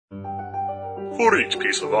For each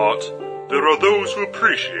piece of art, there are those who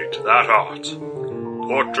appreciate that art.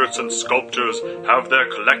 Portraits and sculptures have their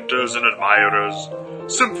collectors and admirers.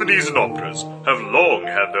 Symphonies and operas have long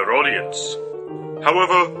had their audience.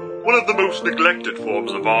 However, one of the most neglected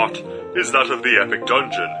forms of art is that of the epic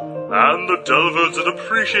dungeon, and the delvers that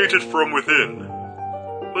appreciate it from within.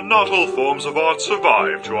 But not all forms of art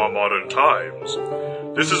survive to our modern times.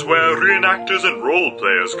 This is where reenactors and role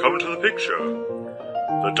players come into the picture.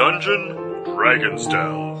 The dungeon, Dragon's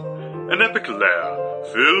Delve, an epic lair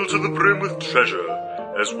filled to the brim with treasure,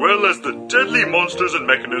 as well as the deadly monsters and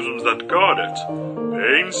mechanisms that guard it,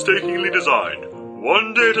 painstakingly designed,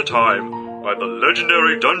 one day at a time, by the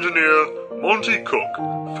legendary dungeoneer Monty Cook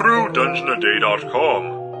through DungeonaDay.com.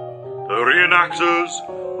 The reenactors,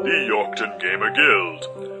 the Yorkton Gamer Guild,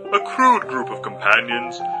 a crude group of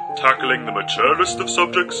companions tackling the maturest of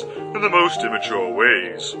subjects in the most immature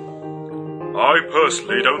ways. I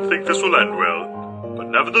personally don't think this will end well, but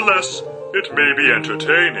nevertheless, it may be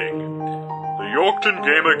entertaining. The Yorkton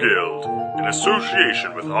Gamer Guild, in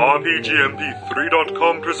association with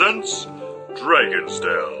RPGMP3.com, presents Dragon's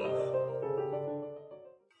Delve.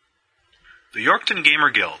 The Yorkton Gamer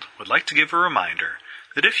Guild would like to give a reminder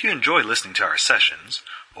that if you enjoy listening to our sessions,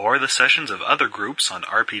 or the sessions of other groups on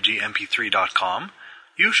RPGMP3.com,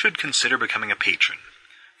 you should consider becoming a patron.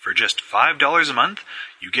 For just $5 a month,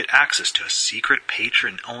 you get access to a secret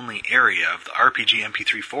patron-only area of the RPG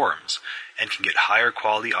MP3 forums, and can get higher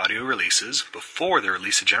quality audio releases before they're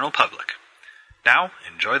released to general public. Now,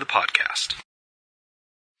 enjoy the podcast.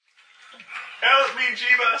 Help me,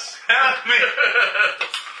 Jeebus! Help me!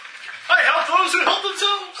 I help those who help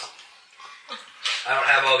themselves! I don't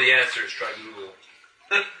have all the answers. Try Google.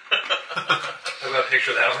 I've got a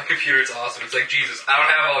picture of that on my computer. It's awesome. It's like, Jesus, I don't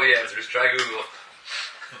have all the answers. Try Google.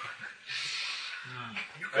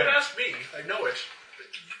 You could ask me. I know it.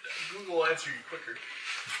 Google will answer you quicker.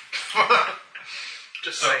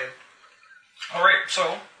 Just saying. Alright, so...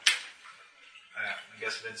 I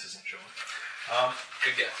guess Vince isn't showing.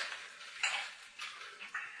 Good guess.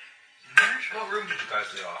 What room did you guys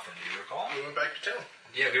lay off in? Do you recall? We went back to town.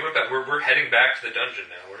 Yeah, we went back. We're heading back to the dungeon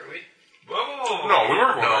now, weren't we? Whoa! No, we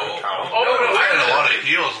weren't going back to town. Oh, no, I had a lot of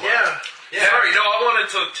heals left. Yeah. Sorry, no, I wanted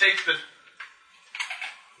to take the...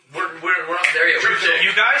 We're not there yet.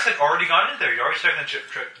 You guys had already gone in there. You already started the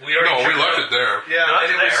trip. We left it there. Yeah,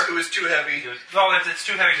 Not and there. it was too heavy. It's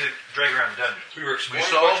too heavy to drag around the dungeon. We were We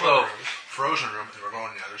exploring saw a bunch the of rooms. frozen room and we're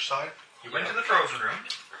going the other side. You went to the frozen room.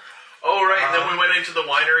 Oh, right, and then we went into the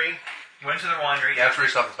winery. Went to the winery. That's where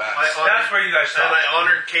we saw the bats. That's where you guys And stopped. I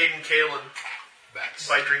honored Cade and Kaylin Bats.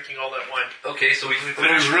 by drinking all that wine. Okay, so we It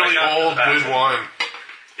was really old, good wine.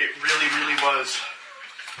 It really, really was.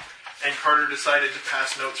 And Carter decided to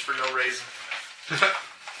pass notes for no reason.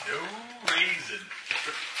 No reason.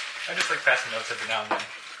 I just like passing notes every now and then.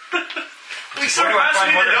 We started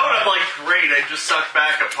passing me the note, I'm like, great, I just sucked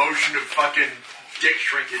back a potion of fucking dick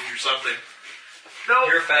shrinkage or something. No.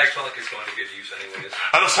 Your fagsmelic is going to good use anyways.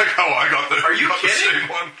 I just like how I got the, Are you got kidding? the same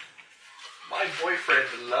one. My boyfriend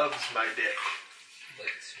loves my dick. Like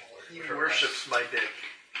it's smaller. He worships my dick.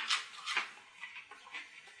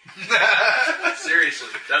 Seriously.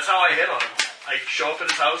 That's how I hit on him. I show up at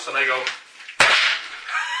his house and I go,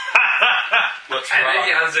 let's And then rock.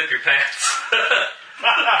 you unzip your pants.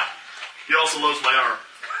 He also loves my arm.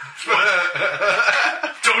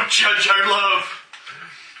 Don't judge our love.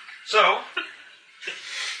 So,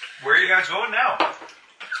 where are you guys going now?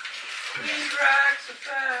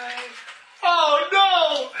 Oh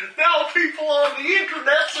no! Now people on the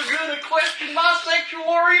internet are going to question my sexual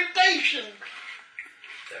orientation.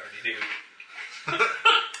 They already do.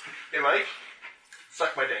 Hey Mike,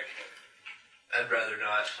 suck my dick. I'd rather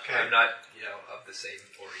not. Okay. I'm not, of the same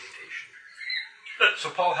orientation. So,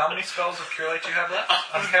 Paul, how many spells of Cure Light do you have left?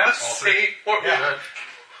 Uncast? Say, what Yeah.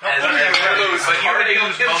 And What are one of those But you already audio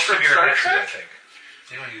used tips most from of your Star hexes, I Trek? think. I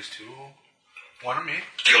think I used two. One of me.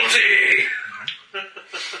 Guilty!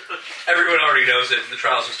 Everyone already knows it. The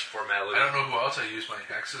trial's just a formality. I don't know who else I used my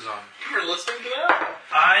hexes on. You were listening to that?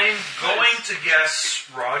 I'm going to guess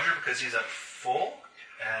Roger because he's at full,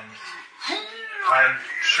 and I'm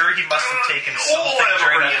sure he must have taken something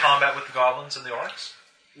during the combat with the goblins and the orcs.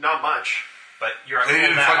 Not much. But you're at They full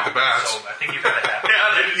didn't now, fight the bats. so I think you're going to have.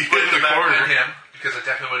 Yeah, they He just put hit it the back corner. there. Him, because I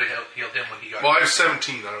definitely would have healed him when he got Well, I have 17,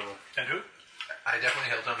 I don't know. And who? I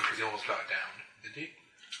definitely healed him because he almost got down. Did he?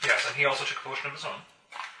 Yes, and he also took a potion of his own.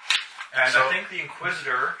 And So- I think the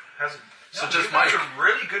Inquisitor has. So No, just you guys Mike. are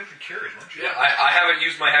really good for cures, weren't you? Yeah, I haven't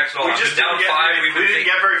used my hex at all. We I'm just down didn't get 5. very, We've we been didn't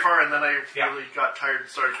get very far, and then I Yeah. really got tired and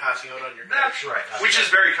started passing out on your That's couch. right. Which is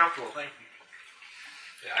very comfortable, thank you.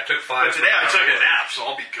 Yeah, I took 5. But today I took a nap, so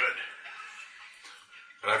I'll be good.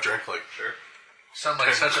 And I've drank like Sound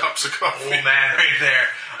like 10 such a cups of coffee. old man right there.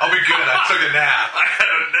 I'll be good. I took a nap. I had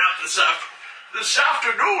a nap this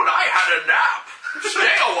afternoon. I had a nap.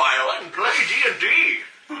 Stay a while and play D&D.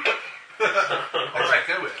 All right,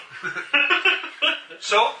 go with it.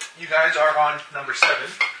 So, you guys are on number 7.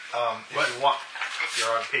 If you want,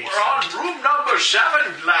 you're on page We're on 7. room number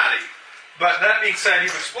 7, laddie. But that being said,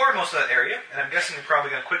 you've explored most of that area, and I'm guessing you're probably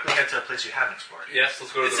going to quickly head to a place you haven't explored. Yes,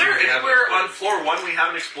 let's go to Is the there room we haven't anywhere on explored. floor 1 we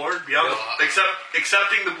haven't explored beyond,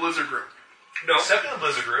 excepting the blizzard room? No. Except in the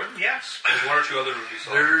Blizzard Room, yes. There's 1 or 2 other rooms we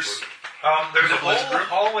saw. There's There's a The Blizzard whole Room?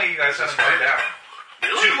 hallway you guys haven't gone down.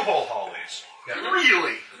 2 whole hallways.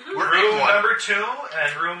 Really? Room number 2 and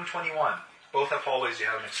room 21. Both have hallways you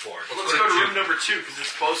haven't explored. Well, let's go to room number 2 because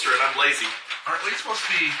it's closer and I'm lazy. Aren't we supposed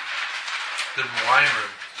to be the wine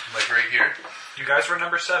room? Like right here? You guys were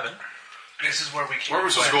number 7. This is where we came. Where are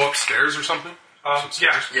we supposed to go upstairs or something?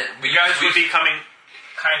 Yeah. Yeah, You guys would be coming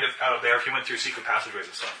kind of out of there if you went through secret passageways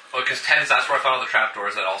and stuff. Oh, because 10's, that's where I found all the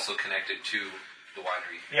trapdoors that also connected to the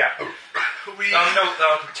winery. Yeah.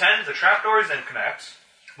 10, the trapdoors then connect.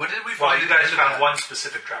 What did we Well, find? you at the guys end of found that? one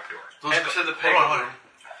specific trapdoor. Head to the Hold penguin on. room.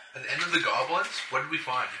 At the end of the goblins, what did we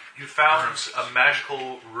find? You found a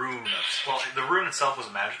magical rune. Well, the rune itself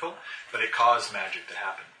was magical, but it caused magic to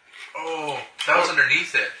happen. Oh, that was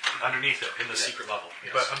underneath it. Underneath it, in the secret level.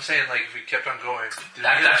 Yes. But I'm saying, like, if we kept on going,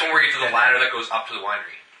 That's when we get to the ladder that goes up to the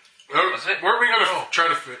winery. Was it? Weren't we going to No. try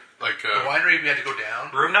to fit, like, the winery we had to go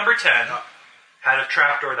down. Room number 10 had a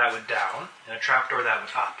trapdoor that went down and a trapdoor that went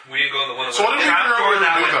up. We didn't go in the one that So what went did we figure out Trapdoor where we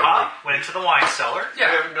that were went going that up went into the wine cellar. Yeah.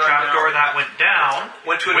 We haven't gone Trapdoor down. that went down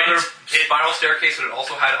went to another spiral staircase, and it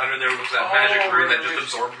also had under there was that magic rune that just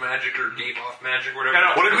absorbed magic or gave off magic or whatever.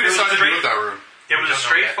 No, no. What did we It was decide to do straight- with that room? It was a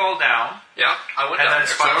straight fall down. Yeah, I went And down then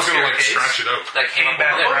there. So I was going to, like, staircase. stretch it out. That came Came up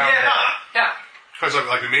back with it. around. Yeah. Because,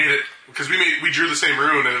 like, we made it, because we drew the same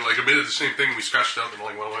rune and it, like, emitted the same thing, we scratched it out and it,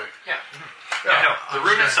 like, went away. Yeah. Yeah, no, the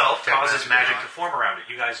rune itself Yeah, causes magic magic on. to form around it.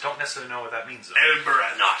 You guys don't necessarily know what that means, though. Edinburgh,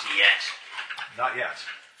 not yet. Not yet.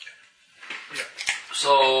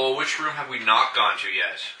 So, which room have we not gone to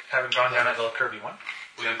yet? Haven't gone down that little curvy one.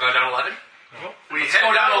 We have gone down 11? We Let's head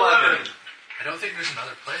go down down 11. I don't think there's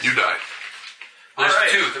another place. You died. There's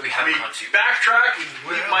Alright. 2 that we haven't We gone to. backtrack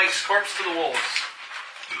and leave Mike's corpse to the wolves.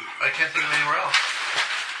 I can't think of anywhere else.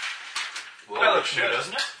 Whoa. That looks new,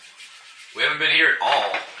 doesn't it? We haven't been here at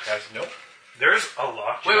all. Guys, nope. There's a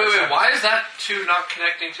lot. Wait. Why is that 2 not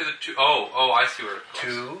connecting to the 2? Oh, I see where it goes.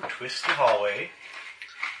 2, twisty hallway.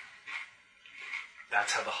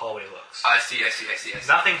 That's how the hallway looks. I see.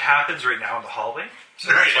 Nothing happens right now in the hallway,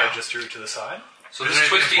 so that's why I just drew it to the side. So Is this there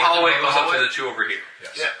twisty anything hallway important goes about up the to hallway? the 2 over here.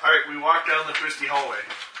 Yes. Yeah, alright, we walk down the twisty hallway.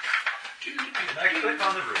 And I click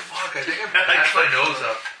on the room. Fuck, I think I patched my nose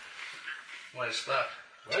up when I slept.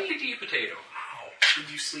 TD potato. Did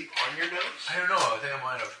you sleep on your nose? I don't know. I think I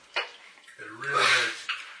might have. It really hurts.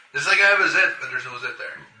 It's like I have a zit, but there's no zit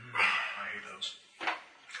there. I hate those.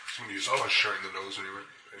 Somebody used to punch shirt in the nose anyway.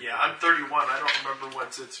 Yeah, I'm 31. I don't remember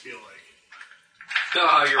what zits feel like.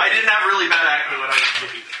 Oh, you're I didn't have really bad acne when I was a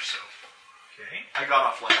kid either, so Okay. I got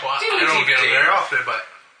off light. Well, I don't get it very often, but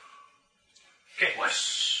Okay. What?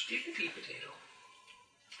 TD potato.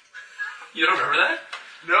 You don't remember that?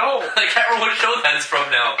 No! I can't remember what show that's from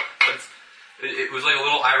now. But it was like a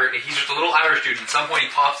little Irish. He's just a little Irish dude. And at some point, he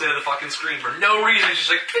pops into the fucking screen for no reason. He's just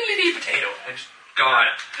like TD potato, and just gone.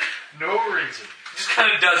 No reason. Just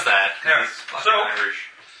kind of does that. 'cause Yeah. He's fucking So- Irish.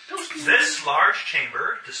 This large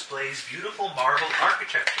chamber displays beautiful marble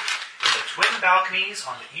architecture in the twin balconies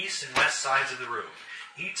on the east and west sides of the room,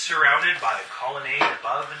 each surrounded by a colonnade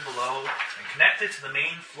above and below and connected to the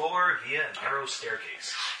main floor via a narrow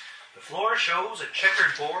staircase. The floor shows a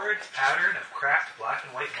checkered board pattern of cracked black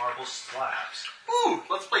and white marble slabs. Ooh,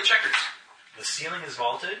 let's play checkers. The ceiling is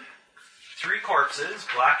vaulted. 3 corpses,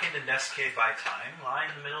 blackened and desiccated by time, lie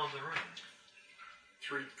in the middle of the room.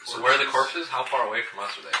 3 So where are the corpses? How far away from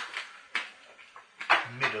us are they?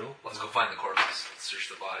 Middle. Let's go find the corpses. Let's search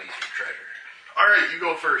the bodies for treasure. Alright, you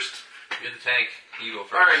go first. You're the tank. You go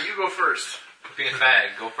first. Alright, you go first. Cooking a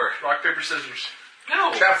fag. Go first. Rock, paper, scissors.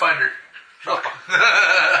 No. trap finder. What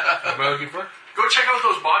am I looking for? Go check out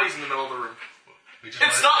those bodies in the middle of the room. We just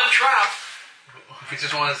It's wanna- not a trap! We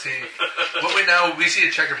just want to see what we see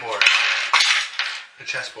a checkerboard, a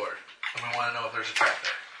chessboard, and we want to know if there's a trap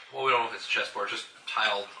there. Well, we don't know if it's a chessboard. It's just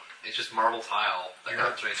tiled. It's just marble tile. That You're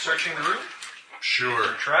comes right searching the room?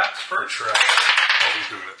 Sure. Traps For first. trap. Oh, who's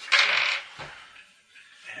doing it?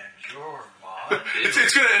 And your mod.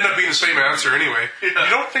 It's going to end up being the same answer anyway. You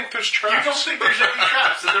don't think there's traps? You don't think there's any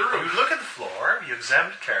traps in the room? You look at the floor, you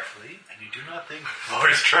examine it carefully, and you do not think the floor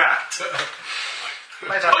is trapped.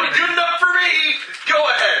 Good enough for me! Go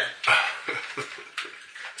ahead!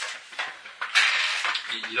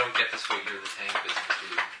 You don't get this whole year of the tank business, do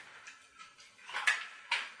you?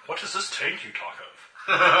 What is this tank you talk of?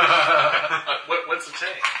 What's the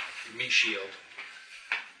tank? Meat shield.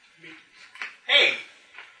 Hey,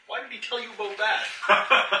 why did he tell you about that?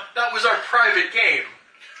 That was our private game.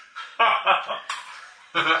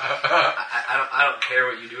 I don't care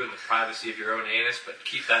what you do in the privacy of your own anus, but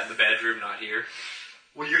keep that in the bedroom, not here.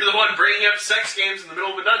 Well, you're the one bringing up sex games in the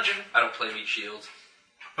middle of a dungeon. I don't play meat shield.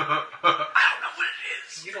 I don't know what it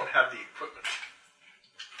is. You don't have the equipment.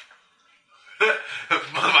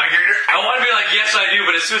 I want to be like, yes, I do,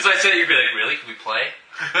 but as soon as I say it, you'd be like, really? Can we play?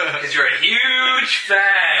 Because you're a huge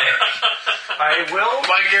fan. I will.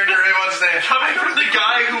 My character really wants to. Coming from the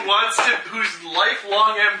guy whose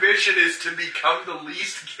lifelong ambition is to become the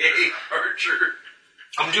least gay archer.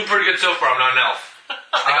 I'm doing pretty good so far. I'm not an elf. I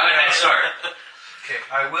got a head start. Okay,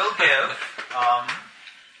 I will give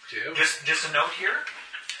just a note here,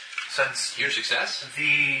 since Huge success.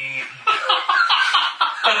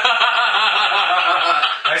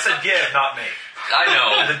 I said give, not make. I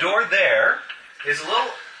know. The door there is a little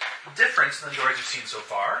different than the doors you've seen so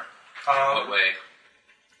far. What way?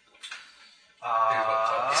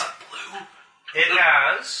 Is it blue? It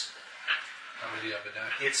has.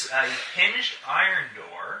 It's a hinged iron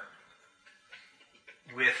door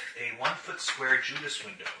with a 1-foot square Judas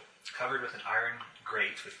window covered with an iron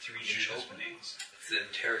grate with 3-inch openings. It's the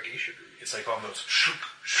interrogation room. It's like on those shunk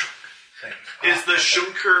things. Is the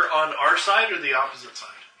shunker on our side or the opposite side?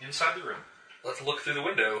 Inside the room. Let's look through the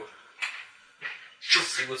window.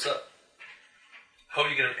 See what's up. How do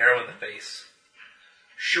you get an arrow in the face?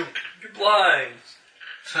 Shunk. You're blind.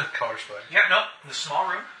 Color spike. Yeah, no, the small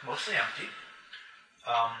room, mostly empty.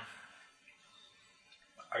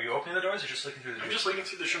 Are you opening the doors or just looking through the doors? I'm just looking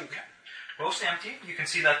through the shunk. Mostly empty. You can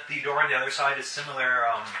see that the door on the other side is similar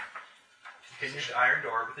hinged iron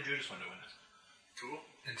door with a Judas window in it. Cool.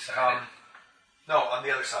 Inside. No, on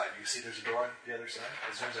the other side. You see there's a door on the other side.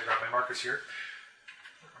 As soon as I grab my markers here.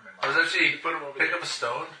 I was actually Put 'em over pick there. up a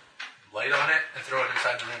stone, light on it, and throw it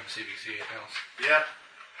inside the room. See if you can see anything else. Yeah.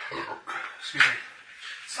 Excuse me.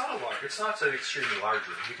 It's not a large. It's not an extremely large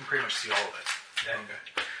room. You can pretty much see all of it.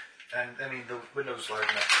 And I mean the window's large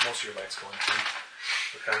enough. Most of your light's going through.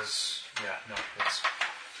 Because it's. Yeah,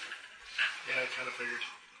 I kind of figured.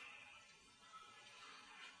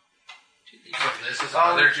 This is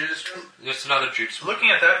another Judas room. There's another juice. Looking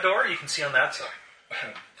at that door, you can see on that side.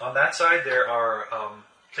 On that side, there are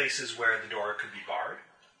places where the door could be barred.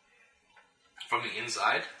 From the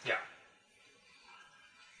inside? Yeah.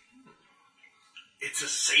 It's a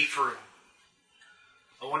safe room.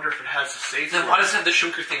 I wonder if it has a safe Then room. why doesn't it have the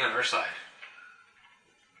shunker thing on our side?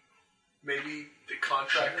 Maybe the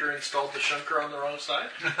contractor installed the shunker on the wrong side?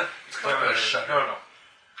 No.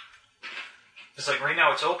 It's like right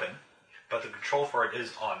now it's open, but the control for it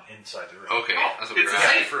is on inside the room. Okay, that's what It's we're a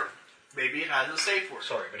at. safe room. Maybe it has a safe word.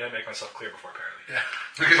 Sorry, but I didn't make myself clear before, apparently. Yeah.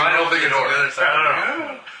 Because I don't think it's on the other side.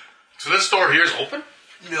 No. So this door here is open?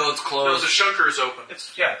 No, it's No, closed. the shunker is open.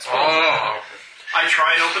 It's Oh. I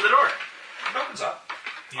try and open the door. It opens up.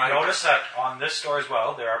 You notice that on this door as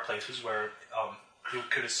well, there are places where you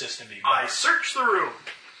could assist in being I barred. search the room.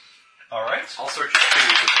 All right. I'll search it too,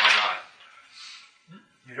 because why not?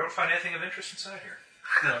 You don't find anything of interest inside here.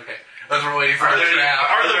 Okay. As we're waiting for Are the the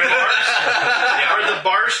trap.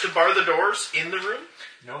 bars to bar the doors in the room?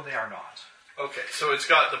 No, they are not. Okay, so it's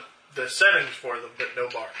got the settings for them, but no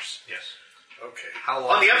bars. Yes. Okay. How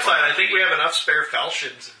long On the would upside, the bar I think be? we have enough spare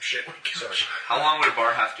falchions and shit. Sorry. How long would a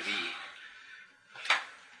bar have to be?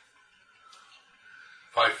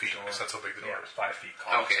 5 feet, because that's how big the door Yeah, is. 5 feet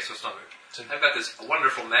tall. Okay, so it's not very... I've got this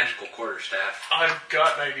wonderful magical quarterstaff. I've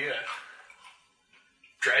got an idea.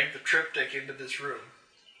 Drag the triptych into this room.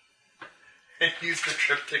 And use the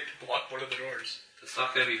triptych to block one of the doors. It's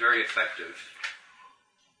not going to be very effective.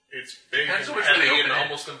 It's big Depends and on which way heavy they and open it.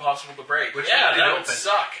 almost impossible to break. Which yeah, way they that would open?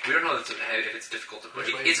 suck. We don't know if it's difficult to break.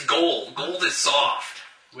 Which way It's is it? gold. Gold is soft.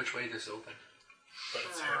 Which way does it open? But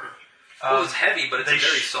it's heavy. Well, it's heavy, but it's a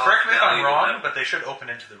very soft. Correct me if I'm malleable wrong, metal. but they should open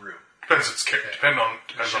into the room. Depends on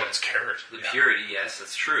its carrot. The purity, yes,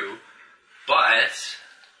 that's true. But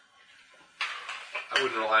I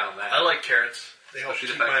wouldn't rely on that. I like carrots. They help Especially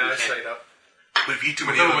keep the fact my that we can't- eyesight up. But if you eat too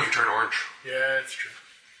many of them, you can turn orange. Yeah, it's true.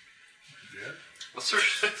 Let's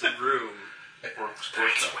search the room for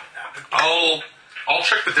stuff. I'll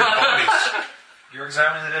check the dead bodies. You're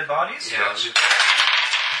examining the dead bodies? Yeah. One of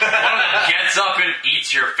them gets up and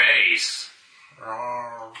eats your face.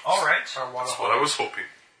 All right. That's what I was hoping.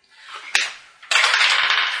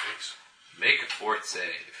 Make a fort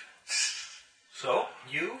save. So,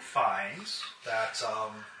 you find that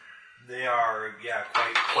they are,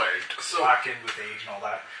 quite Plagued. blackened with age and all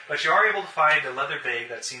that. But you are able to find a leather bag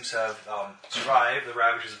that seems to have survived the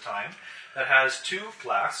ravages of time that has 2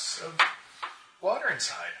 flasks of water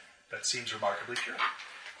inside that seems remarkably pure.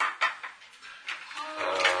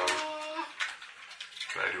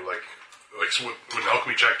 Can I do so would an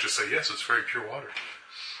alchemy check just say yes? It's very pure water.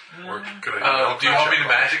 Or could I do an alchemy Do you want me check to on it?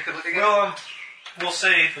 magic it again? Well, we'll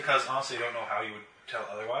say, because honestly I don't know how you would tell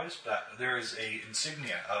otherwise, that there is a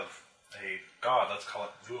insignia of a god, let's call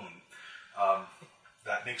it Voon,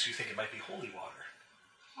 that makes you think it might be holy water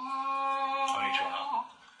on each one.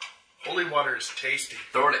 Holy water is tasty.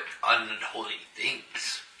 Throw it at unholy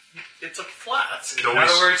things. It's a flask. In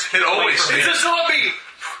other words, it always It's a zombie!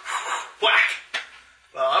 Whack!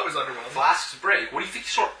 Well, that was underwhelming. Flasks break. What do you think you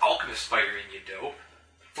saw alchemist fire in, you dope?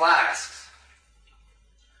 Flasks.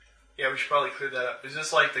 Yeah, we should probably clear that up. Is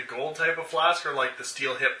this like the gold type of flask or like the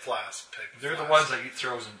steel hip flask type of They're flask? the ones that he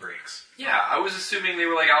throws and breaks. Yeah, I was assuming they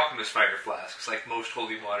were like alchemist fire flasks, like most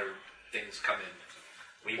holy water things come in.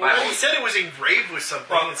 When you buy Well, he holy- said it was engraved with something.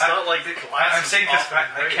 Well, it's not like the glass I'm is saying this, often I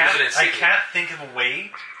engraved. can't think of a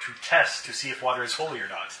way to test to see if water is holy or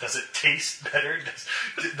not. Does it taste better?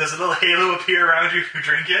 Does a little halo appear around you if you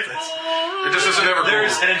drink it? It just doesn't ever go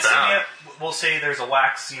There's an insignia. bad. We'll say there's a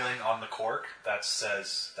wax sealing on the cork that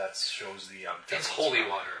shows the. It's temperature. holy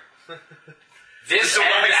water. This So and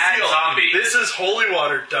I add feel, zombie. This is holy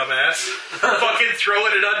water, dumbass. Fucking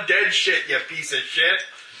throwing it undead shit, you piece of shit.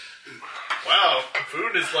 Wow,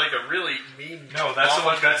 Food is like a really mean. No, that's the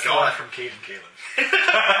one. That's the god. one from Cade and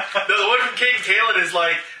Kalen. No, the one from Kate and Kalen is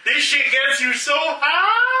like, this shit gets you so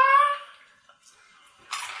high.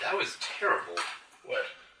 That was terrible. What?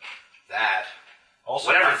 That. Also,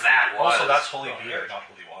 Whatever that was. Also, that's holy beer, not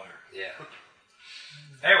holy water. Yeah.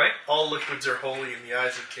 Anyway, All liquids are holy in the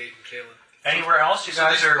eyes of Kate and Kalen. anywhere else you So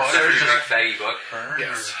guys this are water There's is your just faggy book. burned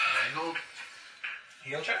Yes. or mangled?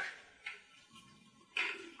 heal check?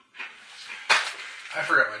 I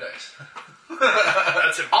forgot my dice.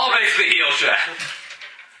 That's a I'll make the heal check.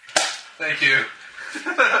 Thank you.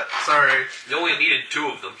 Sorry. You only needed 2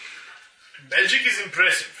 of them. magic is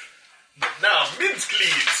impressive. Now, mince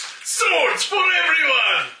cleaves, swords for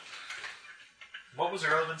everyone. What was the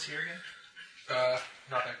relevance here again?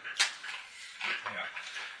 Nothing.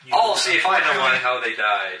 Yeah. I'll see if I know how they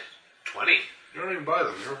died. 20. You don't even buy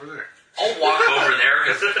them. They're over there. I'll walk over there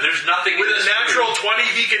because there's nothing in With this a natural room. 20,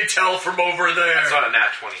 he can tell from over there. It's not a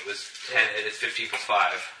nat 20. It was 10. It's 15 plus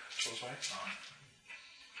 5. This way?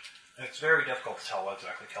 It's very difficult to tell what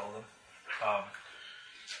exactly killed them.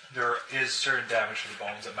 There is certain damage to the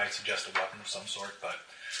bones that might suggest a weapon of some sort, but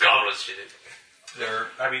Goblins did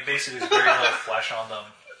it. basically there's very little flesh on them.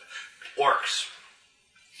 Orcs.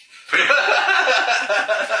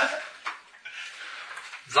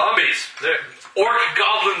 Zombies. They're orc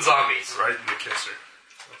goblin zombies. Right in the kisser.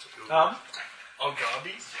 That's what you'll All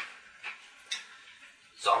gobbies?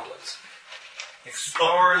 Zomblins.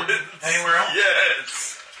 Explore anywhere else?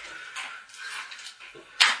 Yes.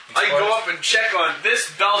 I go up and check on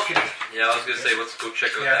this balcony. Yeah, I was gonna say, let's go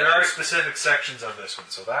check out Yeah, that. there are shit. specific sections of this one.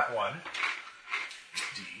 So that one is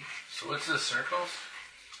D. So what's this, circles?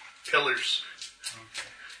 Pillars.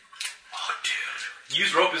 Oh, dude.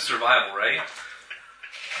 Use rope as survival, right?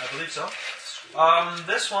 I believe so.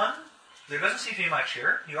 This one, there doesn't seem to be much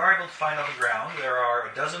here. You are able to find on the ground there are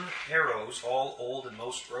a dozen arrows, all old and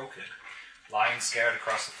most broken, lying scattered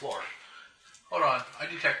across the floor. Hold on. I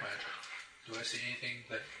detect magic. Do I see anything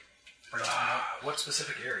that brings me up? What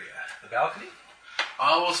specific area? The balcony?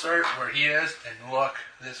 I will start where he is and look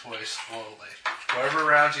this way slowly. Whatever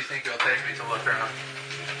rounds you think it'll take me to look around.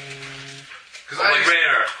 Because Like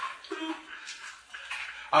there.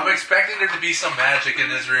 I'm expecting there to be some magic in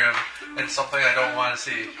this room and something I don't want to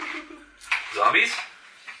see. Zombies?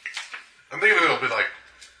 I'm thinking it'll be like,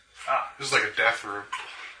 this is like a death room.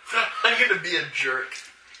 I'm gonna be a jerk.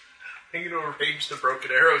 I'm gonna arrange the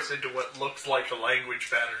broken arrows into what looks like a language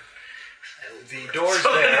pattern. The doors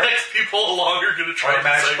So the there next people along are gonna try are to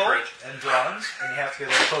magical decipher it. and bronze, and you have to get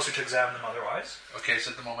a little closer to examine them otherwise. Okay,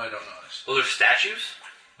 so at the moment I don't notice. Well, there's statues?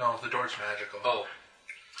 No, the door's magical. Oh.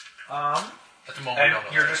 At the moment I And don't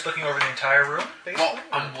notice. you're just looking over the entire room, basically? Well,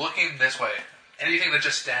 I'm looking this way. Anything that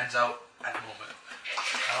just stands out at the moment.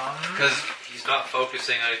 Because He's not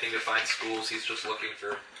focusing on anything to find schools, he's just looking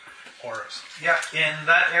for... auras. yeah, in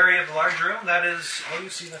that area of the large room, that is all you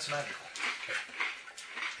see that's magical.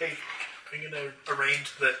 Hey, I'm gonna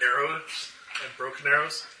arrange the arrows and broken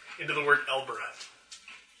arrows into the word Elberath.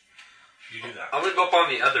 You do that. I'm gonna go up on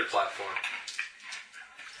the other platform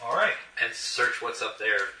All right. and search what's up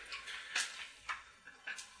there.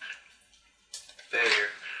 Failure.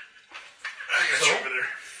 So, over there.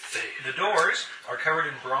 The doors are covered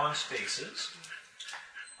in bronze faces.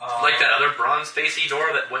 Like that other bronze facey door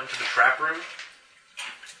that went to the trap room?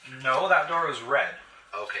 No, that door is red.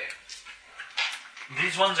 Okay.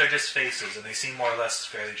 These ones are just faces, and they seem more or less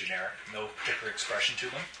fairly generic. No particular expression to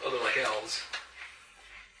them. Oh, they're like elves.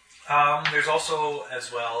 There's also,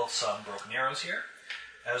 as well, some broken arrows here,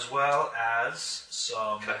 as well as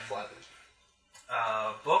some Kind of flattened.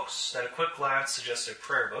 books that at a quick glance suggest they're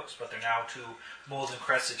prayer books, but they're now too molded and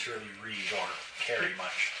crested to really read or carry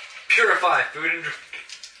much. Purify food and drink.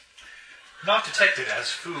 Not detected as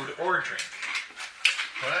food or drink.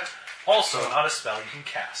 What? Also, not a spell you can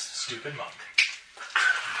cast. Stupid monk.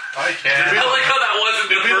 I I can. like how that wasn't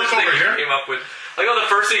the Did we first look thing over you here? came up with. Like how the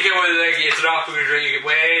first thing you came up with is like, it's not food and drink. You get,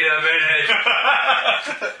 wait a minute.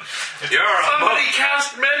 You're a monk. Somebody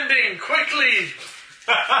cast mending quickly.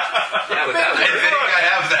 Yeah, would I think that I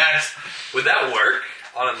have that. work? Would that work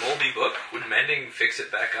on a moldy book? Would mending fix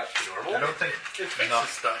it back up to normal? I don't think. It fixes No.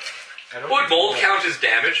 stuff. I don't Would think mold it- count as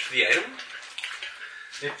damage to the item?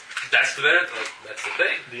 It, That's the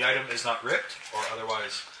thing. the item is not ripped or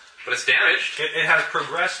otherwise. But it's damaged. It has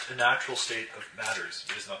progressed a natural state of matters.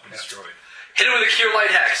 It has not been destroyed. Hit it with a cure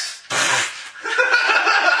light hex.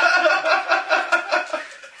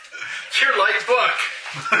 Cure light book.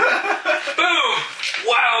 Boom!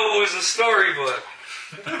 Wow, it was a storybook.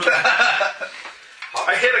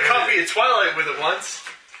 I hit a copy of Twilight with it once.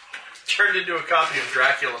 Turned into a copy of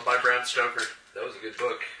Dracula by Bram Stoker. That was a good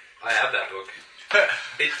book. I have that book.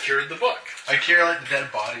 It cured the book. I cure like the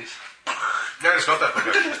dead bodies. Yeah, I just got that book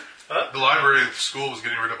actually. Huh? The library at school was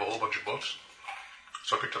getting rid of a whole bunch of books.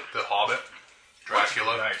 So I picked up The Hobbit,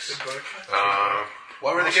 Dracula. Nice. Good book.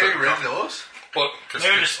 Why were they Also, getting rid of those? Well, because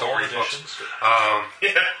They're they're just old story books. editions.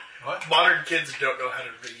 Yeah. What? Modern kids don't know how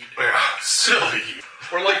to read. Yeah, silly.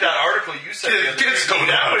 Or like that article you sent the other Kids day. don't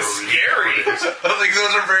know That how was to read scary. nowadays. I don't think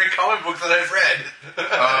those are very comic books that I've read.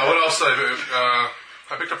 What else did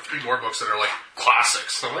I picked up 3 more books that are like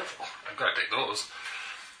classics. So I'm like, oh, I've got to take those.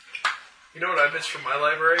 You know what I missed from my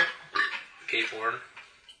library? Cape Horn.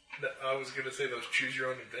 I was going to say those choose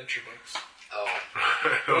your own adventure books. Oh.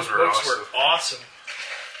 Those were books awesome. were awesome.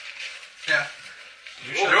 Yeah.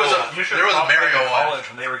 You should There was have- a- you should there was have a Mario popped one. college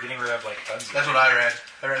when they were getting rid of like tons of That's what I read.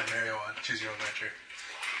 I read Mario one. Choose your own adventure.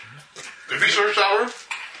 If you search that one,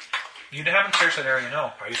 You haven't searched that area, no.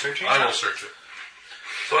 Are you searching? I will search it.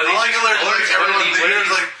 So are I like these how they're colors? like everyone Are these thinks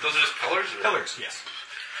these- like- those are just colors? Or? Pillars, yes.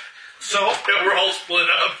 So, Yeah, we're all split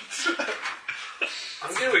up.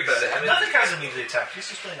 I'm going to examine. nothing has immediately attacked. He's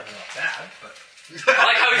just playing up not bad, but. I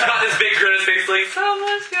like how he's got this big grin on his face like,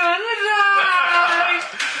 someone's gonna die.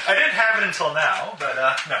 I didn't have it until now, but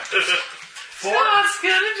no. Someone's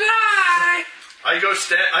gonna die. I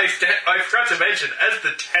forgot to mention, as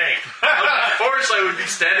the tank, of course I would be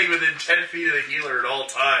standing within 10 feet of the healer at all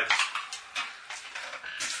times.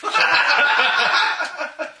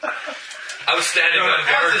 I was standing on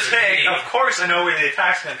guard. As the tank, of course I know where the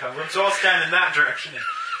attack's going to come from, so I'll stand in that direction.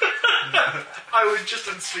 I would just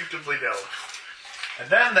instinctively know. And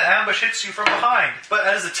then the ambush hits you from behind. But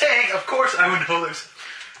as a tank, of course I would know there's...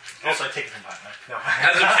 Also, I take it from behind. No.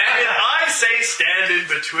 As a tank, And I say stand in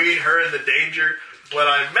between her and the danger. What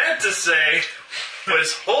I meant to say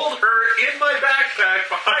was hold her in my backpack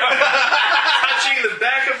behind me, touching the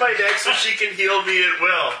back of my neck so she can heal me at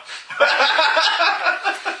will.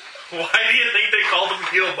 Why do you think they call them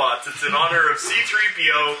heal bots? It's in honor of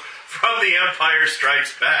C-3PO from The Empire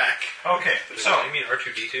Strikes Back. Okay, so you mean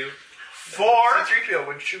R2D2? C-3PO,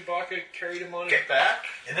 when Chewbacca carried him on his back?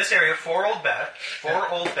 in this area, four old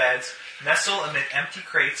beds nestle amid empty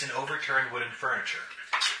crates and overturned wooden furniture.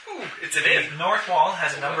 Ooh, it's an The inn. north wall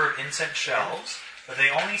has a number of incense shelves, but they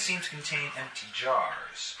only seem to contain empty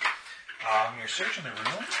jars. You're searching the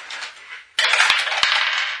room.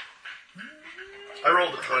 I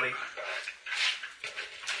rolled a 20.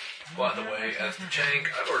 By the way, as the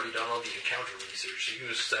tank, I've already done all the encounter research, so you can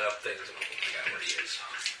just set up things and I'll figure out where he is.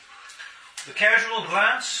 The casual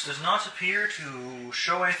glance does not appear to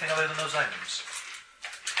show anything other than those items.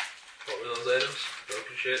 What were those items?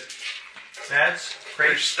 Broken shit? Beds,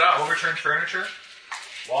 crates, stuff. overturned furniture,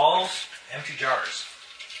 walls, empty jars.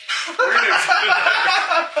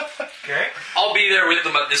 Okay? I'll be there with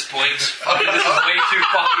them at this point. Fucking, this is way too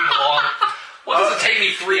fucking long. What does it take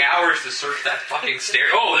me 3 hours to search that fucking stair?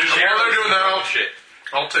 Oh, there's While they're doing that, broken shit.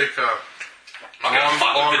 I'll take I'm gonna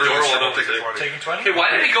fuck with longer the door than while I'll take I'm a 20. Taking 20? Hey, why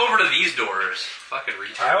did we go over to these doors? Fucking I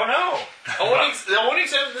retard. don't know. I want to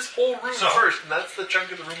examine this whole room So- first, and that's the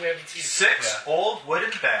chunk of the room we haven't seen. 6 old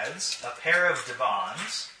wooden beds, a pair of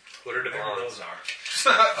divans, What are Whatever Devons? those are.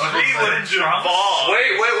 Oh, 3 wooden trunks.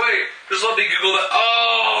 Wait. Just let me Google that.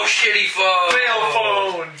 Oh, shitty phone. Fail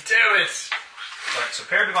phone. Damn it. Alright, so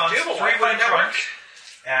pair of Devons, Do you have a 3 Wi-Fi wooden network? trunks,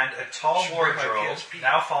 and a tall Should bring my wardrobe, PSP.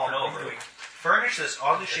 now fallen over. Furnish this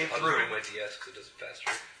oddly I'll shaped just room. bring my DS because it does it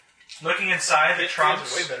faster. Looking inside the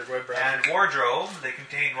trunks Way better web browser. and wardrobe, they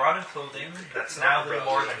contain rotten clothing that's now little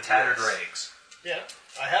more than tattered rags. Yeah,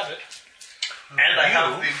 I have it. And I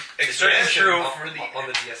have the extraction true for the... on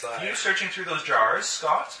the DSi. You searching through those jars,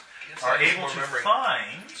 Scott, are able to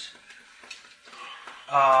find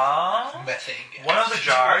Methane. one of the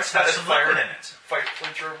jars has some liquid in it. Fight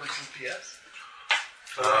flamethrower versus PS.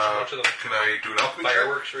 Watch them. Can I do an alchemy check?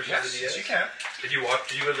 Fireworks versus Yes, the DS. yes, you can. Did you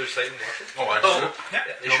go to their site and watch it? Oh, I just Yeah.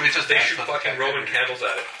 Yeah, they shoot fucking Roman candles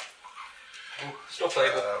at it. Still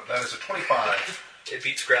playable. that is a 25. It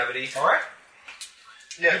beats gravity. All right.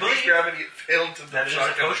 Yeah, You believe beat gravity failed to That is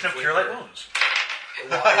a potion of cure light wounds.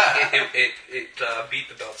 It beat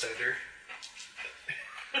the belt sander.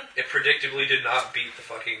 It predictably did not beat the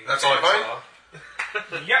fucking. That's all I find? saw.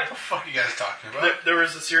 Yeah. What the fuck are you guys talking about? There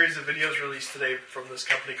was a series of videos released today from this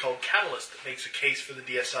company called Catalyst that makes a case for the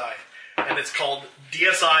DSi. And it's called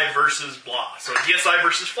DSi versus blah. So DSi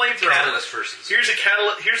versus flamethrower. Catalyst versus. Here's a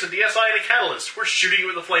DSi and a catalyst. We're shooting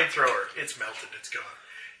it with a flamethrower. It's melted. It's gone.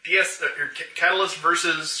 Catalyst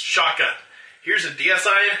versus shotgun. Here's a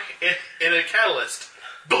DSi and a catalyst.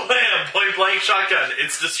 Blam! Point blank shotgun.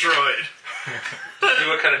 It's destroyed. See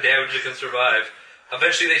what kind of damage it can survive.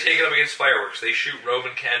 Eventually they take it up against fireworks. They shoot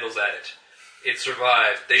Roman candles at it. It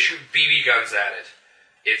survives. They shoot BB guns at it.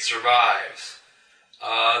 It survives.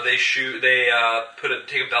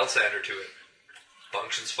 Take a belt sander to it.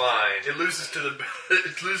 Functions fine. It loses to the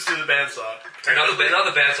bandsaw. Not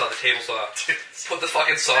the bandsaw, the table saw. Put the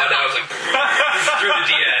fucking saw down. I was like, through the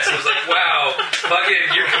DS. I was like, wow,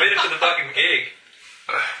 fucking, you're committed to the fucking gig.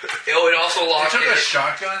 Oh, it also You locked took it. a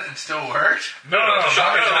shotgun and still worked? No, the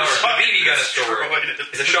shotgun no, was the BB gun store. destroyed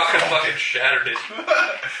it. The shotgun fucking shattered it.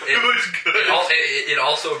 It was good. It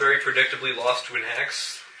also very predictably lost to an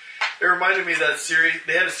axe. It reminded me of that series.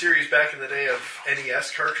 They had a series back in the day of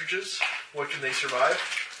NES cartridges. What can they survive?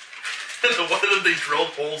 And the one of them, they drilled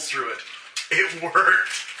holes through it. It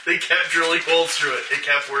worked. They kept drilling holes through it. It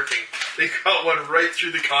kept working. They got one right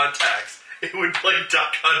through the contacts. It would play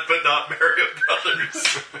Duck Hunt, but not Mario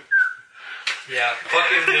Brothers. Yeah,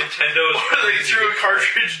 fucking Nintendo's. Or they threw a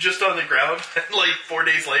cartridge just on the ground, and like 4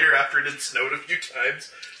 days later, after it had snowed a few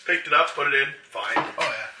times, picked it up, put it in, fine. Oh,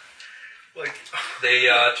 yeah. Like, They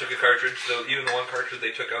took a cartridge, so even the one cartridge they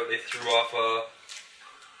took out, they threw off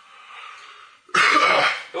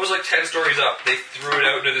it was like 10 stories up. They threw it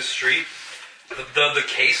out into the street. The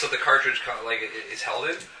case that the cartridge is held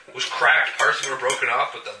in was cracked. Parts of it were broken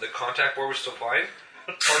off, but the contact board was still fine.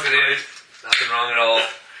 Plugged it in, nothing wrong at all.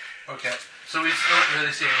 Okay. So we don't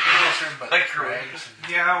really see anything else here but Like rags.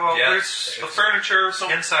 Yeah, well, Yeah. there's the furniture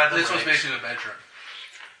inside the This was rags. basically the bedroom.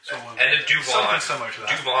 So And a Duvans. Something similar to that.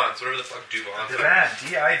 Duvans, whatever the fuck Duvans. Divan,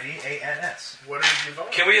 D-I-V-A-N-S. what did you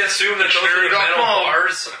vote? Can we assume that those are the metal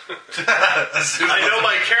bars? I know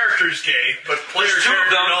my character's gay, but player There's two of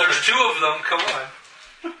them. character There's two of them. Come on.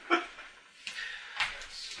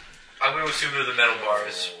 I'm going to assume they're the metal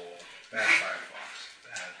bars. Bad Firefox.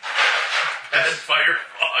 Bad. and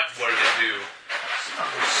Firefox. What do they do? Not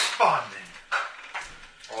responding.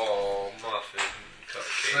 Oh, muffin Not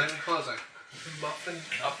cupcake. even closing. Muffin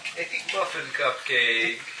cupcake. Muffin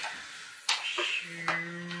cupcake.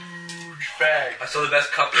 Huge bag. I saw the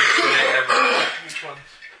best cupcake today ever. Which one?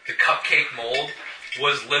 The cupcake mold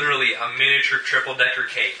was literally a miniature triple-decker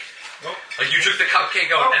cake. Like, you took the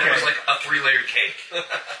cupcake out, and it was Okay. like a 3-layered cake.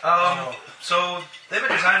 So they've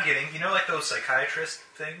been design getting, you know, like those psychiatrist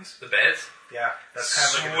things? The beds? Yeah, that's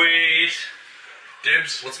kind of like Sweet.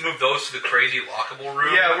 Dibs. Let's move those to the crazy lockable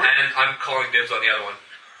room, Yeah, we're- and I'm calling dibs on the other one.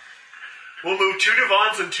 We'll move 2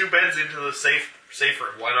 divans and 2 beds into the safe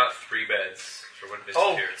room. Why not 3 beds for when Misty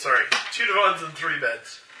Oh, appears? sorry. 2 divans and 3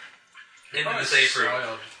 beds. Into the safe room.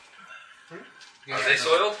 Soiled. Are they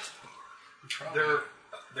soiled?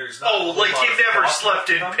 there's not a Oh, whole like lot you've of never froth slept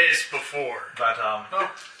in left piss before. But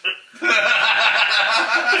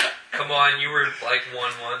Come on, you were like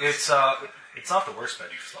one once. it's not the worst bed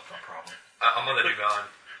you've slept on, probably. I'm on the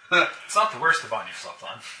divan. It's not the worst divan you've slept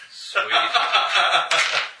on. Sweet.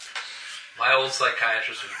 My old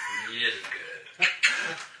psychiatrist was really good.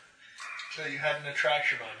 So you had an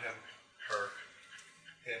attraction on him. Her.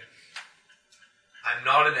 Him. I'm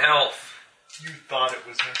not an elf. You thought it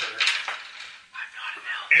was her. I'm not an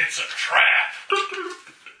elf. It's a trap!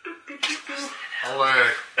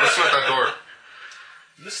 Let's shut that door.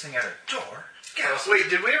 Listening at a door. Wait,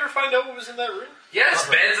 did we ever find out what was in that room? Yes,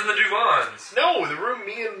 beds in the divans. No, the room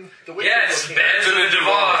me and the witch Yes, were looking beds at. in the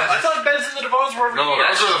divans. I thought beds in the divans were over No, here.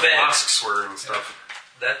 those are the bed. flasks were and stuff.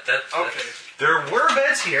 Okay. There were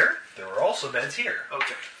beds here. There were also beds here.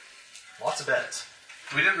 Okay. Lots of beds.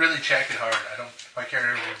 We didn't really check it hard. My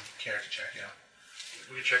character wouldn't care to check it out.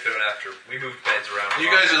 We can check it out after. We moved beds around.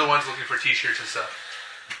 You guys are the ones looking for t-shirts and stuff.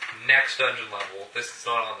 Next dungeon level. This is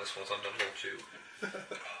not on this one. It's on dungeon level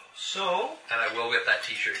 2. So, And I will get that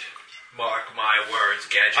t-shirt. Mark my words,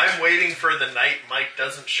 Gadget. I'm waiting for the night Mike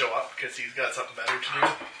doesn't show up because he's got something better to do.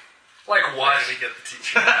 Like what? Let me get the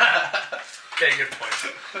teacher. Okay, good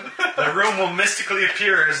point. the room will mystically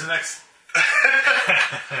appear as the next...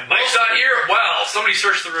 Mike's not here. Well, somebody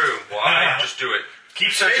search the room. Why? Just do it.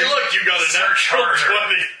 Keep searching. Hey, look, you got a Search natural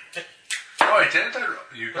harder. 20. Oh, I didn't.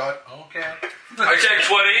 You got okay. I take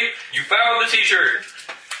 20. You found the t-shirt.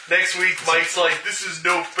 Next week, Mike's like, this is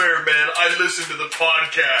no fair, man. I listen to the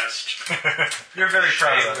podcast. You're very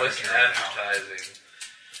proud of that. Shameless advertising.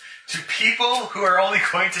 To people who are only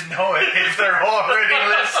going to know it if they're already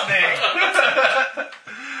listening.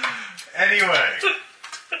 Anyway.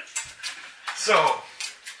 So,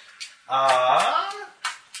 how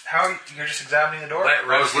are you're just examining the door? I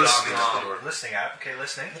was listening at the door. Listening at, okay,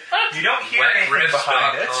 listening. You don't hear anything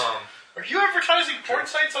behind it. Wetriffs.com. Are you advertising porn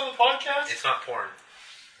sites on the podcast? It's not porn.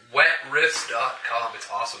 Wetriffs.com. It's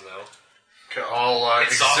awesome though. Okay, I'll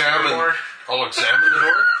It's softcore examine. porn. I'll examine the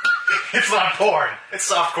door. It's not porn. It's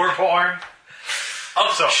softcore porn.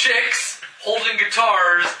 Of chicks holding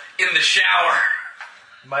guitars in the shower.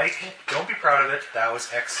 Mike, don't be proud of it. That was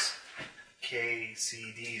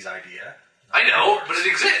XKCD's idea. I know, but it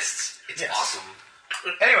exists. It's Yes. awesome.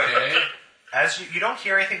 Anyway, Okay. as you don't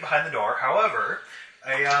hear anything behind the door, however,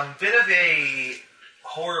 a bit of a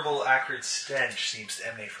horrible, acrid stench seems to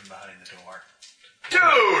emanate from behind the door.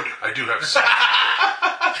 Dude! I do have some.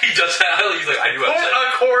 He does that. He's like, I do Put have sex.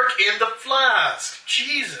 a cork in the flask.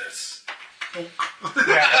 Jesus.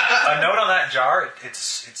 Yeah, a note on that jar.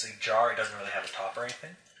 It's a jar. It doesn't really have a top or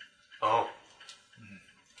anything. Oh.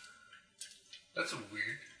 That's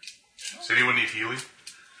weird. Does anyone need healing?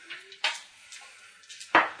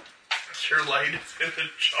 Your light is in a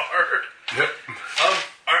jar. Yep.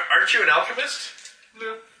 Aren't you an alchemist?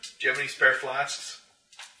 No. Do you have any spare flasks?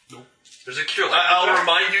 Nope. There's a cure light. I'll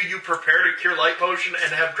remind you, you prepared a cure light potion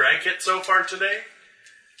and have drank it so far today.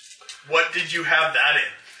 What did you have that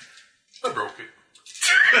in? I broke it.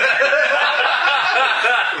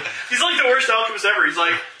 He's like the worst alchemist ever. He's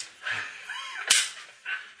like,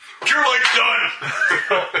 cure light's done.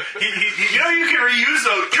 You know you can reuse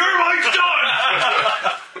those. Cure light's done.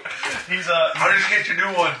 He's How did you get your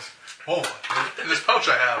new ones? Oh, in this pouch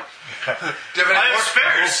I have. Do you have any I have more?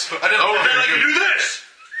 spares. I didn't. Oh, Then I okay, can good. do this.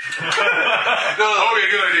 Oh, yeah,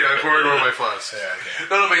 good idea. I poured it over my flask. yeah, okay.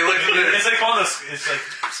 No, but you looked at it. It's like one of those. It's like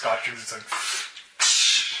Scotch drinks. It's like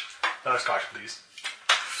another Scotch, please.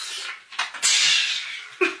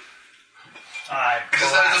 I'm He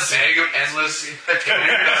just has a bag of endless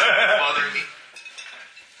containers bothering me.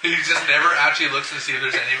 He just never actually looks to see if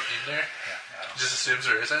there's any in there. Just assumes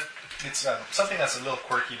there isn't. It's something that's a little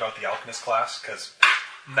quirky about the alchemist class because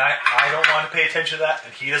I don't want to pay attention to that,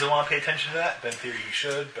 and he doesn't want to pay attention to that. But in theory, he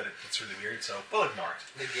should, but it's really weird, so we'll ignore it.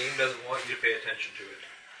 The game doesn't want you to pay attention to it.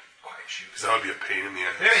 Quiet shoes. Because that would be a pain in the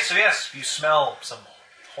ass. Anyway, so yes, you smell some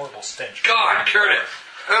horrible stench. God, Curtis.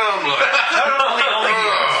 And I'm like, only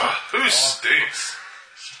who stinks?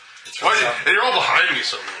 Why and you're all behind me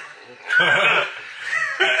somewhere.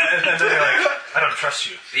 and then they're like, I don't trust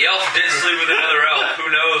you. The elf did sleep with another elf. Who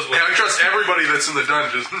knows And I what? trust everybody that's in the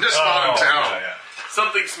dungeon, just not in town. Yeah.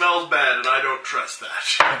 Something smells bad, and I don't trust that.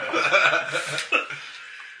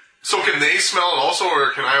 So can they smell it also,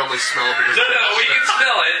 or can I only smell it because No, we can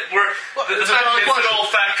smell it. It's an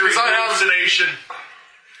olfactory Because I have- hallucination.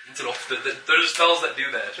 There's spells that do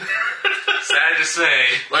that. Sad to say.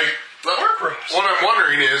 Like, what I'm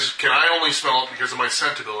wondering is, can I only smell it because of my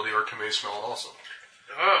scent ability, or can they smell it also?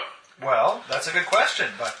 Well, that's a good question,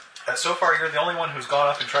 but so far you're the only one who's gone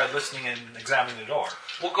up and tried listening and examining the door.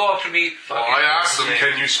 We'll go up to meet. Well, I asked them,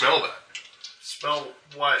 can you smell that? Smell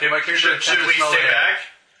what? Okay, my character Should we smell stay it. back?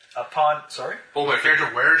 Sorry? Hold my My character,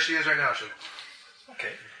 where she is right now, should.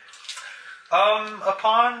 Okay.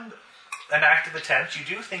 Upon an active attempt, you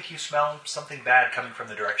do think you smell something bad coming from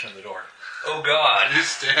the direction of the door. Oh God, You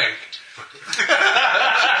stink.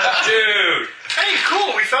 dude! Hey,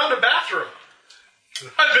 cool, we found a bathroom.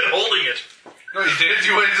 I've been holding it. No, you didn't.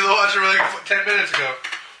 You went into the washroom like 10 minutes ago.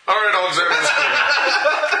 Alright, I'll examine this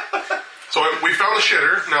door. So we found the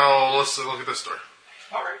shitter, now let's look at this door.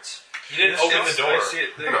 Alright. You didn't open the door. I see it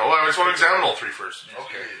there. No, I just want to examine all 3 first.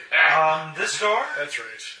 Okay. This door, That's right.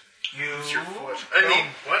 you... It's your foot. I mean,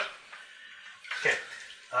 what? Okay.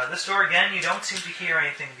 This door, again, you don't seem to hear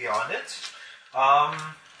anything beyond it.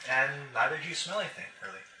 And neither do you smell anything,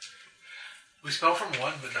 really. We smell from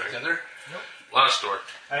one, but not the other. Last door.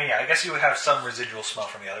 I mean, yeah, I guess you would have some residual smell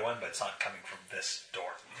from the other one, but it's not coming from this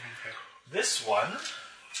door. Okay. This one...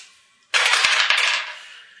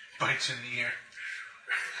 Bites in the ear.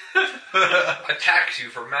 Attacks you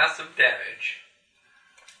for massive damage.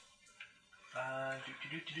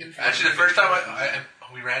 Actually, the first time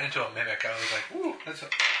we ran into a mimic, I was like, ooh, that's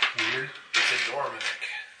weird. It's a door mimic.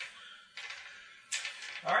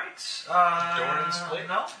 Alright. Door and split?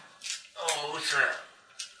 No. Oh, what's that?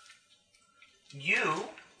 You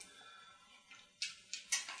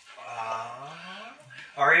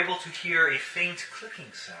are able to hear a faint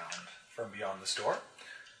clicking sound from beyond this door.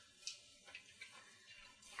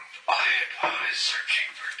 I advise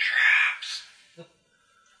searching for traps.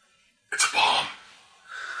 It's a bomb.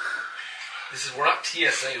 We're not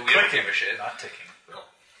TSA. We don't give a shit. Not ticking.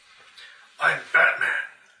 I'm Batman.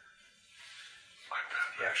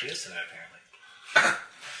 He actually is tonight, apparently.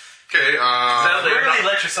 Okay, Really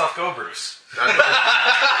let yourself go, Bruce.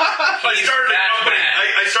 I started Batman.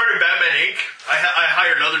 I started Batman Inc. I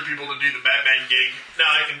hired other people to do the Batman gig. Now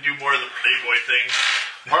I can do more of the Playboy thing.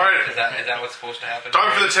 alright. Is that what's supposed to happen?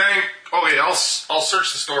 Time for the tank. Okay, I'll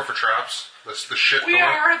search the store for traps. That's the shit We door.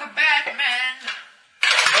 are the Batman.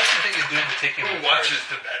 What's the thing is doing the taking room? Who watches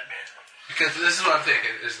the Batman? Because this is what I'm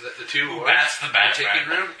thinking, is that the two Who dwarves, bats the Batman? taking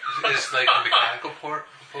room is like the mechanical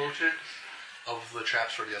portion of the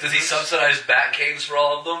traps for the other Does he rooms. subsidize bat caves for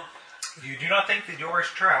all of them? You do not think the door is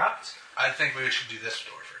trapped, I think we should do this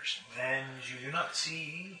door first. and you do not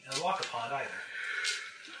see a lock upon either.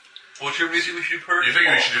 What's your reason we should do first? You think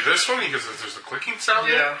we should do this one because there's a clicking sound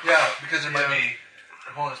there? Yeah, because there might be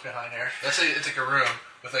components behind there. Let's say it's like a room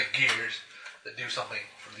with like gears that do something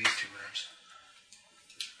for these 2 rooms.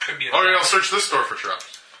 Could be a Okay, I'll search this door for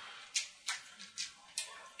traps.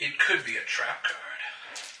 It could be a trap card.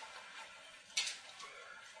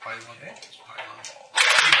 Pylon walls, pylon walls.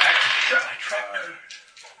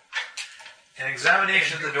 An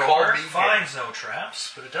examination of the door finds no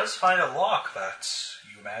traps, but it does find a lock that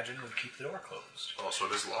you imagine would keep the door closed. Oh, so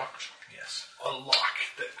it is locked. Yes. A lock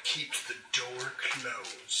that keeps the door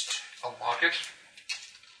closed. Unlock it.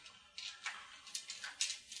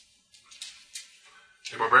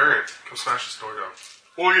 Hey, barbarian, come smash this door down.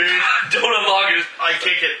 Okay. Don't unlock it. I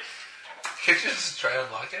kick it. Can't you just try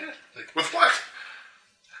unlocking it? Like, With what?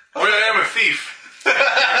 Oh yeah, I am a thief. Well,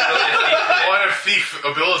 I have thief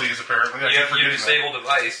abilities apparently. I You keep have your forgetting disable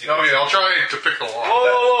device. that. Okay, I'll try to pick the lock.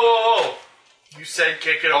 Whoa. You said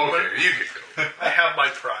kick it open. Okay, you kick it. I have my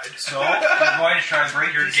pride. So, you're going to try and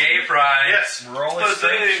break Your these- gay pride. Yes. Roll a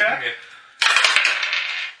strength check.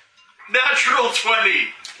 Natural 20.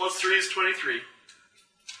 Plus 3 is 23.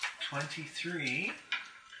 23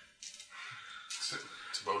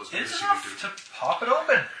 It's about as good is as you enough can do. to pop it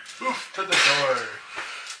open. oof, to the door.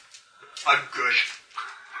 I'm good.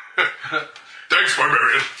 Thanks,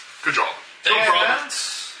 barbarian. Good job. No problem.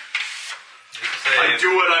 And I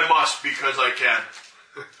do what I must because I can.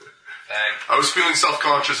 I was feeling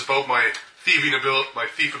self-conscious about my thief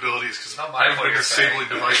abilities because Not my I have like fault, disabling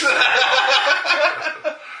devices.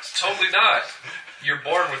 It's totally not. You're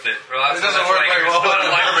born with it. Well, that's, It doesn't that's work like, very it's well. not a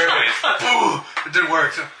life choice. Ooh, it didn't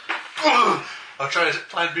work. So, ooh, I'll try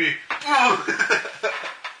plan B.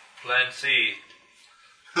 Plan C.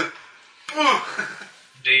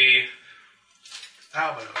 D.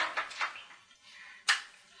 Ow, my nose.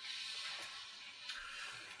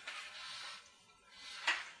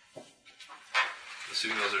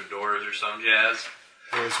 Assuming those are doors or some jazz.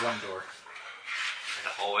 there is one door. In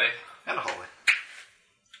a hallway. And a hallway.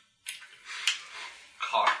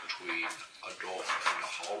 Caught between a door and a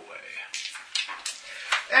hallway.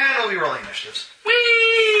 And we'll be rolling initiatives.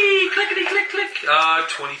 Whee! Clickety click click.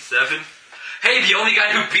 27. Hey, the only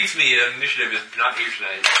guy who beats me in initiative is not here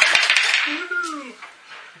tonight.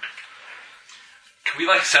 Can we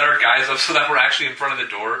like set our guys up so that we're actually in front of the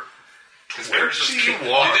door? Because Where we're did just she You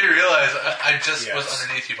walk? didn't realize I just Yes. was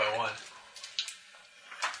underneath you by 1.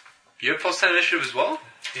 You have plus 10 initiative as well?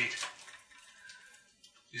 8.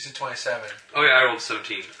 You said 27. Oh yeah, I rolled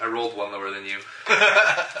 17. I rolled one lower than you.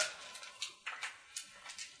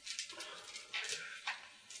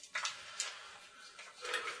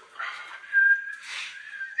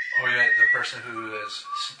 Oh yeah, the person who is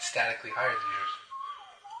statically higher than yours.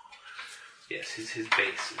 Yes, his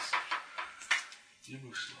base is. You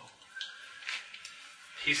move slow.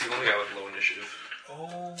 He's the only guy with low initiative.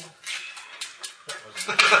 Oh. That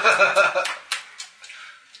wasn't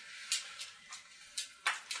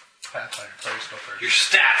Pathfinder, party go first. Your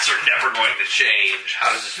stats are never going to change.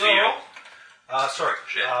 How does it feel? Sorry.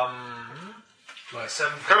 Shit. What?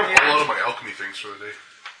 7. I'm kind of full out of my alchemy things for the day.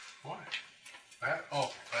 Why? I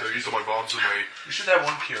used all my bombs and my. You should have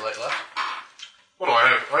one cure light left. Well, no, I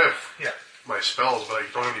have Yeah. my spells, but I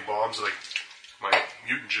don't have any bombs like my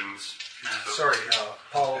mutagens. Sorry,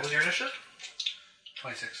 Paul, what was your initiative?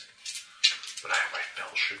 26. But I have my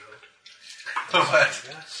fell shit out. What?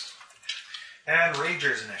 Yes. And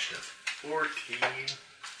Rager's initiative. 14.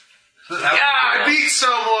 I beat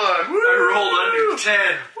someone! Woo! I rolled under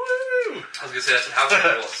 10. Woo! I was gonna say, how can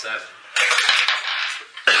I roll a 7?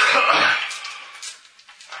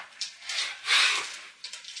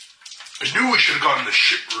 I knew we should have gone in the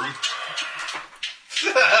shit room.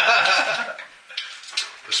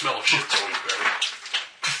 The smell of shit's always better.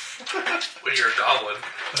 When you're a goblin.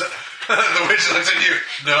 The witch looks at you.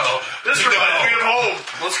 No. This reminds me of home.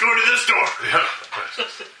 Let's go to this door. Yeah.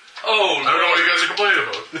 Oh, I don't know what you guys are complaining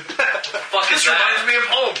about. fuck This is that? reminds me of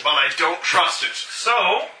home, but I don't trust it.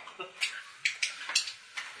 So,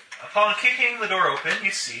 upon kicking the door open,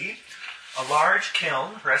 you see a large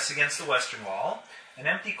kiln rests against the western wall, an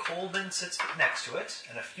empty coal bin sits next to it,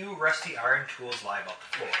 and a few rusty iron tools lie about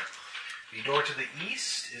the floor. The door to the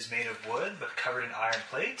east is made of wood, but covered in iron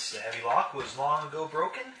plates. The heavy lock was long ago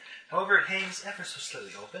broken, however it hangs ever so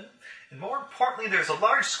slightly open. And more importantly, there's a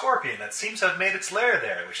large scorpion that seems to have made its lair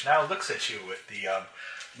there, which now looks at you with the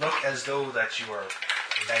look as though that you are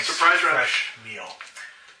a nice, Surprise fresh meal.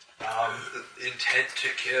 Intent to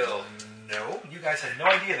kill. No, you guys had no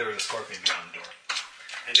idea there was a scorpion beyond the door.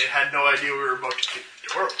 And it had no idea we were about to kick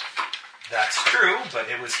the door. That's true, but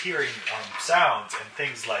it was hearing sounds and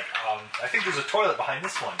things like, I think there's a toilet behind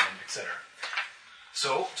this one, and etc.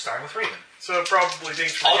 So, starting with Raven. So it probably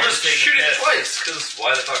thinks we're I'll going just to take shoot a it piss. twice, because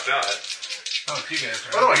why the fuck not? Oh, it's you guys,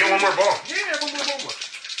 Oh no, I get one more bomb. Yeah, one more bomb left.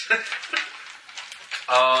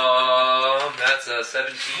 That's a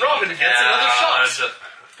 17. Robin gets another shot. and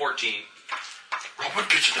 14. Robin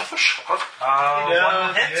gets another shot.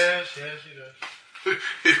 One hit. Yes, he does.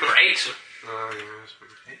 Great. Yes.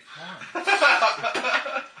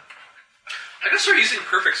 I gotta start using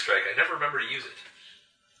Perfect Strike. I never remember to use it.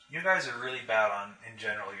 You guys are really bad on, in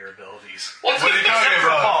general, your abilities. What are you talking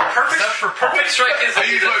about? Perfect Strike is I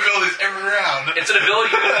use my abilities every round. it's an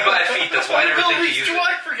ability you only buy a feat. That's why I never think to use do it.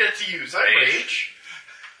 I forget to use? I Rage.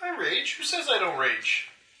 rage. Who says I don't rage?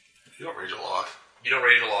 You don't rage a lot. You don't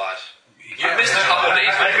rage a lot. You Yeah, missed a couple of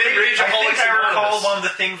days. I made rage I think Alcoholics I recall Anonymous. one of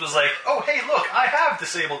the things was like, oh, hey, look, I have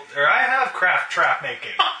disabled, or I have craft trap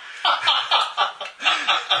making.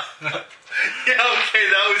 Yeah, okay,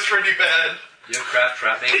 that was pretty bad. You have craft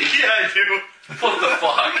trap making? Yeah, I do. What the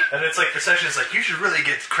fuck? And it's like, the session is like, you should really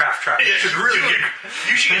get craft trap. You should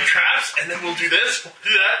get traps, and then we'll do this, we'll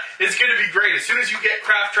do that. It's going to be great. As soon as you get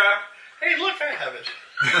craft trap, hey, look, I have it.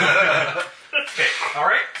 Okay,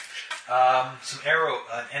 alright.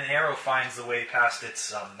 An arrow finds the way past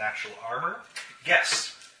its natural armor.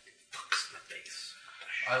 Guess. In the face.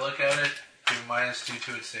 I look at it, do -2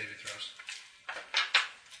 to its saving throws.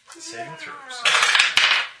 Saving throws.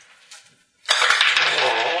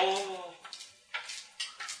 Oh.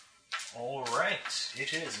 Alright,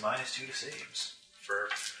 it is -2 to saves. For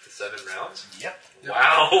the 7 rounds? Yep.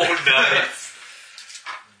 Wow, nice.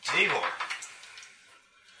 Davor.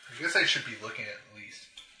 I guess I should be looking at least.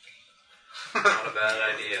 Not a bad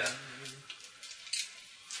idea.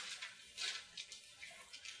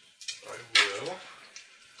 I will.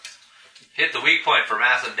 Hit the weak point for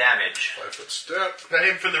massive damage. 5-foot step.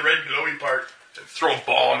 Aim for the red glowy part. And throw a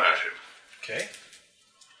bomb at him. Okay.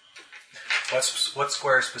 What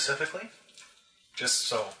square specifically? Just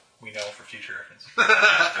so we know for future reference.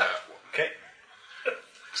 Okay.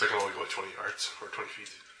 Because I can only go like 20 yards or 20 feet.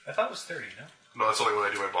 I thought it was 30, no? No, that's only when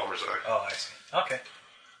I do my bomber's eye. Oh, I see. Okay.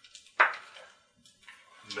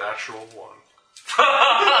 Natural 1.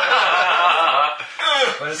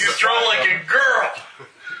 You throw like a girl.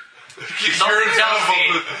 Something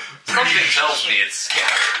tells me it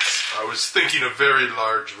scatters. I was thinking of very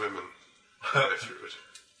large women when I threw it.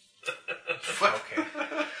 Okay.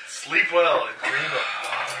 Sleep well and dream of.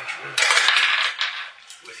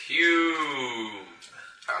 With huge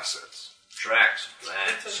Assets. tracks of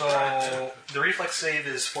land. So, the reflex save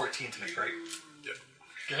is 14 to make, right?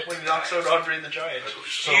 When he knocks out Andre the Giant.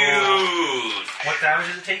 So, Huge. what damage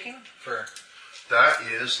is it taking? For That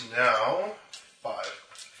is now 5.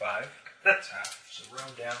 5. That's half. So,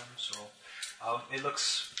 round down. So, it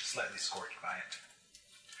looks slightly scorched by it.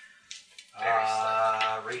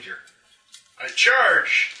 Rager. I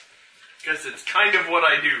charge. Because it's kind of what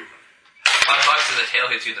I do. $5 is a tail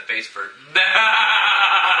hits you in the face for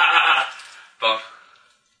bump.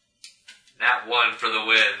 Nat 1 for the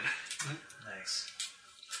win. Nice.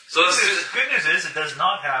 So this is Good news is it does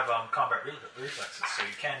not have combat reflexes, so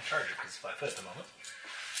you can charge it because it's 5 foot at the moment.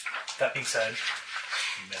 That being said,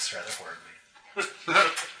 you miss rather horribly.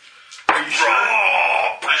 Are you sure?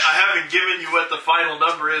 I haven't given you what the final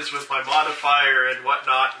number is with my modifier and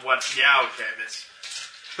whatnot. Yeah, okay, miss.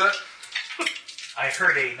 I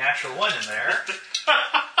heard a natural 1 in there.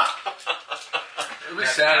 It'll be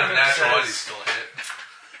sad if natural one he's still hit.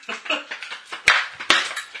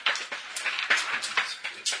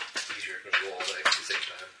 easier to roll all dice at the same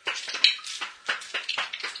time.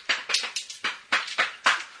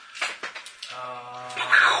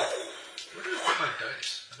 Where did I put my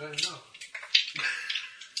dice? I don't know.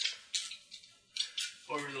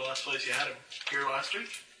 Where was the last place you had him? Here last week?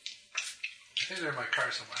 I think they're in my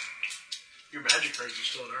car somewhere. Your magic cards are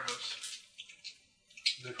still at our house.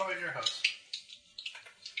 They're probably in your house.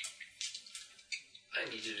 I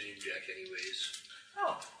needed a new deck anyways.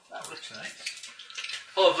 Oh, that looks nice.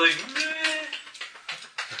 Oh, I was like, meh.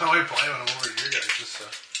 I only play when I'm over at your guys, just so.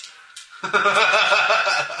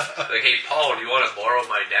 Like, hey, Paul, do you want to borrow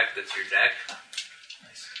my deck that's your deck?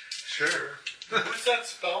 Nice. Sure. What's that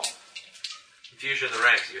spell? Confusion in the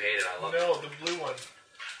ranks, you hate it, I love it. No, the blue one.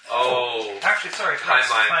 Oh. Actually, sorry, Time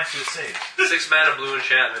line. time to save. 6 mana blue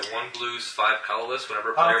enchantment, 1 blue, 5 colorless.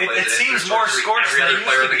 Whenever a player it plays it, seems enters more sorcery, scorched every than other it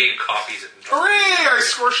player in used the to game copies it. Hooray! I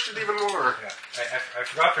scorched it even more. Yeah, I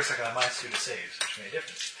forgot for a second I minus 2 to saves, which made a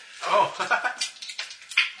difference. Oh.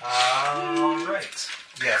 Alright.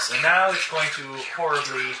 Yes, and now it's going to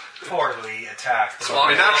horribly attack the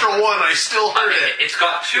My natural 1, I still hurt it. It's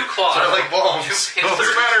got 2 claws. So I like bombs. 2 It pincers.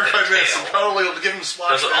 doesn't matter if and I a miss. tail. I'm probably able to give him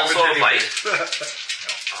splash Does it damage also anyway. bite?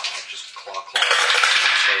 Just claw.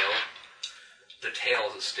 Tail. The tail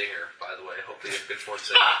is a stinger, by the way. Hopefully it's good for it.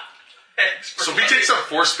 So if he takes up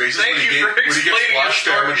 4 spaces, Thank would he you get for explaining splash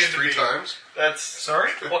your story damage to 3 me. times? That's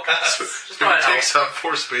Sorry? If Just he try it takes out. up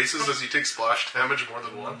 4 spaces, does he take splash damage more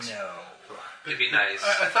than once? No. It'd be nice.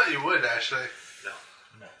 I thought you would, actually.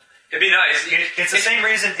 No. It'd be nice. It's the same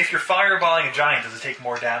reason if you're fireballing a giant, does it take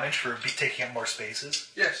more damage for taking up more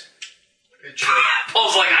spaces? Yes. it should.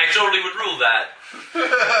 Paul's like, I totally would rule that.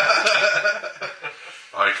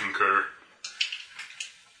 I concur.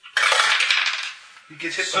 He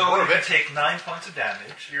gets hit by So more you of can it. take 9 points of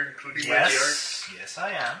damage. You're including my DR. Yes,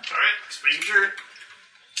 I am. Alright, just making sure.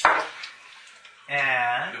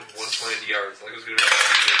 And 120 yards. Like it was going to be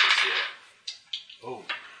oh,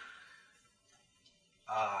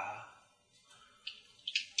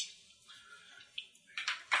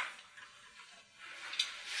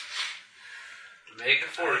 Make a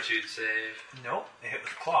fortitude save. nope, it hit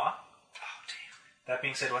with a claw. Oh damn! That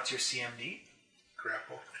being said, what's your CMD?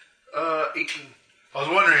 Grapple. 18. I was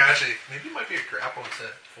wondering, actually, maybe it might be a grapple instead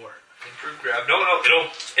of 4. Improved grab. No,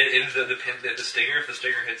 the stinger. If the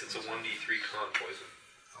stinger hits, it's a 1d3 con poison.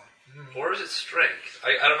 Or is it strength?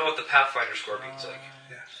 I don't know what the Pathfinder Scorpion's like.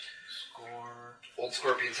 Yes. Score. Old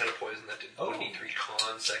Scorpions had a poison that did Oh. 1d3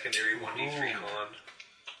 con, secondary 1d3 con.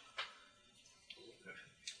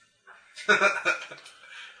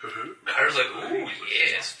 I was like, ooh,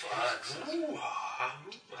 yes, fucks.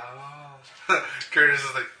 Curtis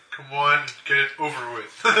is like, come on, get it over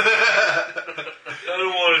with. I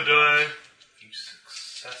don't want to die. If you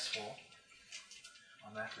successful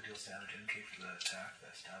on that for deals damage indicate for the attack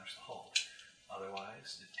that's damage the hull.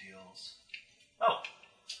 Otherwise, it deals. Oh,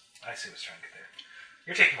 I see what's trying to get there.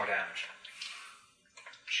 You're taking more damage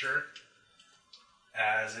Sure.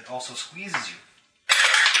 as it also squeezes you.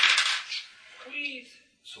 Squeeze.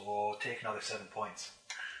 So take another 7 points,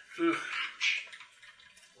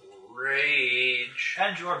 Rage.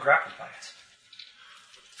 and you are grappled by it.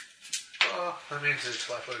 Well, that means it's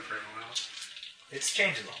flat-footed for everyone else. It's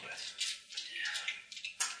changed a little bit.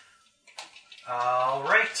 All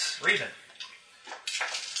right, Raven.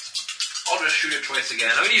 I'll just shoot it twice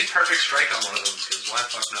again. I'm going to use Perfect Strike on one of them, because why the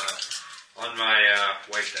fuck not? On my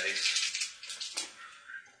white dice.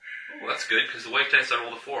 Oh, that's good, because the white dice I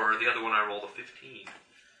rolled a 4, the other one I rolled a 15.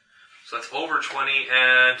 So that's over 20,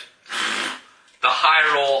 and the high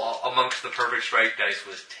roll amongst the Perfect Strike dice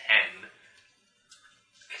was 10.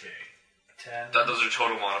 Okay. 10. Those are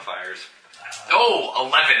total modifiers.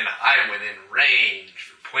 11! I am within range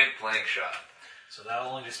for point blank shot. So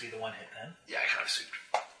that'll only just be the one hit then. Yeah, I kind of sued.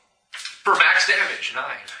 For max damage, 9.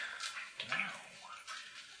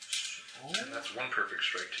 And that's one Perfect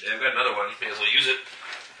Strike today. I've got another one. May as well use it.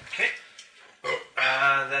 Okay.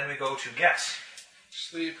 Then we go to guess.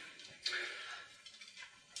 Sleep.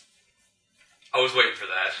 I was waiting for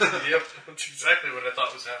that. Yep, that's exactly what I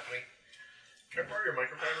thought was happening. Can I borrow your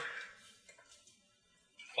microfiber?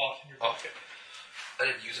 Cloth in your pocket. I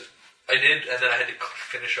didn't use it. I did, and then I had to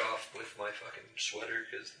finish off with my fucking sweater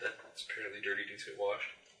because that's apparently dirty. Needs to get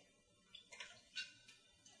washed.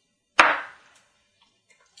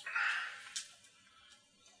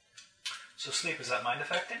 So sleep, is that mind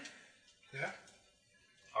affecting? Yeah.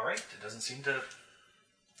 Alright, it doesn't seem to... It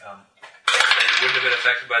wouldn't have been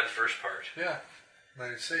affected by the first part. Yeah.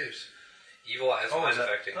 Then it saves. Evil Eye is mind is that...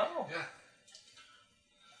 affecting. Oh. Yeah.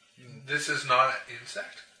 This is not an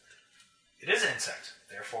insect. It is an insect.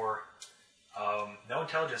 Therefore, no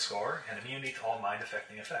intelligence score and immunity to all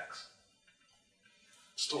mind-affecting effects.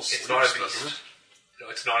 Still It's sleeps, not a doesn't beast. it? No,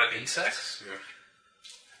 it's not a beast. Insects? Yeah.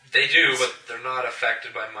 They do, but they're not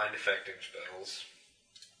affected by mind-affecting spells.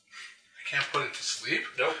 I can't put it to sleep.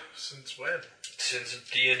 Nope. Since when? Since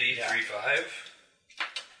D&D Yeah. 3.5.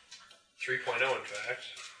 3.0, in fact.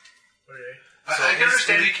 Okay. I can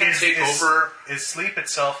understand you can't take over. Is sleep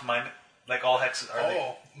itself mind... Like all hexes, are they...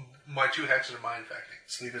 Oh, my 2 hexes are mind affecting.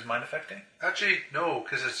 Sleep is mind-affecting? Actually, no,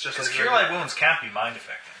 because it's just Because like Cure Light Wounds can't be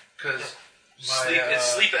mind-affecting. Because It's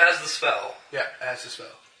sleep as the spell, Yeah, as a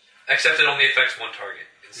spell. except it only affects one target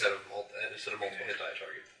instead of multiple hit die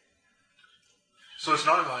target. So it's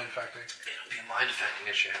not a mind affecting. It'll be a mind-affecting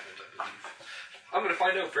enchantment, I believe. I'm going to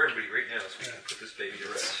find out for everybody right now so we can put this baby to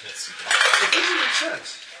rest. It doesn't make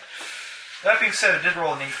sense. That being said, it did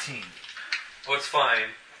roll an 18. Oh, it's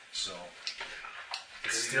fine. So...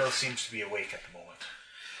 It still seems to be awake at the moment.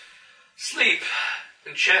 Sleep,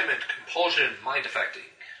 enchantment, compulsion, mind-affecting.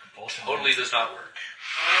 Compulsion. Totally does not work.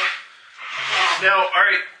 Now,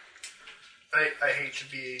 alright. I hate to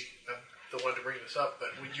be the one to bring this up, but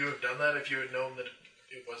would you have done that if you had known that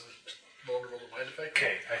it wasn't vulnerable to mind effect?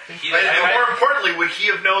 Okay, I think... And more importantly, would he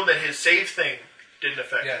have known that his save thing didn't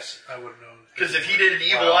affect it? Yes, I would have known. Because if he did an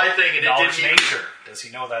evil eye thing and it knowledge didn't... nature. Does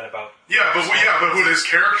he know that about... Yeah, but would his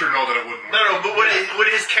character know that it wouldn't work? No, but would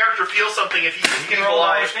his character feel something if he did He can evil roll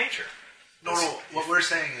eye? knowledge nature. No, what we're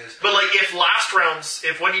saying is... But like if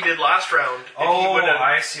what he did last round, if he would have...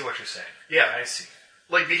 I see what you're saying. Yeah. I see.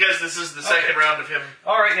 Like, because this is the second round of him...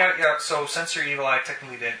 Alright, yeah. So since your evil eye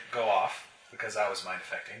technically didn't go off, because that was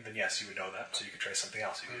mind-affecting, then yes, you would know that, so you could try something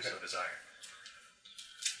else if you so desire.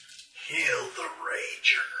 Heal the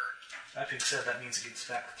Rager. That being said, that means it gets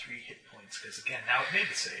back 3 hit points, because again, now it made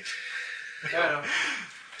the save. Yeah,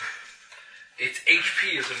 Its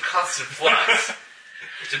HP is in constant flux.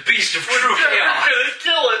 It's a beast of true We're chaos. gonna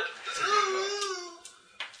kill it!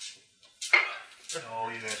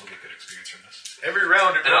 Oh, you guys will get good experience from this. Every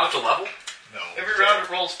round it And rolls... up to level? No. Every round it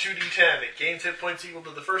rolls 2d10. It gains hit points equal to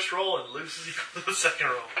the first roll and loses equal to the second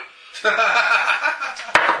roll.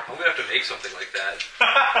 I'm going to have to make something like that.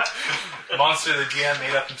 Monster the GM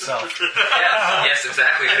made up himself. Yes,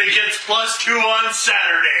 exactly. And it gets +2 on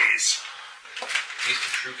Saturdays. Beast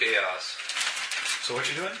of true chaos. So what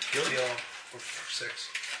you doing? Heal? Heal for 6.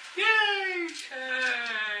 Yay!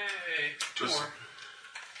 Just,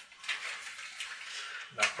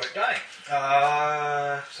 Not quite dying.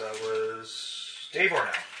 So that was Davor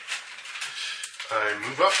now. I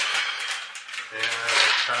move up and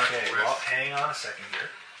attack Okay, with... well, hang on a second here.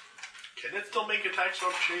 Can it still make attacks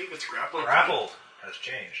off shave? It's grappled. Grappled has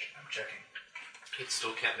changed. I'm checking. It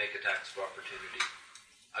still can't make attacks of opportunity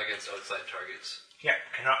against outside targets. Yeah,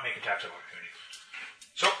 cannot make attacks of opportunity.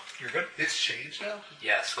 So, you're good. It's changed now?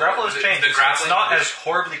 Yes. Grapple has changed. The grappling It's not as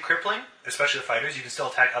horribly crippling, especially the fighters. You can still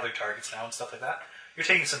attack other targets now and stuff like that. You're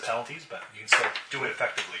taking some penalties, but you can still do it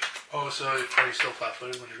effectively. Oh, so are you still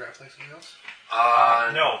flat-footed when you're grappling something else?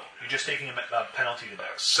 No, you're just taking a penalty to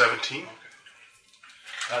dex. 17.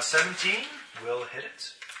 17 will hit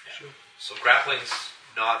it. So grappling's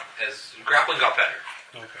not as... Grappling got better.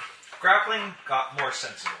 Okay. Grappling got more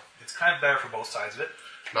sensible. It's kind of better for both sides of it.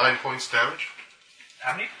 9 points damage.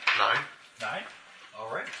 How many? 9. 9?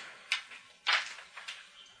 Alright.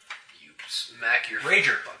 You smack your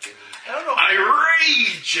Rager. fucking... I don't know. I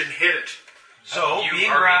rage and hit it. So, You being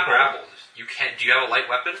are being grappled... grappled. You can't... Do you have a light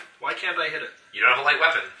weapon? Why can't I hit it? You don't have a light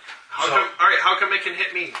weapon. How come it can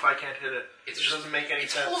hit me if I can't hit it? It It doesn't make any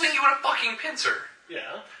It's sense. holding you in a fucking pincer.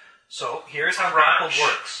 Yeah. So, here's how Crunch. grappled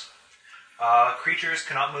works. Creatures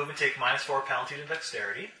cannot move and take -4 penalty to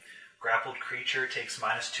dexterity. Grappled creature takes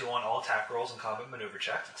 -2 on all attack rolls and combat maneuver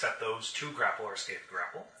checks, except those 2 grapple or escape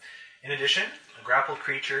grapple. In addition, a grappled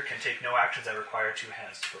creature can take no actions that require 2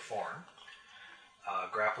 hands to perform.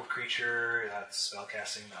 Grappled creature, that's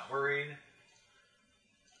spellcasting, not worried.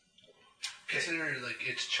 Consider like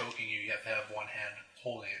it's choking you, you have to have one hand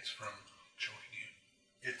holding it from choking you.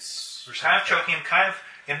 It's kind of choking him, kind of...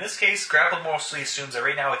 In this case, grappled mostly assumes that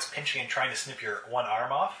right now it's pinching and trying to snip your one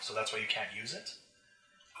arm off, so that's why you can't use it.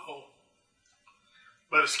 Oh.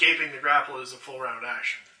 But escaping the grapple is a full round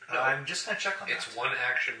action. I'm just going to check on that. It's one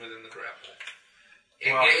action within the grapple.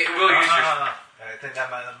 Well, It will use your... I think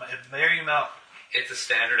that might... There you go. It's a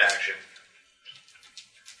standard action.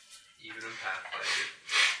 Even in Pathfinder.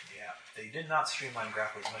 Yeah, they did not streamline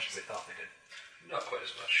grapple as much as they thought they did. Not quite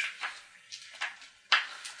as much.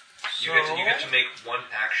 So, You get to make one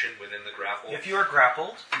action within the grapple. if you are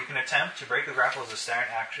grappled, you can attempt to break the grapple as a standard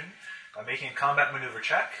action by making a combat maneuver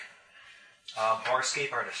check or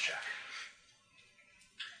escape artist check.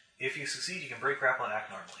 If you succeed, you can break grapple and act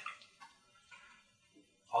normally.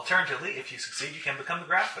 Alternatively, if you succeed, you can become the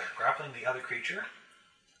grappler, grappling the other creature.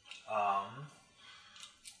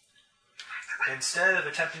 Instead of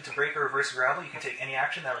attempting to break or reverse a grapple, you can take any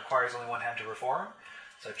action that requires only one hand to perform,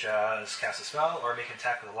 such as cast a spell or make an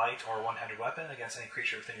attack with a light or one-handed weapon against any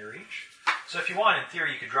creature within your reach. So if you want, in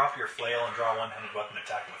theory, you could drop your flail and draw a one-handed weapon and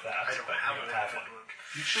attack with that. I don't but have you it. don't have it.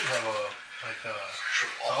 You should have a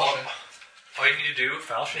All you need to do,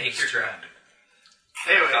 Falchion make is your grapple. two-handed.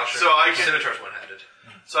 Anyway, so I can. Scimitar's one-handed.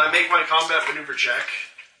 So I make my combat maneuver check.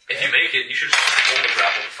 If you make it, you should just hold the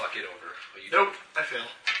grapple to fuck it over. But you Nope, I fail.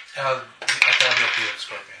 I thought you had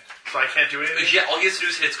Scorpion. So I can't do anything. Yeah, all he has to do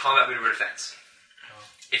is hit his combat maneuver defense.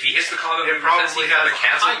 If he hits the combat It maneuver defense, probably he can has either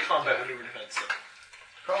cancel. high combat maneuver defense. Though.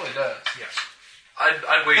 Probably does. Yes.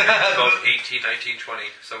 I'd wait about 18, 19, 20,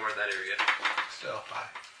 somewhere in that area. Still high.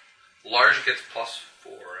 Large gets +4,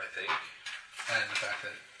 I think. And the fact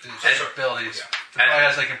that his And- abilities yeah. probably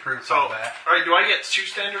has like improved So, combat. alright, do I get 2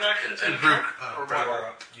 standard actions? And Improved. Or Or,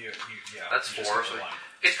 one? yeah, That's you just 4. hit So the one.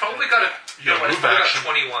 it's probably got a. You got a it's move probably action. got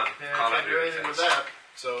 21 Yeah, I combat can't do maneuver anything with defense. that.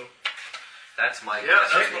 So, That's my yeah,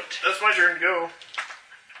 guess. that's my turn to go.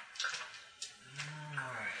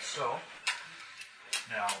 Alright, so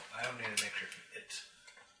now I don't need to make sure it.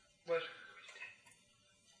 What?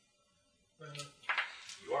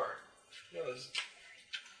 You are. No, it's-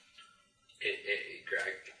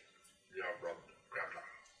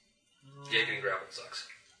 Yeah, getting grappled sucks.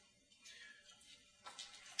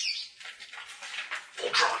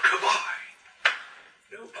 Voltron, goodbye!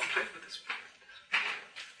 No, I'm playing with this.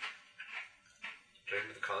 During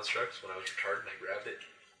the constructs, when I was retarded and I grabbed it.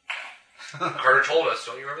 Carter told us,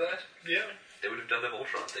 don't you remember that? yeah. They would have done the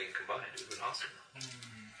Voltron thing combined. It would have been awesome.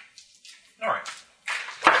 Alright.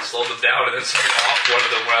 I slowed them down and then something off one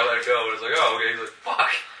of them when I let it go. And it's like, oh, okay. He's like,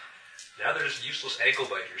 fuck. Now they're just useless ankle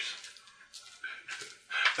biters.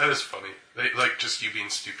 That is funny. They, like, just you being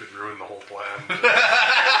stupid ruined the whole plan.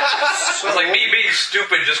 It's like me being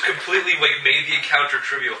stupid just completely like made the encounter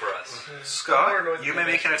trivial for us. Scott, you may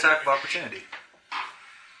make an attack of opportunity.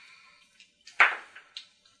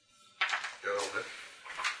 Got a little bit.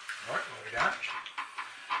 Alright, roll your damage.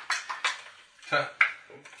 Huh.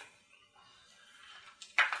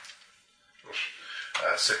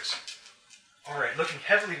 6. Alright, looking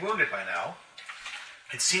heavily wounded by now,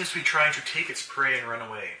 it seems to be trying to take its prey and run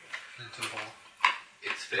away. Into the hole.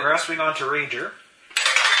 It's fit. Grasping onto Ranger,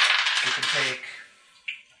 you can take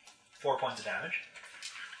 4 points of damage.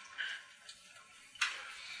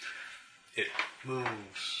 It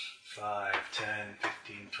moves 5, 10,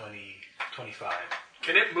 15, 20, 25.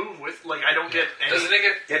 Can it move with, like, I don't get any... Doesn't it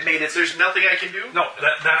get... It made its... There's nothing I can do? No,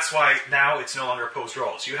 that's why now it's no longer opposed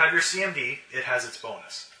rolls. You have your CMD, it has its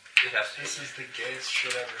bonus. It has to. This is the gayest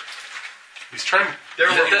shit ever. He's trying to... There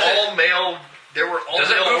Does were it- does it- all male... There were all Does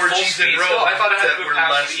it male move full orgies in speed Rome still? I thought it had that to move were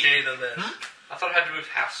half less speed. gay than this. I thought it had to move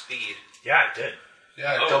half speed. Yeah, it did.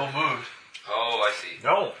 Yeah, it Oh. double moved. Oh, I see.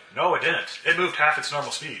 No, it didn't. It moved half its normal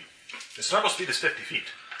speed. Its normal speed is 50 feet.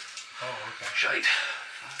 Oh, okay. Shite.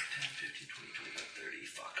 5, 10, 15, 20, 25, 30.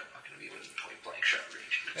 Fuck, I'm not going to be within point blank shot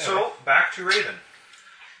range. Yeah, So, back to Raven.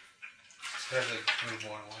 It has to move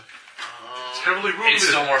more than one. It's heavily wounded. It's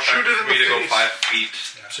still more Shoot effective it in for me the to go face. 5 feet.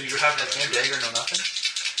 So you would have no dagger, no nothing?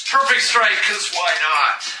 Perfect strike, because why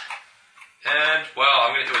not? And, well,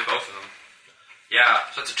 I'm going to hit with both of them. Yeah,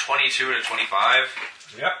 so it's a 22 and a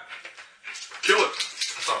 25. Yep. Kill it.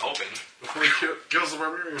 That's what I'm hoping. Before he kills the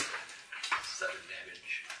barbarian. 7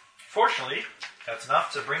 damage. Fortunately, that's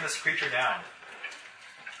enough to bring this creature down,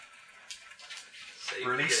 Save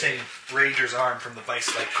releasing Ranger's arm from the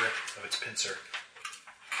vice-like grip of its pincer.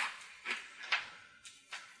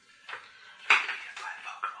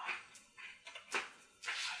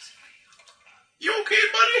 You okay,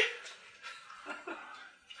 buddy?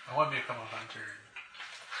 I want to become a hunter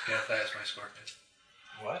and get that as my scorpion.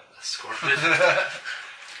 What? A scorpion.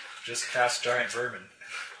 Just cast giant vermin.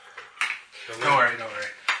 Don't worry.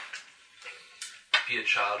 Be a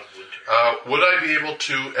child of winter. Would I be able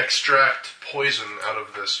to extract poison out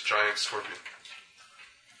of this giant scorpion?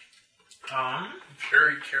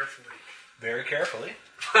 Very carefully. Very carefully.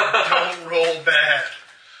 Don't roll bad.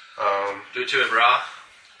 Do it to him, brah.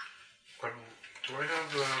 Do I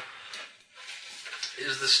have...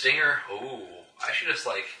 Is the stinger... Oh, I should just,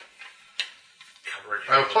 like... cover it.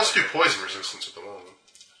 I have a +2 poison resistance at the moment.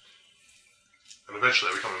 And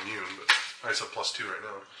eventually I become immune, but I just have +2 right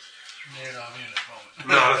now. You're not immune at the moment.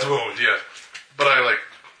 Not at the moment, yeah. But I, like...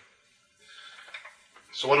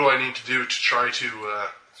 So what do I need to do to try to...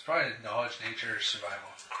 It's probably knowledge, nature, survival.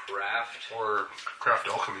 Craft. or craft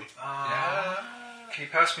alchemy? Yeah. Can you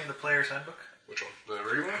pass me the player's handbook? Which one? The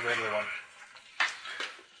regular one? The regular one.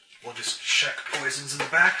 We'll just check poisons in the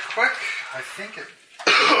back quick. I think it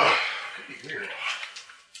could be weird.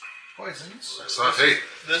 Poisons. It's not 8.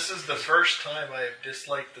 This is the first time I have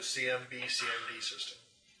disliked the CMD system.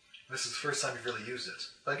 This is the first time you've really used it.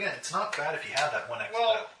 But again, it's not bad if you had that one extra.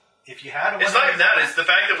 Well, if you had a It's not even that. It's the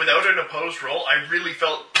fact that without an opposed roll, I really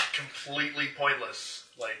felt completely pointless.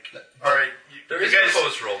 Like, all right, There you is guys, a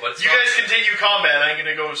post roll, but it's you not, guys continue combat. I'm going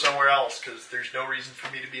to go somewhere else because there's no reason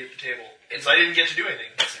for me to be at the table. I didn't get to do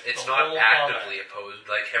anything. it's The not whole actively opposed.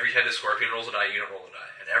 Like, every time the scorpion rolls a die, you don't roll a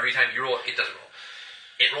die. And every time you roll, it doesn't roll.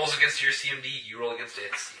 It rolls against your CMD, you roll against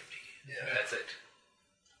its CMD. Yeah. That's it.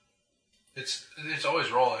 It's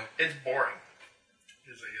always rolling. It's boring.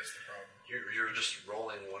 Is I guess the problem. You're just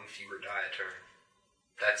rolling one fewer die a turn.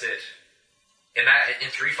 That's it. In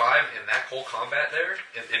 3-5, in that whole combat there,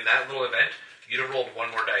 in that little event, you'd have rolled one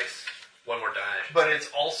more dice. One more die. But it's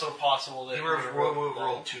also possible that You it would have rolled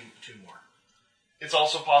rolled two more. It's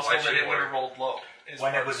also possible Why that two it would have more? rolled low.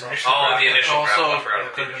 When it was initially Oh, grabbed. the initial grapple. I Also, forgot it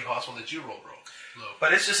about could the have been possible that you roll low.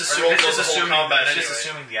 But it's just, rolled it's just the whole assuming combat it's just anyway.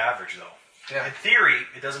 assuming the average, though. Yeah. In theory,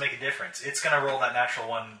 it doesn't make a difference. It's going to roll that natural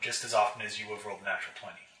one just as often as you would have rolled a natural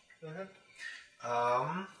 20.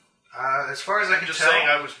 As far as I I'm can just tell, saying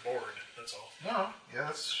I was bored. That's all. no, yeah,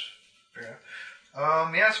 that's fair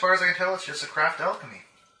enough. Yeah, as far as I can tell, it's just a craft alchemy.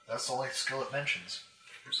 That's the only skill it mentions.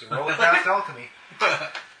 So roll a craft alchemy,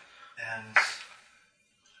 and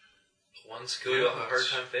One skill you'll have a hard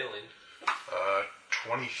time failing.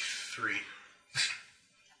 23.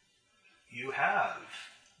 you have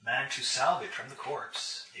managed to salvage from the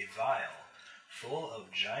corpse a vial full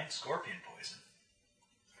of giant scorpion poison.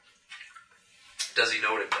 Does he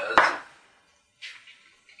know what it does?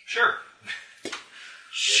 Sure.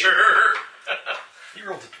 Sure. You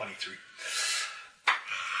rolled a 23.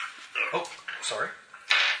 Oh, sorry.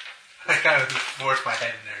 I kind of forced my head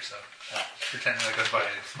in there, so pretending like it's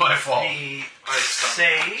my fault. The I stopped.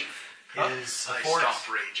 save is a I force. stopped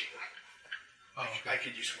raging. Oh, I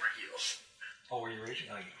could use more heals. Oh, were you raging?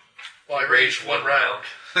 Oh, you. Well, I raged one round.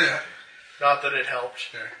 yeah. Not that it helped.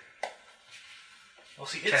 Sure. Well,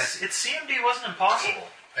 see, its CMD wasn't impossible.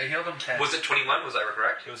 I healed him 10. Was it 21? Was I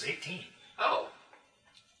correct? It was 18. Oh.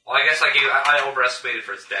 Well, I guess I overestimated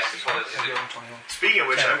for its dex. It's I only, healed him 21. Speaking of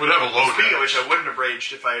which, Would have a low speaking of damage. which, I wouldn't have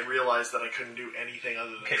raged if I had realized that I couldn't do anything other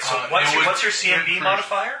than Okay, so it what's would your CMB increase.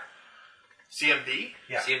 modifier? CMD.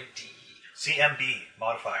 Yeah, CMD. CMB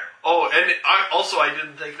modifier. Oh, and I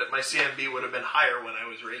didn't think that my CMB would have been higher when I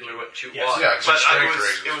was raging. What, two? Yes. Well, Yeah, it's But just strength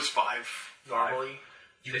raises. it was 5 normally.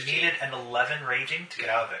 You 15. needed an 11 raging to get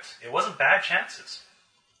out of it. It wasn't bad chances.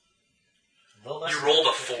 A little less You than rolled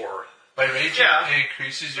a 50. 4. By raging, Yeah. it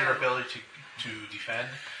increases your ability to defend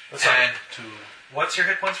What's up? and to... What's your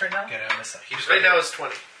hit points right now? Get out. I missed that. He just Right got now hit. it's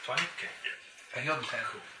 20. 20? Okay. I healed him 10.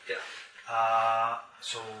 Yeah.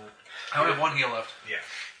 So, I only have one heal left. yeah.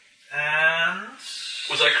 And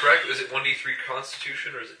Was I correct? Is it 1d3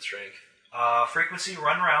 Constitution or is it Strength? frequency,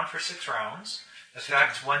 run around for 6 rounds.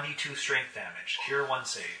 Effect 1d2 strength damage. Cure 1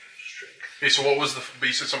 save. Strength. Okay, so what was the... But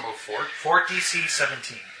you said something about fort? Fort DC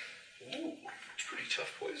 17. Ooh, it's pretty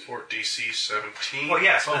tough poison. Fort DC 17. Well,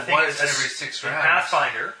 yes, but Well, the thing once is, every 6 in rounds.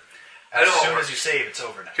 Pathfinder, I as know. soon as you save, it's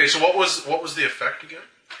over now. Okay, so what was the effect again?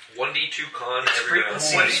 1d2 con Its every round.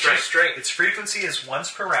 frequency, 1d2 strength. its frequency is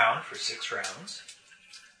once per round for 6 rounds.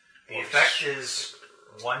 The effect is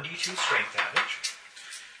 1d2 strength damage,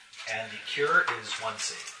 and the cure is 1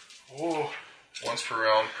 save. Oh, once per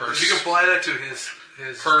round per... You can apply that to his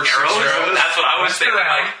per 6 Arrows? rounds. That's what I was Once per thinking.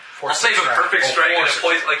 round Like, for I'll save 6 a rounds. perfect Oh, strike and a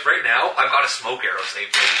 4 poison. Like right now, I've got a smoke arrow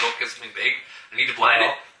saved. Maybe go get something big. I need to blind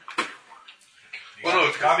it. You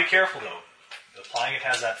gotta be careful though. Applying it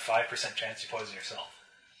has that 5% chance you poison yourself.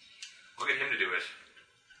 We'll get him to do it.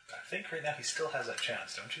 I think right now he still has that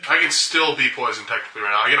chance, don't you? I can still be poisoned technically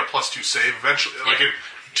right now. I get a +2 save eventually. Like in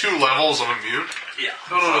 2 levels, I'm immune. Yeah.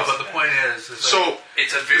 No, but the point is So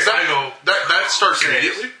It's a very. is that, I go- that starts Okay.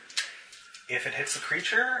 immediately? If it hits the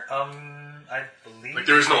creature, I believe Like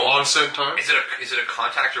there is no onset time? Is it a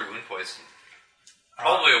contact or wound poison?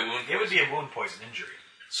 Probably a wound It would poison. be a wound poison injury.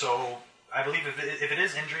 So I believe if it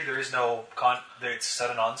is injury, there is no it's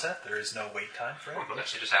sudden onset. There is no wait time for it. It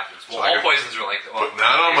just happens. So Well, I all can poisons are like that. Well, put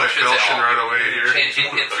that on my I should say filtration all. right away here. In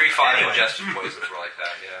 3-5 Anyway. ingested poisons were like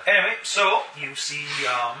that, yeah. Anyway, so you see,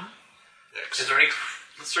 Is there any...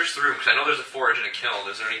 Let's search the room, because I know there's a forage and a kiln.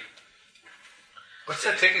 Is there any... What's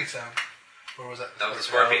that ticking sound? Or was that? That was a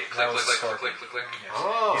scorpion. That Click, was click, a click, scorpion. click, click, click.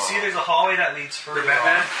 Oh. you see, there's a hallway that leads further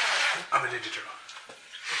Batman? on. I'm a Ninja Turtle.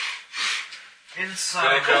 Inside.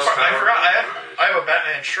 I forgot. I have a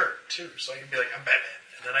Batman shirt too, so I can be like, I'm Batman,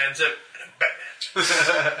 and then I unzip and I'm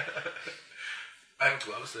Batman. I have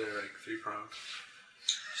gloves that are like 3 prongs.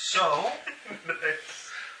 So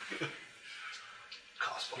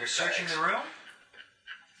Cosplay. you're searching the room.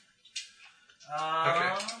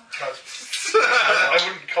 Okay. I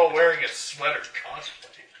wouldn't call wearing a sweater cosplay,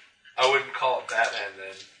 I wouldn't call it Batman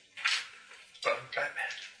then. but I'm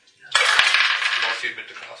Batman. Unless you admit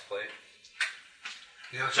to cosplay.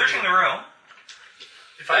 You know, Searching the room.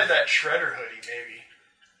 If I had that Shredder hoodie, maybe.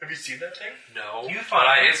 Have you seen that thing? No. You But find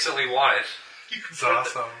I it. instantly want it. You can It's put the-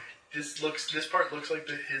 awesome. This part looks like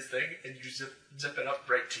his thing, and you zip it up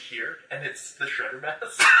right to here, and it's the Shredder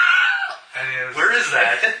mask. And he has, Where is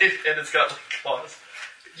that? And it's got like claws.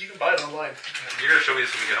 You can buy it online. You're going to show me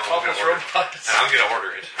this when we get home. I'm Topless gonna order it. robots. And I'm going to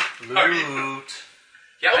order it. Loot.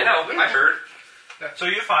 Yeah, I know. I heard. So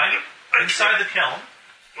you find inside the kiln,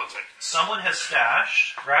 One second. someone has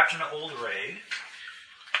stashed, wrapped in an old rag,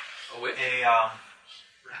 Oh, wait.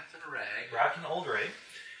 Wrapped in a rag.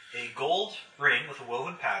 a gold ring with a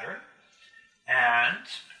woven pattern, and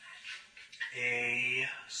a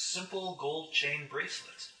simple gold chain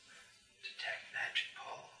bracelet. Detect magic,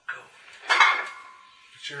 Paul. Go.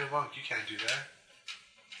 But you're a monk, you can't do that.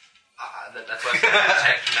 That's why I said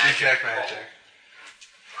detect magic. Detect magic.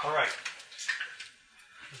 All right.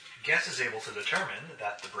 Guess is able to determine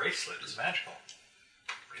that the bracelet is magical.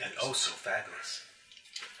 And oh so fabulous.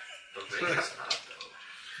 The ring is not,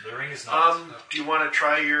 though. The ring is not. Do you want to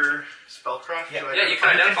try your spellcraft? Yeah. to Yeah, you can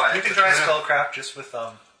identify You it. can try Yeah. spellcraft just with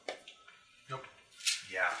Nope.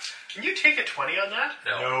 Yeah. Can you take a 20 on that?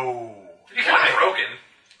 No. You kind of broken.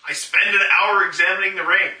 I spend an hour examining the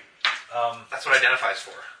ring. That's what identifies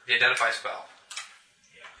for. The identify spell.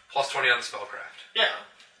 Yeah. Plus 20 on the spellcraft. Yeah.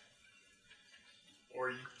 Or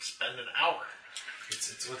you spend an hour.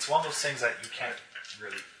 It's one of those things that you can't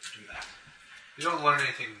really do that. You don't learn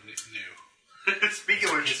anything new. Speaking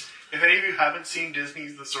of which, if any of you haven't seen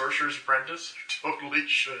Disney's The Sorcerer's Apprentice, you totally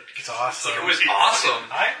should. It's awesome. It was awesome.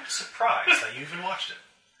 I'm surprised that you even watched it.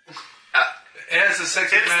 It has the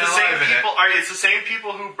sexiest It's man the same alive in people. It's the same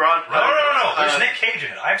people who brought. No. There's uh, Nick Cage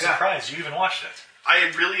in it. I'm surprised you even watched it. I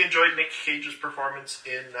really enjoyed Nick Cage's performance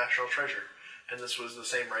in National Treasure, and this was the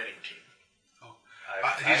same writing team.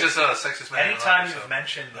 He's just a sexist man. Anytime alive, you've so.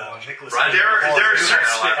 mentioned Nicholas Ryan- Cage, there are before,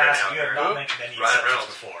 certain- you have not mentioned any Ryan exceptions Reynolds.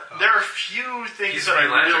 before. There are a few things He's that I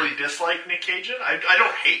Green Lantern. really dislike Nick Cage in. I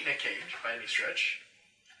don't hate Nick Cage by any stretch.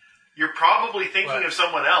 You're probably thinking What? of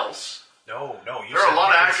someone else. No. You There are said a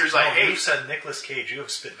lot of Nicolas- actors I hate. You said Nicholas Cage. You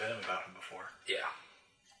have spit venom about him before. Yeah.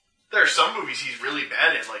 There are some movies he's really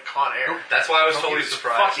bad in, like Con Air. That's why I was He totally was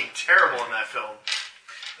surprised. fucking terrible in that film.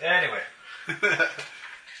 Anyway.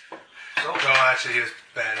 No, actually, he was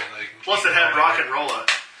bad in like. Plus, it had Rock and Rolla.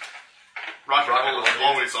 Rock and Rolla was Rock'n'Rolla.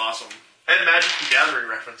 always awesome. And Magic the Gathering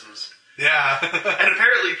references. Yeah. And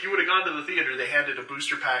apparently, if you would have gone to the theater, they handed a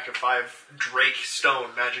booster pack of 5 Drake Stone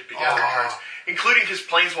Magic the Gathering cards, including his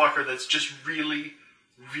Planeswalker that's just really,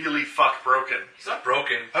 really fuck broken. He's not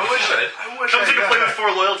broken. I wish. Good. I wish Comes I into got play with that.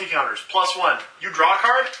 4 loyalty counters. +1. You draw a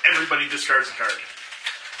card, everybody discards a card.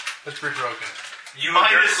 That's pretty broken. You're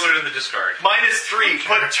Minus- included in the discard. -3.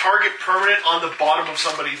 Put target permanent on the bottom of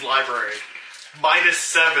somebody's library.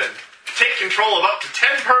 -7. Take control of up to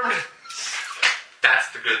 10 permanents. That's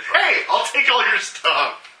the good part. Hey, I'll take all your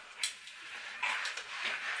stuff.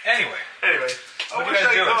 Anyway. Anyway. What I you wish guys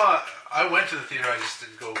I doing? got. I went to the theater. I just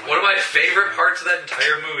didn't go. One of my favorite parts of that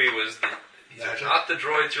entire movie was these are Magic? not the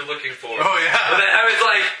droids you're looking for. Oh yeah. But then I was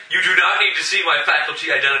like, you do not need to see my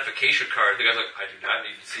faculty identification card. The guy's like, I do not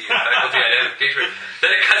need to see your faculty identification card.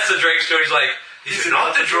 Then it cuts to Drake Stone. He's like, these are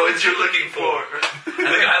not the droids you're looking for.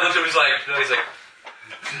 And the guy looked at him. He's like, no. He's like,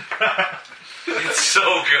 it's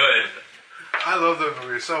so good. I love the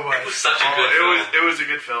movie so much. It was such a good film. It was a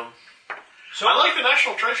good film. So I like the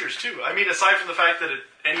National Treasures too. I mean, aside from the fact that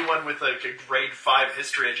anyone with like a grade 5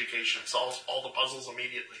 history education solves all the puzzles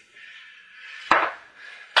immediately.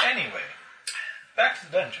 Anyway, back to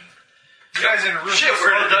the dungeon. You guys in a room. Shit, with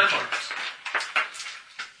we're in a scorpion dungeon. flames.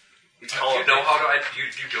 We call You it know how to you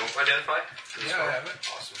don't identify? Yeah, I have it.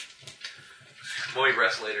 Awesome. We'll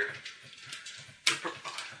rest later.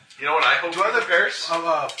 You know what I hope Do I have the Paris? of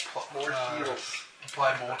More heals.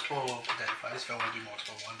 Apply multiple identifiers if I want to do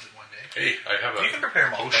multiple ones in one day. Hey, I have a You can prepare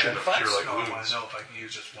multiple potion of identifiers. cure like No, I want wounds. to know if I can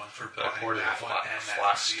use just one for That I poured in a that one and that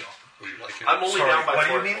flask. seal. Would you like it? I'm only Sorry, down by what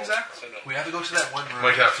do you 4 mean, gold. Zach? So no. We have to go to that one room.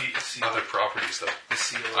 Might have to seal. other properties that The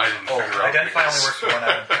seal. I didn't Oh, figure out. identify only because works for one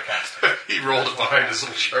item per caster. he rolled it behind his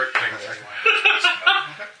little shark thing there.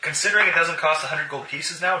 Considering it doesn't cost 100 gold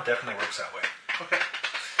pieces now, it definitely works that way. Okay.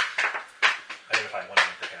 Identify one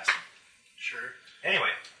item per caster. Sure. Anyway.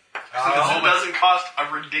 Because it doesn't cost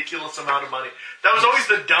a ridiculous amount of money. That was always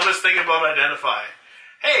the dumbest thing about Identify.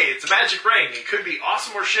 Hey, it's a magic ring. It could be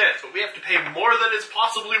awesome or shit, but we have to pay more than it's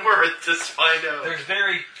possibly worth to find out. There's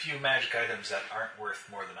very few magic items that aren't worth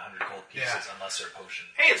more than 100 gold pieces Yeah. unless they're a potion.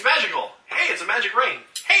 Hey, it's magical. Hey, it's a magic ring.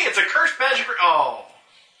 Hey, it's a cursed magic ring. Oh.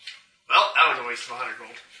 Well, that was a waste of 100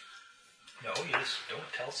 gold. No, you just don't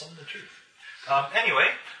tell someone the truth. Anyway,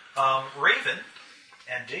 Raven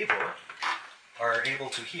and Davor are able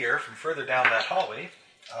to hear from further down that hallway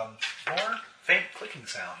more faint clicking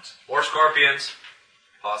sounds. More scorpions.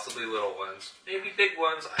 Possibly little ones. Maybe big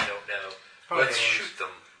ones. I don't know. Probably Let's little shoot them.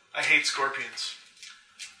 I hate scorpions.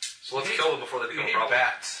 So let's kill them before they You become a need problem.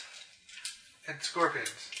 bats. And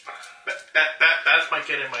scorpions. Bats might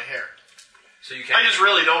get in my hair. So you I can't. just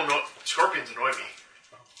really don't know. Scorpions annoy me.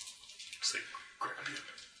 It's like, grab you.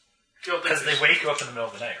 You don't think Because they there's, wake you up in the middle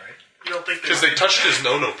of the night, right? you don't think Because there's, they touched his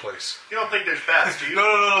no-no place. you don't think there's bats, do you?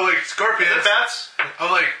 No, like Is scorpions. there bats? I'm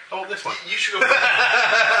like, oh, this one. You should go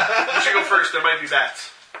first. You should go first. There might be bats.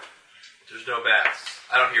 There's no bats.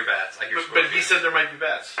 I don't hear bats. I hear But scorpions. he said there might be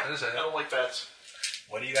bats. That is it. I don't like bats.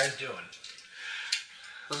 What are you guys doing?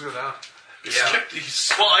 Let's go down. Yeah. Skip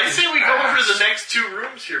these. Well, I say we go over to the next 2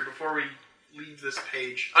 rooms here before we leave this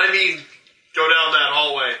page. I mean, go down that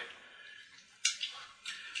hallway.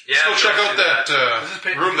 Yeah, Let's go check out that This is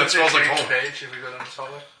page, room that smells like change home. Page if we go down this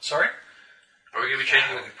hallway. Sorry? Are we going to be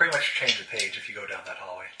changing You pretty much change the page if you go down that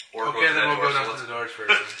hallway. or Okay, to then that we'll go door, down so to let's- the doors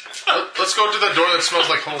first. Let's go to the door that smells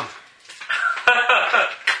like home.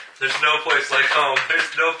 There's no place like home. There's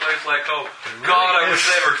no place like home. God, I wish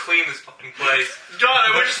they ever cleaned this fucking place. God,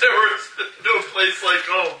 I wish there was no place like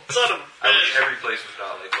home. Son of a I wish bitch. every place was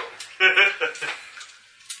not like home.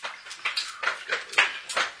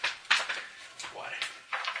 Why?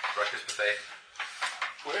 Breakfast buffet.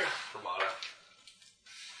 Where? Ramada.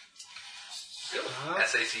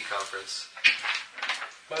 SAC conference.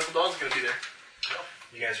 Michael Dawn's gonna be there.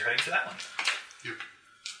 You guys are heading to that one.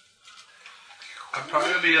 I'm probably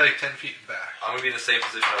going to be like 10 feet back. I'm gonna be in the same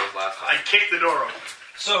position I was last I time. kicked the door open.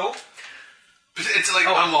 So, It's like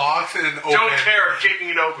unlocked and open. Don't care. I'm kicking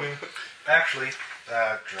it open. actually,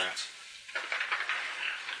 drafts.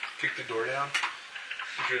 Kick the door down.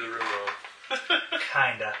 You drew the room wrong.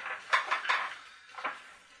 Kinda.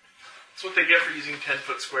 That's what they get for using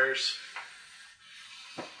 10-foot squares.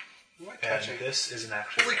 What am I And touching? this is an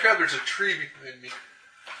actual. Holy crap, there's a tree behind me.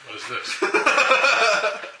 What is this?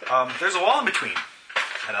 There's a wall in between,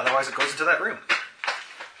 and otherwise it goes into that room.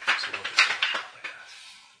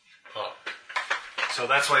 Oh. So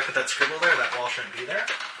that's why I put that scribble there. That wall shouldn't be there.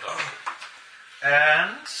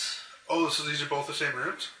 And Oh, so these are both the same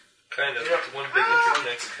rooms? Kind of. One big entrance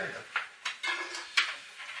next.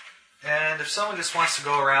 and if someone just wants to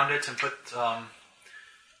go around it and put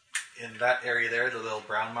in that area there the little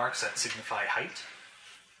brown marks that signify height.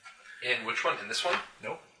 In which one? In this one?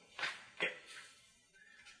 Nope. Okay.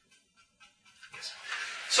 Yes.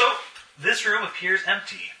 So this room appears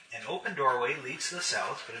empty. An open doorway leads to the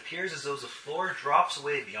south, but it appears as though the floor drops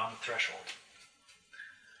away beyond the threshold.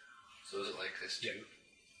 So is it like this too?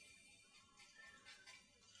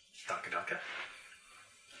 Donka donka.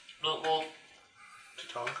 Well,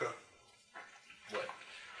 Tatanka. What?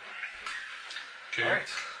 Okay. Alright.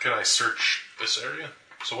 Can I search this area?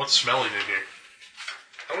 So what's smelling in here?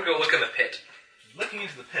 I'm gonna go look in the pit. Looking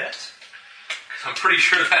into the pit, I'm pretty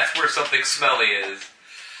sure that's where something smelly is.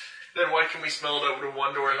 then why can we smell it out of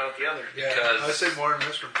one door and not the other? Yeah, Because I'd say more in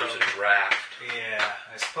this room. There's Probably. a draft. yeah,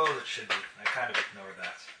 I suppose it should be. I kind of ignored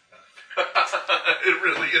that. It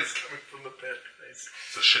really is coming from the pit. Nice.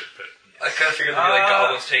 It's a shit pit. I kind of figured there'd be like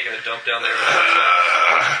goblins taking a dump down there.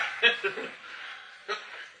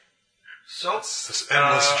 So, It's this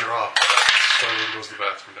endless drop. So everyone goes to the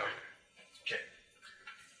bathroom down there. okay.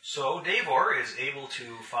 So Davor is able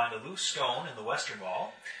to find a loose stone in the western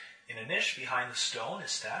wall. In a niche behind the stone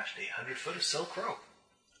is stashed 100 foot of silk rope.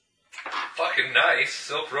 Fucking nice.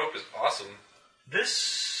 Silk rope is awesome.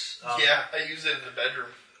 This, Yeah, I use it in the bedroom.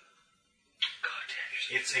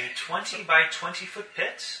 it's a 20 by 20 foot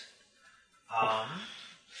pit.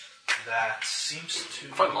 That seems to.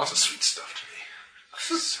 I find lots of sweet stuff today.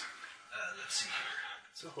 Let's see here.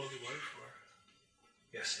 What's the holy word for?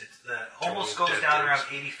 Yes, it almost goes dead down things. around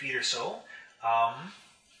 80 feet or so.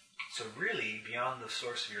 So really beyond the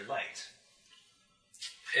source of your light.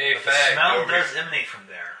 Hey, But the fag. smell over here. does emanate from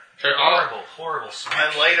there. Okay, Horrible, horrible smell.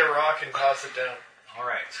 I light a rock and toss it down. All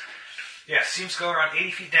right. Yeah, seems to go around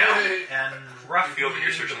 80 feet down, and roughly Be over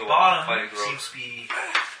here searching the the wall, bottom fighting the rope. seems to be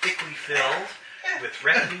thickly filled with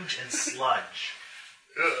refuge and sludge.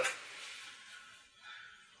 Ugh.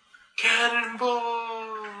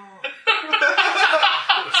 Cannonball!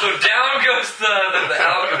 So down goes the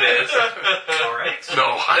alchemist. All right. No,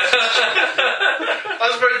 I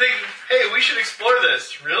was about to think, hey, we should explore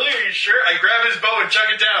this. Really? Are you sure? I grab his bow and chuck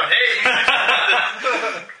it down. Hey, you should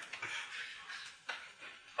explore this.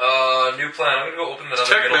 New plan. I'm gonna go open another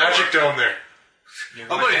Tech middle magic door. down there. You're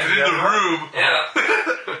I'm going like down in the other room. room. Yeah.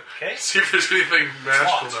 Okay. See if there's anything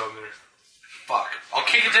magical Locked. down there. Fuck. I'll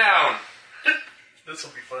kick it down. This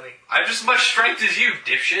will be funny. I have just as much strength as you,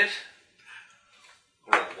 dipshit.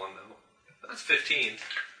 Roll one though. That's 15.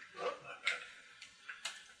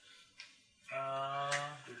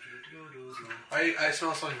 I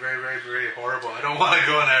smell something very, very, very horrible. I don't want to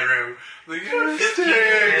go in that room. Like,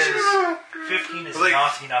 15 is Like-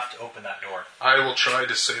 not enough to open that door. I will try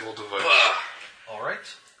disable device. All right.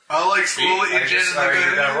 I'll like slowly Are inch you in just- and are you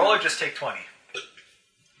look going at to roll or just take 20?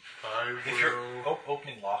 I If you're will...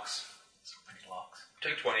 opening locks. It's opening locks.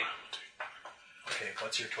 Take 20. Okay,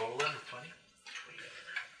 what's your total then with 20?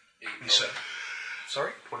 27.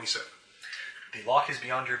 Sorry? 27. The lock is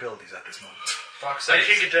beyond your abilities at this moment. Fuck's I sake.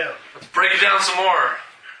 kick it down. Let's break it down some more.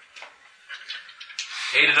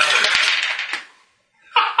 8 another.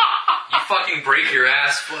 You fucking break your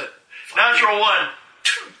ass foot. Natural one.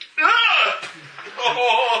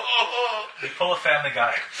 We pull a Family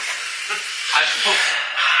Guy.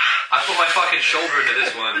 I put my fucking shoulder into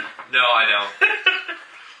this one. No, I don't.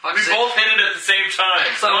 We both hit it at the same time.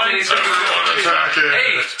 Attack it.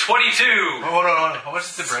 Hey, 22. Oh, hold on. How much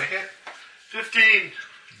is to break it? 15.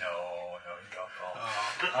 No, you don't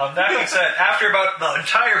call. That being said, after about the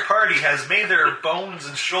entire party has made their bones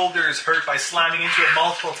and shoulders hurt by slamming into it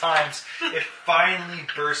multiple times, it finally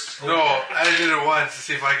bursts open. No, I did it once to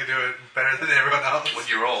see if I could do it better than everyone else. What'd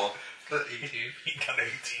you roll? 18. He got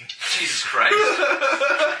 18. Jesus Christ.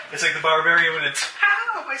 It's like the barbarian when it's,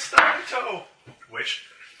 ah, my stubby toe. Which,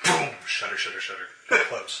 boom, shudder,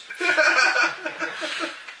 close.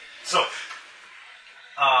 So,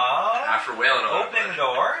 After wailing on opening the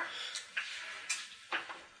door.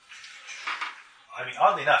 I mean,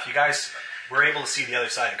 oddly enough, you guys were able to see the other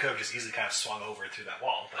side. It could have just easily kind of swung over through that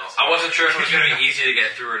wall. But I wasn't sure if it was going to be easy to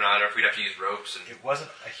get through or not, or if we'd have to use ropes. And it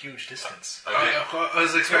wasn't a huge distance. Oh, yeah, I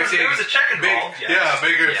was expecting There was a check involved, big, yes. yeah,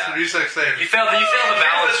 bigger Yeah. reflex save. you failed the balance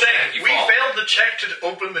Here's the check. thing. You We fall. failed the check to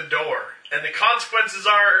open the door, and the consequences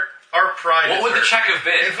are our pride. What would the check have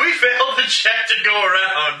been? If we failed the check to go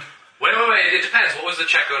around, Wait. It depends. What was the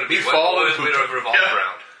check going to be? We What fall was and it poop. revolved Yeah.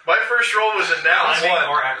 around? my first roll was a nat Climbing one.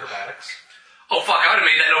 or acrobatics. Oh, fuck. I would have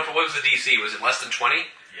made that. No, what was the DC? Was it less than 20?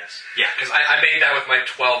 Yes. Yeah, because I made that with my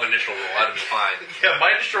 12 initial roll. I'd have been fine. Yeah, my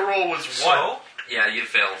initial roll was one. So, Yeah, you'd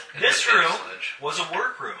failed. this In the room sludge. was a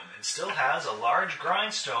workroom and still has a large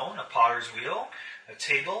grindstone, a potter's wheel, a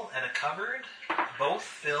table, and a cupboard, both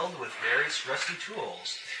filled with various rusty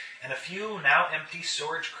tools, and a few now empty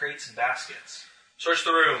storage crates and baskets. Search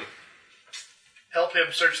the room. Help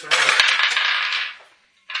him search the room.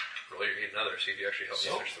 Roll your 8 another, see if you actually help me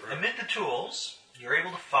So, search the room. amid the tools, you're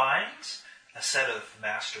able to find a set of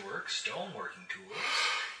masterwork stoneworking tools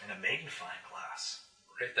and a magnifying glass.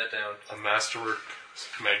 Write that down. A masterwork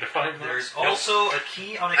magnifying glass? There's also a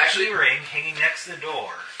key on a Actually- key ring hanging next to the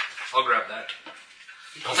door. I'll grab that.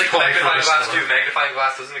 I'll take the Probably magnifying for glass this too. door. Magnifying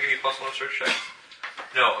glass doesn't it give you +1 search check?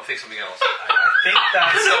 No, I'm thinking something else. I think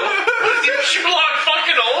that's Sherlock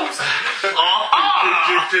fucking Holmes.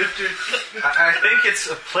 I think it's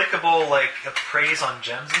applicable, like appraise on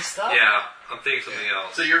gems and stuff. Yeah, I'm thinking something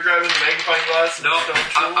else. So you're grabbing the magnifying glass and No, the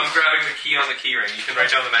stone I'm tools? grabbing the key on the key ring. You can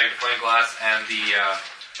write down the magnifying glass and the.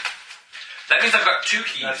 That means I've got 2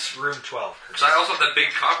 keys. That's room 12. Chris. So I also have that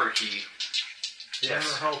big copper key. Yes.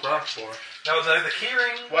 What the hell that for? No, the key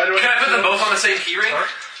ring. Why do Can I have put them to- both on the same key ring? Sorry?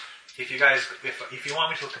 If you guys, if you want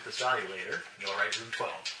me to look at this value later, you'll write room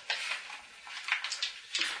 12.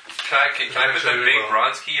 Can I put the big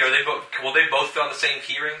bronze key? Are they both? Will they both fit on the same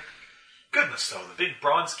key ring? Goodness, though, the big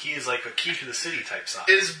bronze key is like a key to the city type size.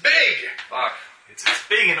 Is big. Fuck. It's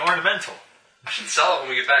big and ornamental. I should sell it when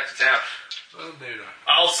we get back to town. Well, maybe not.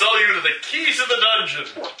 I'll sell you to the key to the dungeon.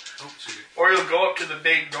 Oopsie. Or you'll go up to the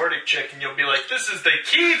big Nordic chick and you'll be like, this is the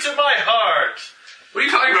key to my heart. What are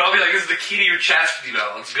you talking about? I'll be like, this is the key to your chastity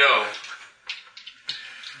belt. Let's go.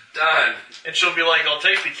 Done. And she'll be like, I'll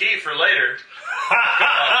take the key for later.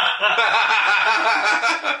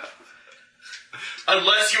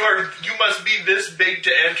 Unless you must be this big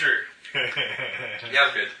to enter. Yeah,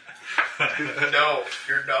 I'm good. No,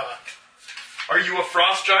 you're not. Are you a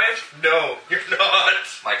frost giant? No, you're not.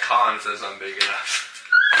 My con says I'm big enough.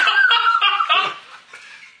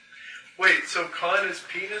 Wait, so con is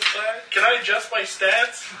penis size? Can I adjust my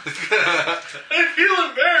stats? I feel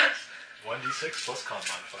embarrassed. 1d6 plus con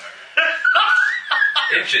modifier.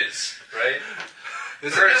 Inches, right?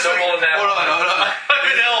 Isn't Alright, this so like, hold on. hold on. I'm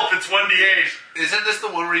an elf, it's 1d8. Isn't this the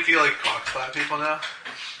one where you can like cock slap people now?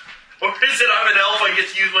 Or is it I'm an elf, I get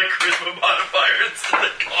to use my charisma modifier instead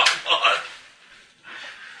of con mod?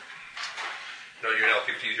 No, you're an elf.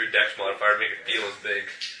 You have to use your dex modifier to make it feel as big.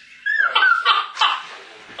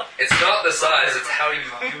 It's not the size, it's how you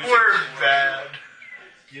use it. We're bad.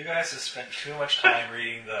 You guys have spent too much time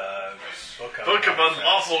reading the book of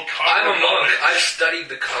Unlawful I'm a monk. Karma. I've studied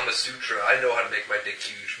the Kama Sutra. I know how to make my dick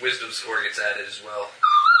huge. Wisdom score gets added as well.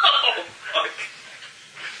 Oh, fuck.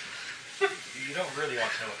 You don't really want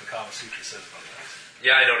to know what the Kama Sutra says about that.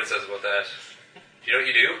 Yeah, I know what it says about that. You know what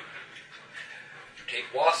you do? You take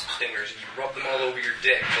wasp stingers and you rub them all over your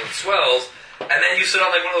dick till it swells, and then you sit on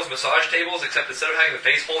like one of those massage tables, except instead of having the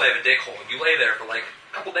face hole, they have a dick hole. You lay there for like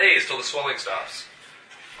a couple days till the swelling stops.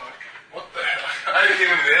 What the hell? I didn't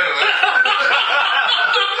even know that.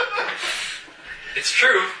 It's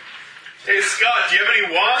true. Hey, Scott, do you have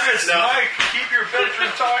any wasps? No. Mike, keep your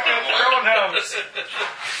bedroom talk at your own house.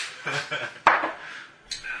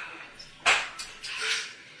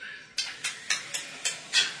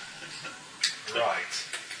 Right.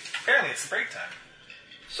 Apparently it's the break time.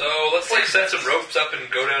 So let's like set some ropes up and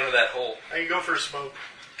go down to that hole. I can go for a smoke.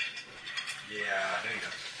 Yeah, there you go.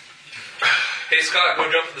 Hey Scott, go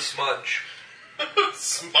jump in the smudge.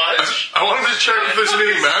 Smudge? I wanted to check if there's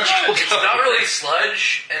anything magical. It's not really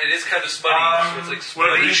sludge, and it is kind of smutty. So it's like What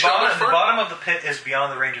smudgy. are we shouting The for? bottom of the pit is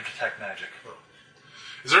beyond the range of detect magic.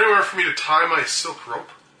 Is there anywhere for me to tie my silk rope?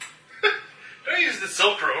 Don't use the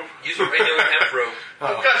silk rope. Use a regular hemp rope.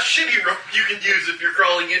 I've got shitty rope you can use if you're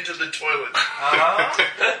crawling into the toilet.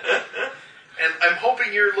 And I'm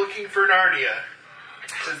hoping you're looking for Narnia.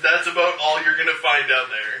 Because that's about all you're going to find down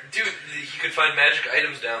there. Dude, you could find magic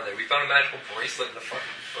items down there. We found a magical bracelet in a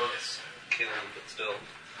fucking furnace. Killing, but still.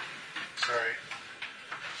 Sorry.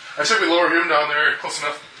 I said we lower him down there close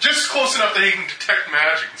enough. Just close enough that he can detect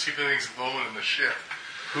magic and see if anything's glowing in the ship.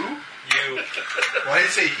 Who? You. Why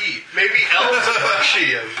did you say he? Maybe elves.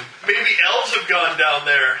 She. Maybe elves have gone down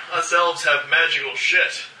there. Us elves have magical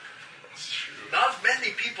shit. Not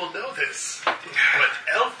many people know this, but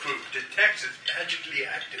elf food detects as magically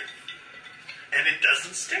active, and it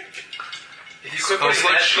doesn't stink. If you quit Smells putting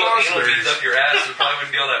like magical anal strawberries. beads up your ass, you probably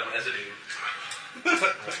wouldn't be all that residue.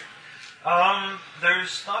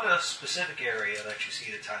 There's not a specific area that you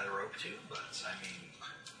see to tie the rope to, but I mean,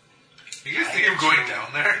 You guys think I'm going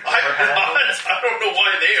down there? I'm not. I don't know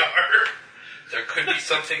why they are. There could be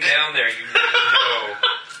something down there you need to know.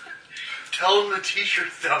 Tell them the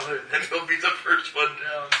t-shirt's down there, then he'll be the first one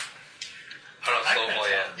down. I'm not slow fall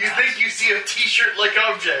yet. You think you see a t-shirt-like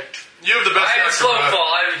object? You have the best I am slow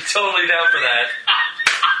acrobatics. fall. I'm totally down for that.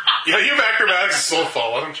 Yeah, you have acrobatics and slow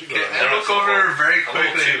fall. Why don't you go? Okay, there? and look over there very I'm a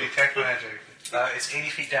little quickly too. and detect magic. it's 80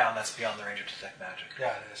 feet down. That's beyond the range of detect magic.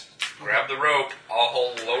 Yeah, it is. Grab the rope.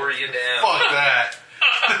 I'll lower you down. Fuck that.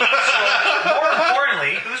 More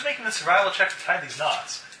importantly, who's making the survival check to tie these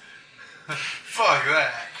knots? Fuck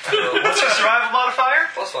that. What's your survival modifier?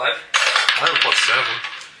 +5. I have a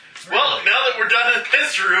 +7. Well, now that we're done in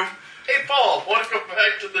this room, hey Paul, want to go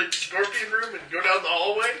back to the scorpion room and go down the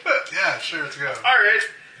hallway? Yeah, sure, let's go. Alright,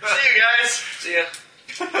 see you guys. See ya.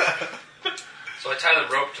 So I tie the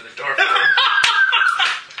rope to the door frame.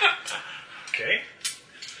 Okay.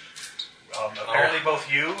 Apparently both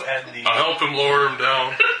you and the... I'll help him lower him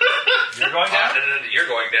down. You're going down? No, you're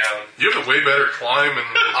going down. You have a way better climb and...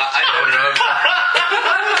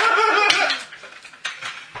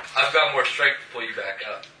 I've got more strength to pull you back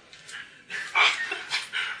up.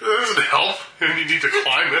 That doesn't help. And you need to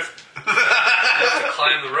climb it. You have to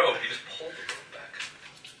climb the rope. You just pull the rope back.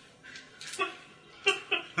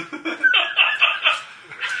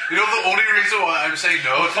 You know the only reason why I'm saying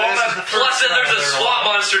no to Paul has this? the first Plus, if there's a they're swamp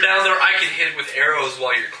on. monster down there, I can hit it with arrows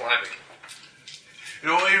while you're climbing.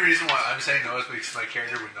 The only reason why I'm saying no is because my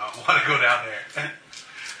character would not want to go down there.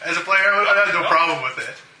 As a player, I have no problem with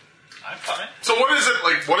it. I'm fine. So what is it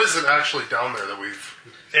like? What is it actually down there that we've...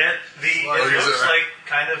 It Like, is looks it- like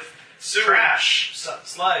kind of trash,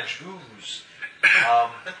 sludge, ooze.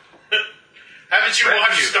 Haven't you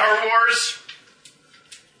watched Star Wars?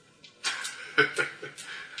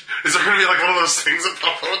 Is Is there going to be like one of those things that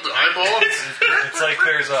pop out the eyeball? It's like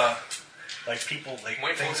there's like people like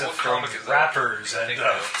Wait, things what from comic is that? rappers I and think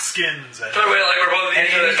I know. skins and By the way, like we're both any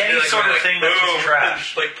sort of thing that's just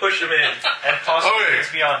trash. Like push them in. and possibly Okay.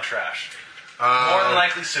 things beyond trash. More than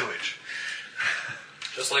likely sewage.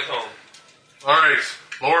 Just like home. Alright,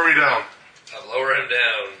 lower me down. I'll lower him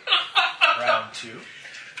down. Round 2.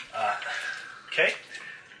 Okay.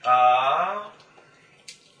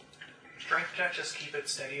 Strength check, just keep it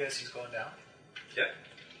steady as he's going down. Yep.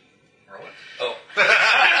 Roll it. Oh.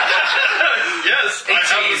 Yes, I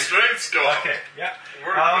have the strength score. Okay, yeah.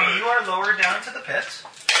 We're good. You are lowered down to the pit.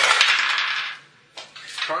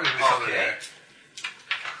 Probably this other Okay. guy.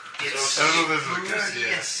 It's I don't know if this is a good oozy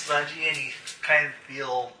idea. and sludgy, and you kind of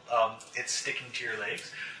feel it's sticking to your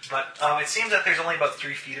legs. But it seems that there's only about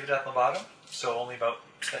 3 feet of it at the bottom, so only about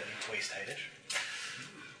slightly waist-heightish.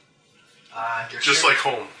 Just like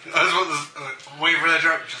home. I was about to, waiting for that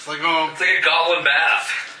drop, just like home. It's like a goblin bath.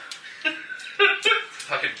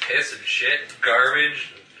 Fucking piss and shit and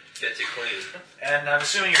garbage and gets you clean. And I'm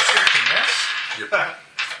assuming you're searching this. Yep.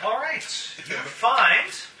 All right. You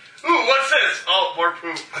find Ooh, what's this? Oh, more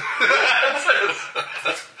poop. What's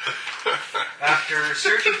this? after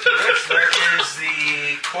searching through it, there is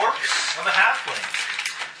the corpse of a halfling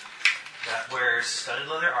that wears studded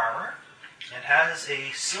leather armor and has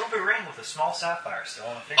a silver ring with a small sapphire still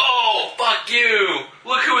on the finger. Oh, fuck you!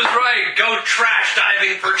 Look who was right! Go trash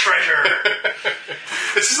diving for treasure!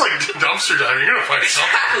 This is like dumpster diving. You're going to find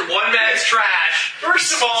something. Exactly! One man's trash!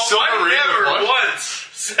 First of all, Silver I ring never with what? once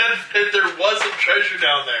said that there wasn't treasure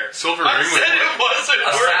down there. Silver I ring with said what? it wasn't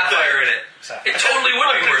A worth sapphire it. in it. Sapphire. It totally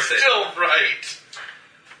would be Fucking worth it. Still right.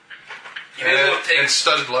 You may as well take... And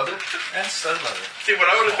studded leather? And studded leather. See, what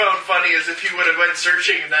I would have found funny is if you would have went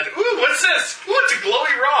searching and then, ooh, what's this? Ooh, it's a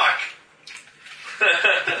glowy rock.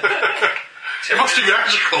 It must be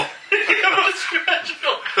magical. It must be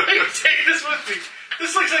magical. Hey, take this with me.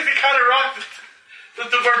 This looks like the kind of rock that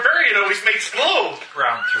the barbarian always makes glow.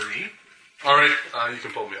 Round 3. Alright, you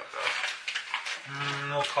can pull me up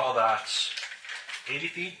now. We'll call that 80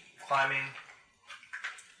 feet climbing.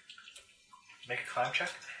 Make a climb check.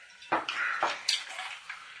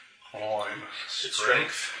 Climb. It's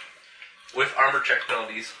Strength. With armor check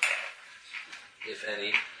penalties. If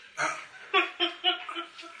any.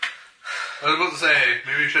 I was about to say,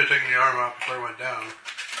 maybe you should have taken the arm off before I went down.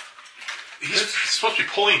 He's supposed to be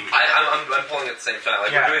pulling me. I'm pulling at the same time.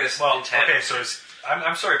 Like, we're doing this in tandem. okay, so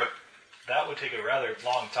I'm sorry, but that would take a rather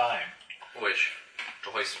long time. Which? To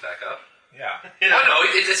hoist it back up? Yeah. Yeah. Oh, no,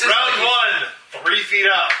 it's Round 1, 3 feet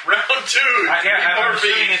up. Round 2, 3 I'm more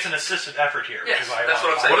assuming feet. it's an assisted effort here. Yes, which is why I that's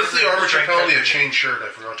want what I'm saying. What is the armor check penalty? A Strength chain shirt. I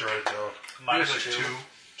forgot to write it down. minus Like 2.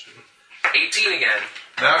 18 again.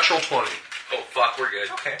 Natural 20. Oh, fuck, we're good.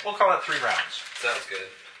 Okay, we'll call that 3 rounds. Sounds good.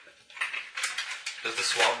 Does the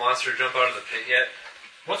swamp monster jump out of the pit yet?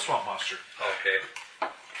 What swamp monster? Oh, okay.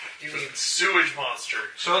 You mean sewage monster.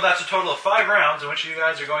 So that's a total of 5 rounds in which you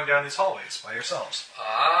guys are going down these hallways by yourselves.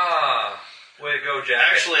 Ah. Way to go, Jack.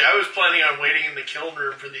 Actually, I was planning on waiting in the kiln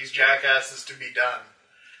room for these jackasses to be done.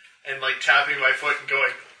 And, like, tapping my foot and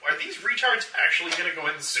going, are these retards actually going to go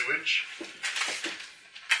in the sewage?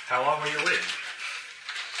 How long were you waiting?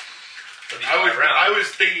 I was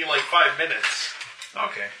thinking, like, 5 minutes.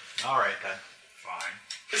 Okay. Alright then. Fine.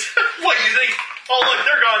 What, you think, oh, look,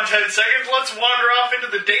 they're gone 10 seconds. Let's wander off into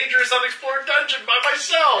the dangerous unexplored dungeon by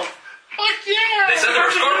myself. Fuck yeah! They said there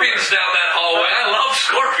were scorpions down that hallway. I love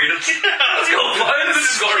scorpions. Let's go find the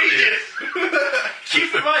scorpion.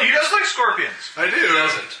 Keep in mind, He does like scorpions. I do. Who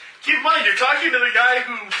doesn't? keep in mind, you're talking to the guy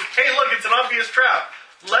who, hey, look, it's an obvious trap.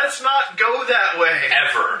 Let's not go that way.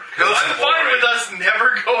 Ever. It's I'm fine boring. with us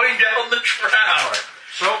never going down the trap. Alright.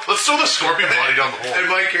 So, let's throw the scorpion body down the hole.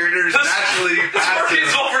 And my character is naturally The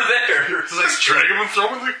scorpion's passive. over there. It's like drag him and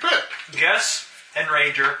throw him in the pit. Guess and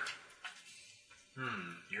Ranger.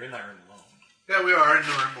 You're in that room alone. Yeah, we are in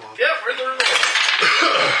the room alone. Yeah, we're there.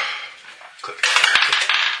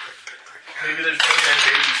 Maybe there's no dead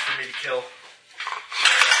babies for me to kill.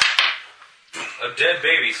 A dead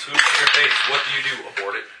baby swoops in your face. What do you do?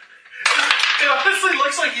 Abort it. It honestly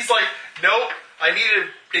looks like he's like, nope, I need an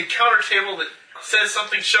encounter table that says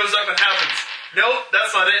something shows up and happens. Nope,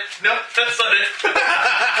 that's not it. Nope, that's not it.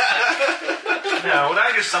 Now, would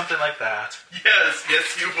I do something like that?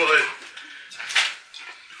 Yes, you would.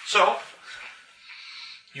 So,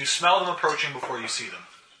 you smell them approaching before you see them.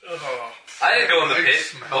 Oh. I didn't go in the I pit.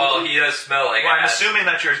 smell Well, he does smell like Well, I'm ass. assuming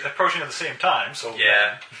that you're approaching at the same time, so...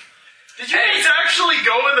 Yeah. Did you guys actually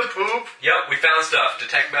go in the poop? Yep, we found stuff.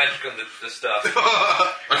 Detect magic on the stuff.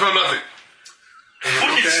 I found nothing.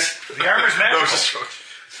 Please. The armor's No, magical. it's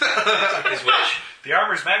just Is which? The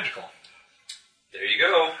armor's magical. There you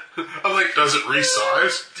go. I'm like, does it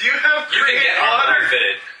resize? Do you have You can get armor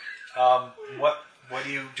refitted. What are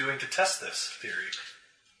you doing to test this theory?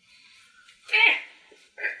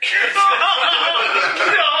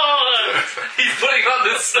 He's putting on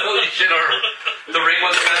this smelly shit armor. The ring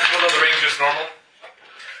wasn't magical, though. The ring's just normal.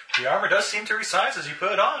 The armor does seem to resize as you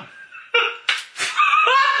put it on.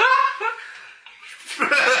 You're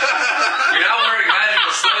now wearing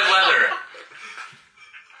magical slide leather.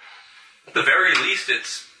 At the very least,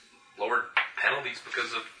 it's lowered penalties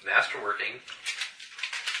because of masterworking.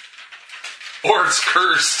 Or it's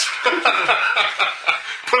cursed.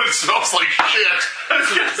 But it smells like shit. I was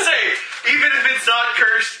gonna say, even if it's not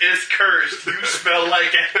cursed, it's cursed. You smell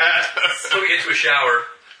like ass. So we get to a shower.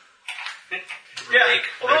 Yeah,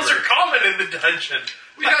 well, those are common in the dungeon.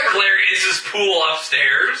 We got Glarius's pool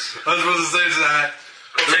upstairs. I was supposed to say that.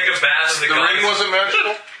 Go take a bath in the The ring guns. wasn't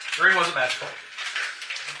magical? The ring wasn't magical.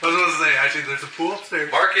 I was supposed to say, actually, there's a pool upstairs.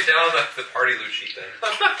 Mark it down on the party loot sheet then.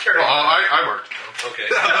 I'm not sure. Well, I marked it down. Okay.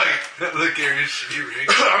 Look here, your shitty ring.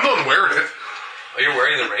 I'm not wearing it. Oh, you're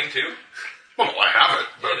wearing the ring too? Well, I have it.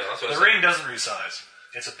 Yeah, no, that's what I The said. ring doesn't resize.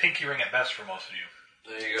 It's a pinky ring at best for most of you.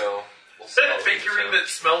 There you go. We'll Is that a pinky ring that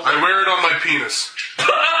smells I like... wear it on my penis.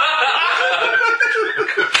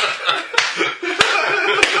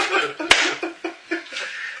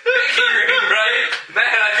 Pinky ring, right?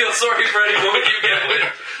 Man, I feel sorry for any woman you get with.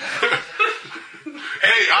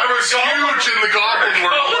 Hey, I was huge in the goblin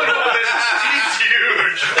world. He's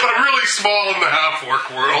huge. But I'm really small in the half-orc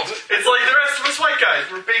world. It's like the rest of us white guys.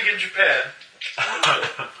 We're big in Japan.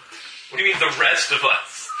 What do you mean the rest of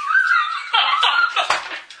us?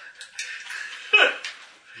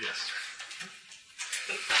 Yes.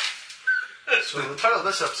 So the title of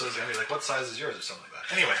this episode is going to be like, what size is yours or something like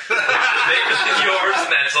that. Anyway. Name is yours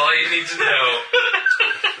and that's all you need to know.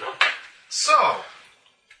 So,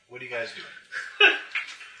 what are you guys doing?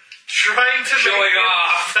 Trying to Showing make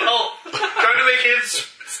off. trying to make him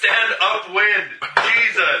stand upwind.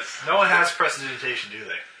 Jesus. No one has prestidigitation, do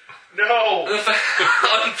they? No.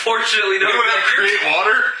 Unfortunately, no. You want to create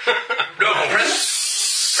water? No,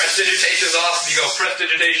 prestidigitation is awesome. You go,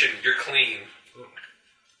 prestidigitation, you're clean.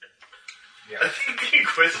 I think the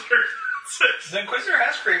Inquisitor says... The Inquisitor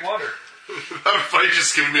has great water. That fight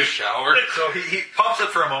just giving me a shower. So he pops it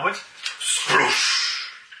for a moment,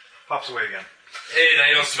 pops away again. Hey, now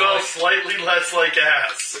you don't smell Smells like... slightly less like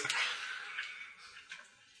ass.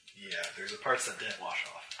 Yeah, there's the parts that didn't wash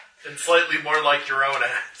off. And slightly more like your own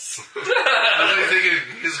ass. I was thinking,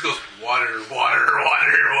 he just goes, water, water,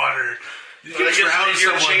 water, water. You I can guess drown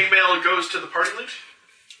your someone. chainmail goes to the party loot?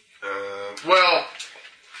 Well,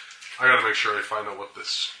 I gotta make sure I find out what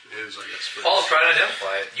this is, I guess. First. Paul's trying to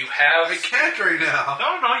identify it. You have... I can't right now.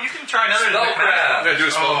 No, you can try another Spellcraft. Yeah, do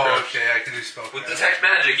a spell Oh, craft. okay, I can do spellcraft. With detect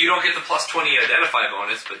magic, you don't get the plus 20 identify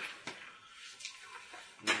bonus, but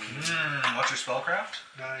What's your spellcraft?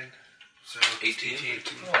 9. So 18.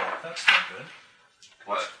 Oh, that's not good.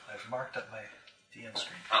 What? I've marked up my DM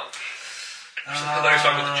screen. Oh. I thought you were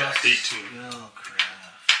talking about the chest. 18.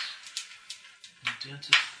 Spellcraft.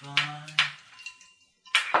 Identify.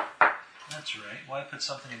 That's right. Why put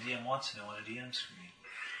something a DM wants to know on a DM screen?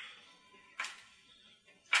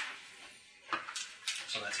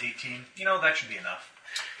 So that's 18. You know, that should be enough.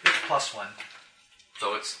 It's +1.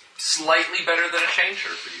 So it's slightly better than a chain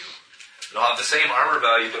shirt for you. It'll have the same armor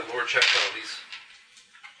value, but lower check penalties.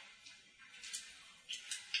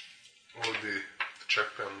 What would be the check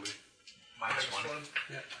penalty? -1.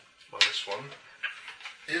 -1.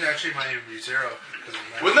 It actually might even be 0. Because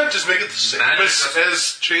of Wouldn't that just make it the same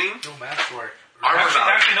as chain? no match for it. Armor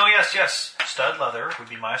value. Actually, no, yes. Stud leather would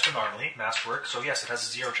be -1 normally, masterwork, so yes, it has a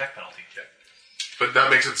 0 check penalty. But that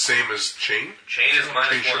makes it the same as chain? Chain is Chain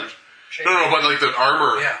 -1. shirt? No, but like the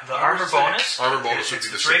armor. Yeah. The armor bonus, Armor bonus would be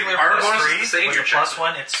the it's same. regular Armor bonus is +3, the same, with your the check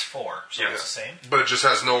 +1, it's 4, so Yeah. it's the same. But it just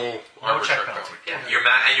has no armor check check penalty. penalty.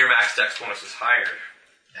 Yeah. Your max dex bonus is higher,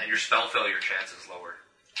 and your spell failure chance is lower.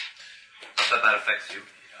 Not that that affects you.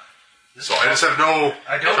 So I just have no...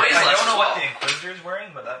 I don't weighs less know as what well. the Inquisitor's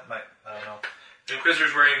wearing, but that might, I don't know. The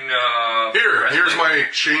Inquisitor's wearing... Here's my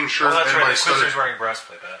chain shirt Oh, that's and right, my the Inquisitor's studded... wearing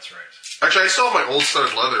breastplate, but that's right. Actually, I still have my old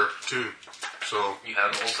studded leather, too. So, You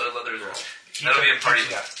have an old set of leather as well. He That'll took- be in party.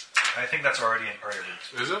 Yeah, I think that's already in party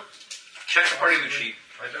loot. is it? Check the party loot sheet.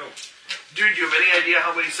 I know. Dude, do you have any idea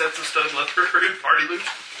how many sets of studded leather are in party loot?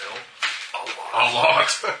 No. A lot.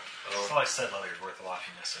 It's like said leather is worth a lot if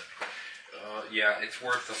you miss it. Yeah, it's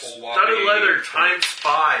worth the whole lot. Studded leather times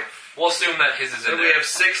 5. We'll assume that his is in Then there. we have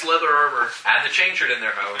 6 leather armor. Add the chain shirt in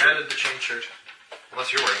there, however. Added the chain shirt.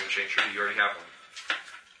 Unless you're wearing the chain shirt, you already have one.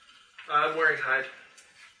 I'm wearing hide.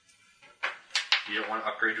 You don't want to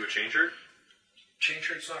upgrade to a chain shirt? Chain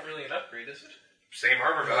shirt's not really an upgrade, is it? Same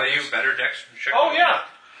armor value, better dex check. Oh, yeah.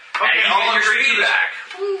 Okay, And you I'll get your upgrade speed to the back.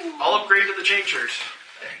 I'll upgrade to the chain shirt.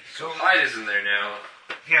 So Hyde is in there now.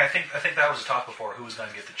 Yeah, I think that was a talk before. Who was going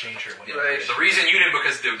to get the chain shirt when you Right. The reason you did,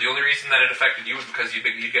 because the only reason that it affected you was because you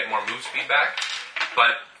get more move speed back,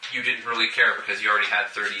 but you didn't really care because you already had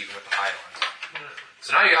 30 even with the high ones.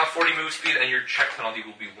 So now you have 40 move speed and your check penalty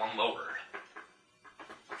will be 1 lower.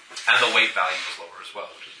 And the weight value is lower as well,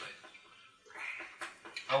 which is nice.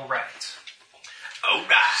 All right. Oh,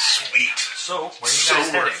 nice. Sweet. So, where are you So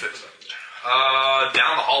guys heading? worth it.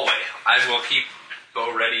 Down the hallway. I will keep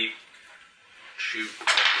bow ready. Shoot at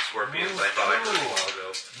the scorpions. I thought I heard a while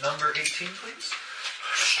ago. Number 18, please.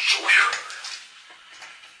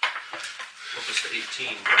 Focus to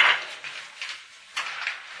 18, bro.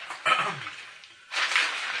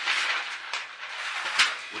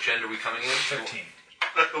 Which end are we coming in? 13.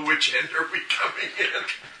 Which end are we coming in?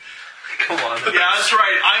 Come on. Yeah, that's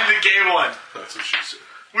right. I'm the gay one. That's what she said.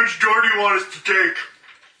 Which door do you want us to take?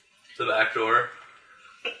 The back door.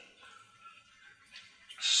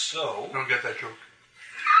 So, Don't get that joke.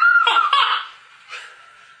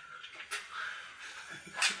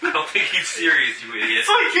 I don't think he's serious, you idiot.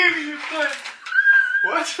 I gave you time.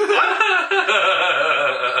 What?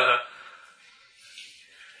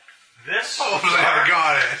 this... Oh, I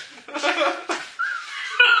got it.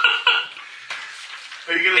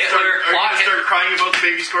 Are you gonna Hitler, start? Are you clock gonna it. start crying about the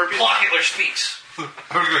baby scorpion? Plot Hitler speaks. I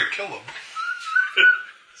was going to kill him.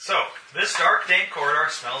 So, this dark, dank corridor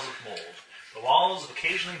smells of mold. The walls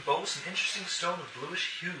occasionally boast an interesting stone of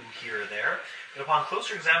bluish hue here or there, but upon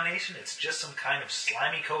closer examination, it's just some kind of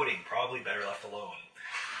slimy coating, probably better left alone.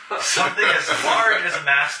 Something as large as a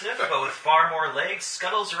mastiff, but with far more legs,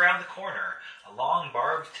 scuttles around the corner, a long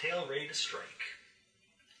barbed tail ready to strike.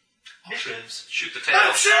 Initiatives. Shoot the tail.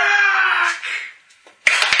 Attack!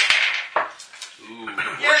 Ooh.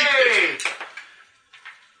 Yay!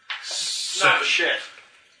 Not shit.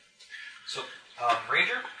 So,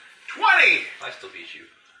 Ranger? 20! I still beat you.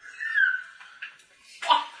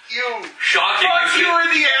 Fuck you! Shocking. Fuck you in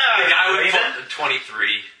the The ass! guy with Raven?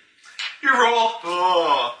 23. You roll.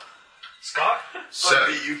 Oh. Scott? I 7.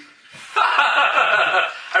 beat you. I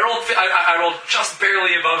rolled just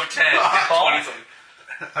barely above 10. 20 something.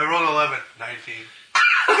 I rolled 11. 19.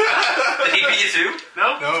 Did he beat you too?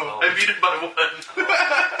 No? No. I beat it by 1.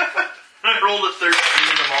 I rolled a 13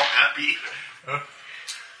 and I'm all happy.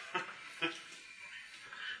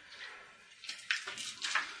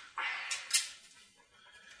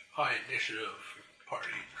 High initiative party.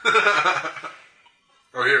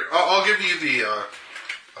 Oh, here. I'll give you the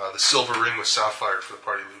silver ring with sapphire for the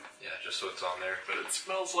party loot. Yeah, just so it's on there. But it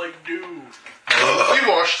smells like dew. We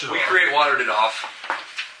washed it We off. watered it off.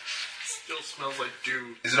 Still smells like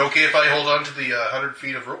dew. Is it okay if I hold on to the 100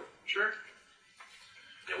 feet of rope? Sure.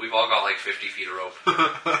 Yeah, we've all got like 50 feet of rope.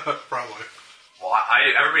 Probably. Well,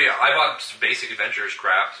 I bought some basic adventurers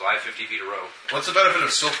crap, so I have 50 feet of rope. What's the benefit of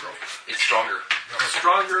silk rope? It's stronger.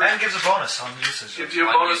 Stronger. And gives a bonus on usage. Gives you a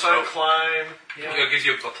On bonus use on rope. climb. It gives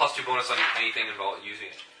you a +2 bonus on anything involved using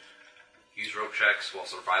it. Use rope checks, well,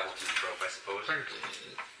 survival to use rope, I suppose.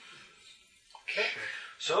 Okay.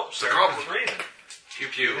 So, a starting goblin. with Raven. Pew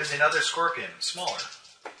pew. There's another scorpion, smaller.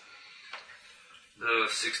 The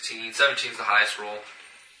 16, 17 is the highest roll.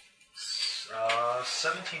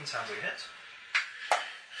 17 sounds like a hit.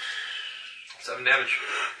 7 damage.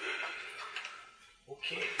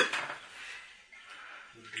 Okay.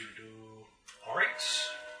 Alright.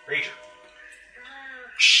 Ranger.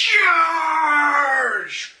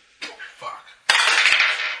 Charge! Fuck.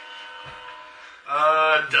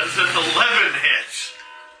 Does an 11 hit?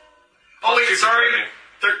 Oh wait, Plus 2 for sorry. charging.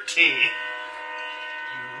 13.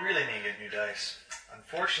 You really need to get new dice.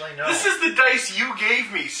 Unfortunately, no. This is the dice you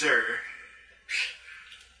gave me, sir.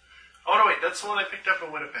 Oh no, wait, that's the one I picked up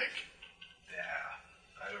in Winnipeg.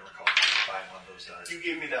 Yeah. I don't recall buying one of those dice. You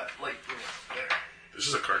gave me that light blue one there. This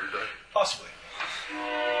is a Carter die. Possibly.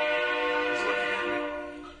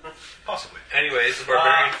 Possibly. Anyways, the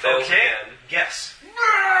barbarian fails okay. again. Guess.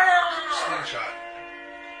 Slingshot.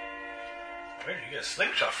 Where did you get a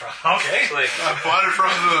slingshot from? Okay. It's like, I bought it from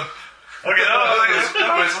the... Okay, no,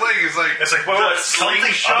 My sling is like... it's like, well, it's something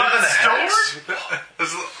slingshot other than a store? hex.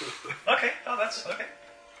 It's- Okay, oh, that's okay.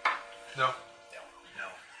 no. No.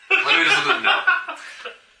 let me just look at no.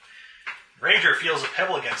 Ranger feels a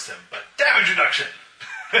pebble against him, but damage reduction.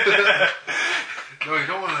 No, you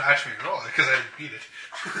don't want to actually roll it because I didn't beat it.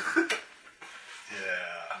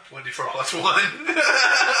 Yeah. 1d4 plus 1.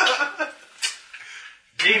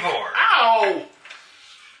 Devor. Ow!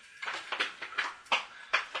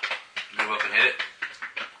 Move up and hit it.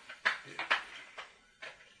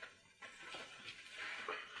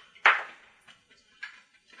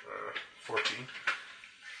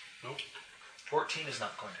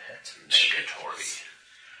 not going to hit. Negatory.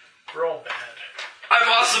 We're all bad. I'm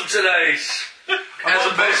awesome tonight! As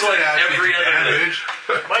opposed to like every other day.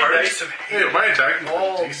 My dice have Hey, hated my attacking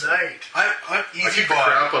all decent. night. I'm I easy kicked the bought.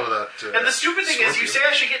 crap out of that. And the stupid thing is, you say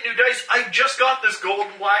I should get new dice. I just got this gold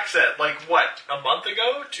and black set, like, what, a month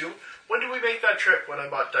ago? When did we make that trip when I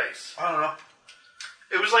bought dice? I don't know.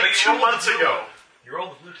 It was like But you 2 rolled the months blue ago. one. You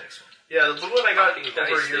rolled the blue text one. Yeah, the blue one I got Fucking over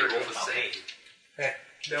dice, a they year roll ago. the same. Hey,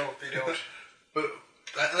 No, they don't. but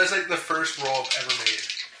that's like the first roll I've ever made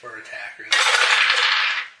for attack. Really.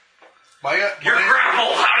 Your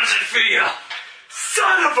grapple, how does it feel?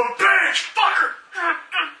 Son of a bitch! Fucker!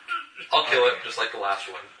 I'll kill it, just like the last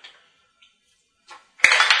one.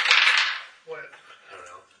 What? I don't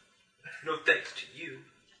know. No thanks to you.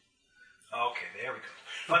 Okay, there we go.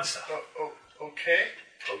 Fun stuff. Okay.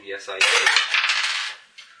 Oh, yes, I did.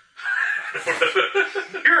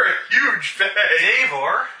 You're a huge bag.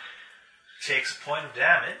 Davor takes a point of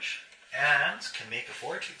damage and can make a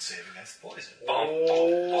fortitude save against poison. Bum, bum, bum,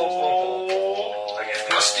 bum, bum. Again.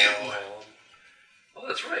 Plus 2. Oh,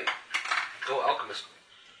 that's right. Go Alchemist.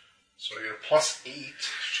 So I get a plus 8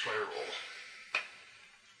 to my roll.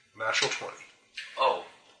 Natural 20. Oh.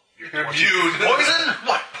 You Poison?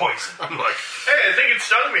 What poison? I'm like, Hey, I think it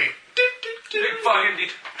stung me. Big fucking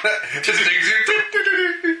deed.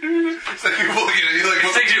 It's like people looking at you like,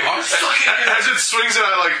 what Thank you. as it swings and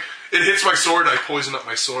it hits my sword, I poison up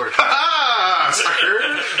my sword. Ha ha! Sucker!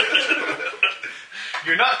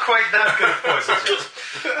 You're not quite that good at poisons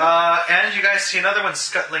yet. And you guys see another one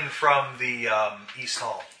scuttling from the East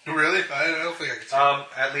Hall. Really? I don't think I can see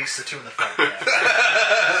At least the two in the front.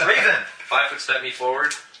 Yeah. Raven. 5 foot step me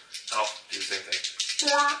forward. I'll do the same thing.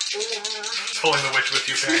 Pulling the witch with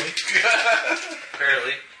you, apparently.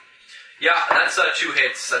 Apparently. Yeah, that's 2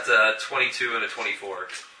 hits. That's a 22 and a 24.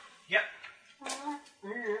 Yep.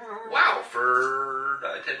 Wow, for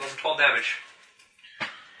 10, 11, 12 damage.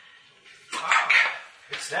 Wow.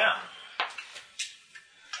 It's down.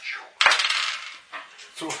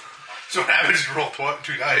 So what happens to roll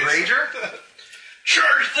 2 dice? Rager?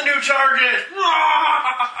 Charge the new target!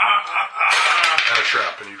 And a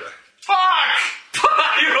trap, and you die. Fuck!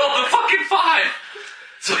 You rolled the fucking 5!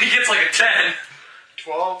 So he gets like a 10.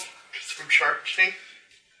 12, just from charging.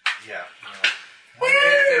 Yeah.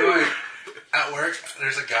 Anyway, at work,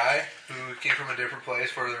 there's a guy who came from a different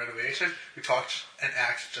place for the renovation who talks and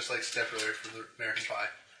acts just like Stepbrother from the American Pie.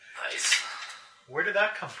 Nice. Where did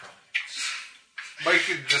that come from? Mike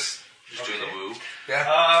could just, Just doing the woo.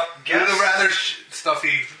 yeah. Do Guess. the rather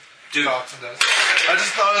stuffy Dude. talks and does. I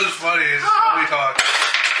just thought it was funny. It's how we talk.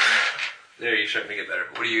 There, you should make it better.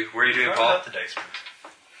 Where are you doing, What Paul? about the dice?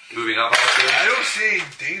 Moving up, obviously. I don't see any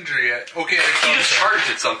danger yet. Okay, I saw He just this. charged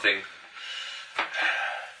at something.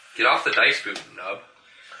 Get off the dice boot, nub.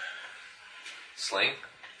 Sling.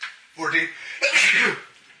 14.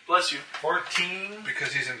 Bless you. 14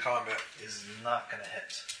 Because he's in combat. is not going to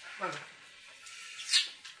hit.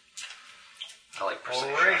 I like precision.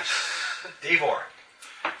 Alright. Davor.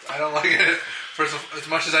 I don't like it. For as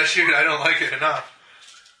much as I shoot, I don't like it enough.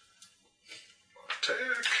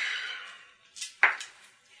 Attack.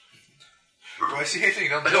 Do I see anything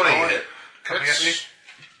down the I don't hallway hate it. coming at me?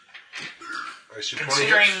 I see 20 hits.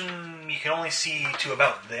 Considering you can only see to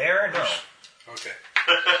about there, no. Okay.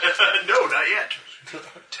 No, not yet.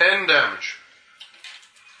 10 damage.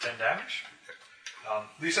 10 damage? At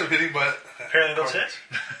least I'm hitting, but Apparently those hit.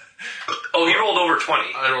 Oh, he rolled over 20.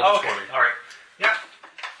 I rolled a Okay, 20. alright. Yeah.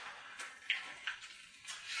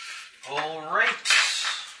 Alright.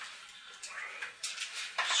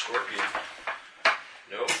 Scorpion.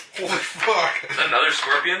 No. holy fuck. Another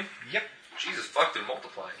scorpion? Yep. Jesus, fuck, they're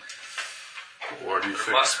multiplying. What do you There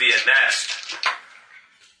think? must be a nest.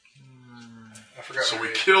 I forgot. So what we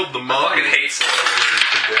it is. killed the I mom. fucking hate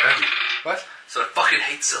Silithus. To Daddy. What? So I fucking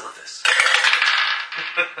hate Silithus.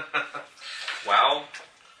 Wow.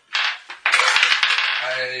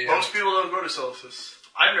 Most people don't go to Silithus.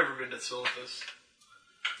 I've never been to Silithus.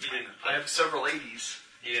 You didn't. I have several 80s.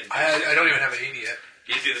 You didn't. I don't even have an 80 yet.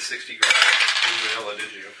 You didn't do the 60 grand. You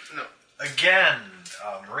did you? No. Again,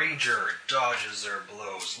 Ranger dodges or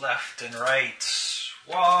blows left and right.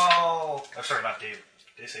 Whoa! I'm sorry, not Dave.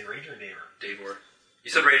 Did I say Ranger or Daver? Davor.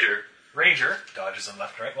 You said Rager. Ranger dodges them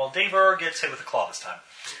left and right. Well, Davor gets hit with a claw this time.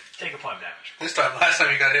 Take a point of damage. This time, last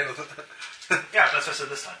time you got hit with it. Yeah, that's what I said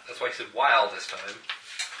this time. That's why I said wild this time.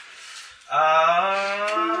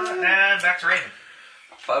 And back to Raven.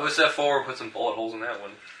 If I was step forward, put some bullet holes in that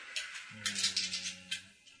one.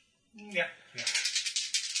 Yeah.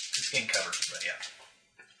 It's getting covered, but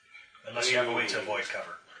yeah. Unless you have a way to avoid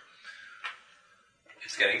cover.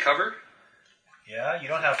 It's getting covered? Yeah, you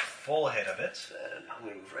don't have full hit of it. Then I'm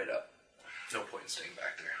going to move right up. No point in staying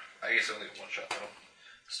back there. I guess only one shot though.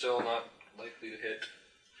 Still not likely to hit.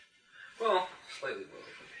 Well, slightly more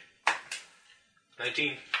likely.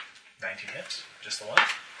 19. 19 hits. Just the one?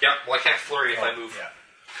 Yeah, well I can't flurry if I move.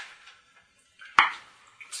 Yeah.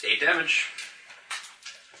 It's 8 damage.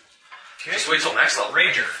 Okay. Just wait till next level.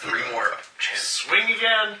 Ranger. 3 more. Chance. Swing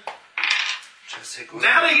again. Just take one.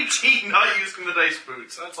 Nat 18, not using the dice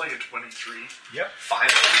boots. That's like a 23. Yep. 5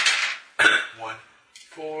 of them. 1.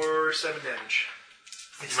 For 7 damage.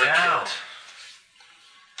 It's Might down. kill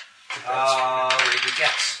it. Ranger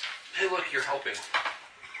gets. Hey look, you're helping.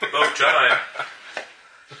 Oh, Jedi.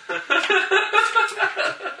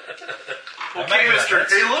 Okay, mister.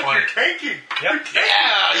 Hey, look, you're tanking. Yep.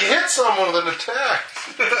 Yeah, you hit someone with an attack.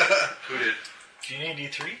 Who did? Do you need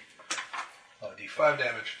D3? Oh, D5. 5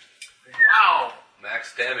 damage. Wow.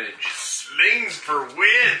 Max damage. Slings for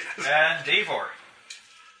win. And Davor.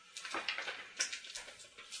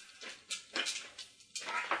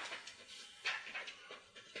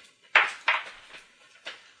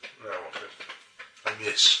 No, I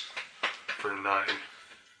miss for 9.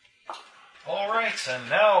 Alright, and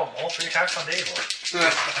now all 3 attacks on Davor.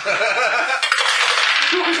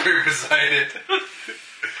 Very beside it.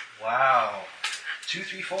 Wow. 2,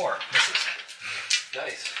 3, 4. Misses.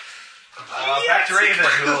 Nice. Back to Raven,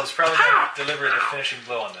 who is probably going to deliver the finishing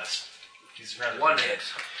blow on this. He's rather 1 good. hit.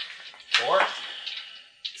 4?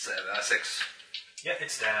 6. Yeah,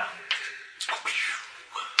 it's down.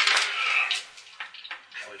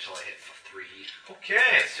 Can't wait till I hit 3.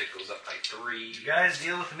 Okay. Stick goes up by 3. You guys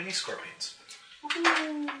deal with the mini scorpions.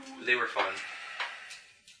 They were fun.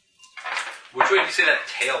 Which way did you say that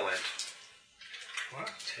tail went? What?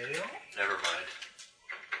 Tail? Never mind.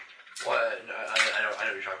 What? No, I know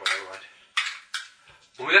what you're talking about. Never mind.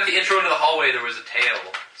 When we got the intro into the hallway, there was a tail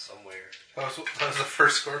somewhere. That was the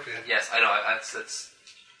first scorpion. Yes, I know. That's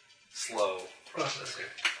slow processing.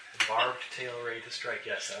 Barbed tail ready to strike.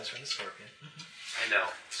 Yes, that was from the scorpion. I know.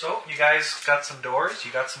 So, you guys got some doors,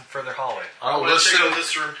 you got some further hallway. I'll Let's listen. check out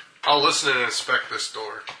this room. I'll listen and inspect this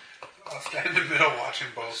door. I'll stand in the middle watching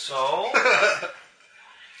both. So...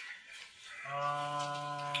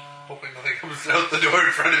 Hoping nothing comes out the door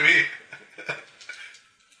in front of me.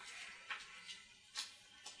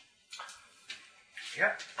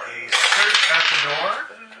 yeah, a search at the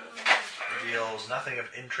door reveals nothing of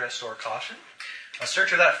interest or caution. A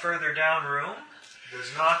search of that further down room does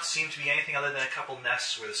not seem to be anything other than a couple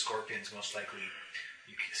nests where the scorpions most likely,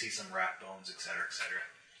 you can see some rat bones, etc., etc.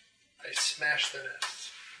 I smashed the nest,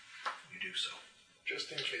 You do so.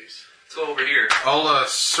 just in case. Let's go over here. I'll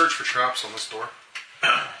search for traps on this door.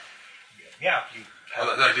 Yeah, you have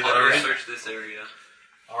Did I do that I'll already? search this area.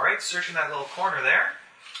 Alright, searching that little corner there.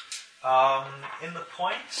 In the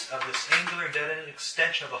point of this angular dead-end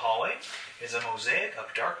extension of the hallway is a mosaic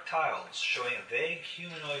of dark tiles showing a vague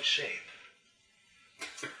humanoid shape.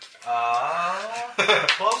 A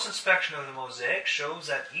close inspection of the mosaic shows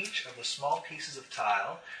that each of the small pieces of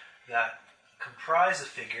tile that comprise the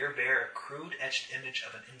figure bear a crude etched image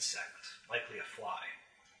of an insect, likely a fly.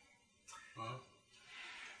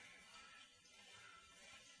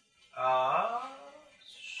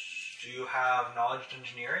 Do you have knowledge of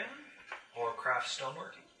engineering or craft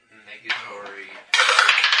stoneworking? Negatory.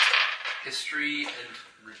 History and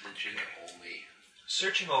religion only.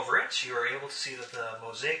 Searching over it, you are able to see that the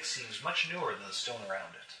mosaic seems much newer than the stone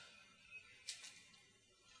around it.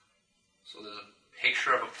 So there's a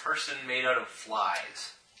picture of a person made out of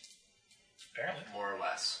flies, Apparently. more or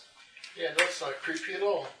less. Yeah, no, it's not creepy at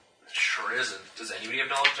all. It sure isn't. Does anybody have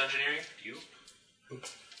knowledge of engineering? Do you?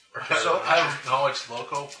 So I have knowledge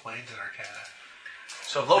loco, planes, and arcana.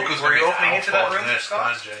 So, Loco's were you gonna be opening into that helpful room, in this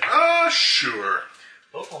Scott? dungeon. Sure.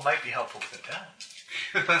 Local might be helpful with the town.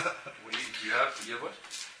 What do you have? You have what?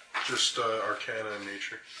 Just arcana and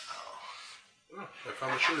nature. Oh, I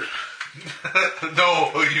found a sugar.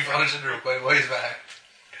 No, you found it in your quite ways back.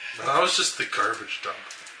 That was just the garbage dump.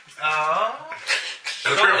 Oh.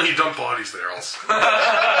 And apparently you dump bodies there also. No,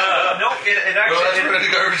 it No, that's actually... where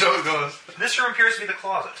the garbage out goes. This room appears to be the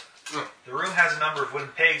closet. Oh. The room has a number of wooden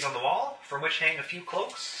pegs on the wall, from which hang a few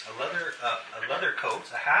cloaks, a leather coat,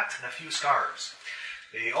 a hat, and a few scarves.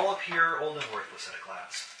 They all appear old and worthless at a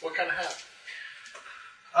glance. What kind of hat?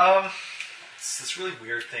 It's this really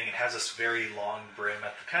weird thing. It has this very long brim.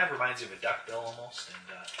 It kind of reminds you of a duckbill almost.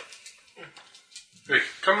 And Hey,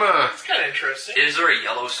 come, It's kind of interesting. Is there a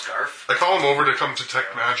yellow scarf? I call him over to come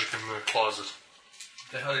detect magic in the closet.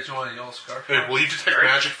 The hell did you want a yellow scarf? Hey, will you detect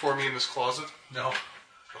magic for me in this closet? No.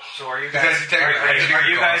 so are you guys guys detect magic in are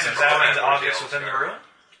you your guys closet. examining the Where's the objects yellow within the scarf? room?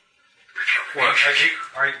 What?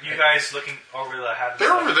 Are you guys looking over the hat?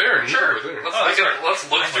 They're over there, and you're over there. Let's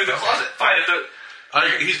look through the closet. Find if the.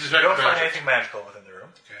 He's You detected don't find magic. anything magical within the room.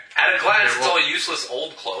 At a glance, it's all useless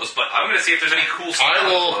old clothes, but I'm going to see if there's any cool stuff. I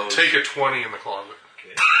will take a 20 in the closet.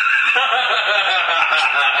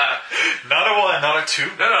 Not a 1, not a 2,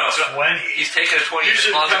 No. 20. He's taking a 20 You in the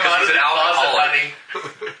should closet come out because of he's the an closet, alcoholic. honey.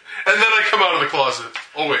 And then I come out of the closet.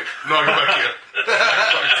 Oh, wait. No, I go back in.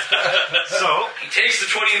 So, He takes the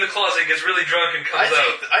 20 in the closet, gets really drunk, and comes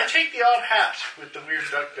out. I take the odd hat with the weird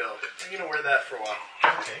duck bill. I'm going to wear that for a while.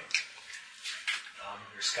 okay.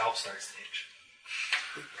 Your scalp starts to itch.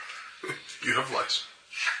 You have lice.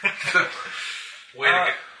 Way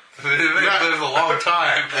to go. They've lived a long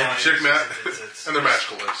time. And chick mat. It's And they're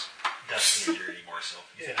magical lice. dusty and dirty more so.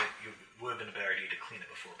 You think it would have been a better idea to clean it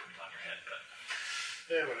before putting it on your head, but...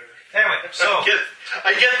 Yeah, whatever. Anyway, so...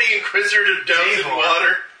 I get the Inquisitor to douse in Davor.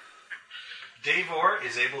 water. Davor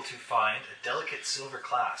is able to find a delicate silver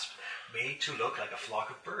clasp made to look like a flock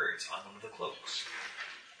of birds on one of the cloaks.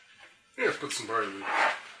 Yeah, let's put some barley.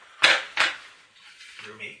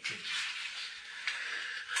 Room 18.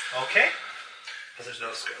 Okay. But there's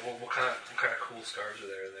no scar. What kind of cool scars are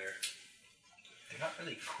there in there? They're not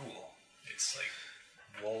really cool. It's like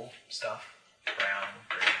wool stuff, brown,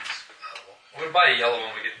 grays, I'm gonna buy a yellow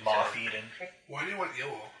one. We get moth-eaten. Why do you want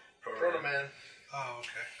yellow? Proto-Man. Oh,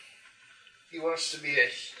 okay. He wants to be a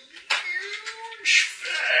huge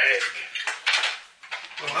fag.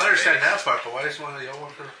 Well, I understand that part, but why does he want a yellow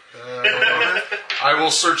one for... I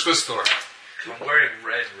will search this door. I'm wearing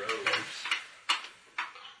red robes.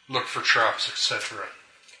 Look for traps, etc.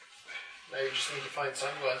 Now you just need to find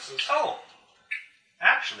sunglasses. Oh!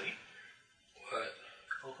 Actually... What?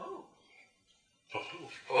 Oh.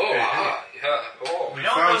 Oh, yeah. Oh. You know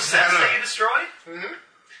found those sets Santa. that you destroyed? Mm-hmm.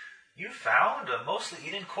 You found a mostly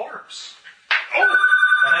eaten corpse. Oh!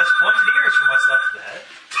 That has pointed ears from what's left of the head.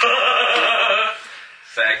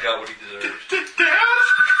 Fag got what he deserved.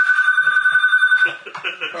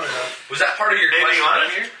 Oh, Was that part of your question on down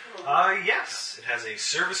it? here? Yes. It has a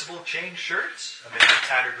serviceable chain shirt, a mix of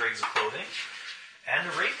tattered rigs of clothing, and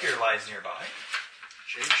a rapier lies nearby.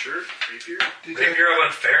 Chain shirt, rapier. Rapier of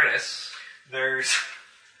unfairness. There's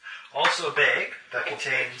also a bag that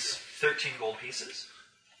contains 13 gold pieces,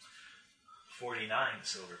 49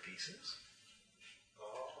 silver pieces,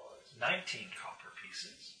 19 copper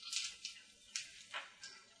pieces,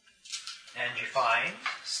 and you find,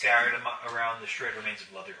 scattered around the shred remains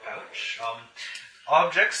of leather pouch,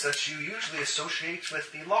 objects that you usually associate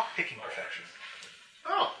with the lock-picking profession.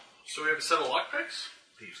 Oh, so we have a set of lockpicks?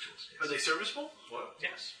 Thieves' tools. Are they serviceable? What?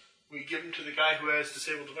 Yes. We give them to the guy who has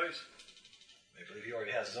disabled device. I believe he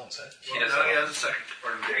already has his own set. He does now he have- has a second.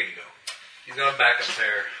 There you go. He's got a backup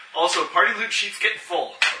there. Also, party loot sheet's getting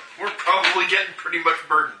full. We're probably getting pretty much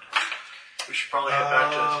burdened. We should probably head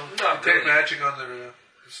back to... Not take really. magic on the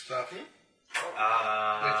stuff.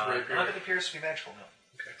 None of it appears to be magical, no.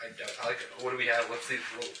 I doubt. I like it. What do we have? Let's see.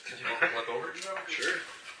 We'll continue to look over. Sure,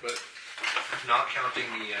 but... Not counting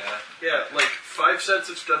the. Yeah, like 5 sets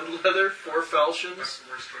of studded leather, 4 falchions,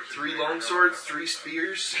 3 longswords, 3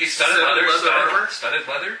 spears, Okay, studded 7 leather. armor. Studded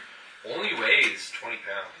leather only weighs 20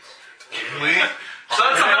 pounds. So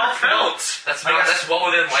that's 100 pounds! That's I not. guess- That's well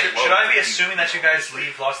within light Should load. I be assuming that you guys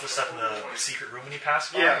leave lots of the stuff in the secret room when you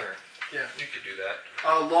pass by? Yeah. Or? Yeah. You could do that.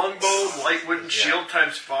 Longbow, light wooden shield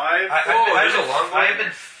times 5. there's a long one? I've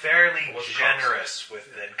been fairly What's the generous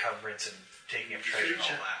with the encumbrance and taking of treasure and all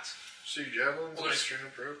that. So javelins, Well, there's- extra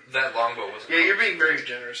approach. That longbow was. Yeah, you're being very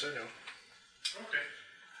generous, I know. Okay.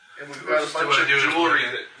 And we've got a Just bunch do of what I do. jewelry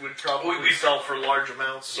that would probably We- sell for large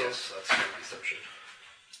amounts, so Yes, that's a good assumption.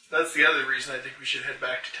 that's the other reason I think we should head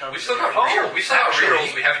back to town. We still got Oh, rerolls. We still got actually-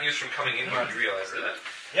 rerolls we haven't used from coming in here. Did you realize that?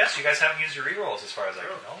 Yes, you guys haven't used your rerolls as far as I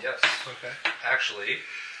know. Yes. Okay. Actually,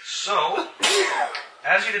 So,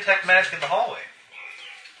 as you detect magic in the hallway,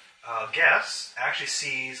 Guess actually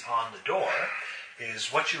sees on the door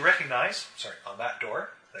is what you recognize, on that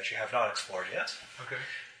door that you have not explored yet. Okay.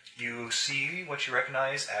 You see what you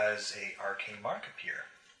recognize as a arcane mark appear.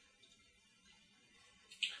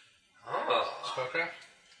 oh, Spellcraft?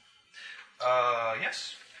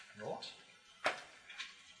 Yes. Roll it.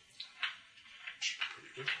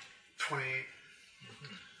 28.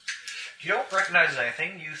 You don't recognize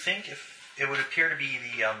anything. You think if it would appear to be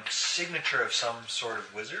the signature of some sort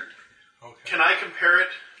of wizard. Okay. Can I compare it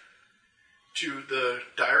to the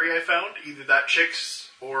diary I found? Either that chick's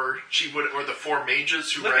or the 4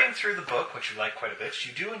 mages who Looking read. through the book, which you like quite a bit,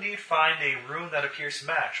 you do indeed find a rune that appears to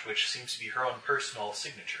match, which seems to be her own personal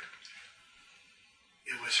signature.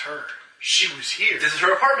 It was her. She was here. this is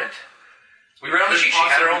her apartment. We ran on the sheet. She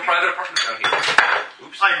had her own private apartment down here.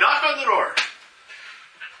 Oops. I knock on the door.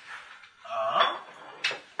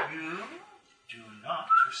 You do not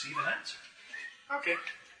receive an answer. Okay.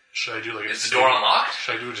 Should I do like a Is the door unlocked?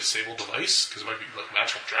 Should I do a disable device? Because it might be like a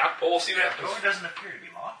magical trap. Well, we'll see what The happens. door doesn't appear to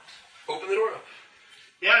be locked. Open the door up.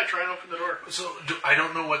 Yeah, I try and open the door. So I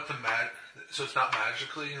don't know what the So it's not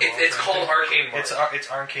magically involved. It's or called anything? Arcane Mark.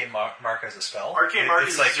 It's Arcane Mark as a spell. Arcane Mark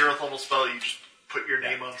It's is like a 0th level spell. You just put your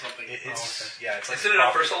name on something. It's yeah. It's like Isn't it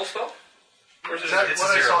a first level spell? Or is it Is that It's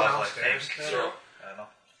what a I zero saw level, I downstairs? think. Zero? I don't know.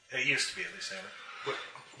 It used to be at least. Anyway.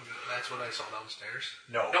 That's what I saw downstairs.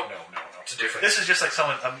 No. It's different. This is just like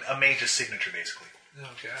a mage's signature, basically.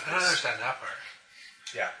 Okay, I don't understand that part.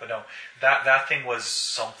 Yeah, but no, that thing was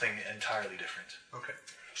something entirely different. Okay.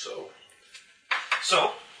 So,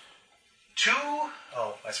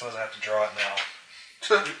 Oh, I suppose I have to draw it now.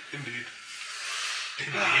 Indeed.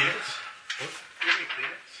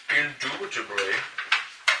 indubitably.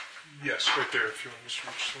 Yes, right there if you want to just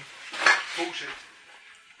reach them. Bullshit.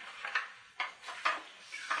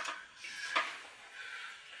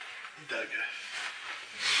 Doug.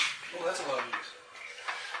 Well, that's a lot of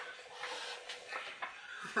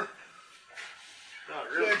use.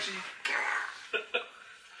 Not really.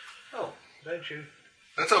 Oh, thank you.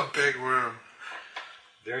 That's a big room.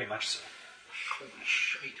 Very much so. Holy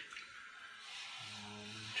shit.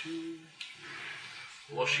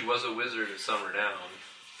 Well, she was a wizard at Summer Down.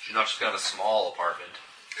 She's not just got a small apartment.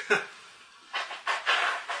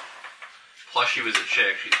 Plus, she was a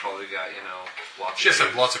chick. She's probably got, lots She has of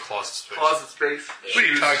to have lots of closet space. Closet space. What are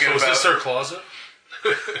you talking So is about? this their closet?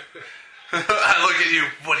 I look at you.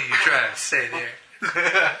 What are you trying to say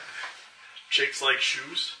there? Chicks like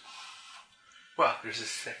shoes. Well, there's a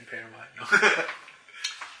second pair of mine.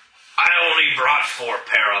 I only brought 4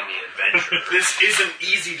 pair on the adventure. This isn't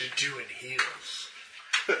easy to do in heels.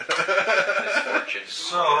 Misfortune.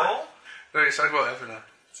 So, No, he's talking about Evelyn.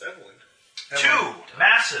 It's Evelyn. 2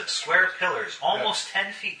 massive square pillars, almost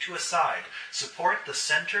 10 feet to a side, support the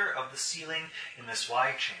center of the ceiling in this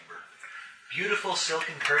wide chamber. Beautiful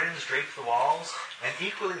silken curtains drape the walls, and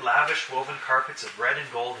equally lavish woven carpets of red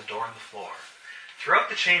and gold adorn the floor. Throughout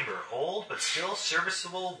the chamber, old but still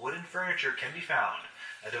serviceable wooden furniture can be found.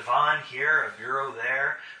 A divan here, a bureau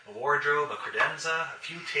there, a wardrobe, a credenza, a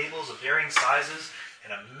few tables of varying sizes,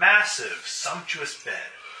 and a massive, sumptuous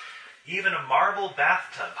bed. Even a marble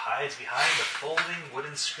bathtub hides behind a folding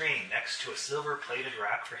wooden screen next to a silver-plated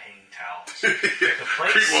rack for hanging towels. The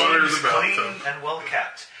place Drink water in seems the clean bathtub. and well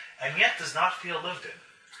kept, and yet does not feel lived in.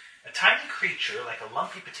 A tiny creature, like a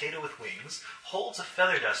lumpy potato with wings, holds a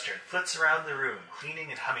feather duster and flits around the room, cleaning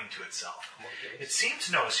and humming to itself. It seems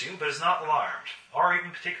to notice you, but is not alarmed, or even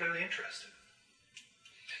particularly interested.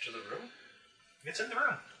 To the room? It's in the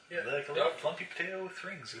room. Yeah, like a little lumpy potato with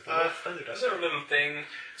rings with a little feather Is duster. there a little thing?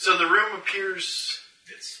 So the room appears.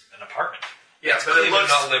 It's an apartment. Yeah, It's but clean it but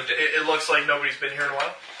looks. not lived in. It looks like nobody's been here in a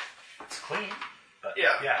while. It's clean, but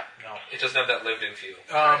Yeah. no. It doesn't have that lived-in feel.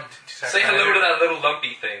 Say Say hello to that little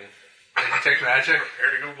lumpy thing. Detect magic.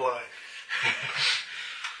 Prepare to go blind.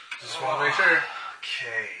 Just want to make sure.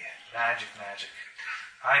 Okay, magic.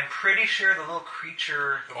 I'm pretty sure the little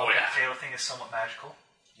creature, the lumpy potato thing, is somewhat magical.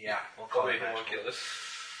 Yeah, we'll call Probably it won't magical. kill us.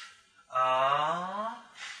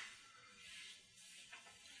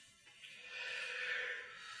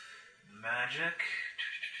 Magic.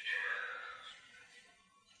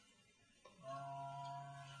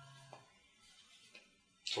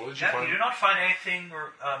 So what did you Yeah, find? you do not find anything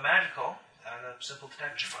magical at a simple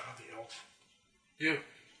detection. Find out the elf. You.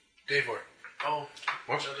 Davor. Oh,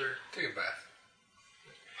 What? another. Take a bath.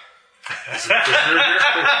 Is it prisoner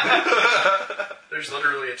here? There's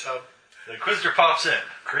literally a tub. The Inquisitor pops in.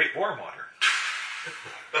 Great warm water.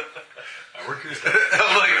 I work here.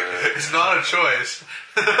 I'm like, it's not a choice.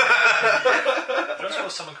 I don't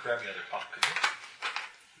suppose someone could grab me another pop, could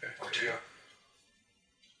you? Or two.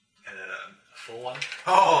 And then a full one.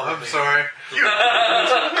 Oh, I'm sorry. You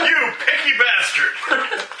picky bastard!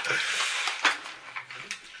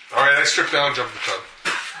 Alright, I strip down, jump in the tub.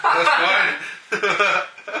 That's fine.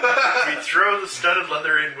 We throw the studded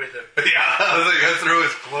leather in with him. Yeah, I was like, I threw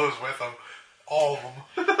his clothes with him. All of them.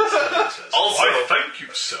 Also, Why, thank you,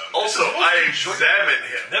 sir. also, I examine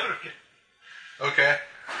him. Never. Okay.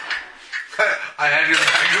 I hand you the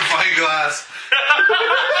magnifying glass.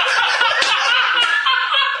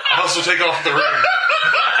 I also take off the ring.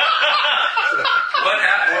 What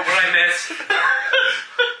happened? What did I miss?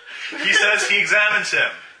 He says he examines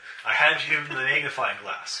him. I hand him the magnifying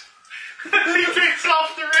glass. He takes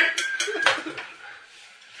off the ring.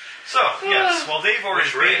 So, yes, while Davor is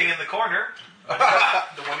Which ring? bathing in the corner,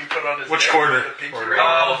 The one he put on his Which neck corner? with the pink Corner. ring.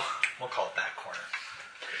 We'll call it that corner.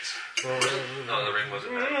 No, the ring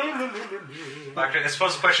wasn't bad. I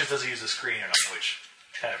suppose the question is, does he use the screen or not, which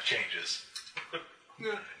kind of changes.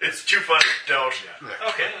 It's too funny. Don't.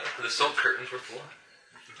 Okay. The silk curtains were full.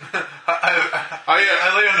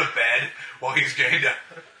 I lay on the bed while he's getting down.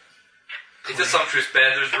 It's a sumptuous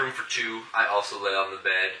bed. There's room for two. I also lay on the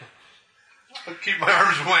bed. I'll keep my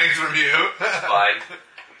arms and legs from you. It's fine.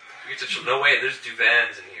 You get to no way. There's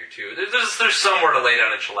divans in here too. There's somewhere to lay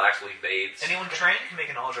down and chillax while he bathes. Anyone trained can make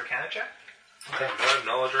a knowledge arcana check. Not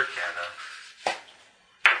knowledge arcana.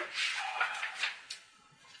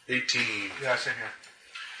 18. Yeah, same here.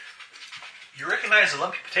 You recognize the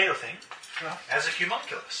lumpy potato thing as a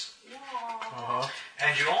homunculus.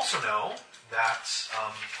 And you also know that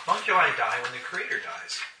homunculi die when the creator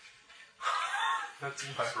dies. That's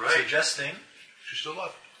Right. Suggesting, She's still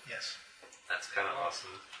alive. yes. That's kind of awesome.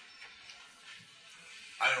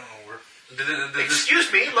 I don't know where.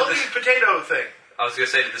 Excuse me, lumpy potato thing. I was gonna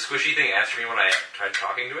say, did the squishy thing answer me when I tried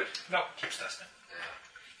talking to it? No, keeps dusting.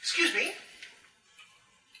 Excuse me.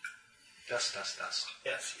 Dust, dust, dust.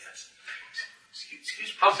 Yes. Excuse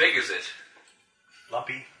me. How big is it?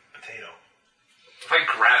 Lumpy potato. If I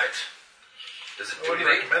grab it, does it I do wouldn't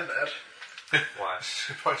anything? recommend that. Why?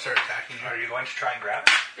 She'll probably start attacking you. Are you going to try and grab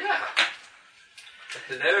it? Yeah.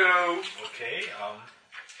 Hello. Okay,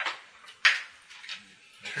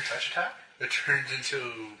 make a touch attack. It turns into.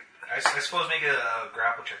 I suppose make a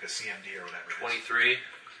grapple check, a CMD or whatever it is. 23.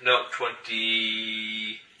 No,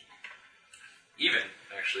 20. Even,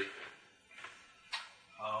 actually.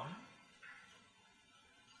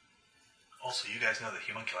 Also, you guys know that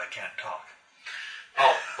homunculi can't talk.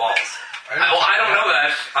 Oh, balls. I don't know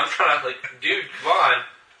that. I'm trying to, dude, come on.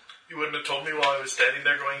 You wouldn't have told me while I was standing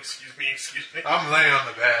there going, excuse me. I'm laying on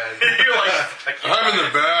the bed. You're like, I'm in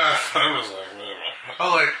the bath. I was like, Oh,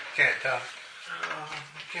 like, can't talk.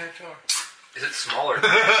 Can't talk. Is it smaller?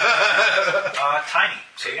 Tiny.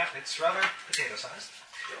 So yeah, it's rather potato sized.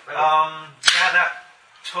 Yeah, that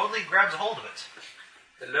totally grabs a hold of it.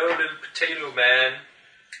 Hello, little potato man.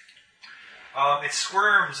 It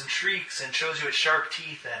squirms and shrieks and shows you its sharp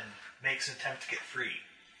teeth and makes an attempt to get free.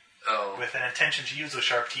 Oh. With an intention to use those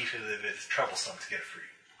sharp teeth if it's troublesome to get it free.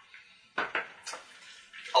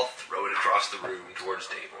 I'll throw it across the room towards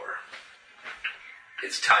Davor.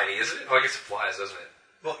 It's tiny, isn't it? Oh, I guess it flies, doesn't it?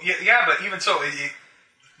 Well, yeah, but even so,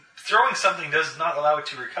 throwing something does not allow it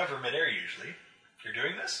to recover midair usually. You're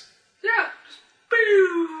doing this? Yeah. Just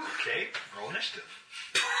boo. Okay, roll initiative.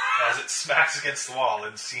 As it smacks against the wall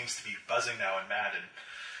and seems to be buzzing now and mad and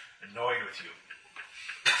annoyed with you.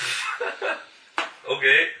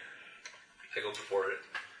 Okay. I go before it.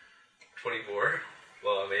 24.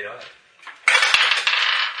 Well, I may not.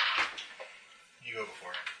 You go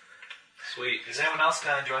before. Sweet. Is anyone else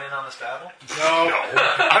going to join in on this battle? no.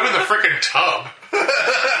 I'm in the freaking tub.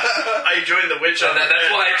 I joined the witch on That's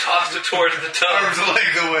the why I tossed it towards the tub. Arms and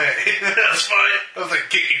legs away. That's fine. I was like,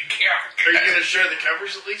 get your Are you going to share the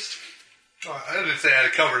covers at least? I didn't say I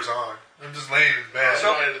had covers on. I'm just laying in bed.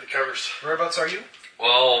 So into the covers. Whereabouts are you?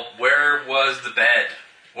 Well, where was the bed?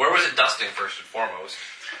 Where was it dusting first and foremost?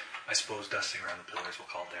 I suppose dusting around the pillars will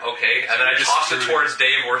calm down. Okay, and then I tossed it towards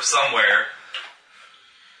Dave or somewhere.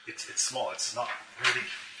 It's small. It's not really.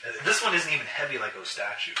 This one isn't even heavy like those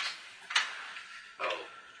statues. Oh.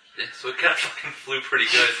 Yeah, so it kind of fucking flew pretty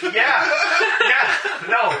good. Yeah.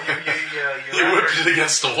 No, You whipped it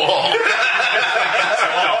against the wall.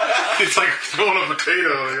 It's like throwing a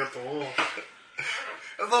potato against the wall.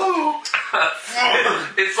 Hello.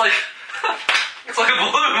 It's like a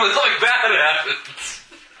balloon when something bad happens.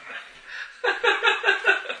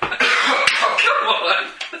 Come on.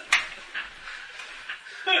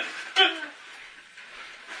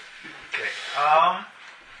 Okay.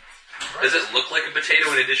 Does it look like a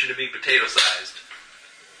potato in addition to being potato sized?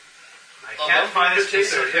 I can't find a potato,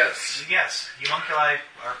 specific. yes. Yes, homunculi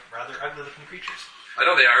are rather ugly-looking creatures. I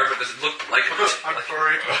know they are, but does it look like a I'm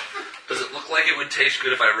sorry. Does it look like it would taste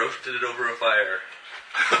good if I roasted it over a fire?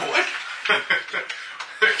 What?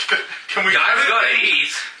 Can we Guys cut gotta it?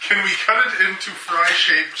 eat. Can we cut it into fry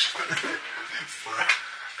shaped?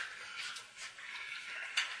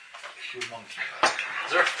 Homunculi.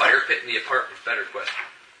 Is there a fire pit in the apartment? Better question.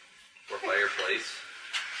 Or fireplace?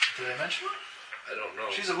 Did I mention it? I don't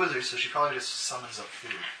know. She's a wizard, so she probably just summons up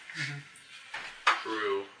food.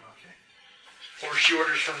 True. Okay. Or she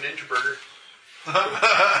orders from Ninja Burger.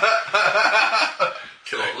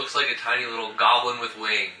 So it looks like a tiny little goblin with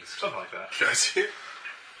wings. Something like that. Can I see it?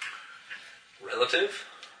 Relative?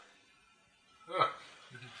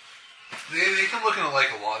 They can look into like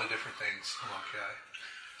a lot of different things. Okay.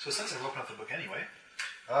 So since I've opened up the book anyway,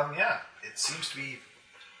 yeah, it seems to be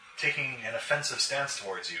taking an offensive stance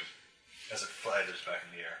towards you as it flutters back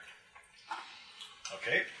in the air.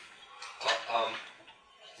 Okay.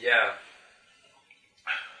 Yeah.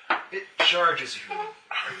 It charges you.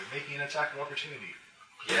 Are you making an attack of opportunity?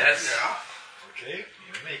 Yes. Okay,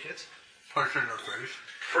 you may make it. Punch in the face.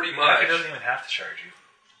 Pretty It much. doesn't even have to charge you.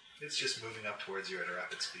 It's just moving up towards you at a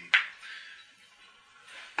rapid speed.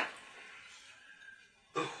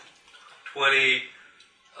 20.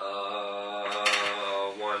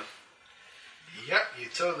 1. Yep, you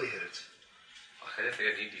totally hit it. I didn't think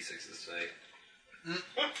I'd need D6s tonight.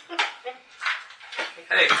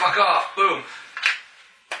 Hey, fuck off! Boom!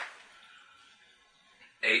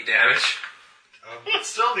 8 damage. It's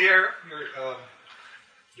still in the air.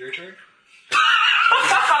 Your turn.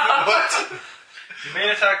 What? You may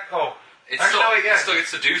attack. Oh, It actually, still, no, yeah, it still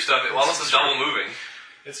gets to do stuff while this is double moving.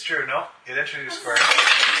 it's true. No, it enters your square.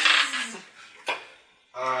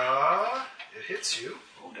 It hits you.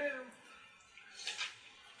 Oh, damn.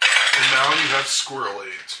 And now you have squirrel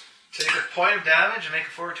aids. Take a point of damage and make a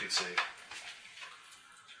fortitude save.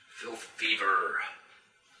 Filth fever.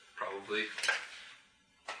 Probably.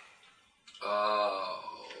 Oh,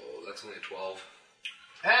 that's only a 12.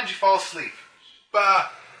 And you fall asleep. Bah.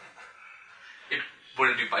 What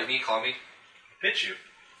did it do? Bite me? Claw me? Hit you,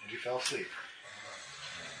 and you fell asleep.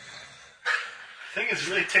 The thing is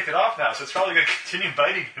really ticked it off now, so it's probably going to continue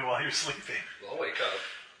biting you while you're sleeping. Well, I'll wake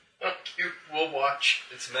up. Okay, we'll watch.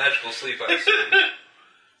 It's magical sleep, I assume.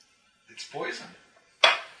 It's poison.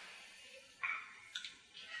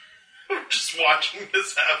 Just watching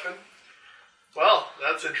this happen. Well,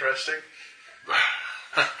 that's interesting.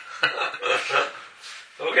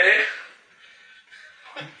 Okay.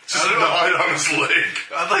 Just gnawed on his leg.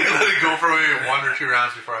 I'd like to let it go for maybe 1 or 2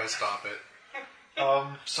 rounds before I stop it.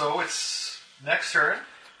 So it's next turn.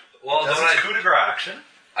 Well, That's don't its coup de grace action.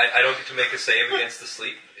 I don't get to make a save against the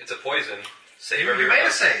sleep. It's a poison. Save every You made a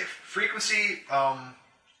round. save. Frequency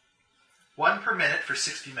 1 per minute for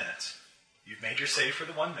 60 minutes. You've made your save for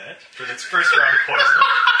the 1 minute for this first round of poison.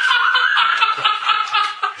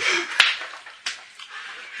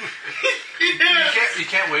 You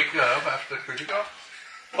can't wake up after the coup de grace?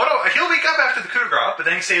 Oh no, he'll wake up after the coup de grace, but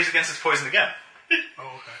then he saves against his poison again. Oh,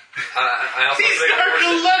 okay. I also He's have to make a force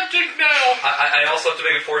save. narcoleptic now! I also have to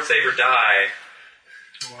make a fort save or die.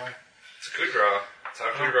 Why? It's a coup de grace. That's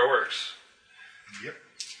how coup de grace works. Yep.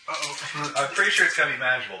 Uh-oh. I'm pretty sure it's going to be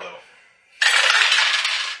manageable, though.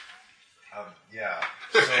 Yeah.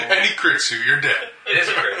 So, And he crits you, you're dead. It is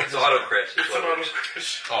a crit. It's auto crit. It's an auto crit.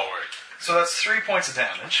 All right. so that's 3 points of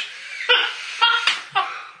damage.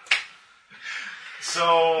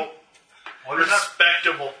 So, what is that?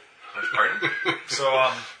 Respectable. Pardon? So,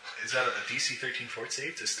 is that a DC 13 fort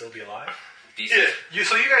save to still be alive? Decent. Yeah.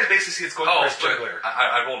 So you guys basically see it's going Oh, for his but juggler.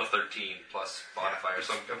 I rolled a 13 plus modifier,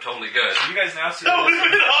 so I'm totally good. You guys now see That would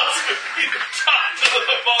have been awesome if you talked to them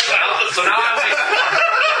about So now I wait.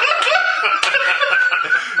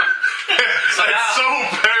 So And now, so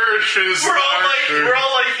perishes We're Archer.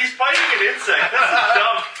 all like, he's fighting an insect. This is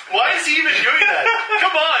dumb. Why is he even doing that?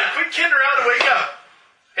 Come on, quit kidding around and wake up.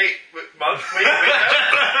 Hey, Monk, wake up.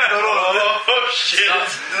 Oh, shit.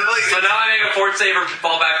 so now I make a fort save or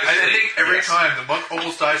fall back to I sleep. think every time the monk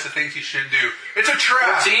almost dies to things he shouldn't do. It's a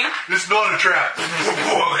trap! 14? This is not a trap!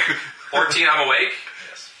 14, I'm awake?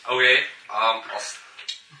 Yes. Okay. I'll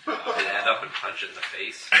stand up and punch it in the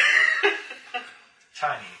face.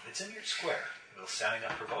 Tiny, it's in your square. Will standing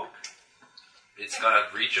up provoke? It's got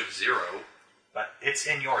a reach of 0. But it's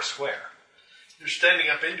in your square. You're standing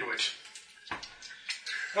up into it.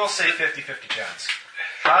 We'll say 50-50 chance.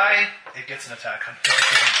 High, it gets an attack on you.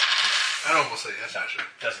 I'd almost say yes, actually.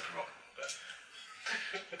 Doesn't provoke.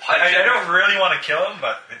 But Punch I it. don't really want to kill him,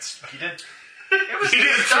 but he did. He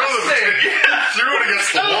didn't throw it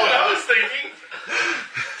against the That's what I wall. was thinking.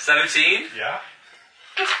 17? Yeah.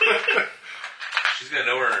 She's gonna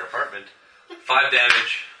know we're in her apartment. 5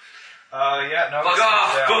 damage. Yeah. No. Fuck it's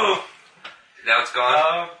off! down. Boom! Now it's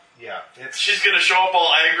gone. Yeah. It's. She's gonna show up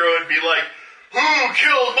all aggro and be like, "Who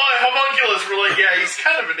killed my homunculus?" We're like, "Yeah, he's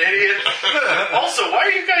kind of an idiot." Also, why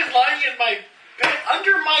are you guys lying in my bed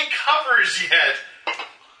under my covers yet?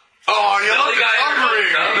 Oh, you Billy left a got tub your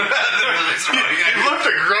ring. You left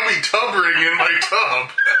a grubby tub ring in my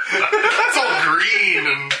tub. It's all green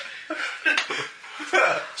and...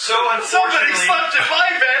 So Somebody unfortunately, slept in my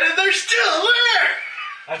bed and they're still there.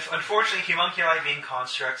 unfortunately, homunculi being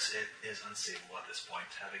constructs, it is unstable at this point.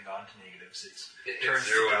 Having gone to negatives, It turns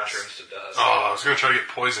hits 0 to and dust. turns to dust. Oh, I was going to try to get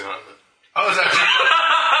poison out of it. I was actually...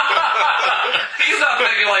 He's not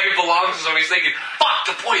thinking like it belongs to someone. He's thinking, fuck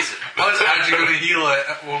the poison. I was actually going to heal it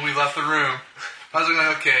when we left the room. I was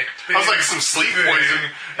like, okay. I was like some sleep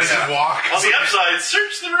poison. And just walk. On the upside,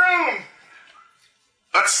 search the room.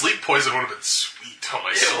 That sleep poison would have been sweet on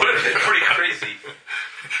my It sword. would have been pretty crazy.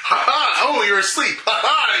 Ha-ha! Oh, you're asleep.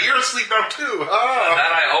 Ha-ha! You're asleep now too. Ha-ha!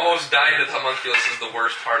 That I almost died at the homunculus is the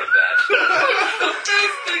worst part of that.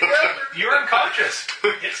 You're unconscious.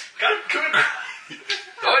 It's got good.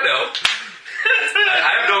 Oh, I know.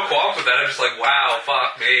 I have no qualms with that. I'm just like, wow,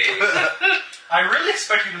 fuck me. I really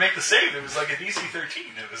expect you to make the save. It was like a DC 13.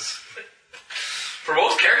 It was... For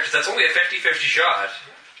most characters, that's only a 50-50 shot.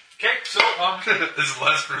 Okay, so, This is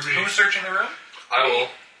less for me. who's searching the room? I will.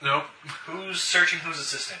 Nope. Who's searching, who's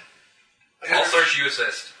assisting? I'll search, you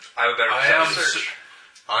assist. I have a better I am search.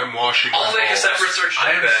 I'm washing my I'll make a balls. separate search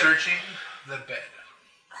I to am bed. searching the bed.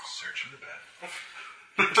 Searching the bed.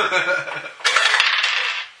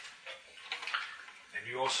 And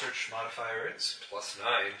you all search modifier is? Plus 9.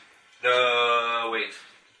 No, wait.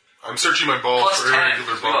 I'm searching my balls Plus for 10.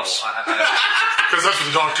 irregular bumps. No, Because that's what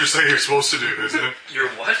the doctors say you're supposed to do, isn't it? you're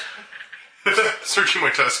what? Searching my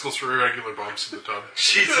testicles for irregular bumps in the tub.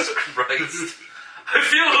 Jesus Christ. I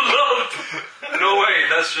feel the love. No, wait,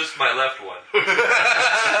 that's just my left one.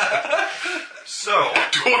 So,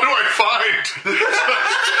 What do I find? What do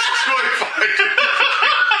I find?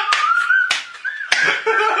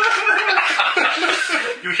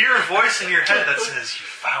 you hear a voice in your head that says, you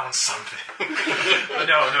found something.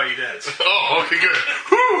 No, you didn't. Oh, okay, good.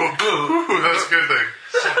 Whew, that's a good thing.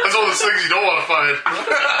 That's one of those things you don't want to find.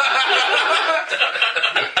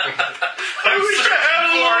 I wish I had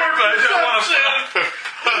more, but I don't want to.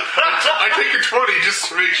 I take a 20 just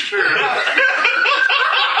to make sure.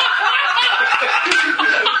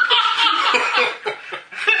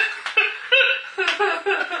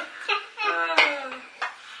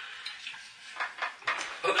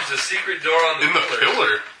 Oh, there's a secret door on the In the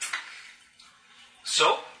pillar.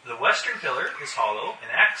 So, the western pillar is hollow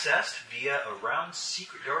and accessed via a round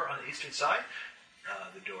secret door on the eastern side.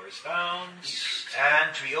 The door is found,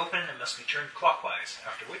 and to be opened, it must be turned clockwise,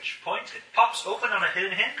 after which point it pops open on a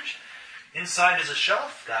hidden hinge. Inside is a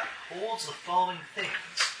shelf that holds the following things.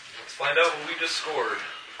 Let's find out what we just scored.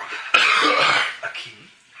 A key,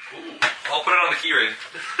 Ooh, I'll put it on the key ring.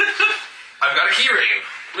 I've got a key ring.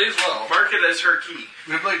 May as well. Mark it as her key.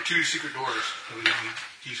 We have like 2 secret doors that we need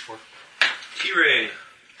keys for. Key ring.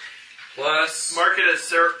 Plus Mark it as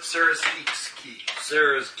Sarah Steep's key.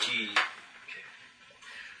 Sarah's key.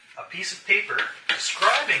 a piece of paper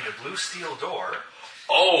describing the blue steel door,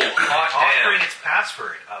 Oh, hot offering damn. its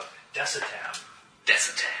password of Decitam.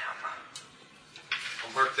 Decitam.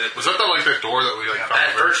 I'll mark that. Was that that door that we found?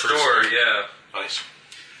 That the very first door, time? yeah. Nice.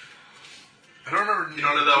 I don't remember. You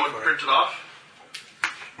don't know that one printed off?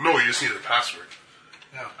 No, you just needed a password.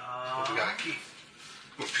 No. We got a key.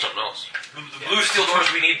 Well, for something else. The blue steel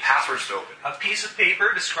doors we need passwords to open. A piece of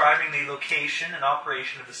paper describing the location and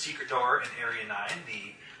operation of the secret door in Area 9,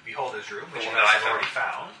 the Beholder's Room, which you one that guys I have already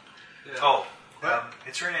found.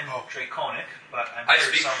 It's written in Draconic, but I'm I sure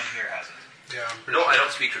speak- someone here has it. Yeah, I'm pretty No, sure. I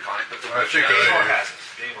don't speak Draconic, but the I think Davor I has it.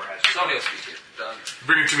 Davor has it. somebody else speak it. Done.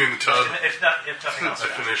 bring it to me in the tub. If nothing else, I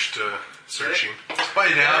finished searching. By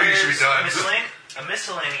now, you should be done. A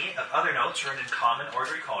miscellany of other notes written in Common or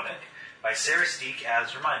Draconic by Sarah Steek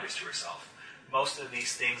as reminders to herself. Most of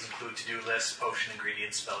these things include to-do lists, potion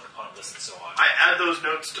ingredients, spell component lists, and so on. I add those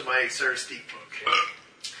notes to my Sarah Steep book.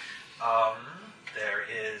 There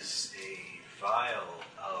is a vial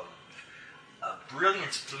of a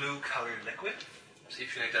brilliant blue-colored liquid, See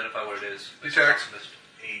if you can identify what it is. Detect.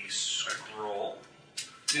 a scroll,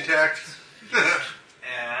 Detect.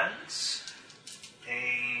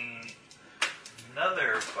 and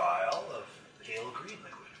another vial of pale green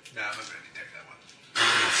liquid. Nah, I'm not going to detect that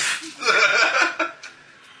one.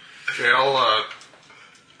 Okay, I'll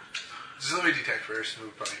Just let me detect first, and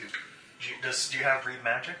we'll probably can... Do you have read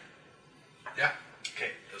magic? Yeah.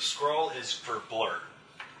 Okay, the scroll is for blur.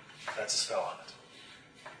 That's a spell on it.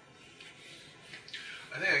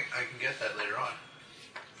 I think I can get that later on.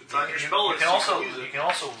 It's on your spell You list. can also use it. you can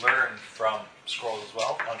also learn from scrolls as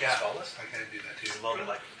well on your Yeah. spell list. I can do that It's too. a little bit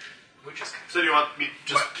like witches. So do you want me to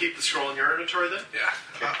just What? keep the scroll in your inventory then? Yeah.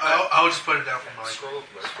 I'll just put it down for mine. Scroll of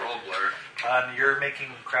blur. Scroll blur. You're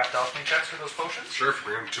making craft alchemy checks for those potions? sure if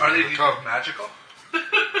we're going to Are they the tub. magical?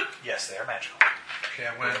 Yes, they are magical. Okay,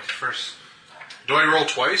 I'm going to first... Do I roll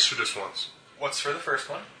twice or just once? What's for the first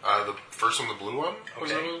one? The first one, the blue one?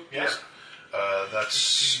 Was Okay. it? Yes.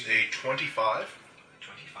 That's a 25.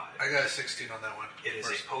 25. I got a 16 on that one. It is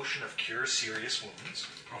First. a potion of cure serious wounds.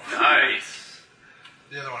 Nice.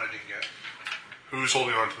 The other one I didn't get. Who's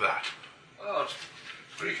holding on to that? Oh, just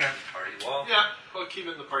But you can. party wall. Yeah, I'll keep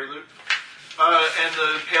it in the party loot. And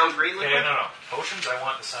the pale green liquid? Yeah, no. Potions, I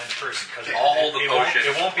want assigned person. Because I'll hold the potion.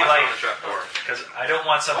 It won't be I like... found the trapdoor. Because I don't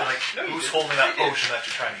want something like, No, you who's didn't. holding that potion that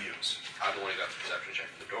you're trying to use? I've only got the perception check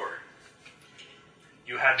for the door.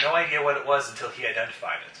 You had no idea what it was until he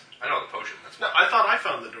identified it. I know the potion. That's No, why. I thought I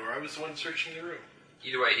found the door. I was the one searching the room.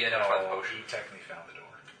 Either way, he identified the No, potion. he technically found the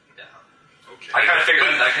door. Yeah. Okay. I kind of figured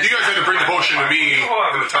But that. you guys had to bring the potion to me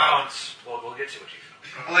in the tub. We'll get to what you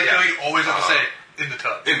found. I like how you always have to say in the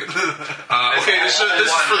tub. Okay, this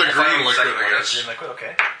is for the green liquid, I guess. Green liquid,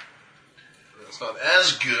 okay. That's not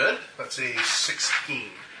as good. That's a 16.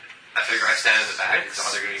 I figure I stand in the back. It's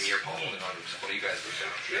either going to be me or Paul. What do you guys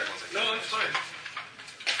do? No, that's fine.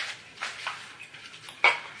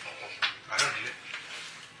 I don't need it.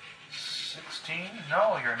 16?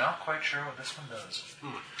 No, you're not quite sure what this one does.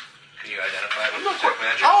 Can you identify it with detect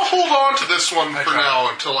magic? I'll hold on to this one for try. now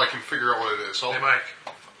until I can figure out what it is. Hey, Mike.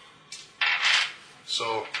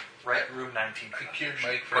 So, Right, room 19. I cured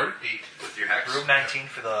Mike for Pardon? 8. With your hex? Room 19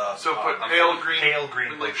 for the... So put I'm pale fine. green, Pale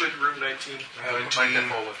green liquid, room 19. I put Mike at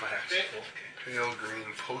full with my hex. Okay. pale green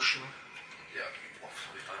potion. Yeah. I'll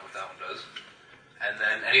be fine what that one does. And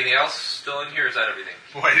then anything else still in here? Is that everything?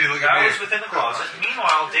 Why did you look That at me? was within the closet.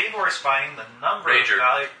 Meanwhile, Davor is finding the number Ranger. of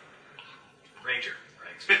value... Ranger.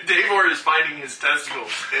 Right. Davor is finding his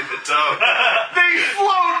testicles in the tub. They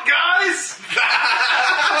float, guys!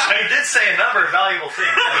 I did say a number of valuable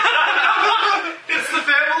things. It's the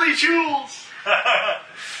family jewels!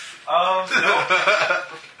 No.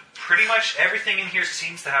 Pretty much everything in here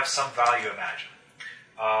seems to have some value, imagine.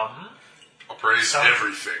 Appraise Some-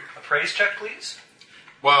 everything. Appraise check, please.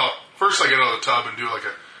 Well, first I get out of the tub and do like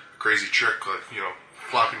a crazy trick, like,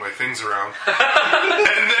 flapping my things around. And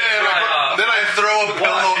then I throw a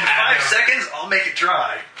pillow In 5 seconds, I'll make it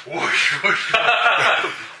dry. Whoosh, whoosh.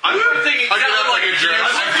 I'm thinking... I get like a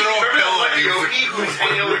dress. I throw a pillow Like at you. Yogi who's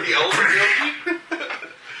hanging out with the elder Yogi?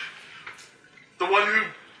 The one who...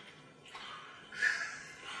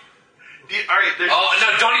 Alright, there's... Oh, no,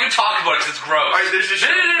 don't even talk about it because it's gross. Alright, there's a show...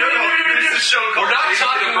 There's a show called... We're not Lady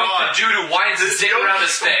talking in the about the Rod. dude who winds his dick Yogi around a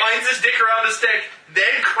stick. winds his dick around a stick,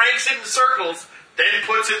 then cranks it in circles, then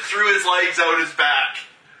puts it through his legs out his back.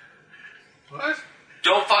 What?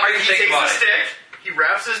 Don't fucking He think takes about the it. stick, he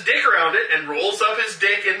wraps his dick around it, and rolls up his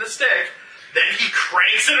dick in the stick, then he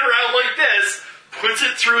cranks it around like this, puts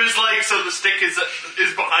it through his legs so the stick is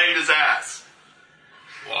behind his ass.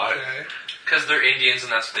 Why? Okay. Because they're Indians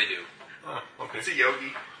and that's what they do. Oh, okay. It's a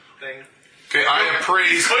yogi thing. Okay, I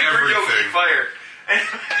appraise It's like for yogi everything. fire.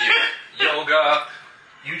 Yoga.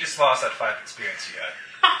 You just lost that 5 experience you got.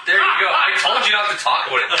 There you go. I told you not to talk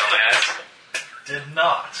about it, dumbass. Did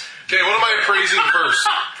not. Okay, what am I appraising first?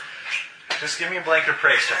 Just give me a blanket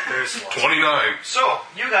appraise check. There's 29. So,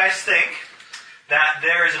 you guys think that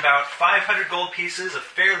there is about 500 gold pieces of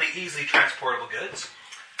fairly easily transportable goods.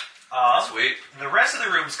 Sweet. The rest of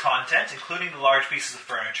the room's content, including the large pieces of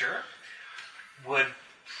furniture, would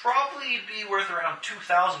probably be worth around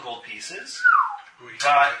 2,000 gold pieces.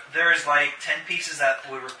 But there's like 10 pieces that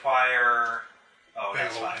would require... Oh,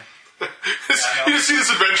 that's fine. You see this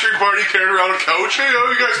adventuring party carrying around a couch? Hey, how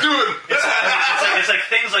are you guys doing? It's like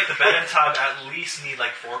things like the bed and tub at least need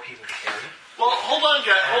like 4 people to carry. Well, hold on,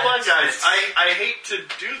 guys. I hate to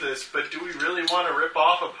do this, but do we really want to rip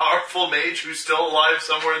off a powerful mage who's still alive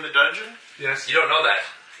somewhere in the dungeon? Yes. You don't know that.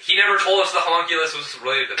 He never told us the homunculus was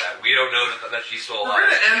related to that. We don't know that she's still We're alive.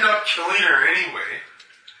 gonna end up killing her anyway.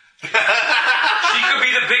 She could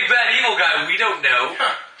be the big bad evil guy. We don't know.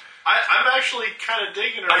 I'm actually kind of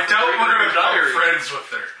digging her. I doubt we're gonna become diary. friends with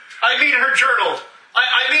her. I mean her journal.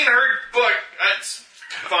 I mean her book. That's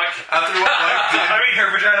fuck. After what Mike did, I mean, her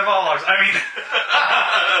vagina monologues. I mean...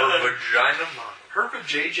 Her vagina mom. Her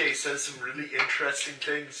JJ says some really interesting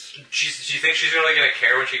things. Do you think she's really gonna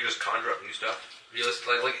care when she can just conjure up new stuff?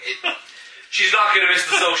 Realistically, she's not gonna miss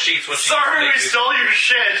the silk sheets when she. Sorry, we makes new- stole your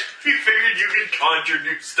shit. We figured you could conjure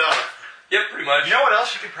new stuff. Yep, pretty much. You know what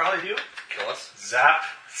else you could probably do? Kill us. Zap,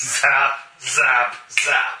 zap, zap,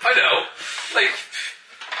 zap. I know.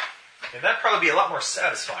 And that'd probably be a lot more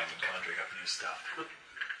satisfying than conjuring up new stuff.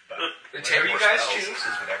 But And whatever take you more guys spells. choose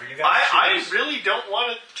is whatever you guys I choose. really don't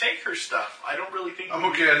want to take her stuff. I don't really think I'm we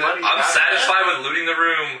okay need with that. money I'm back. satisfied with looting the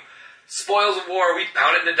room. Spoils of war. We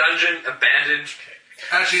found it in the dungeon, abandoned.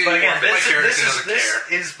 actually, But again, my character this doesn't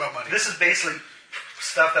care is about money. this is basically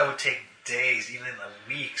stuff that would take days, even in the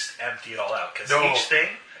weeks, to empty it all out. Because No. each thing,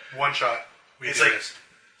 One shot. We It's do like- this.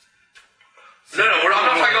 No, I'm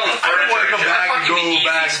not talking about the I don't furniture. want to come Just back and fucking the go easy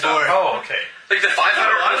back and stuff. forth. oh, okay. Like the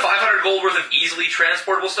 500 gold worth of easily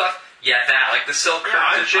transportable stuff. Yeah, that. Like the silk Yeah,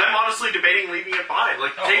 curtains I'm, and shit. I'm honestly debating leaving it behind.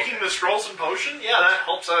 Like, Oh, taking okay. the scrolls and potion, yeah, that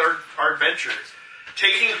helps our adventures.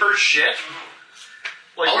 taking her shit?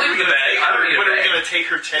 Like, I'll are leave we the gonna bag. take I don't her- need a What, are we bag. going to take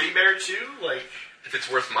her teddy bear too? Like, If it's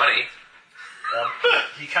worth money.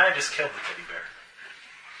 He kind of just killed the teddy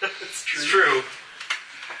bear. it's true. It's true.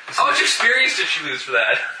 How much experience did she lose for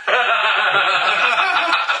that?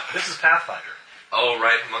 This is Pathfinder. Oh,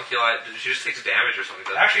 right. Homunculi. She just takes damage or something.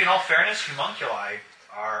 doesn't she? Actually, in all fairness, homunculi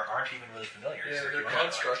aren't even really familiar. Yeah, They're they're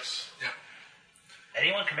homunculi. constructs.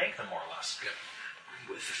 Anyone can make them, more or less.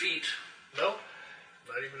 With the feet. Nope.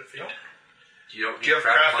 Not even a feat. Nope. You don't Do you need have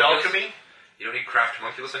craft homunculus? alchemy? You don't need craft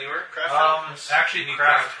homunculus anywhere? Craft alchemy? Actually, You need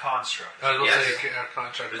craft construct. I was going Yes. to say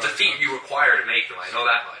contract. There's a feat you require to make them, I know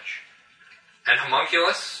that much. And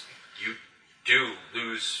homunculus, you do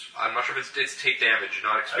lose. I'm not sure if it's take damage,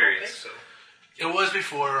 not I don't experience. think so. It was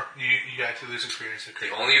before you got to lose experience. To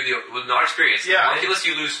create. Well, not experience. Yeah, Homunculus,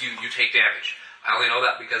 you lose, you take damage. I only know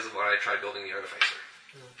that because of when I tried building the Artificer.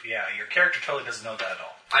 Yeah, your character totally doesn't know that at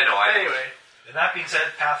all. I know. Anyway. And that being said,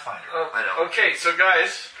 Pathfinder. I know. Okay, so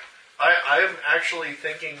guys, I'm actually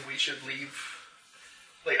thinking we should leave.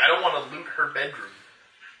 Like, I don't want to loot her bedroom.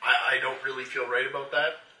 I don't really feel right about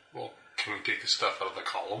that. Well, can we take the stuff out of the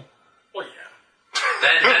column? Well, yeah.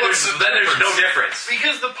 Then there's no difference.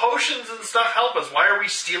 Because the potions and stuff help us. Why are we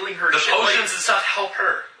stealing her The shit? potions and stuff help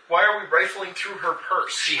her. Why are we rifling through her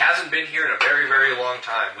purse? She hasn't been here in a very, very long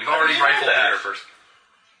time. We've already do you know rifled that? through her first.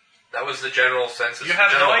 That was the general census. You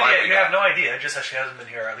have the no general vibe idea. we You got. have no idea. Just that she hasn't been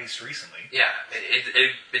here at least recently. Yeah,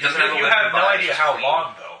 it doesn't have. You have no idea how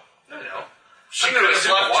long though. I know. She I'm could gonna have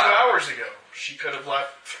assume a left 2 while. hours ago. She could have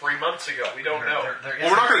left 3 months ago. We don't know. There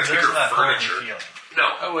Well, we're not gonna isn't- take there her isn't that homey furniture. feeling.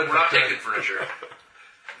 No, would we're not have taking furniture.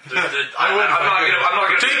 I'm would if not I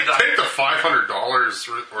could. gonna. Take the $500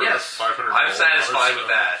 or Yes, the $500. I'm satisfied with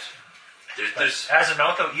that. There's As a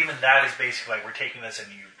note, though, even that is basically like we're taking this and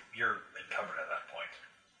you're encumbered at that point.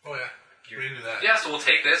 Oh yeah, we knew that. yeah. So we'll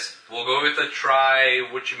take this. We'll go with the try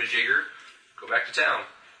whatchamajigger. Go back to town.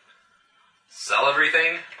 Sell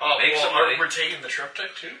everything. Make some money. We're taking the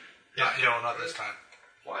triptych too? Not this time.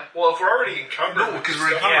 Why? Well, if we're already encumbered. No, with because the we're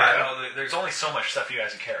stuff- encumbered. Yeah, no, there's only so much stuff you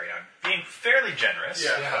guys can carry. I'm being fairly generous.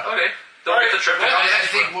 Yeah. Yeah. Okay. Don't Alright, get the trip. well, I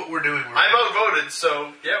think what we're doing. I'm outvoted,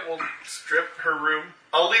 so yeah, we'll strip her room.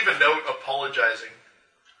 I'll leave a note apologizing.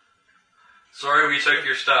 Sorry, we took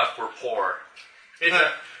your stuff. We're poor.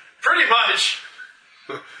 Yeah, pretty much.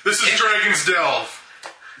 This is Dragon's Delve.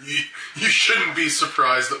 You shouldn't be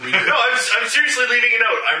surprised that we did. No, I'm seriously leaving a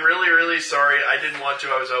note. I'm really, really sorry. I didn't want to.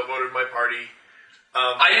 I was outvoted my party.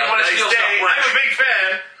 I didn't want to steal Nice stuff. day. I'm a big fan.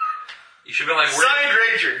 You should have been like, we're Signed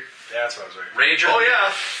Rager. Yeah, that's what I was right. Rager. Oh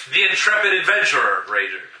yeah. The intrepid adventurer,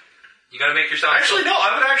 Rager. You gotta make yourself. Actually, no.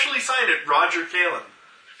 I would actually sign it, Roger Kalin.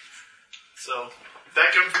 So if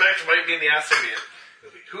that comes back to bite me in the ass, so be it.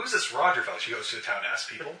 Who's this Roger fellow? She goes to the town and asks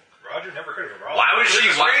people. Roger, never heard of a Roger. Why would she?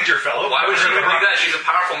 Who's this Ranger fellow? Why would she Never even heard do of that? She's a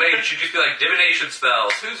powerful mage. She'd just be like divination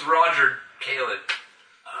spells. Who's Roger Kalin?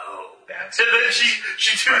 Oh. Bad And then she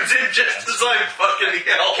tunes in just as I'm fucking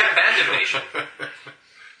hell. Can't ban divination.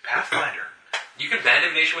 Pathfinder. You can ban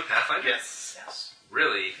divination with Pathfinder. Yes. Yes.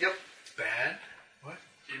 Really? Yep. Bad. What?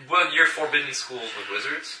 Well, you're forbidden schools with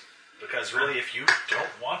wizards. Because really, if you don't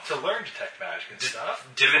want to learn detect magic and stuff,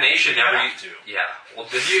 Divination you never. have to. Yeah. Well,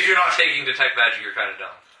 if you're not taking detect magic, you're kind of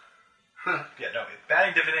dumb. Yeah, no,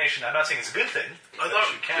 banning divination, I'm not saying it's a good thing, I but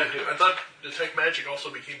thought you can do I it. thought detect magic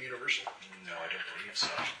also became universal. No, I don't believe so.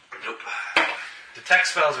 Nope. Detect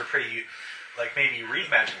spells are pretty, like maybe read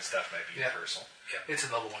magic and stuff might be Yeah. universal. It's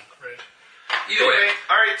in level 1. Right. Either way,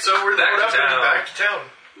 All right. So we're Back loaded to up and town. back to town.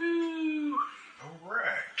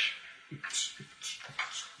 Alright.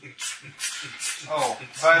 Oh,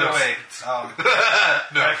 by the way,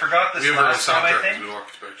 I forgot this We have our own last time, I soundtrack as think. we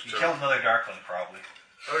walked back to You town. killed another Darkling, probably.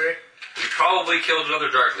 Okay. we probably killed another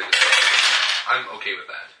Darkling. I'm okay with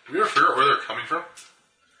that. Did we ever figure out where they're coming from?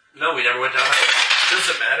 No, we never went down that way. Does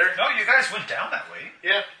it matter? No, you guys went down that way.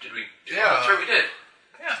 Yeah. Did we? Yeah. That's right, we did.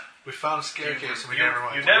 Yeah. We found a staircase and we You never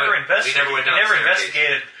went. never went investigated. down You never the staircase.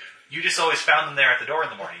 investigated. You just always found them there at the door in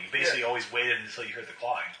the morning. You basically always waited until you heard the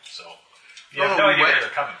clawing. So you have Oh, no we idea where went-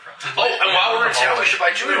 they're coming from. Oh, and while we're in town, we should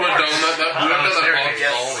buy two We went more. down that we went down that long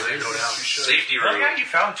Yes. hallway. Go down. We should. Safety Oh room. yeah, you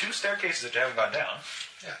found two staircases that you haven't gone down.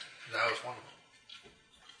 Yeah, that was one of them.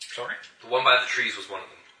 Sorry. The one by the trees was one of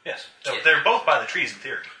them. Yes. No, Yeah. they're both by the trees in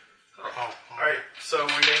theory. Oh, All right. So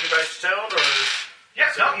we make it back to town, or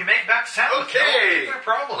Yeah. No, you make it back to town. Okay. No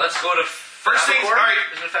problem. Let's go to First things- Fabicor. all right.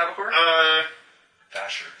 Isn't it Fabicor?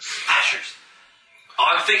 Fasher. Ashers. Oh,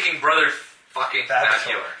 I'm thinking brother fucking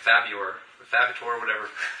Fabitor. Fabitor, whatever.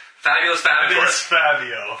 Fabulous Fabitor. It's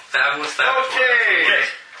Fabio. Fabulous Fabitor. Okay. Okay.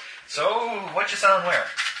 So what you selling where?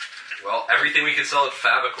 Well, everything we can sell at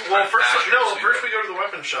Fabric. Well, first we go to the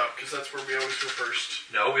weapon shop, because that's where we always go first.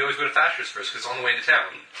 No, we always go to Thatcher's first, because it's on the way to town.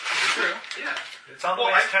 True. Yeah. It's on the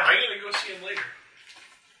Well, way to town. I'm going to go see him later.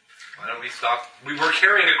 Why don't we stop? We were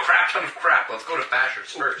carrying a crap ton of crap. Let's go to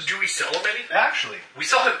Thatcher's first. Do we sell him anything? Actually, We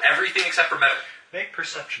sell him everything except for metal. make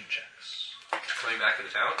perception checks. Coming back to the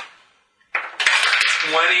town.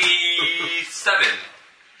 27.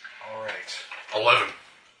 All right. 11.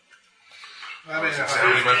 I mean, It's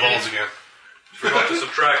hurting my balls again. Forgot to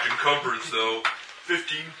subtract encumbrance, though.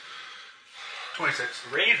 15. 26.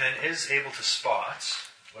 Raven is able to spot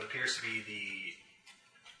what appears to be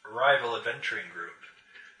the rival adventuring group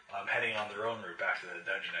heading on their own route back to the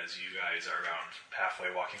dungeon as you guys are around halfway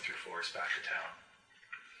walking through forest back to town.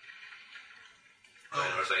 I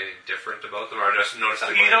don't notice anything different about them, or I just noticed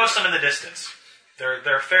You notice them in the distance. They're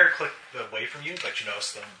a fair click away from you, but you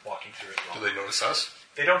notice them walking through as well. Do they notice us?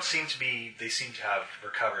 They don't seem to be. They seem to have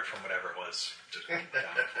recovered from whatever it was just down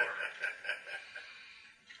before.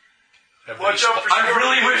 Watch out for I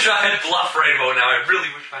really wish I had bluff right about now. I really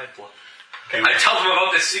wish I had bluff. I tell them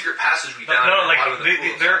about this secret passage we found. No, at the bottom of the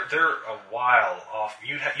pool. they're a while off.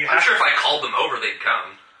 You I'm sure if I called them over, they'd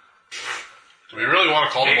come. Do we really want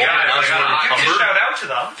to call them Hey, over guys, as I we're got- can encumbered? shout out to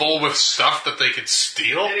them. Full with stuff that they could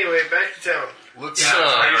steal? Anyway, back to town. Let's, Yeah,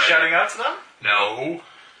 Are you Right. shouting out to them? No.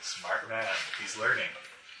 Smart man. He's learning.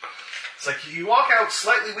 It's like you walk out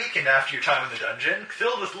slightly weakened after your time in the dungeon,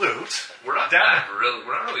 filled with loot. We're not Down. that really.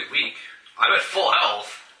 We're not really weak. I'm at full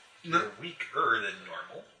health. You're weaker than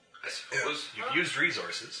normal. I suppose. You've used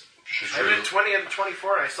resources. I did 20 out of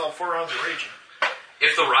 24 and I saw 4 rounds of raging.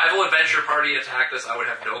 If the rival adventure party attacked us, I would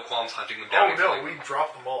have no qualms hunting them down. Oh and no, killing we them.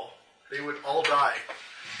 dropped them all. They would all die.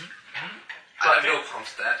 I have no qualms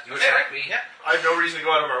with that. You attack me? Yeah. I have no reason to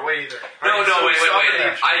go out of our way either. No, Alright, no, so wait. stop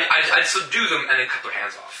it. I'd subdue them and then cut their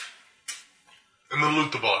hands off. And then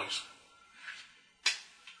loot the bodies.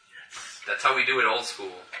 That's how we do it old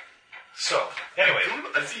school. So, anyway,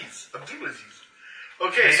 Abdul Aziz.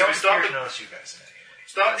 Okay, they so don't we stop appear to at notice you guys in any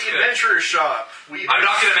way. the good. adventurer's shop. I'm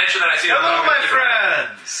not going to mention that I see them. Hello, I'm my gonna give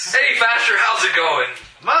them- friends! Hey, Fasher, how's it going?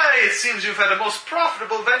 It seems you've had a most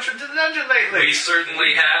profitable venture into the dungeon lately. We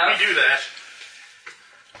certainly have. We do that.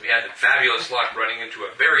 We had a fabulous luck running into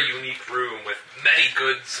a very unique room with many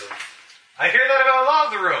goods. I hear that about a lot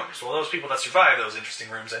of the rooms. Well, those people that survive those interesting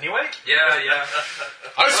rooms anyway. Yeah.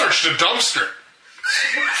 I searched a dumpster.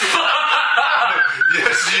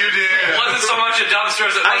 Yes, you It did. wasn't so much a dumpster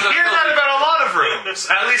as it I was a hear that about a lot of rooms.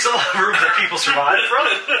 At least a lot of rooms that people survive from.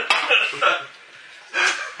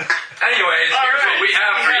 Anyways, here's what we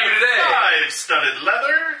have for you today. 5 studded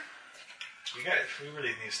leather. You guys, we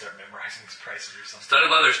really need to start memorizing these prices or something. Studded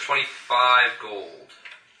leather's 25 gold,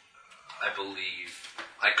 I believe.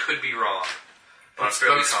 I could be wrong, but I'm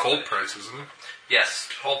fairly That's cold confident. price, isn't it? Yes,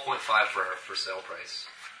 12.5 for sale price.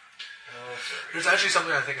 There's actually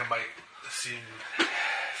something I think I might see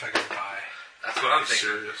if I can buy. That's what I'm thinking.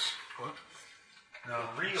 Serious. What? No,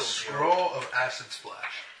 Real scroll of acid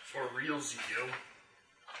splash. For real, Zio.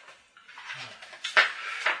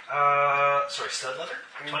 Sorry, stud leather?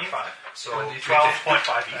 25. So 23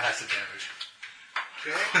 12.5 each. acid damage.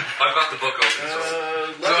 Okay. I've got the book open, so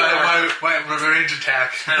So Leather. my range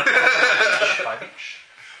attack. 5 each.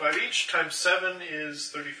 5 each times 7 is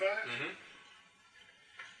 35.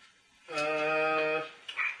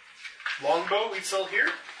 Longbow we'd sell here.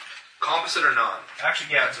 composite or non?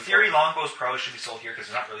 Actually, yeah, in theory, longbows probably should be sold here because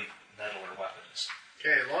they're not really metal or weapons.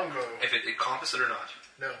 Okay, longbow. If it composite or not?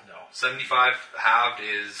 No. No. 75 halved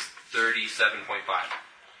is 37.5.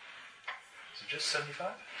 Is it just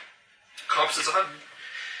 75? Composite's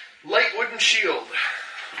 100. Light wooden shield.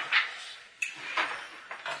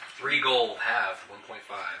 3 gold halved 1.5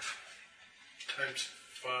 Times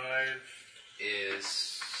 5,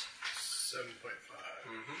 is 7.5.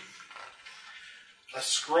 A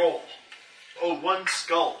scroll. Oh, 1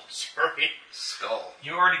 skull. Sorry. skull.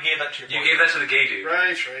 You already gave that to your You boy. gave that to the gay dude.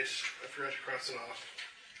 Right. I forgot to cross it off.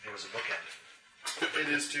 It was a bookend. It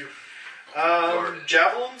is too. Lord.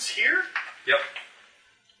 Javelins here. Yep.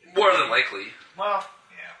 More than likely. Well,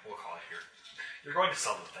 yeah, we'll call it here. You're going to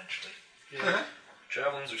sell them eventually. Yeah.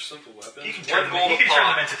 Javelins are simple weapons. He can One turn them, gold he a can turn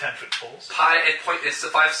pop. them into 10-foot poles. It's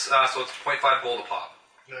 5, so it's 0.5 gold a pop.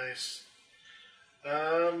 Nice.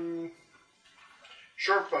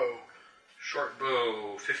 Short bow Short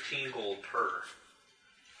bow, 15 gold per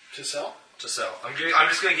to sell. to sell. I'm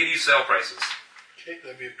just going to give you sale prices. Okay,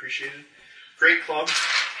 that'd be appreciated. Great club.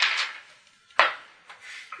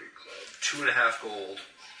 Great club. 2.5 gold.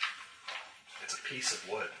 It's a piece of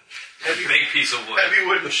wood. Heavy, Big piece of wood. heavy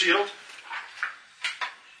wooden shield.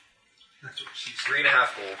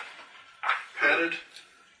 3.5 gold. Padded.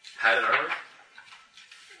 Padded armor.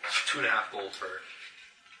 2.5 gold for.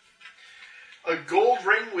 A gold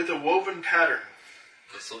ring with a woven pattern.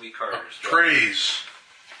 This will be Carter's. Praise.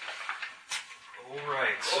 Alright.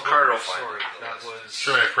 Well, Carter will find sorry, it, that nonetheless. was...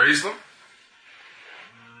 Should I praise them?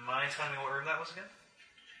 Mind telling me what room that was again?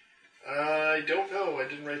 I don't know. I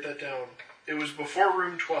didn't write that down. It was before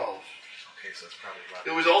room 12. Okay, so it's probably left.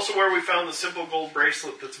 It was also where we found the simple gold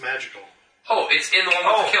bracelet that's magical. Oh, it's in the one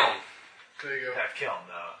with the kiln. There you go. That kiln,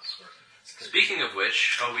 Speaking of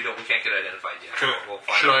which, we can't get identified yet. We'll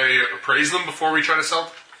find Should out. I praise them before we try to sell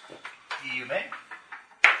them? You may.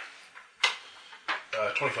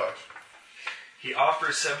 25. He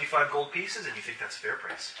offers 75 gold pieces, and you think that's a fair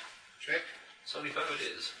price. Okay. 75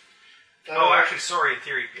 it is. Oh, actually, sorry, in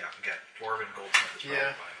theory, yeah, again, Dwarven Goldsmith is probably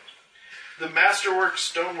Yeah. fine. The Masterwork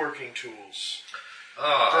stoneworking tools.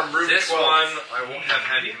 From room This 12. one, I won't have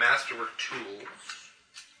handy masterwork tools.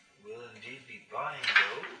 Will indeed be buying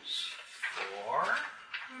those for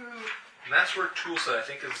Masterwork tool set, I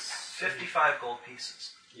think, is 55 gold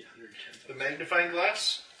pieces. Yeah, 110. The magnifying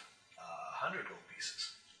glass. 100 gold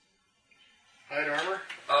pieces. Hide armor.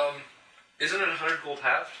 Isn't it 100 gold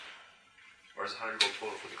halved? Or is it 100 gold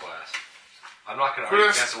total for the glass? I'm not going to Who argue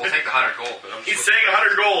is- against it. We'll take the 100 gold, but I'm He's just saying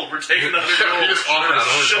 100 gold. We're taking 100 He gold. just offered us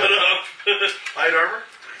 100 Shut gold. up. Hide armor.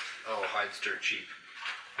 Oh, hide's dirt cheap.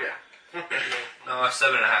 Yeah. No,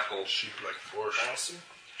 7.5 gold. Cheap like Porsche. Awesome.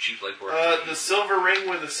 Cheap like work. The silver ring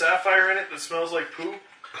with a sapphire in it that smells like poo.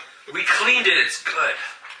 We cleaned it, it's good.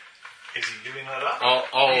 Is he doing that up?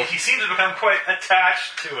 I'll He seems to become quite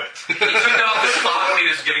attached to it. He took it off his top when he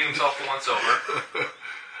was giving himself the once over.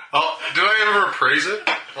 did I ever appraise it?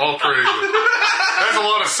 I'll appraise it. That's a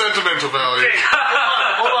lot of sentimental value. Okay,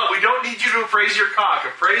 hold on. We don't need you to appraise your cock.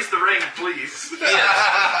 Appraise the ring, please.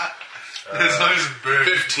 Yes. It's nice and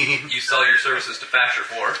big. 15. You sell your services to Fasher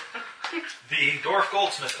for. The dwarf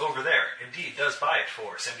goldsmith over there indeed does buy it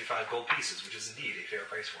for 75 gold pieces, which is indeed a fair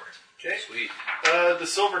price for it. Okay. Sweet. The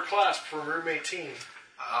silver clasp from room 18.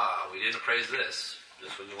 We didn't appraise this.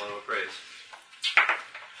 This one you want to appraise.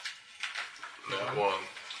 Not one.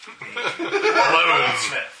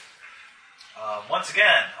 Goldsmith, once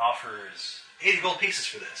again, offers 80 gold pieces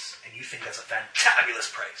for this, and you think that's a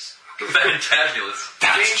fantabulous price. Fantabulous.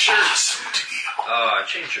 Chain shirts.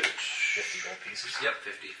 Chain shirt. 50 gold pieces. Yep,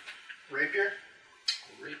 50. Rapier.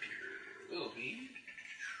 Rapier will be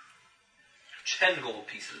 10 gold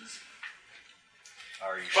pieces.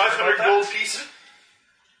 Are you sure 500 about that? gold pieces.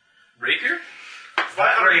 Rapier?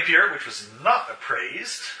 That rapier, which was not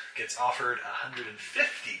appraised, gets offered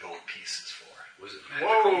 150 gold pieces for. Was it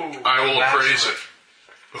Whoa. I will appraise it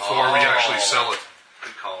before we actually sell it.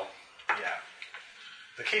 Good call. Yeah.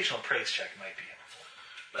 The occasional praise check might be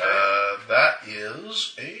helpful. That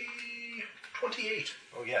is a 28.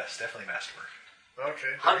 Oh yes, definitely masterwork.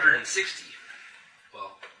 Okay. 160.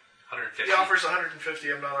 Well, 150. He offers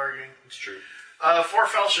 150. I'm not arguing. It's true. 4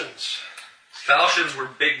 falchions. Falchions were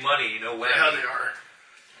big money, no way. Yeah, they are.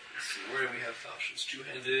 Let's see, where do we have falchions?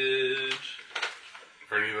 Two-handed.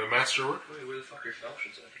 For any of the masterwork? Wait, where the fuck are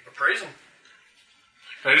falchions at? Appraise them.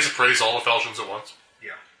 Can I just appraise all the falchions at once?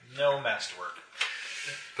 Yeah. No masterwork.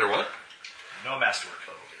 They're what? No masterwork.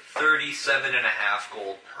 37.5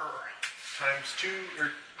 gold per. Times 2.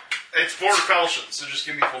 It's 4 falchions, so just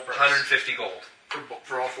give me full price. 150 gold.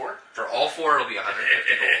 For all 4? For all 4, it'll be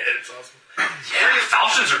 150 gold. It's awesome. Yeah,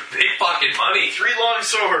 falchions are big fucking money. 3 long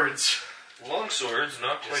swords. Long swords,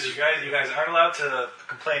 not quite You guys aren't allowed to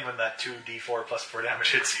complain when that 2d4 plus 4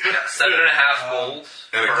 damage hits you. Yeah, 7.5 gold.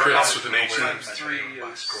 And it per crits with an 18. Times 3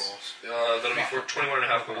 is... Scrolls. That'll be for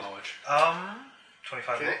 21.5 gold.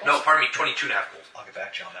 25 Okay. gold. No, pardon me, 22.5 gold. I'll get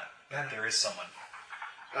back to you on that. There is someone.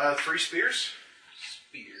 3 spears.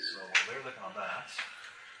 So they're looking on that.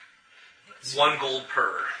 1 gold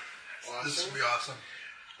per. This would be awesome.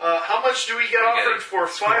 How much do we get We're offered getting for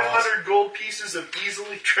 500 gold pieces of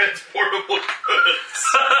easily transportable goods?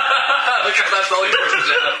 That's all yours,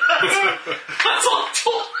 Jeff. That's all I'm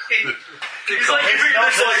told. He's like, you figure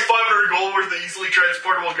there's like 500 gold worth of easily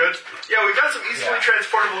transportable goods? Yeah, we got some easily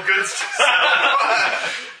transportable goods to sell.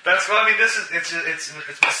 That's well. I mean, this is it's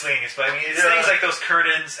miscellaneous, but I mean, it's things like those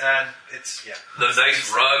curtains and it's The nice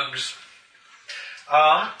rugs.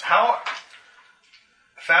 How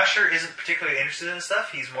Fasher isn't particularly interested in this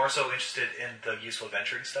stuff. He's more so interested in the useful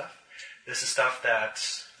adventuring stuff. This is stuff that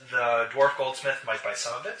the dwarf goldsmith might buy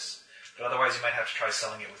some of it, but otherwise you might have to try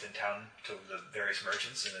selling it within town to the various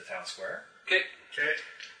merchants in the town square. Okay.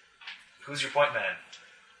 Who's your point man?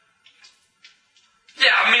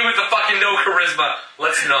 Yeah, me with the fucking no charisma.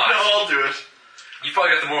 Let's not. No, I'll do it. You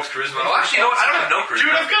probably got the most charisma. Oh, actually, you know what? I don't have no charisma.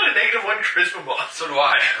 Dude, I've got a -1 charisma mod. So do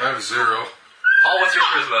I. I have 0. Paul, what's your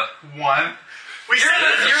charisma? 1. We You're send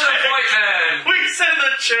the chick. point man. We send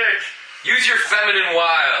the chick. Use your feminine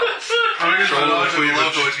wiles. I'm going to Shoulder knowledge of the cleavage.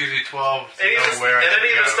 local, which gives you 12. to Any know of the, where I and can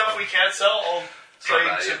any of the go. stuff we can't sell, I'll trade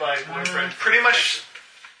value. to my boyfriend. Pretty much.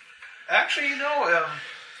 Actually,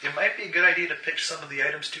 it might be a good idea to pitch some of the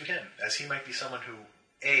items to him, as he might be someone who,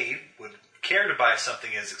 A, would care to buy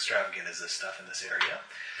something as extravagant as this stuff in this area,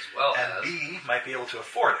 As well and as... B, might be able to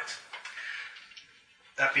afford it.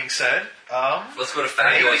 That being said, Let's go to make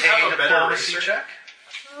fabulous. have a a better diplomacy racer? check.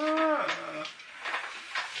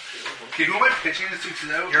 Okay, who am I pitching this to? 'Cause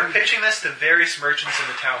I don't You're think- pitching this to various merchants in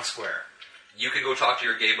the town square. You can go talk to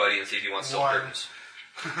your gay buddy and see if he wants silk One. curtains.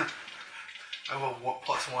 I will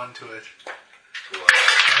 +1 to it. To,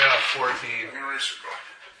 Yeah, 14.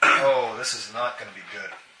 Oh, this is not going to be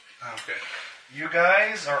good. Okay. You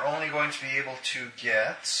guys are only going to be able to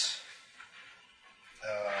get...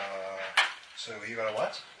 so you got a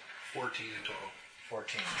what? 14 in total.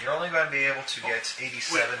 14. You're only going to be able to get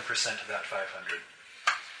 87% of that 500.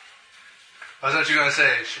 I was actually going to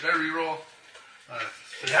say, should I reroll?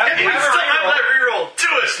 You have, We you have still a have reroll. that reroll. Do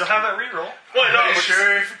You it. still have that reroll. Why not? Are you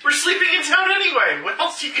sure? We're sleeping in town anyway. What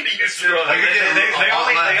else are you going to use to They, they a lot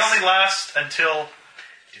they less. only last until...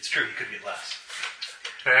 It's true, you could get less.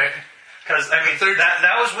 Okay. Because, I mean,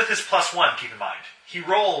 that was with his +1, keep in mind. He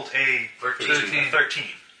rolled a 13. 13.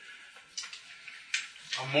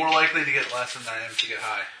 I'm more likely to get less than I am to get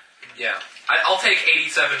high. yeah. I'll take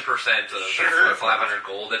 87% of Sure. 500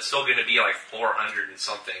 gold. That's still going to be like 400 and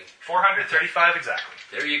something. 435 exactly.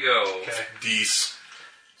 There you go. Okay. Dece.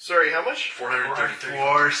 Sorry, how much? 433.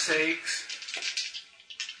 For sakes.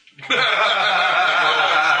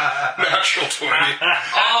 Natural 20. Oh,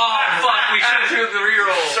 fuck. We should have taken the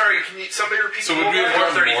reroll. Sorry, can you somebody repeat So the would we have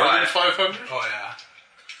gotten more than 435. 500? Oh, yeah.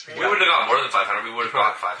 We wouldn't have got more than 500. We would have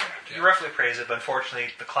got 500. You roughly appraise it, but unfortunately,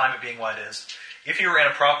 the climate being what it is, if you were in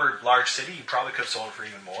a proper large city, you probably could have sold it for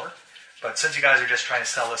even more. But since you guys are just trying to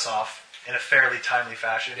sell this off in a fairly timely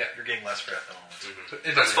fashion, Yeah. you're getting less for it at the moment.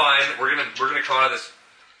 That's fine. We're gonna come out of this.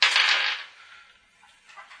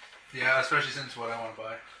 Yeah, especially since what I want to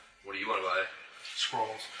buy. What do you want to buy?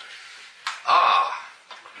 Scrolls.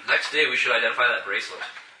 Next day we should identify that bracelet.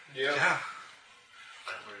 Yeah, Yeah.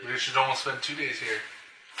 We should almost spend 2 days here.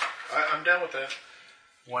 I'm down with that.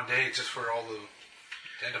 1 day just for all the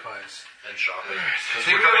identifies. And shopping. Because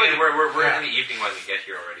See, we're coming in, really- we're yeah. in the evening when we get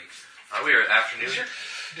here already. Are we? Or afternoon?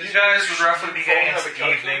 You guys would roughly be getting Have a into the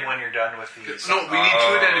calculator? evening when you're done with these. No, we need 2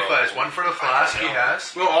 identifiers. One for the flask he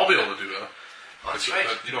has. Well, I'll be able to do that. That's right.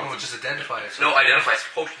 You don't No, have to just identify it. No, identifies.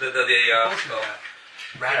 Potion. Potion Oh. that.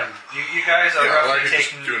 Random. You guys are Yeah, well, I roughly could just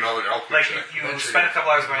taking... do another alchemy Like, check. you Eventually, spend a couple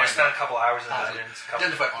hours going, might you spend a not. couple hours in the Ah, dungeons.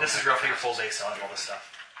 identify on This is that. roughly your full day selling all this stuff.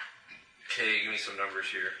 Okay, give me some numbers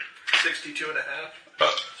here. 62 and a half.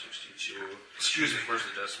 62. Excuse me. Where's the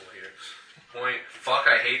decimal here? Point. Fuck,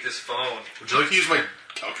 I hate this phone. Would you like to use my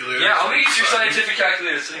calculator? Yeah, I'm gonna use your Beside me? scientific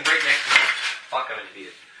calculator sitting right next to me. Fuck, I'm an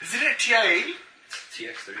idiot. Is it a TI-80?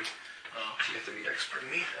 TX30. Oh, TX30X. Pardon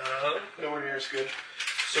me. Nowhere near as good.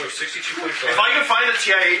 So 62.5. If I can find a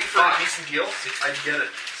TI-80 for a decent deal, I'd get it.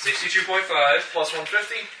 62.5 Plus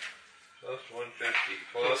 150, plus 150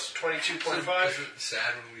 plus plus 22.5, Is it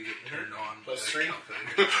sad when we get turned on? Plus by 3.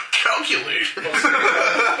 calculator? Calculator. plus Oh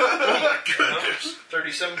my goodness.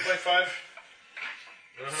 37.5,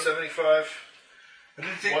 75, I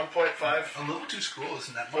didn't think 1.5, a level 2 scroll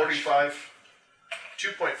isn't that much. 45,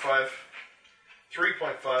 2.5,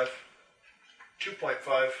 3.5,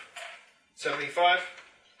 2.5, 75,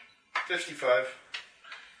 55,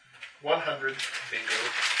 100, bingo.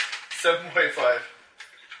 7.5,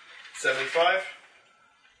 75,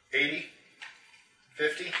 80,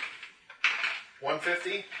 50,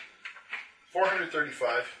 150,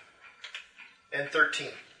 435, and 13.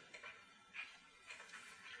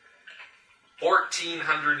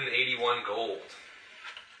 1,481 gold.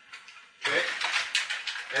 Okay?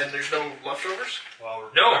 And there's no leftovers? Well,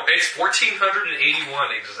 No, it's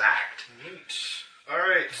 1,481 exact. Neat.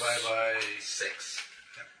 Alright. Bye-bye. 6.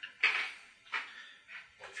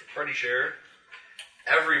 One for party share.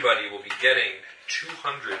 Everybody will be getting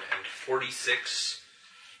 246.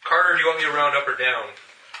 Carter, do you want me to round up or down?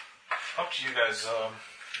 Up to you guys.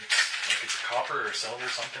 It's copper or silver or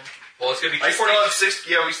something. Well, it's going to be I still have 6.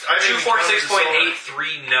 Yeah, I didn't even count the silver.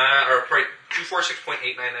 246.839, or probably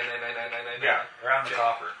 246.8999999. Yeah, around the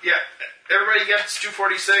copper. Yeah, everybody gets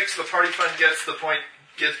 246. The party fund gets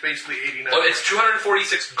basically 89. Well, it's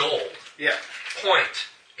 246 gold. Yeah.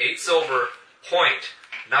 0.8 silver, 0.9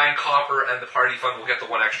 copper, and the party fund will get the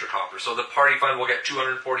 1 extra copper. So the party fund will get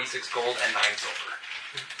 246 gold and 9 silver.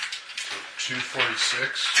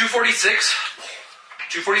 246.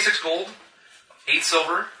 246 gold, 8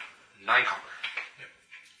 silver, 9 copper.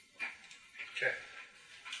 Okay.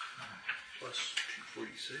 Plus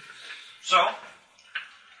 246. So,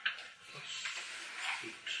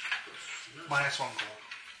 Minus 1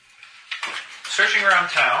 gold. searching around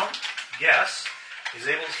town, Guess is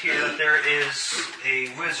able to hear that there is a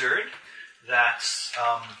wizard that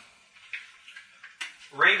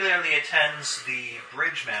regularly attends the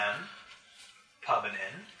Bridgeman pub and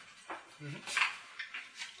inn,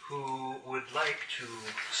 who would like to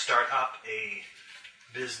start up a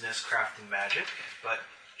business crafting magic, but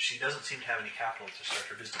she doesn't seem to have any capital to start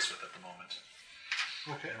her business with at the moment.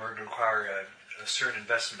 Okay. And we're going to require a certain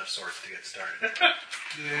investment of sorts to get started.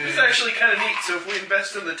 It's actually kind of neat. So if we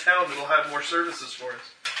invest in the town, it'll have more services for us.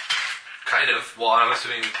 Kind of. Well, I'm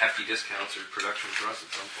assuming hefty discounts or production for us at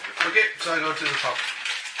some point. Okay, so I go to the top.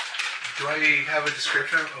 Do I have a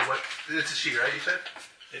description of what... It's a she, right, you said?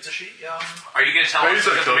 It's a she. Are you going to tell Can I us use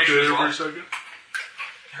that information calculator as for well? a second?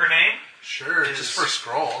 Her name? Sure, Is- just for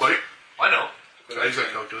scrolls. Like, I know. can I use that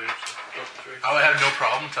calculator? I would have no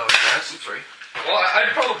problem telling this. Sorry. Well,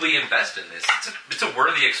 I'd probably invest in this. It's a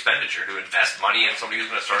worthy expenditure to invest money in somebody who's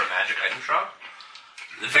going to start a magic item shop.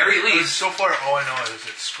 At the very least. So far, all I know is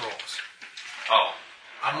it's scrolls. Oh.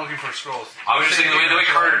 I'm looking for scrolls. I was just thinking the way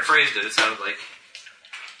Carter phrased it, it sounded like.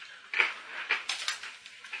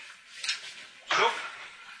 So,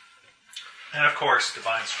 and of course,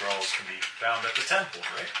 divine scrolls can be found at the temple,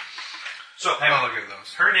 right? So, I'll look at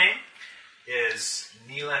those. her name is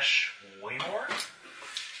Neelish Waymore.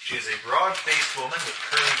 She is a broad-faced woman with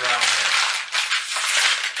curly brown hair.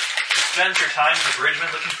 She spends her time at the Bridgeman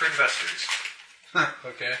looking for investors.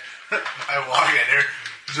 Okay. I walk in here.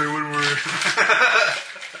 Is there one word?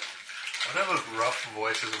 I have a rough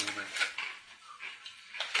voice as a woman.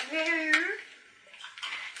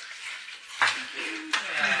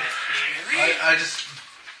 I just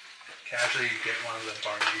casually get one of the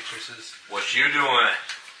bar matrices. What you doing?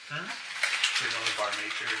 Get one of the bar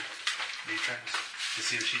matrons to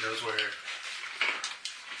see if she knows where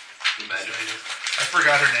Imagine. this lady is. I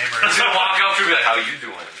forgot her name He's already. going to walk up to me like, how you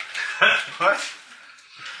doing? What?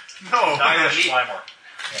 No. Neelish Waymore.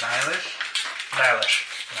 Nihilish? Neelish.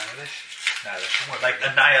 Nihilish? Neelish. Like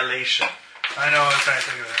annihilation. I know, I was trying to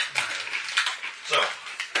think of that. Nihilish. So,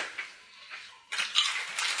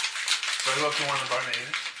 So I go up to one of the bar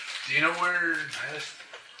matrons. Do you know where Nihilish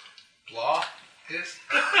Blah is?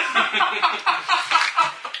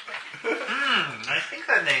 I think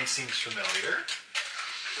that name seems familiar.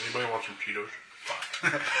 Anybody want some Cheetos?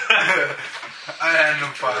 I had no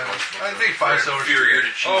 5. I think 5 silver. Inferior to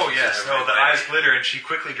cheese. Oh, yes. No, the eyes glitter, and she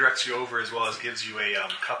quickly directs you over as well as gives you a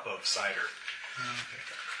cup of cider.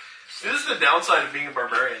 This is the downside of being a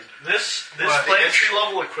barbarian. This The place... entry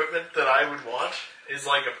level equipment that I would want is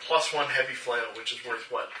like a +1 heavy flail, which is worth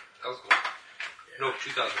what? That was cool. No,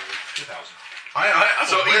 2,000. 2,000.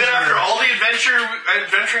 So even after all the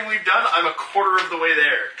adventuring we've done, I'm a quarter of the way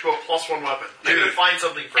there to a +1 weapon. I Dude, can find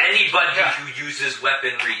something for Anybody who uses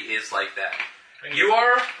weaponry is like that. You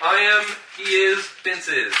are, I am, he is, Vince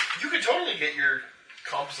is. You could totally get your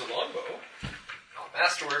composite longbow. Oh,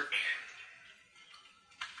 masterwork.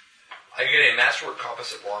 I can get a masterwork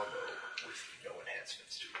composite longbow with no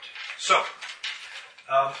enhancements to it. So,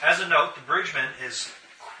 as a note, the Bridgeman is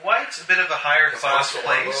quite a bit of a higher class also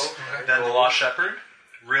place longbow. than the Lost Shepherd.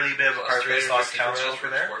 Really a bit of a Plus Carthage 350 Lost for Council masterwork, for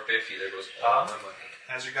there. 450, there goes all my money.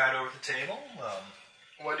 Has your guide over the table.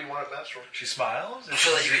 Why do you want it masterwork? She smiles. I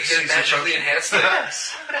feel like you can magically enhance it.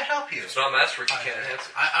 Yes. How can I help you? It's not masterwork, you can't enhance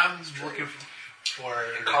it. I'm looking for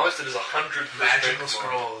In composite is 100 magical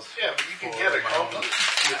scrolls. Yeah, but you can get a composite.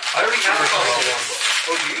 I already have a composite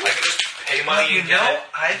longbow. Oh, do you? I can just pay money and get it.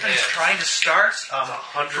 I've been Yeah. trying to start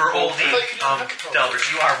for gold. oldie I thought you didn't have a composite. Delvers.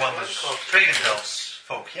 You are one of those Dragon Delves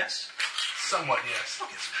folk, yes? Somewhat, yes.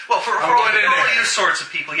 Well, for all you sorts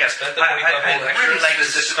of people, yes. Spent the I'd 25 gold really extra like to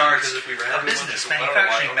specifically start because if we ran a everyone business, to- I don't know why,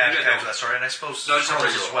 manufacturing maybe I magic don't. of that sort, and I suppose No, just scrolls a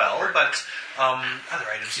as reroll. well, but other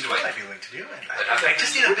items Either too, way. I'd be willing to do. And I'd have I to-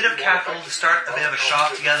 just need a bit of capital to start a bit of a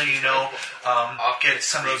shop together, you know, get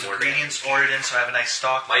some of those More ingredients ordered in so I have a nice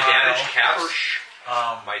stock. My damage cap.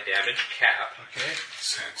 My damage cap Okay.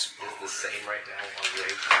 is the same right now on the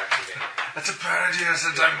activate. That's a bad idea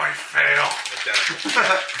since I might fail.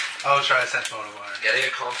 I'll try a sense motive on it. Getting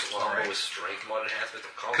a composite longbow with strength mod enhancement.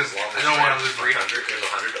 The composite 'Cause longbow I don't wanna lose 300. There's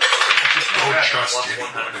 100. Don't trust Plus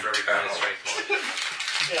anyone. 100 for every pound of strength mod.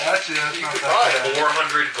 Actually, that's not could that buy bad.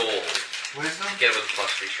 400 gold. Wisdom? Get it with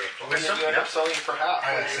plus 3 strength mod. And then you end up selling it for half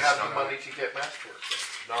I when got you 6 have the on money to get masterwork.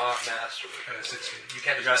 Not masterwork. I got 16. You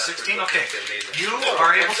can't You just got masterwork 16? it. Okay. It's amazing. You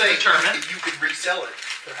are able to determine. You could resell it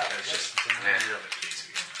for half. It's just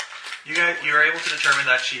You're able to determine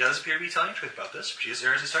that she does appear to be telling the truth about this. She is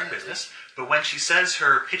seriously starting business, but when she says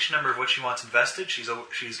her pitch number of what she wants invested, she's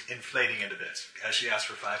inflating it a bit as she asks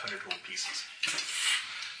for 500 gold pieces.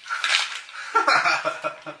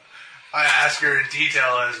 I ask her in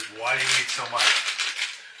detail as why do you need so much?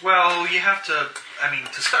 Well, you have to.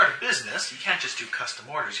 To start a business, you can't just do custom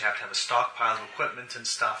orders. You have to have a stockpile of equipment and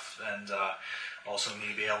stuff, and also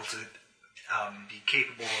need to be able to be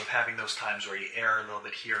capable of having those times where you err a little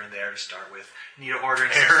bit here and there to start with. You need to order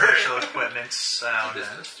in some special equipment.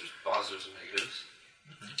 Business, there's positives and negatives.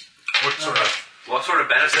 What What sort of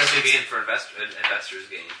benefits do you gain for investors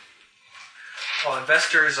gain? Well,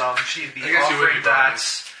 investors, she'd be I guess you would offering be buying.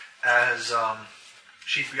 that as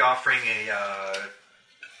she'd be offering a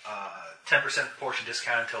 10% proportion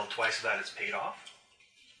discount until twice of that is paid off.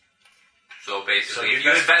 So basically, So you if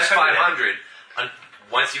you invest invest 500, 500,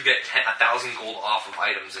 once you get 1,000 gold off of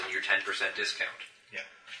items, then you're 10% discount. Yeah.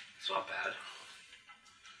 It's not bad.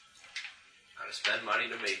 How to spend money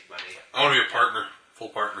to make money. I want to be a partner, full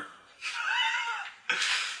partner.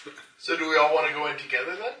 So do we all want to go in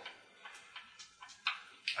together then?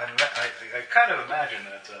 I kind of imagine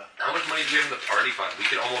that. How much money do you have in the party fund? We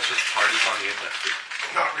could almost just party fund the investors.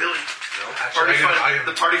 Not really. No? Party I fund, can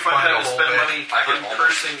the party fund find had a to whole spend bit. money I can on almost-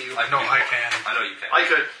 cursing you. I No, I can. I know you can. I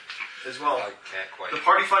could as well. I can't quite. The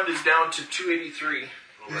party fund is down to 283. You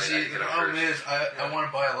Right, I see, can the get up problem first. is, I want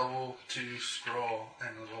to buy a level 2 scroll and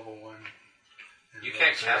a level 1. and You a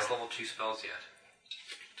can't level cast 0. level 2 spells yet.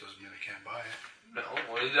 Doesn't mean I can't buy it. No,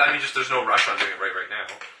 well, I mean, just there's no rush on doing it right now.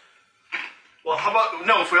 Well, how about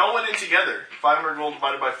no? If we all went in together, 500 gold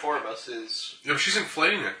divided by 4 of us is. Yeah, but she's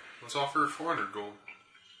inflating it. Let's offer her 400 gold.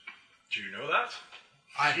 Do you know that?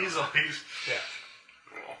 I He's know. always. Yeah.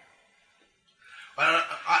 Well,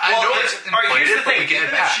 I know it's all right, here's inflated, the but thing. we get Even it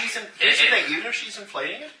if back. here's the thing. Even if she's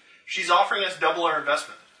inflating it, she's offering us double our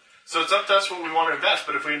investment. So it's up to us what we want to invest.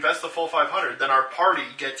 But if we invest the full 500, then our party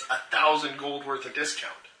gets 1,000 gold worth of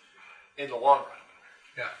discount in the long run.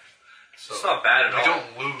 Yeah. So It's not bad at we all.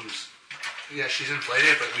 don't lose. Yeah, she's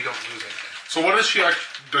inflated, but we don't lose anything. so what does she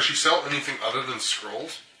does she sell anything other than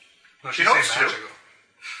scrolls? No, She she's hopes saying to. magical.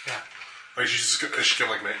 Yeah. Like is she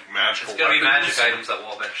gonna like make magical It's going to be weapons? magic items that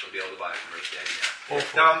we'll eventually be able to buy from her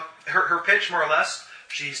again. Her pitch, more or less,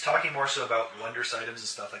 she's talking more so about wondrous items and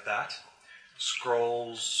stuff like that.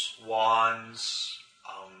 Scrolls, wands,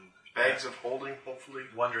 Bags of holding, hopefully.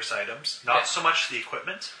 wondrous items. Not so much the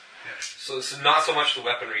equipment. So this is not so much the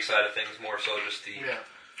weaponry side of things, more so just the Yeah.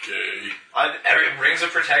 Gay. rings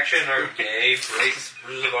of protection are gay, bruises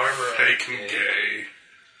of armor are Bacon gay.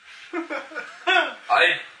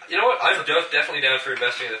 You know what? I'm definitely down for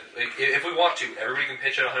investing. If we want to, everybody can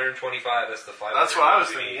pitch in 125. That's the 500. That's what I was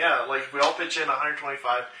thinking. Yeah, like if we all pitch in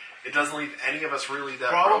 125. It doesn't leave any of us really that.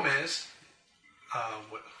 Problem broke. is,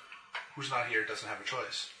 who's not here doesn't have a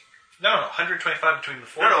choice. No, 125 between the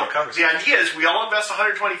four No, of you covers the it. idea is we all invest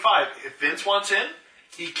 125. If Vince wants in,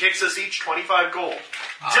 he kicks us each 25 gold.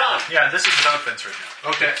 Done. Yeah, this is without Vince right now.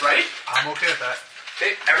 Okay. Right? I'm okay with that.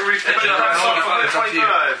 Okay, everybody pitch But in no, it's 125. up to you.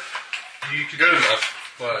 125. You could Good enough.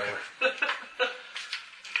 Whatever.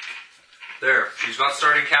 There, she's got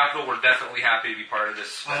starting capital. We're definitely happy to be part of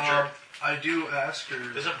this venture. I do ask her.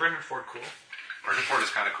 Isn't Brendan Ford cool? Virgin Ford is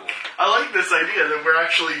kind of cool. I like this idea that we're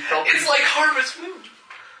actually helping. It's like Harvest Moon.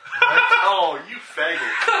 Oh, you faggot.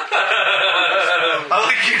 I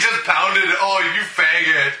like you just pounded. Oh, you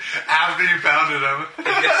faggot! After you pounded him.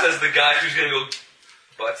 I guess as the guy who's gonna go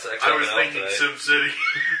butt sex. I up was and out thinking tonight. Sim City.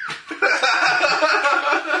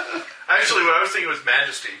 Actually, what I was thinking was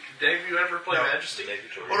Majesty. Dave, you ever play No. Majesty?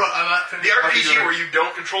 Hold on, I'm not The finished. RPG where you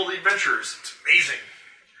don't control the adventurers. It's amazing.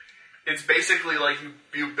 It's basically like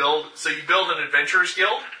you build an adventurers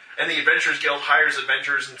guild, and the adventurers guild hires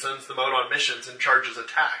adventurers and sends them out on missions and charges a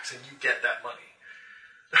tax, and you get that money.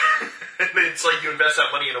 And it's like you invest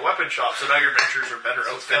that money in a weapon shop, so now your adventurers are better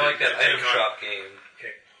It's kind outfitted. of like that to take item on- shop game.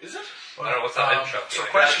 Is it? I don't know what's that item shop So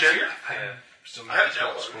game. question. Yeah. Still I not haven't a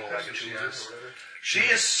downloaded scroll. it. I can She choose has. or whatever. She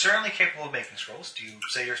is certainly capable of making scrolls. Do you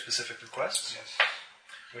say your specific requests? Yes.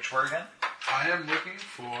 Which were again? I am looking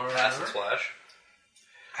for Acid Splash.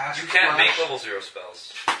 Acid You can't Splash, make level 0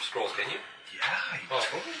 scrolls, can you? Yeah, you Oh.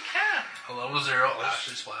 totally can. a level 0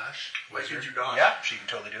 Acid Splash. Why could Wizard. you not? Yeah, she can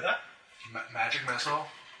totally do that. Magic Missile.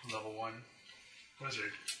 Level 1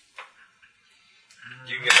 Wizard.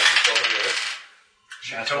 You can get level spells on your list.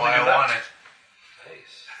 She That's can totally why do I that. want it.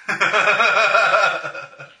 Nice.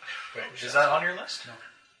 Wait, is that on your list? No.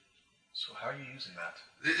 So how are you using that?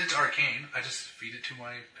 It's arcane. I just feed it to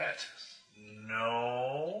my pet.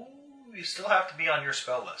 No, you still have to be on your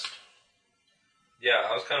spell list. Yeah,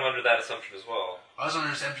 I was kind of under that assumption as well. I was under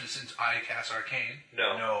the assumption since I cast Arcane,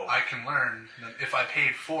 No. I can learn them if I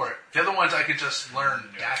paid for it. The other ones I could just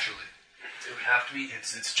learn naturally. It would have to be.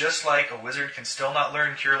 It's just like a wizard can still not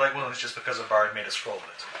learn Cure Light Wounds just because a bard made a scroll of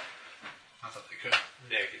it. I thought they could.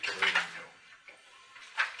 Yeah, you can read.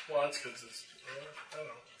 Well, that's because it's... I don't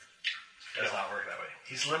know. It does not work that way.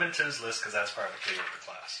 He's limited to his list because that's part of the flavor of the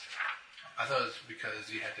class. I thought it was because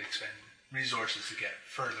you had to expend resources to get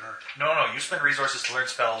further. No, you spend resources to learn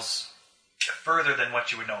spells further than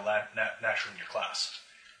what you would know naturally in your class.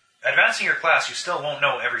 Advancing your class, you still won't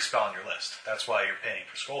know every spell on your list. That's why you're paying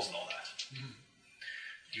for scrolls and all that. Mm-hmm.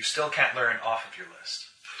 You still can't learn off of your list.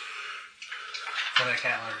 Then I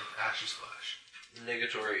can't learn Asher Splash.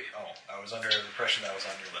 Negatory. Oh, I was under the impression that was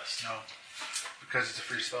on your list. No. Because it's a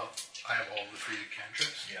free spell. I have all the free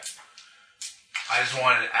cantrips. Yeah. I just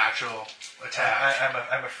wanted actual attack.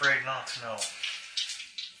 I'm afraid not to know.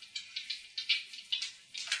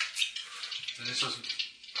 And this was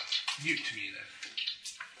mute to me then.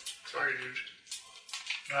 Sorry, dude.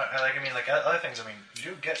 Other things, you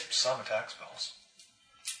do get some attack spells.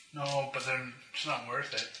 No, but then it's not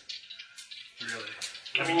worth it. Really.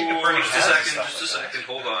 I mean, you can bring Just a second.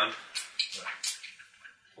 Hold on. Yeah.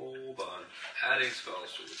 Hold on. Adding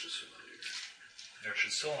spells to Witch's Familiar. There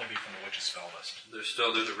should still only be from the Witch's spell list. There's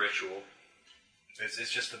a ritual.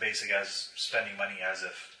 It's just the basic as spending money as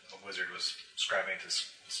if a wizard was scribing into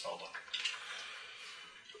his spell book.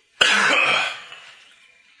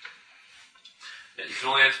 Yeah, you can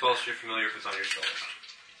only add spells to your familiar if it's on your spell list.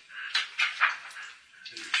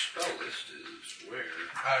 And your spell list is where?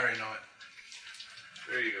 I already know it.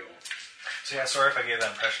 There you go. So yeah, sorry if I gave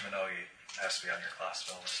that impression, but no, it has to be on your class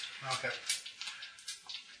spell list. Okay.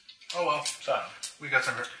 Oh well. So I don't know. We got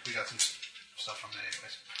some stuff from that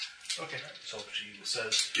anyways. Okay. So she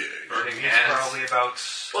says Burning it's hands. probably about.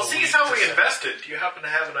 Well, a see week how to we set. invested. Do you happen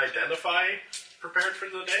to have an identify prepared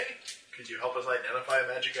for the day? Could you help us identify a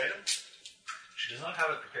magic item? She does not have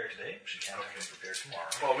it prepared today. She can't have it prepared tomorrow.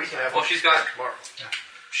 Well, we can have Well, it she's got- tomorrow.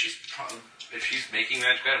 She's probably, if she's making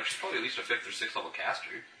magic items, she's probably at least a 5th or 6th level caster.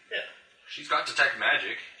 Yeah. She's got detect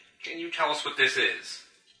magic. Can you tell us what this is?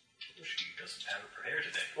 She doesn't have it prepared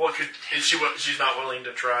today. Well, she's not willing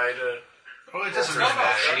to try to... Oh, it doesn't Well, really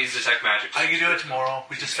matter. She needs detect magic. I can do it tomorrow.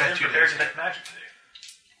 We just spent 2 prepared days. to make magic today.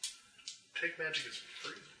 Take magic is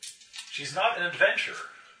free. She's not an adventurer.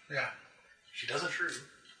 Yeah. She doesn't. True.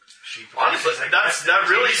 She Honestly, that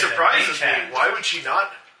really surprises me. Hand. Why would she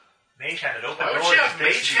not... Mage hand had opened Why would doors. she have and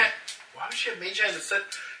things mage to be- hand? Why would she have mage hand that said,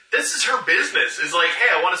 "This is her business"? Is like, "Hey,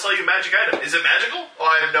 I want to sell you a magic item. Is it magical?" Oh,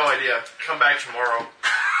 I have no idea. Come back tomorrow.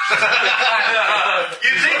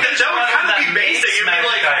 You'd think that would kind of be basic. It'd be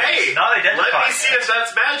like, "Hey, Not let me identified. see if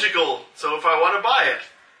that's magical. So if I want to buy it,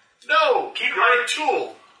 no, Keep you're my- a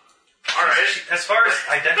tool." All right. As far as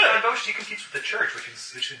identifying goes, she competes with the church, which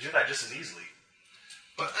can do that just as easily.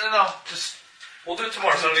 But no, just We'll do it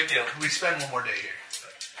tomorrow. It's not a big deal. we spend one more day here.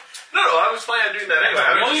 No, I was planning on doing that anyway.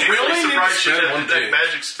 I was just we really only need to surprised she spend didn't one detect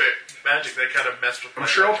day. magic that kind of messed with my I'm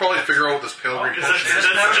sure I'll probably figure out what this pale green Because potion that's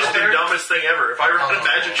is. just the dumbest thing ever. If I run a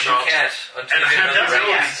magic You shop, can't. Until And you I get have another that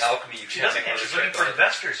rank ability. in alchemy, you She can't doesn't make yet. another She's looking check for on it.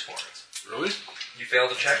 investors for it. Really? You failed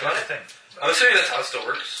to check on Another it? thing. I'm assuming that's how it still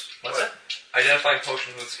works. What's it? Identifying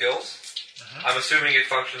potions with skills. I'm assuming it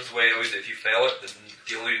functions the way it always. If you fail it, then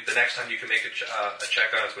the next time you can make a check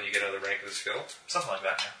on it is when you get another rank of the skill. Something like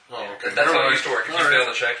that. Yeah. Oh, okay. That's how Never it used to work. If you mind. fail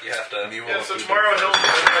the check, you have to. And you yeah. will So have to tomorrow do-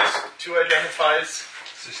 he'll has 2 identifies.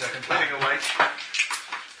 It's the second Putting time. away.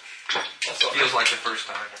 Also, feels like the first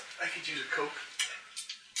time. I could use a Coke.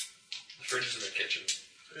 The fridge is in the kitchen.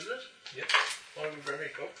 Is it? Yep. Want to bring me a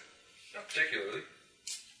Coke? Not particularly.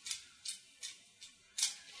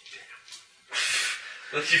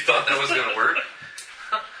 You thought that was going to work?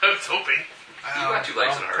 I was hoping. You got 2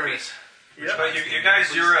 legs and a heartbeat. Yeah. But you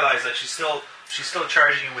guys do realize that she's still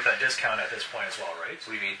charging you with that discount at this point as well, right?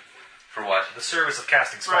 What do you mean? For what? The service of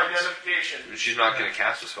casting For spells. identification. She's not going to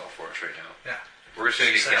cast a spell for us right now. Yeah. We're just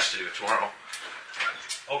going to get She guests to do it tomorrow.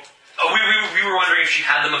 Oh, We were wondering if she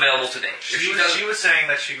had them available today. If she does, was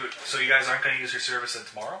saying that she would. So you guys aren't going to use her service then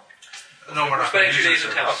tomorrow? No, we're we're not. spending gonna 2 use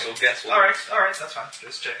days in your town, service. so guests will. All right, that's fine.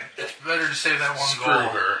 Just checking. It's better to save that one Screw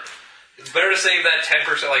gold. her. It's better to save that 10%,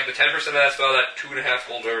 like the 10% of that spell, that 2.5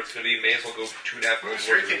 gold, whatever it's going to be. May as well go 2.5 gold. Who's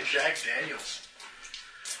drinking Jack Daniels?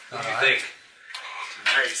 What do you think?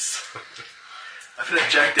 Nice. I've been at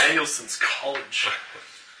Jack Daniels since college.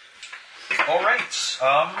 All right.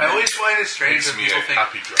 I always find it strange Makes when me people a think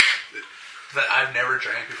happy drunk. that I've never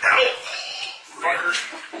drank before.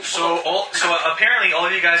 So apparently all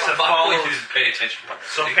of you guys have Probably followed. didn't pay attention.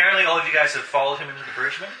 So apparently all of you guys have followed him into the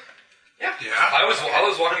bridge, then? Yeah. Yeah. I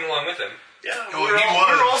was walking along with him. Yeah, Oh, we he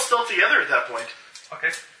were was. all still together at that point. Okay,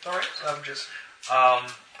 all right.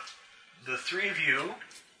 The three of you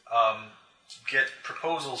get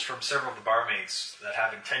proposals from several of the barmaids that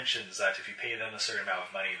have intentions that if you pay them a certain amount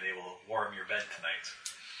of money, they will warm your bed tonight.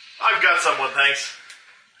 I've got someone, thanks.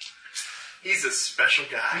 He's a special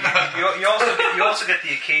guy. You also get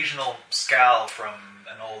the occasional scowl from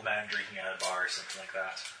an old man drinking at a bar or something like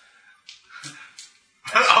that.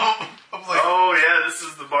 I'm like, Oh yeah, this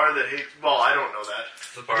is the bar that hates. Well, I don't know that.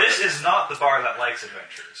 The bar. This is not the bar that likes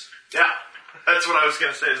adventurers. Yeah, that's what I was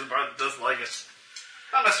gonna say. Is the bar that doesn't like us.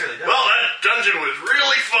 Not necessarily. Does. Well, that dungeon was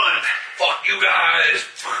really fun. Fuck you guys.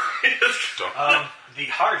 The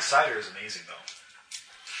hard cider is amazing, though.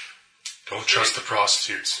 Don't trust the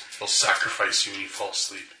prostitutes. They'll sacrifice you when you fall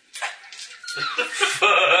asleep.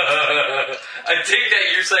 I take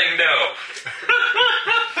that you're saying no.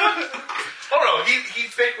 Oh no, he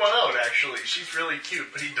picked one out. Actually, she's really cute,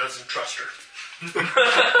 but he doesn't trust her.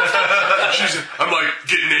 I'm like,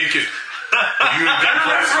 get naked. You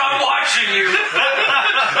I'm watching you.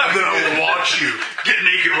 and then I'll watch you. Get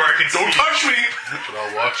naked where I can Don't touch me, but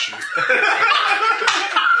I'll watch you.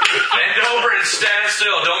 Bend over and stand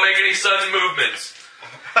still. Don't make any sudden movements.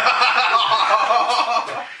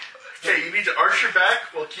 Okay, you need to arch your back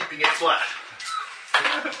while keeping it flat.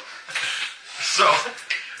 So,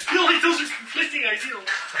 Really, those are conflicting ideals.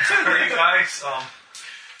 are you guys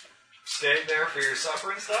staying there for your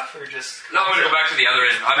supper and stuff, or just? No, I'm gonna go back to the other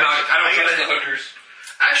end. I don't trust the hookers.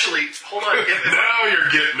 Actually, hold on. Now you're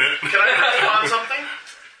getting it. Can I retcon something?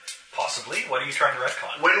 Possibly. What are you trying to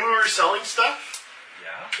retcon? When we were selling stuff,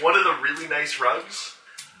 Yeah, one of the really nice rugs,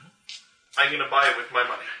 I'm gonna buy it with my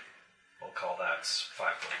money. we'll call that 5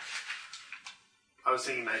 gold. I was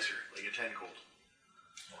thinking nicer, like a 10 gold.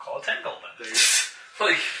 We'll call it 10 gold then. There you go.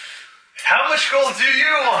 Like, How much gold do you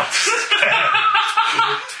want?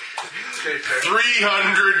 Okay, fair.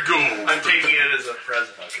 300 gold. I'm taking it as a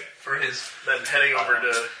present. Okay. for his. Then heading over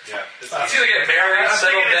to. Yeah. He's gonna get married, I'm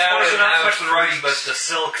settle thinking it's down, more so and not so have much the rugs, but freaks. the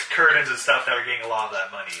silk curtains and stuff that are getting a lot of that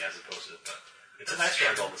money, as opposed to. But it's a nice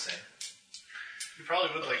rug all the same. You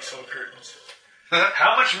probably would like silk curtains.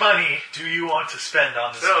 How much money do you want to spend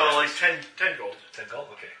on this? No, bed? like 10 gold. 10 gold.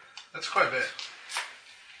 Okay. that's quite a bit.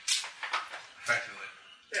 Effectively.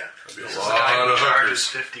 Yeah. That'd be a This is the guy lot who of charges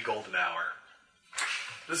hookers. 50 gold an hour.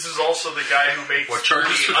 This is also the guy who makes What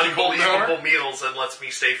charges the 50 gold an hour? unbelievable meals and lets me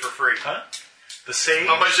stay for free. Huh? The sage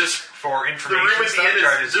How much is for the information room at the stuff end?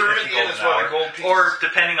 charges The room at 50 the end gold is an what, hour. a gold piece? Or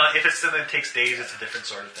depending on if it's something that takes days, it's a different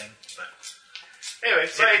sort of thing. But Anyway,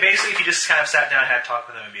 so basically, if you just kind of sat down and had a talk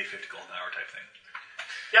with him, it'd be a 50 gold an hour type thing.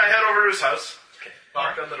 yeah, I head over to his house, Okay.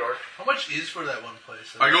 knocked on the door. How much is for that one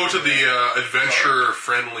place? I go to the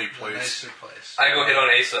adventure-friendly place. Nicer place. I go hit on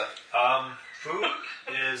Asa. Food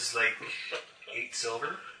is like 8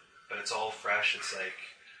 silver, but it's all fresh. It's like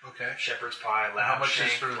Okay. shepherd's pie, how lamb much is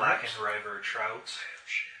shank, for the blackened ribs? river, trout.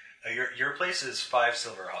 Your place is 5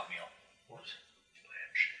 silver hot meal. What?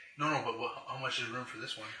 No, but how much is room for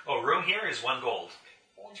this one? Oh, room here is 1 gold.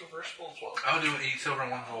 One's reversible as well. I'll do 8 silver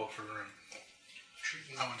and 1 gold for the room.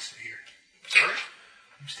 I want to stay here. Sorry?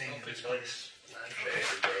 I'm staying in this place.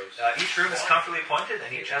 Each room is comfortably appointed,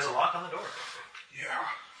 and each has a lock on the door. Yeah.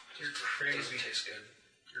 You're crazy. Tastes good.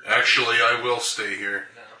 Actually, I will stay here.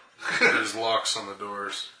 No. There's locks on the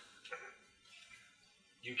doors.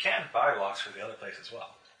 You can buy locks for the other place as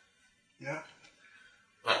well. Yeah.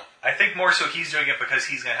 I think more so he's doing it because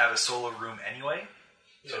he's going to have a solo room anyway.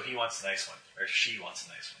 So he wants a nice one. Or she wants a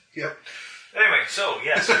nice one. Yep. Anyway, so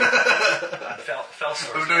yes. Fell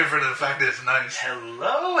I'm doing it for the fact that it's nice.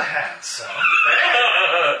 Hello, handsome.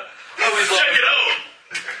 Check it out!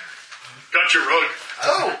 Got your rug.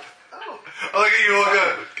 Oh, look at you, look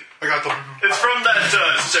good. I got the. It's from that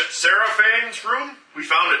Seraphane's room. We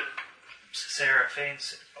found it.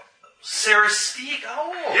 Sarah Steak.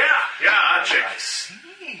 Oh. Yeah, that chick. I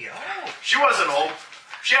see. Oh. She wasn't home.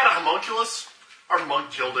 She had a homunculus. Our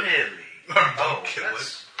monk killed it. Really? Don't kill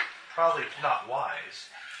That's probably not wise.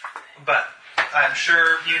 But I'm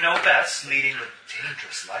sure you know best, leading the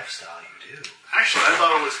dangerous lifestyle you do. Actually, I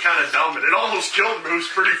thought it was kind of dumb, and it almost killed me. It was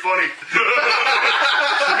pretty funny.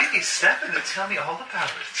 Please step in and tell me all about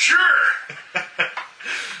it. Sure.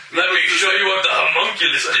 Let me show you what the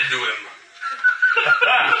homunculus did to him.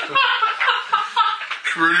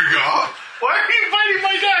 Pretty god. Why are you biting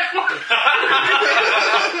my neck?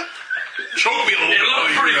 Choke me a little It bit.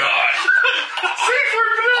 looked pretty hot.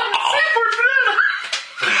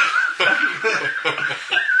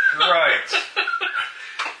 Right.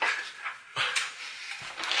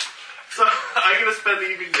 So I'm gonna spend the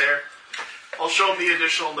evening there. I'll show them the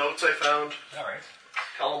additional notes I found. All right.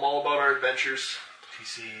 Tell them all about our adventures.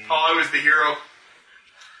 NPC. Oh, I was the hero.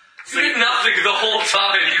 You did nothing the whole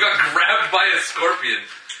time. You got grabbed by a scorpion.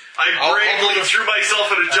 I bravely threw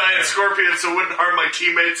myself at a giant scorpion so it wouldn't harm my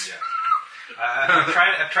teammates. Yeah.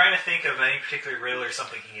 I'm trying to think of any particular riddle or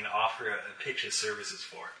something he can offer a pitch his services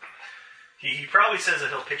for. He probably says that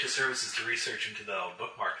he'll pitch his services to research into the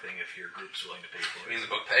bookmark thing if your group's willing to pay for You it. mean the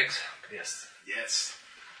book pegs? Yes. Yes.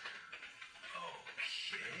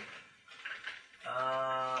 Okay.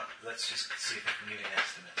 Let's just see if I can give you an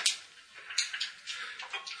estimate.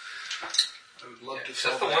 I would love to That's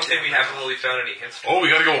solve the that one thing we game. haven't really found any hints for. Oh, we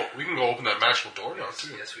gotta go. We can go open that magical door now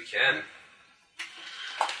too. Yes, we can.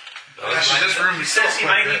 Actually, this room He is says he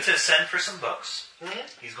might quite need big. to send for some books.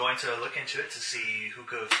 He's going to look into it to see who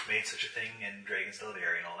could have made such a thing in Dragonsdale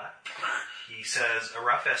area and all that. He says a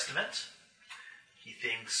rough estimate. He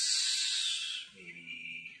thinks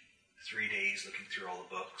maybe 3 days looking through all the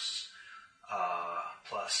books,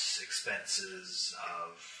 plus expenses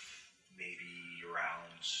of maybe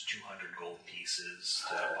around 200 gold pieces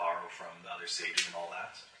to borrow from the other sages and all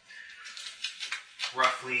that.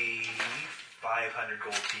 Roughly 500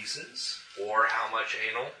 gold pieces. Or how much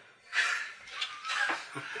anal?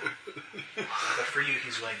 But for you,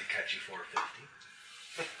 he's willing to cut you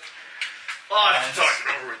 450. I'll have to talk it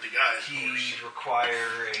over with the guys. He'd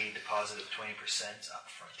require a deposit of 20%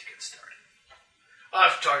 up front to get started. I'll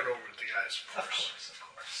have to talk it over with the guys. Of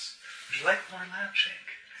course. Would you like more lab shank?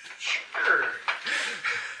 Sure.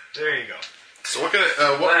 There you go. So what kind of,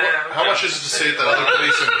 how much is it to stay at that other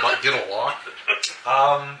place and get a lock?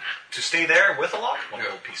 To stay there with a lock, 1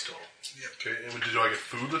 gold piece total. Okay, and do I get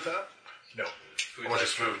food with that? No. How much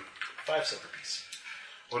is food? 5 silver piece.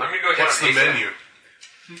 I'm gonna go ahead What's and the make menu?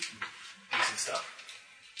 Decent stuff.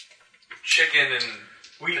 chicken and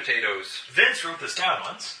potatoes. Vince wrote this down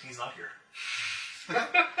once. He's not here.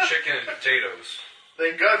 Chicken and potatoes.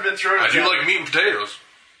 Thank God Vince wrote it I do down. like meat and potatoes.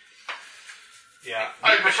 Yeah.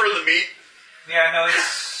 I prefer the meat. Yeah, no,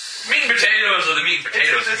 it's... Meat and potatoes are the meat and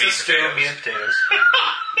potatoes. It's meat a and stew, potatoes. meat and potatoes.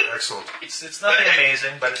 Excellent. It's nothing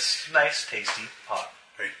amazing, but it's nice, tasty, hot.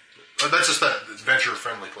 Hey, that's just that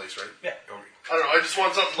venture-friendly place, right? Yeah. Okay. I don't know, I just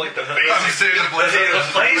want something like the The basic.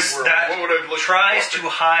 place that What would I look tries for? to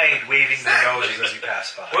hide waving their noses as you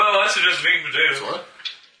pass by. Well, I suggest meat and potatoes. So what?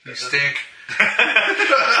 You stink.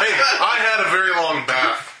 Hey, I had a very long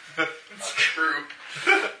bath. It's true.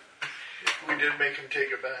 We did make him take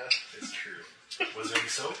a bath. It's true. Was there any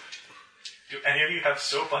soap? Do any of you have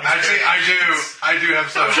soap on your Actually, I do. I do have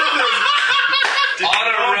some. On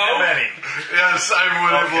a row? Many. Yes, I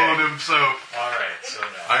would have Okay. loaned him soap. Alright, so no.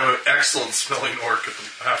 I'm an excellent smelling orc at the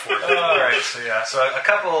half-orc. Alright, so yeah. So a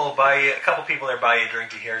couple people there buy you a drink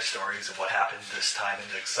to hear stories of what happened this time in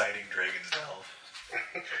the exciting Dragon's Delve.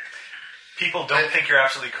 People don't think you're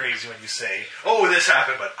absolutely crazy when you say, oh, this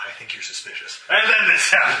happened, but I think you're suspicious. And then this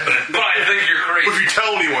happened. But I think you're But if crazy. you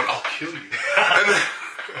tell anyone, I'll kill you. And then,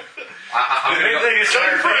 I'm They gonna go,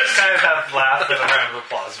 just kind of have laugh and a round of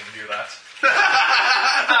applause when you do that.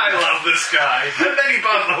 I love this guy. And then he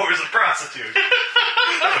bought the horse a prostitute.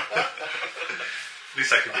 At least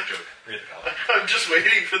I can do a joke. Read the column. I'm just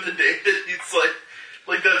waiting for the day that it's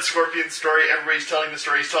like that scorpion story. Everybody's telling the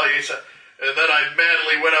story. He's telling it. And then I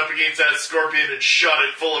manly went up against that scorpion and shot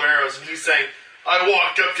it full of arrows. And he's saying, I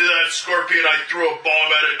walked up to that scorpion, I threw a bomb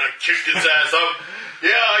at it, and I kicked its ass.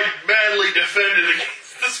 I manly defended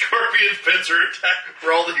against the scorpion's pincer attack.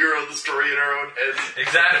 We're all the hero of the story in our own heads.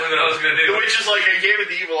 exactly what I was going to do. The witch is like, I gave it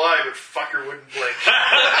the evil eye, but fucker wouldn't blink.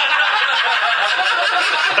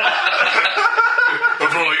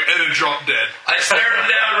 and then drop dead. I stared him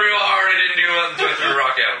down real hard. I didn't do nothing until I threw a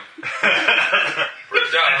rock at him. We're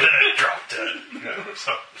done. And then it dropped dead.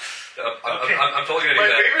 So, I'm totally going to My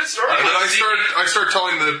do that. favorite story And then is I start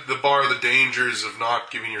telling the bar the dangers of not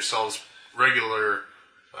giving yourselves regular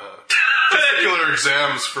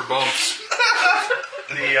exams for bumps.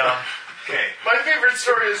 okay. my favorite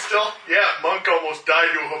story is still, Monk almost died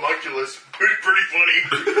to a homunculus. Pretty funny.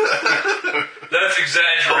 That's The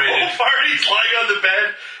exaggerated. whole party's lying on the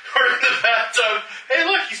bed or in the bathtub. Hey,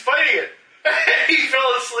 look, he's fighting it. He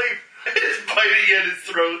fell asleep. It's biting at his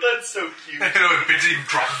throat. That's so cute. No,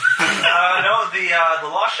 the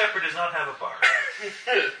Lost Shepherd does not have a bar.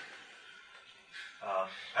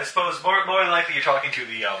 I suppose more than likely you're talking to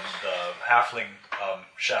the halfling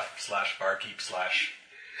chef / barkeep /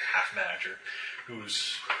 half manager,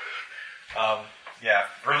 who's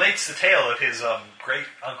relates the tale of his great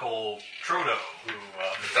uncle Frodo, who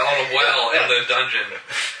Fell in a well in the dungeon.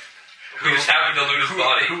 Who just happened to lose his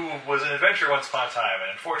body. Who was an adventurer once upon a time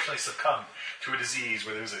and unfortunately succumbed to a disease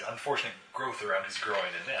where there was an unfortunate growth around his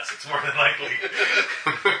groin, and yes, it's more than likely.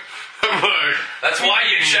 That's why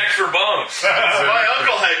you check for bumps. My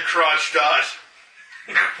uncle had crotch dot.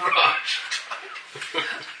 Crotch.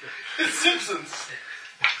 The Simpsons.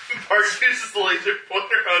 Bart uses the laser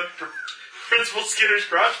pointer on Principal Skinner's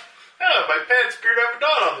crotch. Oh, my pants appear to have a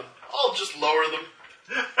dot on them. I'll just lower them.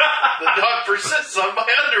 The dot persists on my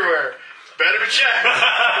underwear. Better check.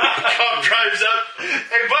 The cop drives up.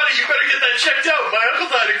 Hey, buddy, you better get that checked out. My uncle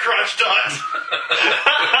died of crotch dot.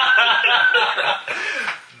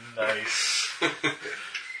 Nice.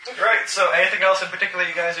 Right, so anything else in particular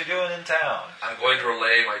you guys are doing in town? I'm going to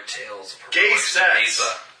relay my tales of Gay sex.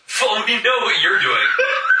 Asa. Well, we know what you're doing.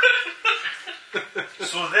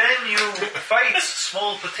 So then you fight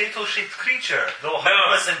small potato-shaped creature, though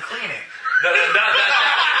harmless and cleaning. No, not that.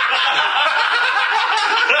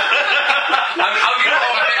 I'm going to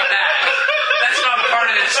omit that. That's not part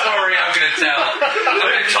of the story I'm going to tell. I'm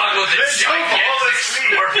going to talk about the gigantic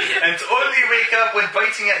scorpion. And to only wake up when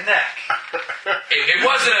biting at neck. It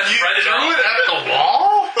wasn't a threat at all. Threw it at the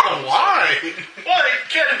wall? Why? Well, it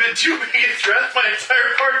can't have been too big a threat. My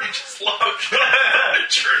entire party just lounged and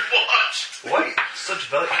watched. Why such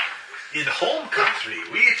value? In home country,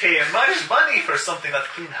 we pay much money for something that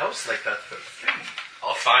clean house like that for free.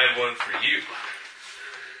 I'll find one for you.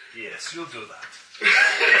 Yes, you'll do that.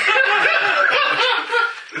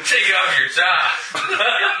 Take off your top.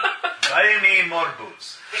 Buy me more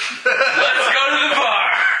booze. Let's go to the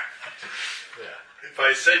bar. If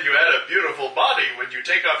I said you had a beautiful body, would you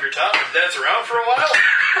take off your top and dance around for a while?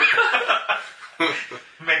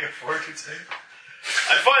 Make a fortune save.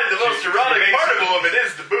 I find the most erotic part of a woman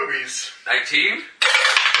is the boobies. 19?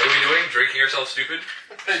 What are we doing? Drinking ourselves stupid?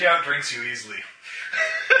 She outdrinks you easily.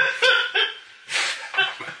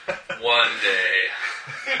 One day.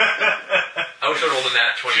 I wish I rolled a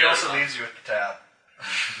nat 20. She also leaves you at the tab.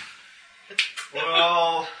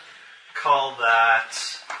 We'll call that...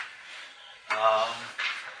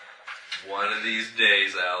 One of these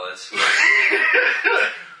days, Alice.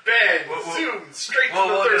 Bang! Zoom! Straight to we'll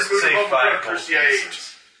the third just moon say of 5 Upper gold Curse Age.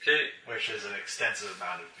 pieces, Okay. which is an extensive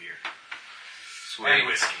amount of beer. Sweet. And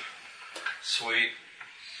whiskey. Sweet.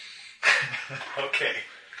 Okay.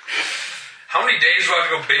 How many days do I have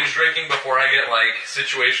to go binge drinking before I get, like,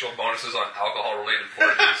 situational bonuses on alcohol-related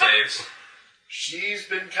fortune saves? She's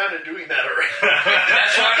been kind of doing that already.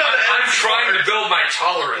 That's why I'm trying to build my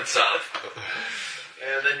tolerance up.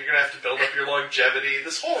 And then you're going to have to build up your longevity.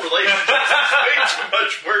 This whole relationship is way too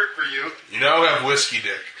much work for you. You now have whiskey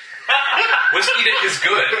dick. Whiskey dick is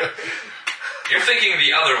good. You're thinking the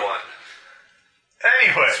other one.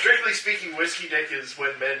 Anyway. Strictly speaking, whiskey dick is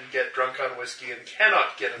when men get drunk on whiskey and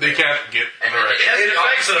cannot get an They can't get an erection. It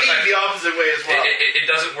affects opposite me effect. the opposite way as well. It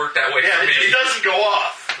doesn't work that way Yeah, for it me. just doesn't go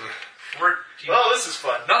off. Well, this is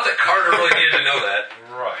fun. Not that Carter really needed to know that.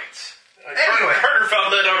 Right. Anyway. Carter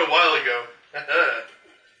found that out a while ago.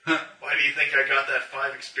 Why do you think I got that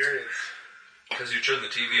 5 experience? Because you turned the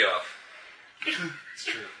TV off. It's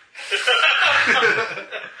true.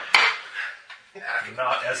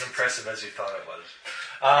 Not as impressive as you thought it was.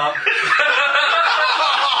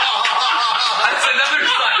 That's another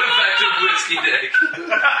side effect of whiskey dick.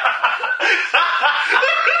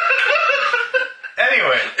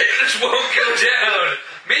 Anyway. It just won't go down.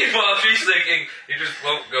 Meanwhile, she's thinking, it just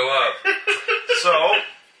won't go up. So,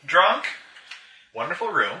 drunk,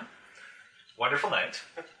 wonderful room, wonderful night.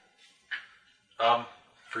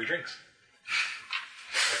 Free drinks.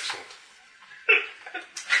 Excellent.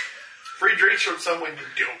 Free drinks from someone you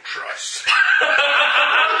don't trust.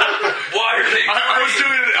 Why are they I was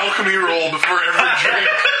doing an alchemy roll before every drink.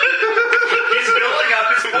 He's building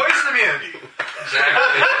up his poison immunity.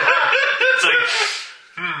 Exactly. It's like,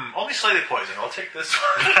 only slightly poison. I'll take this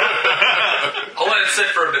one. I'll let it sit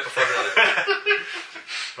for a bit before another.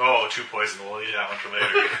 Oh, 2 poison. We'll eat that one for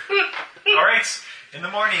later. Alright. In the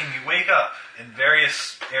morning, you wake up in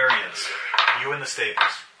various areas. You in the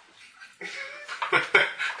stables.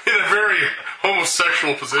 In a very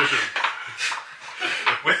homosexual position.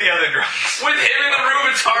 With the other drunks. With him in the room,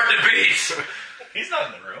 it's hard to beat. He's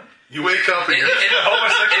not in the room. You wake up and In you're...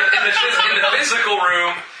 the physical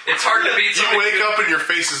room, it's hard to beat You somebody. wake up and your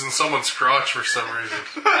face is in someone's crotch for some reason.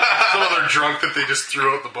 Some other drunk that they just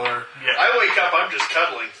threw out the bar. I wake up, I'm just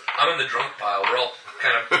cuddling. I'm in the drunk pile. We're all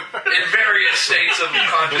kind of in various states of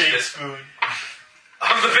consciousness. spoon.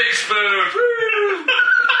 I'm the big spoon.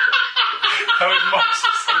 How is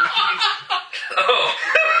Moses? Oh.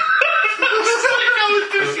 How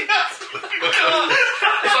enthusiastic you are.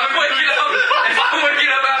 If I'm waking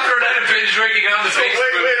up after a night of binge drinking, I'm the big Wait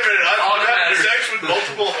spoon. a minute.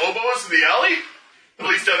 hobos in the alley? At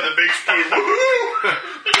least have the big spoon. Woohoo!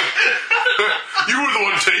 You were the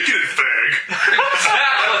one taking it, fag.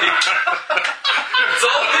 Exactly. It's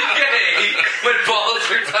only gay when balls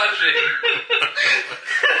are touching.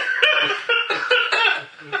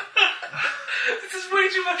 This is way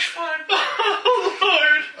too much fun. Oh,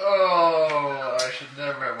 Lord. Oh, I should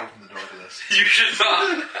never have opened the door to this. You should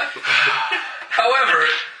not. However,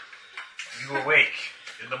 You awake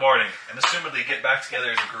in the morning and assumedly get back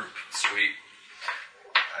together as a group. sweet.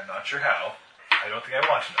 I'm not sure how. I don't think I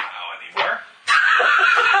want to know how anymore.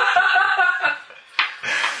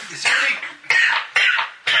 Is there any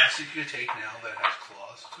class you could take now that has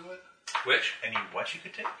claws to it? Which? Any what you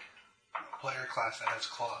could take? Player class that has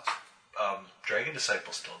claws. Dragon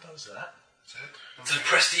Disciple still does that. That's it? It's a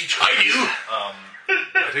prestige. I do.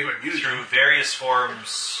 I think my music. Through various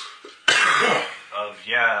forms of,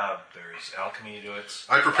 there's alchemy to it.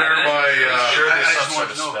 I prepared my. Sure, I there's just some want sort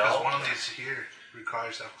to of know because spell. one of these here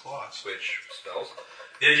requires to have claws. Which spells?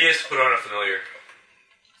 The idea is to put on a familiar.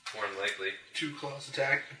 More than likely. 2 claws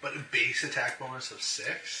attack, but a base attack bonus of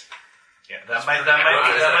 6. Yeah, that might Is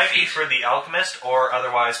that a be feat? for the alchemist, or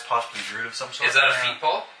otherwise possibly druid of some sort. Is that a feat,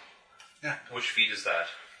 Paul? Yeah. Which feat is that?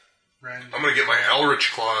 Random. I'm gonna get my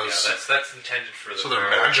Elrich claws, Yeah, that's intended for the. so they're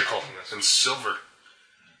magical and silver.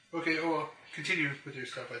 Okay, well, continue with your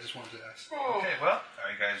stuff. I just wanted to ask. Okay, well,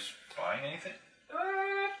 are you guys buying anything?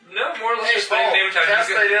 No, more or less Hey, just Paul, playing name tag. cast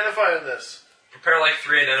You can identify on this. prepare like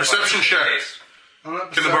 3 identifiers. Perception just in check. case. I'm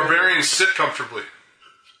not Can the sorry. barbarian sit comfortably?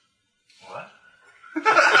 What?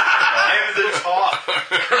 I'm the top.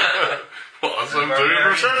 Well, that's what I'm doing a Barbarian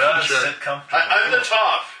perception does check. sit comfortably. I'm the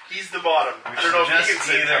top. He's the bottom. I don't know if he can Just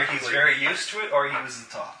sit either he's comfortably. very used to it, or he was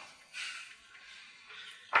the top.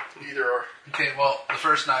 Either or. Okay, well, the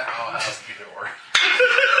first night I'll have Either or.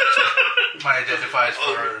 my identifies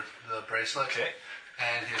for the bracelet Okay.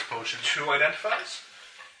 and his potion. 2 identifies.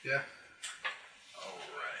 Yeah.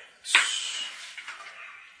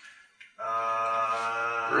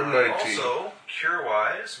 Room 19. Also,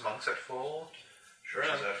 cure-wise, monks at full. Sure. Is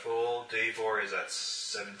at full. Davor is at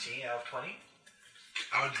 17 out of 20.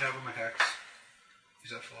 I would have him a hex.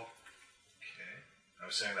 He's at full. Okay. I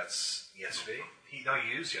was saying that's yesterday. You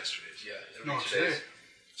used yesterday's. Yeah, it'll No, be today. today's.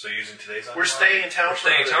 So you're using today's on We're staying in town We're for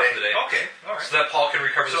staying in another town for day. the day. Okay, alright. So that Paul can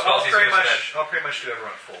recover the So spells I'll he's going pretty to spend. I'll pretty much do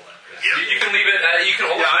everyone full then. You can leave it. You can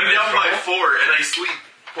always Yeah, I'm leave it down as by normal. 4 and I sleep.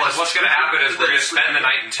 Plus, what's going to happen is we're going to spend the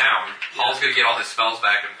night. night in town. Paul's going to get all his spells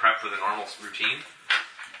back and prep for the normal routine.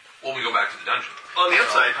 When we go back to the dungeon. On the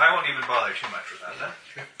outside, I won't even bother too much with that then.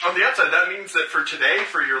 on the outside, that means that for today,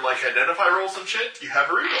 for your like identify rolls and shit, you have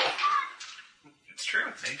a reroll. It's true,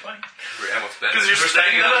 it's 820. Yeah, we'll spend. Because you're we're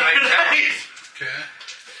spending staying the night in town. Okay.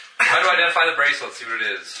 How do I identify the bracelet? See what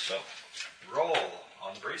it is. So, roll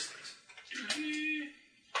on the bracelet.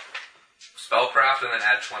 Spellcraft and then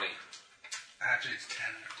add 20. Actually, it's 10.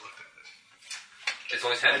 I've looked at it. It's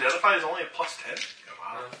only 10? Identify is only a plus 10.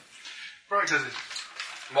 Wow. Probably because it's...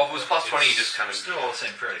 Well, if it was plus 20, you just kind of... Still all the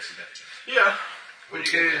same, fairly significant. Yeah.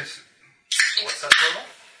 Okay, So what's that total?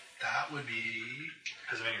 that would be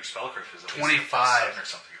Because I mean your spellcraft is at least 25 7 or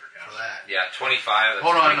something. for that. Yeah, 25. That's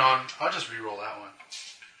Hold on. I'll just re-roll that one.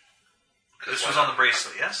 This was on the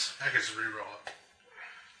bracelet, yes? I can just re-roll it.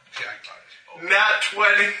 Okay, I got it. Nat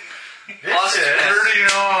 20. This is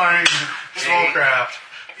 39! Spellcraft.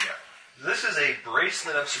 Yeah. This is a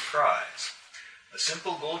bracelet of surprise. A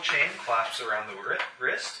simple gold chain clasps around the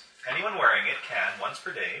wrist. Anyone wearing it can, once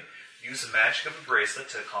per day, use the magic of a bracelet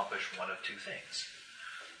to accomplish one of 2 things.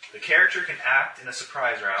 The character can act in a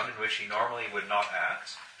surprise round in which he normally would not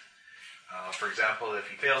act. For example, if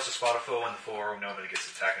he fails to spot a foe and the foe normally gets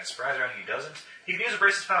attacked in a surprise round, he doesn't. He can use a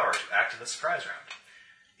bracelet's power to act in the surprise round.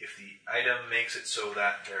 If the item makes it so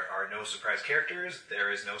that there are no surprise characters,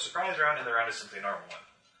 there is no surprise round, and the round is simply a normal one.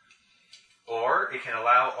 Or it can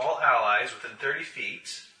allow all allies within 30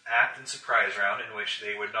 feet act in surprise round in which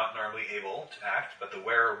they would not normally able to act, but the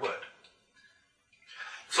wearer would.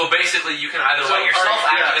 So basically, you can either let yourself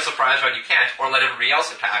act in a surprise round you can't, or let everybody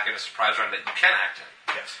else attack in a surprise round that you can act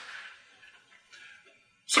in. Yes.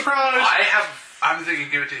 Surprise! I'm thinking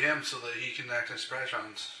give it to him so that he can act in surprise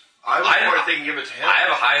rounds. I was more thinking give it to him. I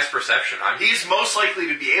have a highest perception. He's most likely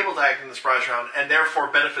to be able to act in the surprise round, and therefore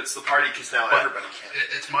benefits the party because now everybody can.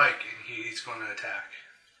 It's Mike, and he's going to attack.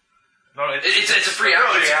 No, It's a free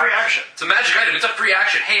action. No, it's a free action. It's a magic item. It's a free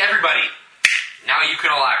action. Hey, everybody. Now you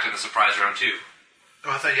can all act in the surprise round, too. Oh,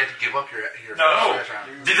 I thought you had to give up your No. surprise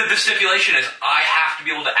round. The stipulation is I have to be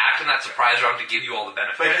able to act in that surprise round to give you all the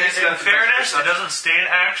benefits. But in fairness, it doesn't stay in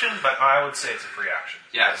action, but I would say it's a free action.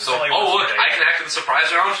 Yeah, It's so, only oh once look, per I day. can act in the surprise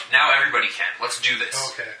round. Now everybody can. Let's do this.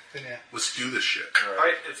 Okay, then yeah. Let's do this shit.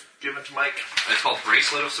 Alright, it's given to Mike. It's called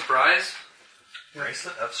Bracelet of Surprise.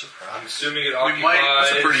 Bracelet of Surprise. I'm assuming it We might- occupies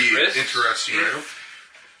That's a pretty wrist. interesting item.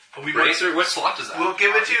 We might, Bracer, what slot does that? we'll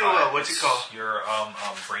give it to occupy? what's it called? Your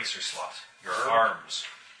bracer slot. Your arms.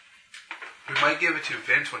 We might give it to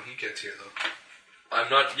Vince when he gets here though, I'm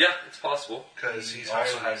not. Yeah, it's possible. because He he's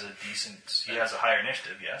also higher. has a decent. He has a higher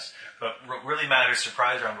initiative, yes. But what really matters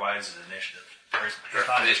surprise round wise is initiative. Or it's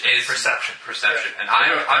not It initiative, is perception. Perception, and I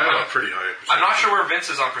have I'm a pretty high perception. I'm not sure where Vince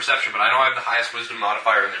is on perception, but I know I have the highest wisdom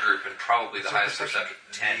modifier in the group, and probably the What's highest your perception.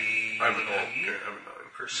 10. I have a 9.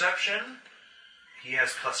 Perception. He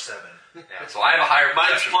has +7. Yeah, so I have a higher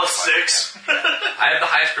Mine's perception plus modifier. 6. I have the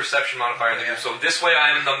highest perception modifier in the group, so this way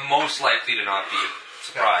I am the most likely to not be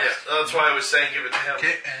surprised. Yeah, that's why I was saying give it to him.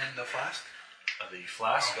 Okay, and the flask. The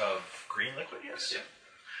flask of green liquid, yes.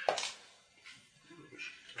 Yeah.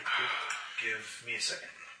 Give me a second.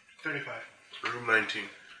 35. Room 19.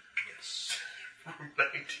 Yes.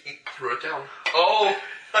 19. Threw it down. Oh,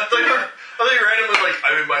 I thought you randomly like,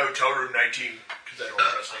 I'm in my hotel room 19, because I don't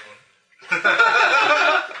trust anyone.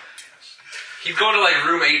 Keep going to like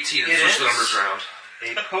room 18 and It switch the is. numbers around.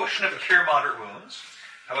 A potion of cure moderate wounds.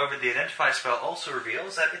 However, the identify spell also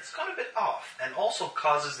reveals that it's gone a bit off, and also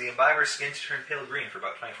causes the imbiber's skin to turn pale green for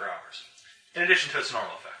about 24 hours. In addition to its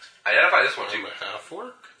normal effects. Identify this one I'm too. a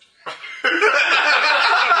half-orc?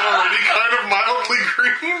 I'm already kind of mildly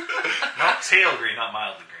green. Not pale green, not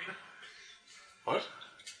mildly green. What?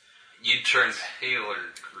 You'd turn paler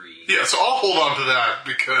green. Yeah, so I'll hold on to that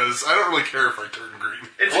because I don't really care if I turn green.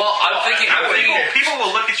 It's Well, I'm thinking People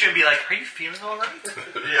will look at you and be like, "Are you feeling all right?" I'm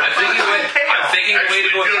thinking the way to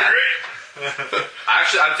go with feeling that. great.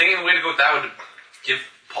 Actually, I'm thinking the way to go with that would give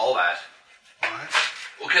Paul that. Why?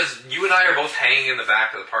 Well, because you and I are both hanging in the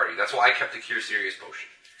back of the party. That's why I kept the Cure Serious potion.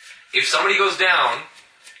 If somebody goes down,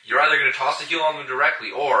 you're either going to toss the heal on them directly,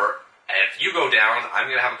 or if you go down, I'm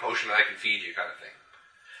going to have a potion that I can feed you, kind of thing.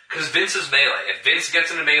 Because Vince is melee. If Vince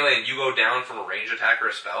gets into melee and you go down from a ranged attack or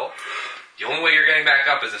a spell, the only way you're getting back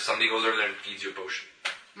up is if somebody goes over there and feeds you a potion.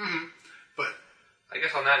 But I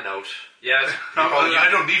guess on that note, yes. I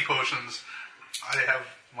don't need potions. I have.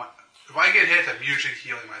 If I get hit, I'm usually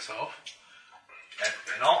healing myself.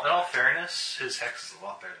 In all fairness, his hex is a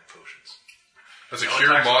lot better than potions. That's a No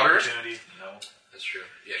cure attacks of moderate, opportunity, no. That's true.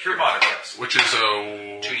 Yeah, Cure moderate, yes. which is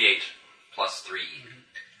a 2d8 plus 3.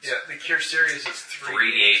 Yeah, the Cure Series is 3.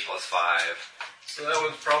 3d8 plus 5. So that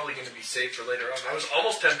one's probably going to be safe for later on. I was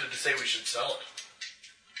almost tempted to say we should sell it.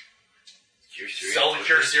 Cure Serious. Sell the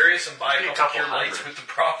Cure Series and buy Maybe a a couple couple Cure Lights hundred. with the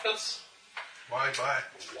profits. Why buy?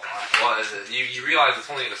 What is it? You realize it's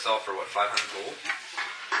only going to sell for what, 500 gold?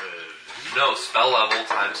 No, spell level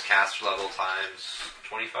times caster level times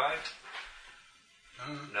 25?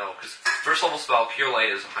 No, because first level spell, Pure Light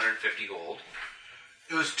is 150 gold.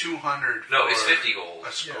 It was 200. No, it's for 50 gold.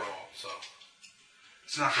 a scroll, so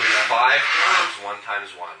it's not really that 5 times 1 times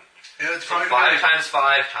 1. Yeah, it's So probably 5 times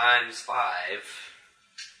 5 times 5.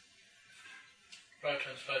 5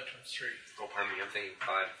 times 5 times 3. Oh, pardon me, I'm thinking 5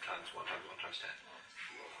 times 1 times 1 times 10.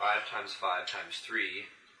 5 times 5 times 3.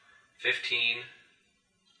 15.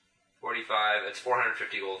 45. It's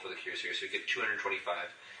 450 gold for the Cure Series, so you get 225.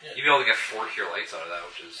 Yeah. You'd be able to get 4 Cure Lights out of that,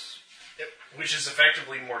 which is Yep. Which is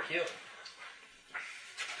effectively more healing.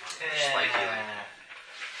 slightly.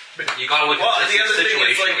 You gotta look Well, at the this other thing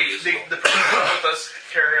is situationally as like well. the problem with us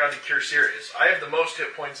carrying on to Cure Series. I have the most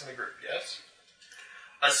hit points in the group. Yes.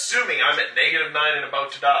 Assuming I'm at -9 and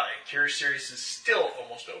about to die, Cure Series is still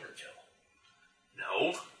almost overkill.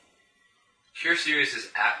 No. Cure Series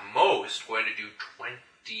is at most going to do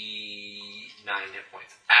 29 hit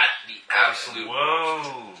points. At the absolute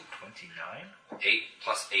Whoa, 29? 8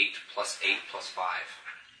 plus 8 plus 8 plus 5.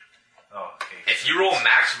 Oh, okay. If you roll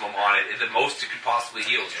maximum on it, the most it could possibly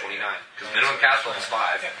heal is 29. Because minimum cast level is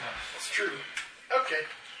 5. That's true. Okay.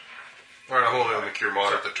 Alright, I'll hold it on the cure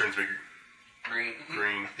moderate that turns me Green.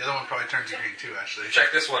 green. The other one probably turns you green too, actually.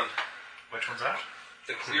 Check this one. Which one's that?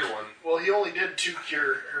 The clear one. Well, he only did 2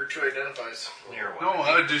 cure or 2 identifies. Clear one. No,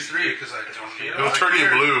 I would do 3 because I don't need It'll turn you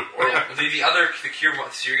blue. The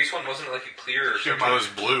Cure Series one, wasn't it like a clear or It something? was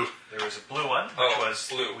blue. There was a blue one, which Oh, was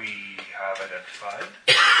blue. we have identified.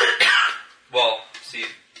 Well, see,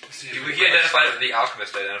 he identified it, the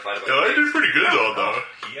alchemist identified it by Yeah, I face did pretty good though.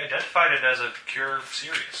 He identified it as a cure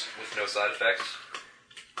series. with no side effects.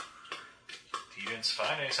 He didn't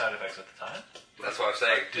find any side effects at the time. That's what I'm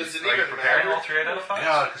saying. Does it Are you even preparing matter? all 3 identifiers?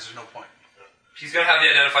 Yeah, because there's no point. He's going to have the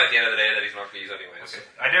identify at the end of the day that he's not going to use anyways. Okay.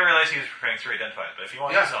 I didn't realize he was preparing 3 identified, but if you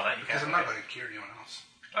want to use it on that, you can. Because I'm not going to cure anyone else.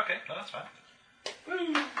 Okay, no, that's fine.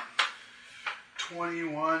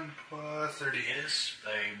 21 plus 30. It is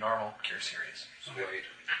a normal cure series. Sweet.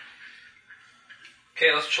 Okay,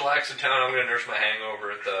 let's chillax in town. I'm going to nurse my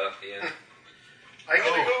hangover at the end. I'm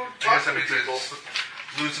gonna go I talk guess to I need people.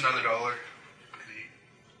 to lose another $1.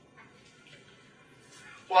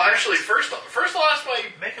 Well, actually, first I'll ask my...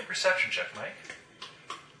 Make a perception check, Mike.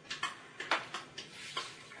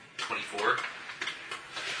 24.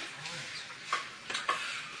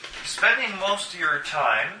 Spending most of your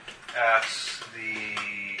time at the...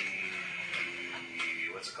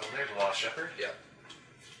 What's it called there? The Lost Shepherd? Yeah.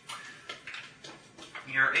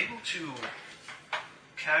 You're able to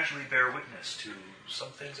casually bear witness to some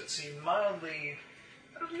things that seem mildly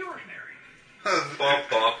out of the ordinary. Bum, bum,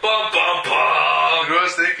 bum, bum, bum. What I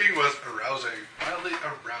was thinking was arousing. Mildly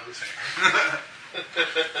arousing.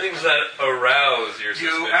 Things that arouse your suspicions.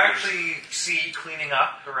 You actually see cleaning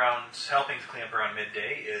up around, helping to clean up around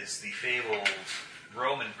midday is the fabled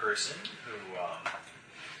Roman person who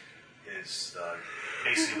is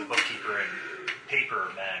basically the bookkeeper and paper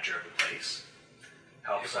manager of the place.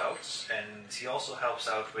 Helps out, and he also helps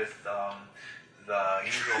out with the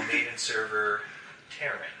usual maiden server,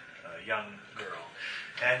 Taryn, a young girl.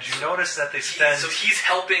 And you notice that they spend... So he's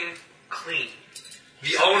helping clean.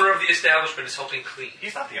 The owner of the establishment is helping clean.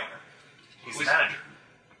 He's not the owner. He's the Who's- manager.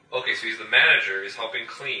 Okay, so he's the manager, is helping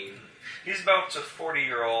clean, He's about a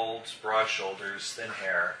 40-year-old, broad shoulders, thin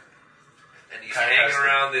hair. and he's Kinda hanging has the-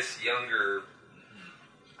 around this younger...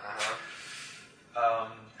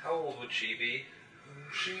 Um, How old would she be?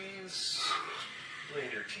 she's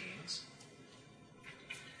later teens.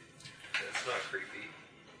 That's not creepy.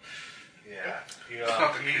 Yeah. You,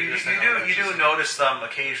 not the cutest thing I've you actually do seen. notice them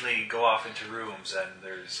occasionally go off into rooms, and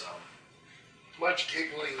there's Much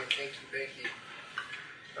giggling and hanky-panky.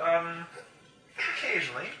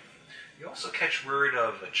 occasionally. You also catch word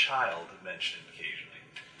of a child mentioned occasionally.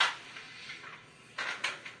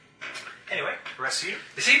 Anyway, the rest of you,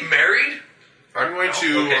 Is he married? I'm going No,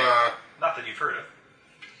 to okay. not that you've heard of.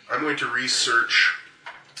 I'm going to research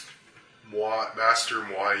Master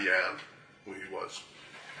Moi Yan, who he was,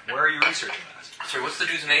 Where are you researching that? Sorry, what's the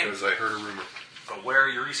dude's name? because I heard a rumor. But where are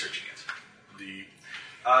you researching it? The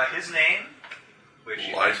His name, which you've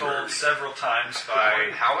been Library. told several times by,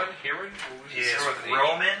 Howen? Heron? is Start with an H.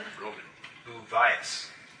 Roman Roman. Buvias.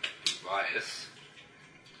 Bias.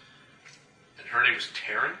 And her name was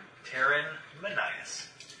Taryn? Taryn Manias.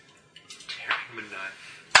 Taryn Midnight.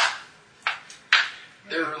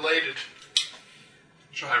 They're related.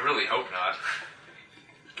 I really hope not.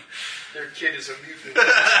 Their kid is a mutant.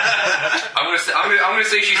 I'm gonna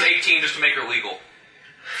say she's 18 just to make her legal.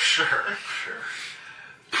 Sure.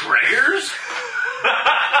 Prayers?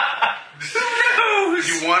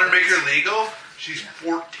 You want to make her legal? She's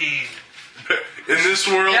 14. in this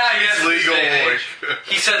world, Yeah, I guess it's legal. it's Like,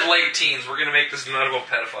 He said late teens. We're gonna make this not about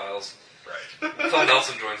pedophiles. Right. Until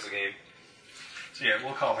Nelson joins the game. So yeah,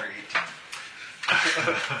 we'll call her 18.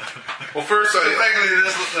 well, first Technically,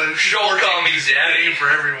 this she's She'll 14, call me she's daddy. game for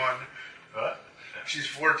everyone. What? She's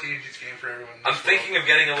 14, she's game for everyone. in I'm this thinking world. of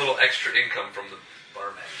getting a little extra income from the bar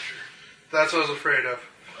manager. That's what I was afraid of.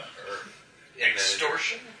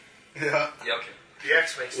 Extortion? Yeah. Yeah, okay. The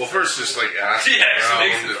X makes well, first just like ask Yeah, around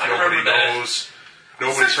makes it- if I nobody remember that. knows.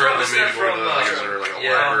 Nobody's heard of them. Maybe go to the, like, is there like a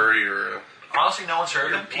Yeah. library or a... Honestly, no one's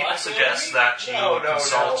heard of him. People blackmailing suggest me? that you No,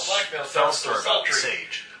 consult blackmail Felstor sounds about the sultry.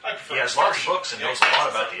 sage. I prefer He has lots of extortion. books and knows a lot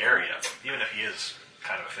about the area, even if he is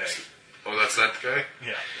kind of a fake. Oh, that's that guy?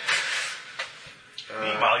 Yeah.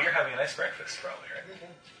 Meanwhile, you're having a nice breakfast, probably, right?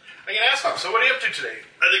 I can ask him, so what are you up to today?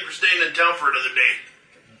 I think we're staying in town for another day.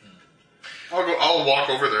 I'll walk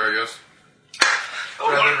over there, I guess.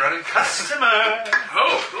 Rather than running. Customer!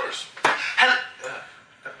 Oh, of course. Hello.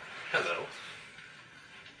 Hello.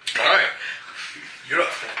 Hi. You're up.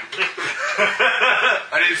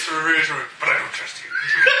 I need some reassurance, but I don't trust you.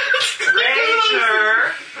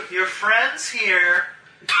 Ranger! Your friend's here.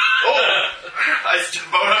 Oh! I step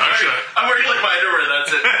out. I'm wearing like my underwear,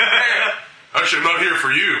 that's it. Actually, I'm not here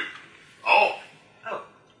for you. Oh. Oh.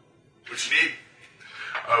 What you need?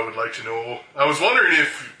 I would like to know... I was wondering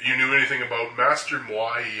if you knew anything about Master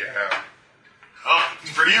Moi Yan. Oh,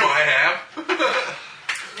 for you. I am.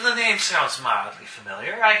 The name sounds mildly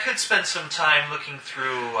familiar. I could spend some time looking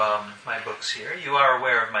through my books here. You are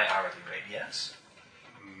aware of my hourly rate, yes?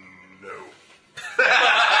 No.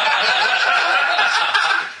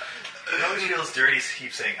 It always feels dirty to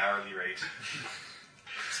keep saying hourly rate.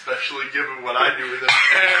 Especially given what I do with it.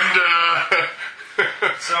 And,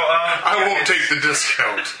 So, I won't take the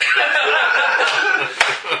discount.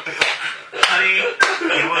 honey, you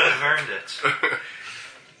would have earned it.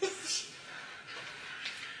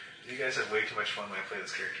 You guys have way too much fun when I play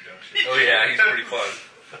this character, don't you? Oh yeah, he's pretty fun.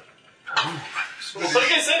 Well,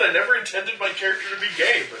 like I said, I never intended my character to be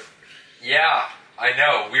gay, but Yeah, I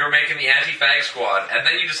know. We were making the anti-fag squad, and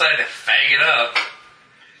then you decided to fag it up.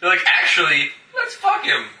 You're like, actually, let's fuck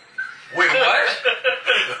him. Wait, what?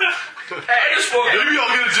 I just woke up. Maybe I'll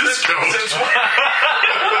get a discount.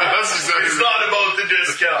 That's exactly it's not about the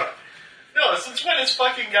discount. No, since when is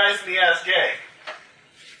fucking guys in the ass gay?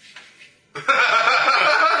 I'm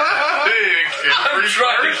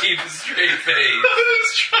trying to keep a straight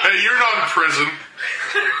face. Hey, you're not in prison.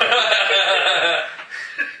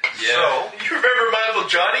 Yeah. So, you remember my Uncle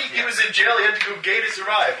Johnny? He was in jail, he had to go gay to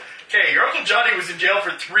survive. Okay, your Uncle Johnny was in jail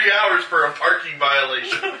for 3 hours for a parking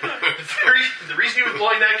violation. The reason he was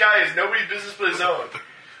blowing that guy is nobody's business but his own.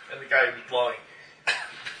 And the guy he was blowing.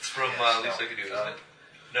 It's from Least I Could Do, isn't it?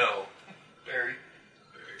 No. Barry.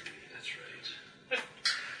 That's right.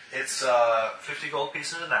 It's 50 gold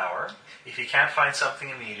pieces an hour. If he can't find something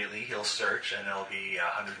immediately, he'll search, and it'll be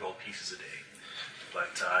 100 gold pieces a day.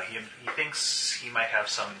 But he thinks he might have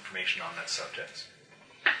some information on that subject.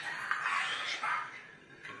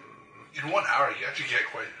 In 1 hour, you actually get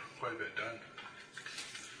quite a bit done.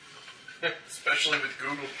 Especially with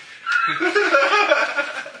Google.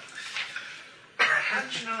 How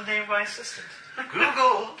did you know the name of my assistant?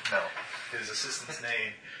 Google! No. His assistant's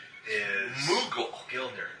name is... Moogle.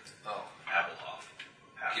 Gildner. Oh. Abelhoff.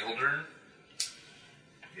 Gildern?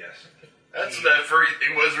 Yes. That's what that furry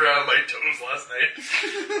thing was around my toes last night.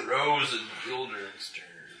 Rose and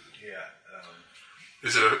Gildernstern. Yeah.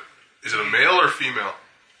 Is it a male or female?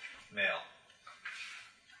 Male.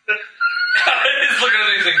 He's looking at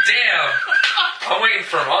it, he's like, damn! I'm waiting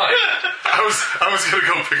for mine. I was gonna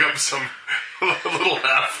go pick up some little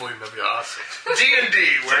halfling. That'd be awesome. D&D,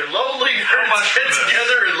 where lonely nerds get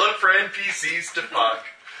together and look for NPCs to fuck.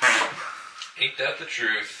 Ain't that the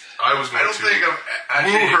truth? I was going I don't to think I've woo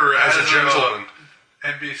actually, her as a gentleman.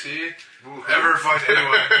 NPC, ever fucked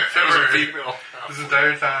anyone. Ever a female. This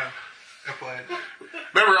entire time I played.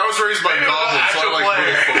 Remember, I was raised by goblins, so I like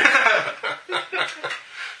little folk.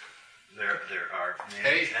 There are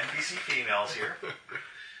many NPC females here.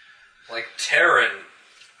 Like Terran.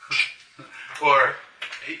 Or,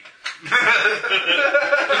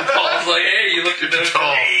 Paul's like, hey, you look at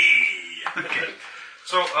Tall. Okay.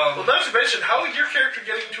 So, Well, not to mention, how would your character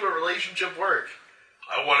getting into a relationship work?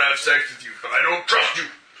 I want to have sex with you, but I don't trust you.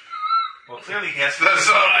 well, clearly he has to... that's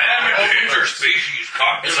not interspecies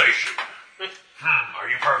copulation. Are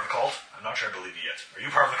you part of the cult? I'm not sure I believe you yet. Are you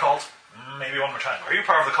part of the cult? Maybe one more time. Are you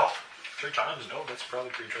part of the cult? 3 times? No, that's probably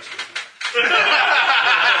pretty trustworthy.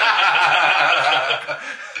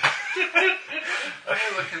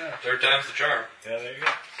 Third time's the charm. Yeah, there you go.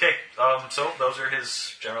 Okay, so those are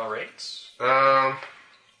his general rates. So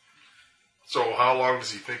how long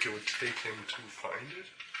does he think it would take him to find it?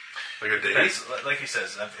 Like a day? Depends, like he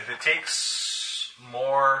says, if it takes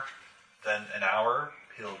more than an hour,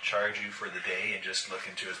 he'll charge you for the day and just look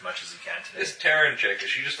into as much as he can today. This Terran chick, is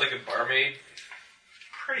she just like a barmaid?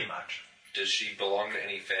 Pretty much. Does she belong to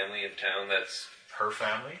any family in town that's Her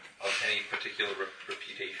family, of any particular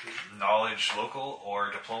reputation? knowledge local,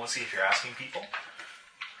 or diplomacy if you're asking people.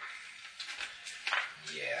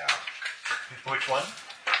 Yeah. Which one?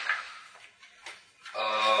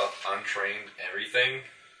 Untrained everything.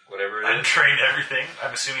 Whatever it is. Untrained everything.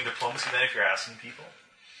 I'm assuming diplomacy then if you're asking people.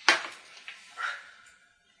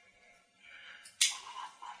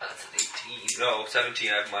 That's an 18. No, 17.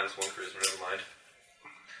 I have -1 charisma. Never mind.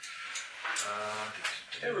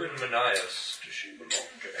 Terran Manias. Does she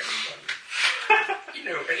belong to anyone? You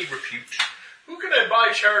know, any repute? Who can I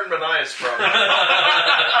buy Charon Manias from?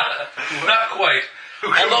 Not quite.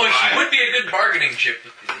 Although she would be a good bargaining chip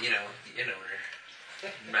with the, the inn owner,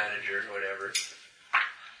 manager, whatever.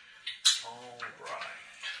 Alright.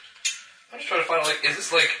 I'm just trying to find out, is this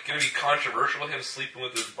going to be controversial, him sleeping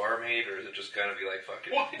with his barmaid, or is it just going to be fuck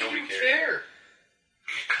it, Why do nobody you cares? care?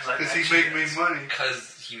 Because he make me money.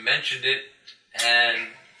 Because he mentioned it,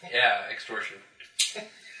 and, yeah, extortion.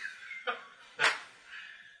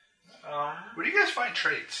 Where do you guys find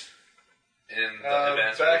traits? In the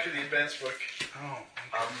advanced Back book. of the advanced book. Oh,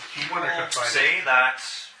 He One I will could find say that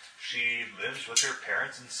she lives with her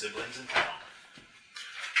parents and siblings in town.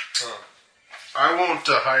 Huh. I won't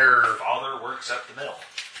hire... Her father works at the mill.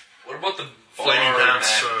 What about the Flaming bar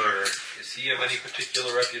Pants, manager? Is he of any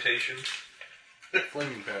particular reputation?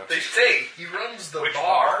 Flaming pants. They say he runs the Which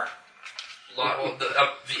bar. bar? Well,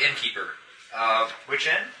 the innkeeper. Which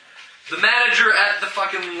inn? The manager at the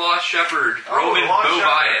fucking Lost Shepherd, Roman Lost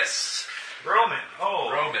Bovias. Roman. Oh.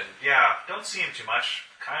 Roman. Yeah, don't see him too much.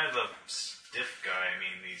 Kind of a stiff guy. I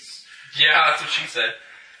mean, he's... Yeah, that's what she said.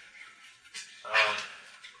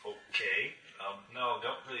 Okay. No,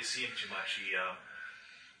 don't really see him too much. He,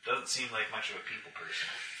 doesn't seem like much of a people person.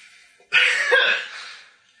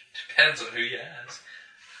 Depends on who you ask.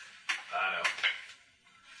 I know.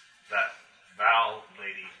 That Val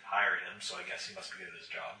lady hired him, so I guess he must be good at his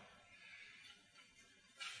job.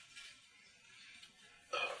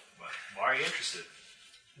 But why are you interested?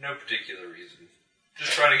 No particular reason.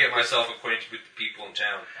 Just trying to get myself acquainted with the people in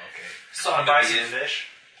town. Okay. Saw him buy at the some inn. fish?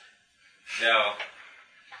 No.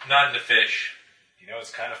 Not into fish. You know,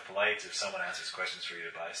 it's kind of polite if someone asks questions for you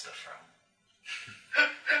to buy stuff from.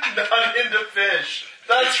 Not into fish.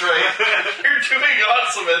 That's right. You're doing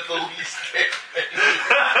awesome at the least campaign.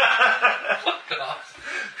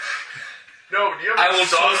 No, do you have a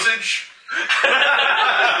sausage?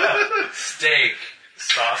 Steak.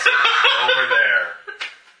 Sausage over there.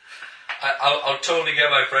 I'll totally get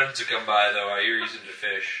my friends to come by, though. I hear he's into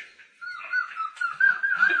fish.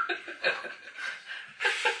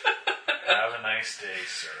 Have a nice day,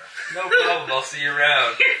 sir. No problem. I'll see you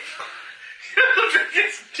around. You're the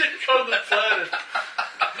biggest dick on the planet.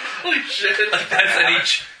 Holy shit. That's at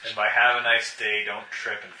each. And by have a nice day, don't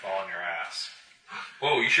trip and fall on your ass.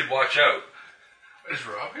 Whoa, you should watch out. Is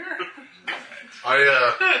Rob here?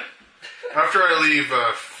 After I leave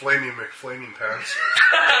Flaming McFlaming Pants.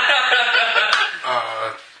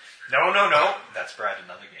 No. That's Brad,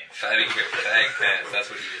 another game. Fatty fag pants. That's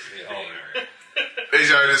what he is. Oh, alright.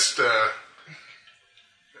 Basically, I just,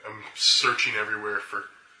 I'm searching everywhere for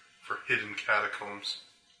hidden catacombs.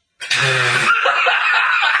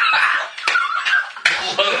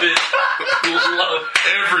 Love it. Love it.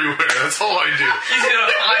 Everywhere, that's all I do. He's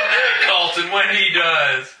gonna find that cult, and when he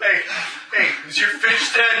does... Hey, is your fish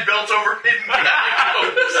stand built over hidden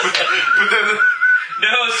catacombs? But then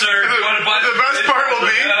No, sir. You want to buy the best part will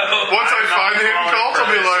be, once I find the hidden cult, I'll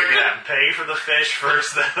be like, pay for the fish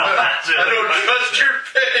first, then I'll have to... I don't trust your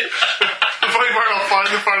fish. the funny part, I'll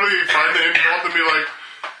finally find the hidden cult and be like,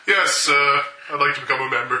 yes, I'd like to become a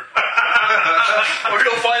member. Or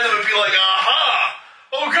you'll find them and be like, aha!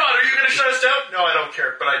 Oh god, are you going to shut us down? No, I don't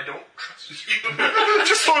care, but I don't trust you.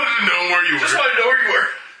 Just wanted to know where you were. Just wanted to know where you were.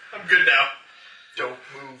 I'm good now. Don't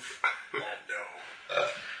move. Oh no.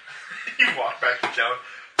 You walk back to town.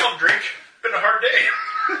 I'll drink. Been a hard day.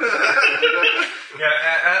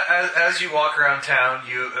 Yeah, as you walk around town,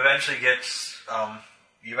 you eventually get,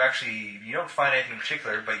 you don't find anything in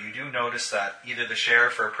particular, but you do notice that either the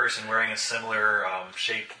sheriff or a person wearing a similar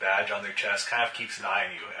shaped badge on their chest kind of keeps an eye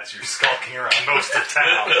on you as you're skulking around most of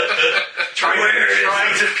town. trying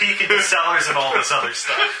to peek into cellars and all this other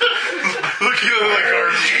stuff. Looking at the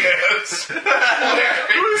garbage cans.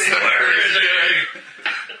 Who's there?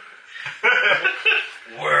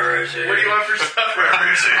 Where is it? What do you want for supper?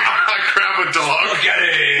 Where is it? I grab a dog. Look at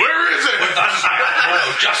it. Where is it?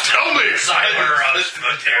 Oh, just Tell me. cyber of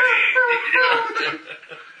spaghetti.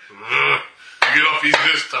 You get off easy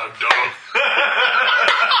this time, dog.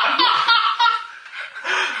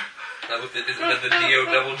 Is that the D-O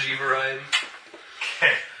double G variety?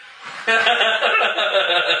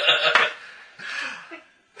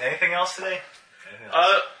 Anything else today?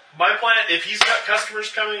 My plan, if he's got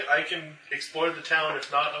customers coming, I can explore the town.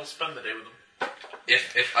 If not, I'll spend the day with them.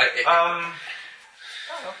 I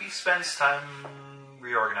don't know, he spends time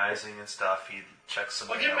reorganizing and stuff. He checks some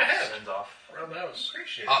give him a mail, hand. sends off. Around the house.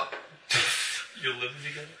 Appreciate You're living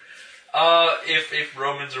together? If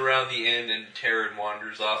Roman's around the inn and Taryn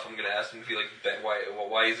wanders off, I'm gonna ask him if he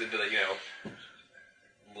why he's into the,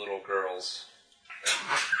 little girls.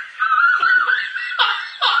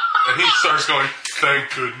 And he starts going,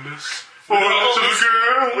 thank goodness. For little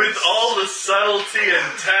girls. With all the subtlety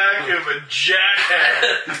and tact of a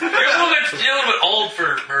jackass. You're a little bit old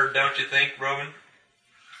for her, don't you think, Roman?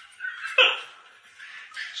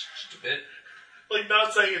 Just a bit. Like,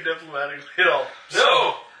 not saying it diplomatically at all.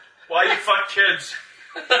 No! Why you fuck kids?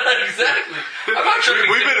 Exactly. I'm not trying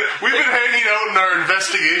to We've been hanging out in our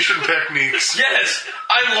investigation techniques. Yes!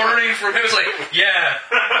 I'm learning from him. It's like, yeah,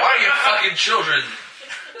 why are you fucking children?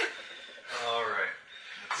 Alright.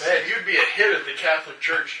 Man, you'd be a hit at the Catholic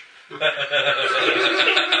Church.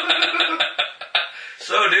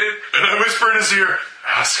 So, dude. And I whisper in his ear,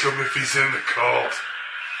 ask him if he's in the cult.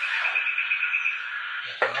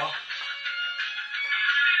 Well,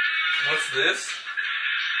 what's this?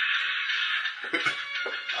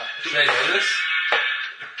 Should I know this?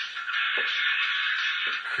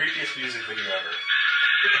 Creepiest music video ever.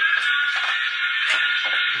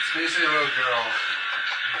 It's basically a little girl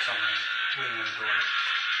or something. Waiting on the door.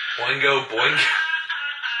 Boingo, boing.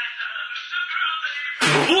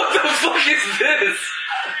 What the fuck is this?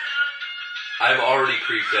 I'm already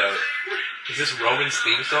creeped out. Is this Roman's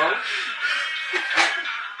theme song?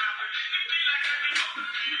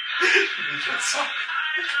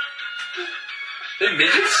 They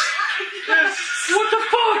midgets? Yes. What the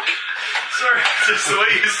fuck? Sorry, just the way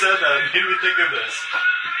you said that made me think of this.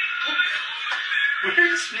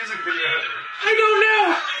 Weirdest music video ever. I don't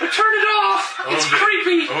know. But turn it off. It's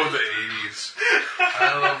creepy. Oh, the 80s.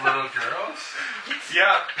 I love little girls.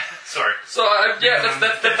 Yeah. Sorry. So that's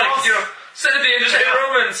like, said at the end, just hey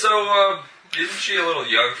Roman. So isn't she a little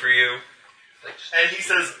young for you? And he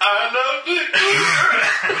says, I love the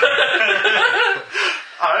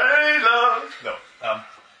I love. No.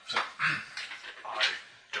 So, I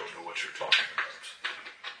don't know what you're talking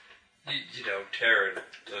about. You know, Taryn,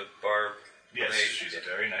 the bar. Yes, she's a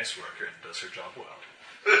very nice worker and does her job well.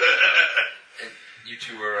 And you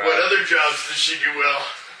two were. What other jobs does she do well?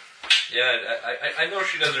 Yeah, I know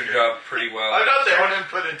she does her job pretty well. I'm not there. Don't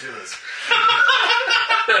input into this.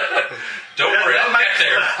 Don't worry, I'll get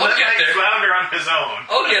there. I'll get there. Flounder on his own.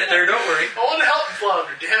 I'll get there. Don't worry. I want to help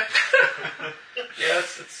Flounder, damn.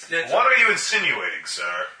 Yes, it's What are you insinuating,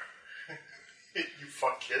 sir? You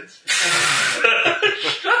fuck kids. Shut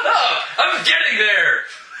up! I'm getting there.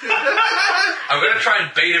 I'm gonna try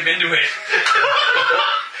and bait him into it.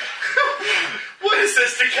 What is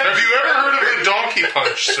this to Have you ever heard of the donkey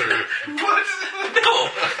punch, sir? What? No.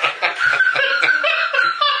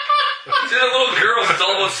 See the little girls with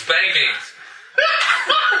all those spankings.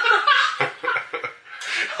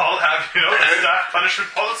 I'll have you know, the staff punishment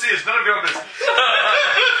policy is none of your business.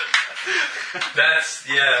 That's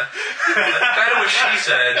kind of what she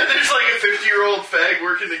said. And there's like a 50-year-old fag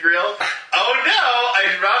working the grill. Oh no, I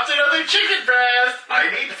dropped another chicken breast. I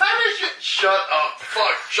need to finish it. Shut up.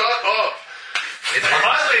 Fuck, shut up. It's hard.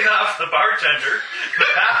 Oddly enough, the bartender, the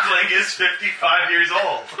halfling, is 55 years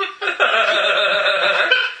old.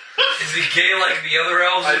 Is he gay like the other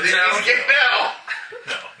elves I in think town? he's getting now.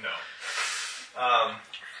 No.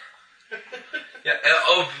 Yeah.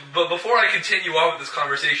 But before I continue on with this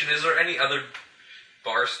conversation, is there any other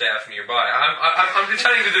bar staff nearby? I'm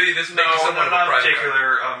pretending to do this. No, Maybe somewhat of a not in private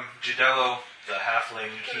particular. Gidello, the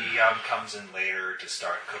halfling, he comes in later to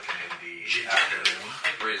start cooking in the afternoon.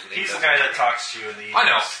 bar. He's the guy that talks to you in the evening. I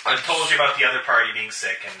know. I told you about the other party being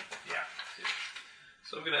sick, and yeah.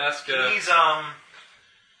 So I'm gonna ask.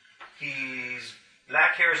 He's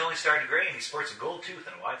black hair is only starting to gray, and he sports a gold tooth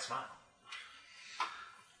and a wide smile.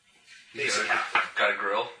 Basic halfling. Got a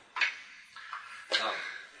grill.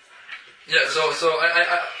 Yeah. So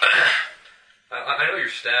I know your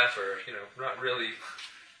staff are not really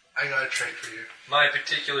I got a trait for you. my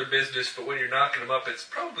particular business, but when you're knocking them up, it's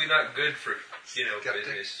probably not good for Skeptic.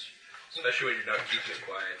 business, especially when you're not keeping it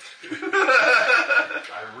quiet.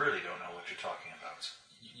 I really don't know what you're talking about.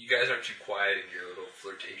 You guys aren't too quiet in your little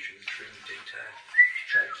flirtations during the daytime.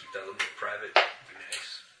 Try to keep that a little more private. Be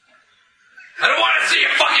nice. I don't want to see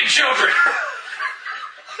your fucking children.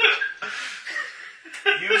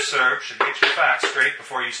 You, sir, should get your facts straight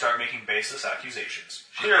before you start making baseless accusations.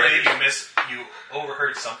 Clearly, you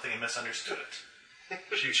overheard something and misunderstood it.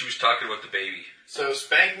 She was talking about the baby. So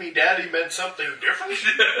spank me daddy meant something different?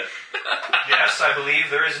 Yes, I believe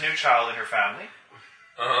there is a new child in her family.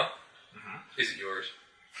 Uh-huh. Is it yours?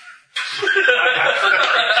 If you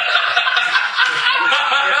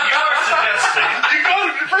are suggesting, You got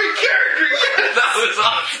him to break character! That was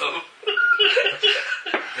awesome.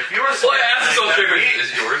 if you are Well, I asked so suggesting that figured, is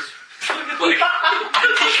it yours? Like,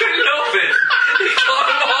 he couldn't help it. He caught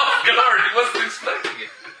him off guard. He wasn't expecting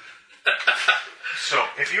it. So,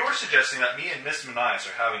 if you were suggesting that me and Miss Manias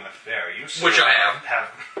are having an affair, you sir Which I am. have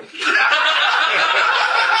He's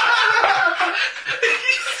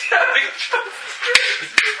having trouble.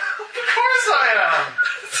 Of course I am!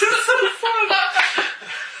 This is so fun.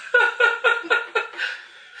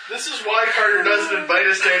 This is why Carter doesn't invite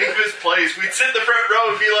us to any of his plays. We'd sit in the front row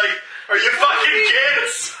and be like, are you fucking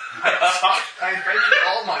kids? I invented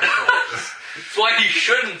all my goals. That's why he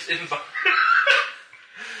shouldn't invite.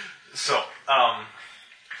 So,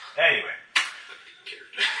 anyway.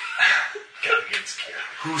 Against character.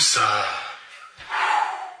 Husa.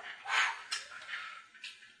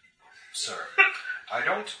 Sir, I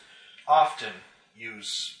don't often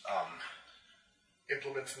use,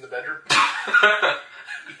 Implements in the bedroom.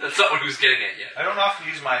 That's not what he was getting at yet. I don't often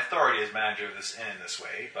use my authority as manager of this inn in this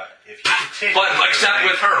way, but if you continue But except to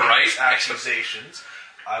make with her, right? these accusations,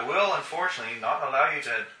 I will unfortunately not allow you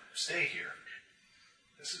to stay here.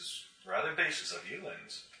 This is rather baseless of you, and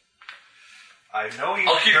I know you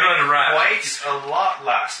I'll keep it under wraps. quite a lot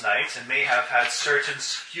last night and may have had certain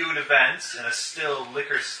skewed events in a still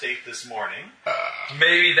liquor state this morning.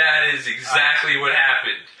 Maybe that is exactly what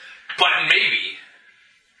happened. But maybe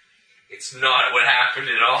it's not what happened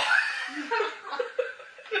at all.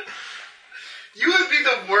 You would be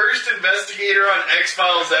the worst investigator on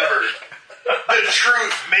X-Files ever. The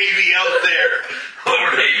truth may be out there.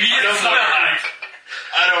 Or maybe it's Somewhere. not.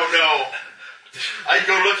 I don't know. I'd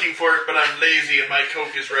go looking for it, but I'm lazy and my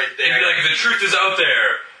Coke is right It'd be there. like the truth is out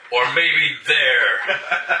there. Or maybe there.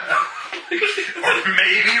 Or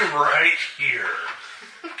maybe right here.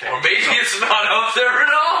 Or maybe it's not out there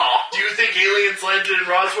at all. Do you think aliens landed in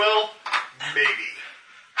Roswell? Maybe.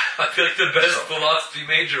 I feel like the best philosophy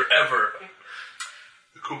major ever.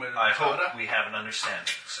 I hope we have an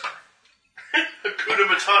understanding, sir. Hakuna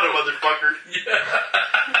Matata, motherfucker.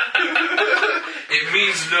 It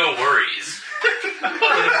means no worries.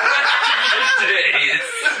 Days.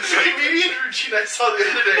 The comedian routine I saw the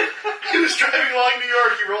other day. He was driving along New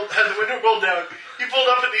York. He had the window rolled down. He pulled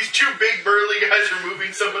up and these two big burly guys were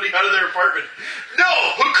moving somebody out of their apartment. No!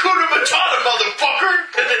 Hakuna Matata, motherfucker!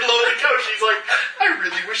 And then loaded couch. He's like, I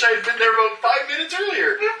really wish I had been there about 5 minutes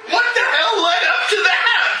earlier. What the hell led up to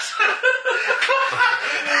that?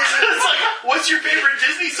 It's like, what's your favorite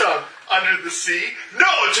Disney song? Under the Sea? No,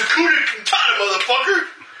 it's Hakuna Matata, motherfucker!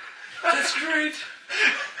 That's great.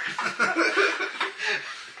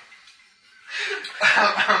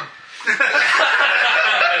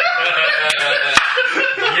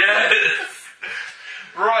 Yes.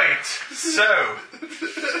 Right, so...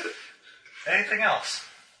 anything else?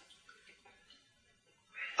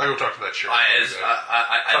 I go talk to that sheriff.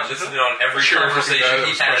 I listened on every Sheriff conversation guy that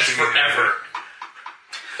he was has questioning me. forever.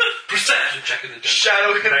 Perception check in the den.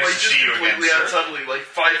 Shadow him Nice like to just see you completely again, and subtly, like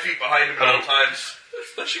 5 feet behind him at all times.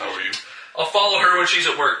 How are you? I'll follow her when she's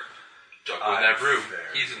at work. Don't go in that room. Very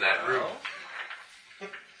He's in that room.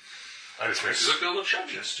 I just missed Look a little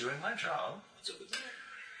chubby. Just doing my job. What's up with that?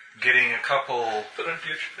 Getting a couple Put on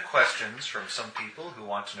future. questions from some people who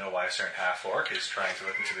want to know why a certain half-orc is trying to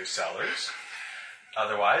look into their cellars.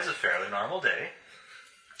 Otherwise, a fairly normal day.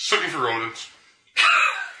 Just looking for rodents.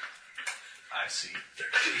 I see.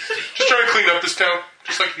 Just trying to clean up this town,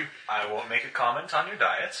 just like you. I won't make a comment on your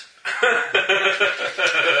diet.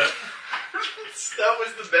 That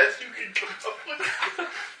was the best you could come up with.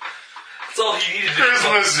 That's all he needed to do.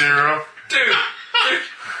 Charisma 0. Dude.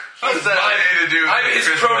 What does that have anything to do with I'm his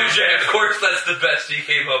Christmas? protege. Of course, that's the best he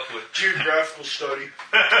came up with. Geographical study.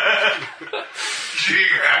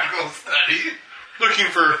 Geographical study?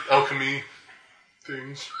 Looking for alchemy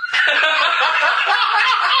things.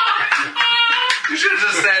 You should have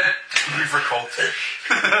just said, looking for cultish.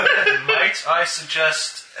 Might I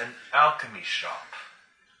suggest an alchemy shop?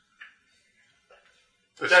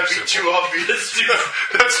 That's That'd be simple. too obvious.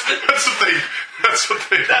 That's what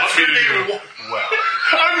they want me to do. Well,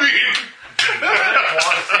 I mean, I don't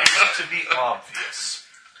want things to be obvious.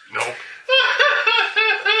 nope.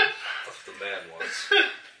 That's what the man wants.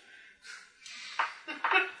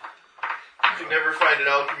 You can never find an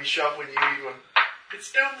alchemy shop when you need one.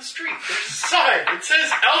 It's down the street. There's a sign. It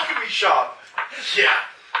says alchemy shop. Yeah.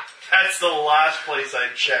 That's the last place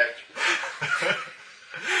I'd check.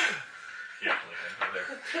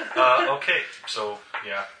 Okay, so,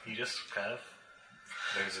 yeah, he just kind of,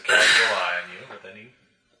 there's a casual eye on you, but then he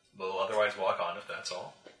will otherwise walk on if that's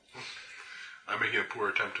all. I'm making a poor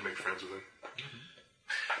attempt to make friends with him.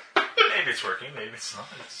 Maybe it's working, maybe it's not.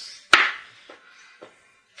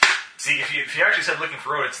 See, if you actually said looking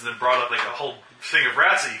for rodents and then brought up like a whole thing of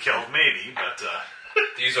rats that you killed, maybe, but,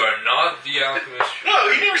 These are not the alchemist. No,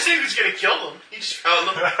 he never said he was going to kill them. He just found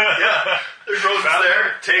them. Yeah. There's rodents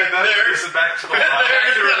there. take that and there. bring it back to the line.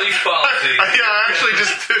 Back to release policy. Yeah, I actually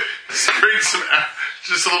just sprayed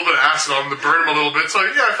just a little bit of acid on them to burn them a little bit. So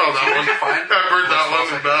yeah, I found that one. Find I burned that one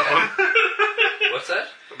and that one. What's that?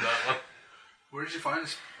 That one. Where did you find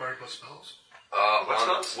this particle spells? What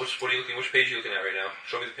spells? What are you looking? Which page are you looking at right now?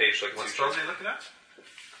 Show me the page so I can What see. spells are you looking at?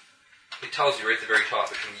 It tells you right at the very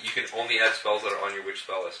top. You can only add spells that are on your witch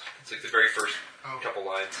spell list. It's like the very first couple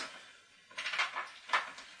lines.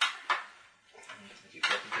 I keep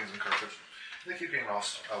dropping things in cartridge. They keep getting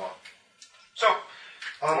lost. Oh well. So,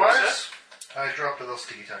 otherwise, I dropped a little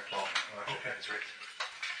sticky tack ball. Okay, that's right.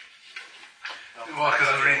 Well, because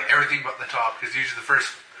I was reading everything but the top, because usually the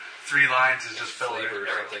first 3 lines is just filler. Flavor or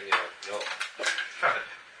something. Yeah. No. Found it.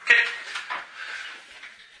 Okay.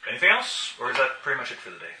 Anything else? Or is that pretty much it for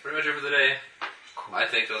the day? Pretty much over the day. Cool. I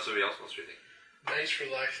think that's what everybody else wants to think. Nice,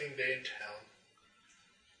 relaxing day in town.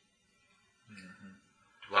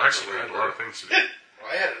 Well, actually, I had a lot of things to do. Well,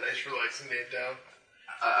 I had a nice, relaxing day in town.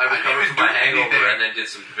 I recovered from my hangover and then did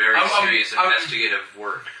some very serious investigative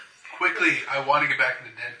work. Quickly, I want to get back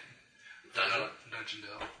into Dungeon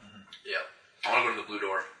Delve. Yeah. I want to go to the blue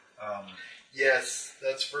door. Yes,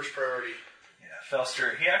 that's first priority. Yeah,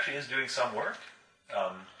 Felster, he actually is doing some work.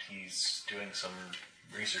 He's doing some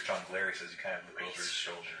research on Glarius as he kind of looks over his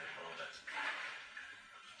shoulder a little bit.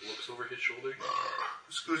 Looks over his shoulder.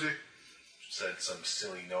 Excuse me. Said some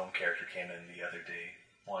silly gnome character came in the other day,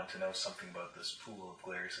 wanted to know something about this pool of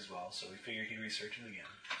Glarius as well, so we figured he'd research it again.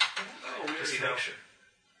 Oh, we Just already to know. make sure.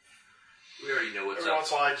 We already know what's Every up.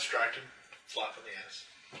 once in a while I distract him. Slap on the ass.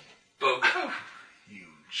 Bogue. You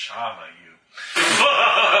chama, you.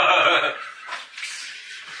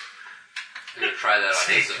 I'm going to try that on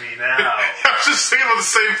Take Asa. me now. I was just thinking about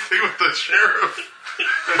the same thing with the sheriff.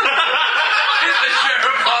 Hit the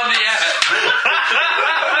sheriff on the ass.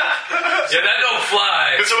 Yeah, that don't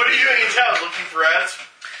fly. So what are you doing in town? Looking for ads?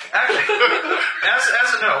 Actually,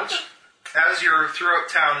 as a note, as you're throughout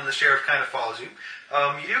town and the sheriff kind of follows you,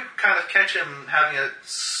 you do kind of catch him having a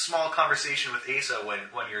small conversation with Asa when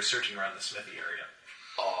you're searching around the smithy area.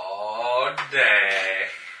 Oh, dang.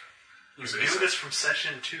 You knew this from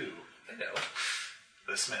session 2. I know.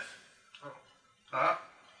 The smith. Huh?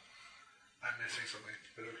 I'm missing something,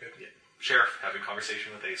 but okay. Yeah. Sheriff having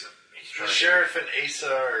conversation with Asa. The sheriff and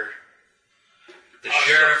Asa are... The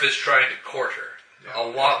sheriff is trying to court her. A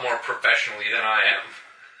lot more professionally than I am.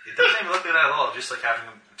 It doesn't even look like that at all, just like having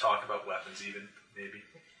them talk about weapons even, maybe.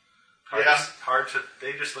 Hard to...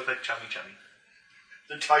 They just look like chummy.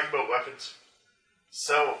 They're talking about weapons.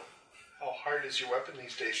 So, how hard is your weapon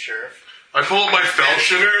these days, Sheriff? I pull up my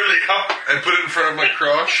falchion Really hard. and put it in front of my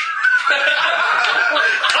crotch.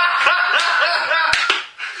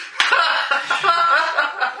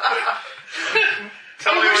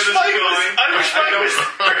 Tell me where this is going. I wish Mike was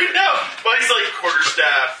right now. Mine's like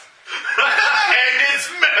quarterstaff. And it's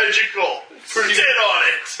magical. Sit on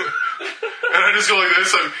it. And I just go like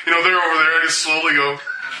this. They're over there. I just slowly go.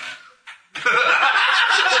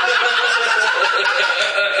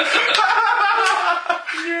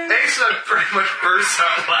 Asa pretty much bursts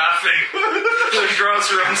out laughing. She draws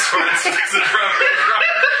her own sword and sticks it from her crotch.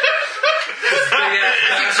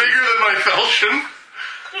 It's bigger than my falchion.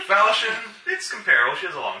 Falchion, it's comparable. She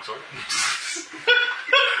has a long sword.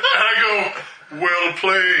 And I go, well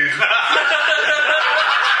played.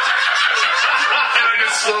 And I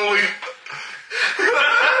just slowly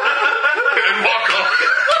and walk off.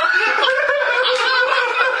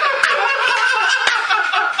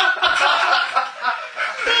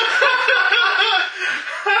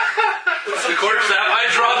 The quarterstaff, I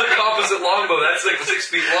draw the composite longbow. That's like 6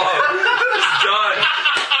 feet long. It's done.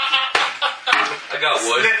 I got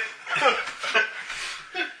wood.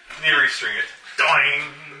 Near string it. Doing.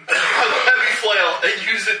 Heavy flail and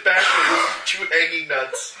use it backwards. 2 hanging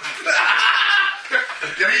nuts.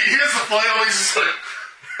 Yeah, he has the flail. He's just like,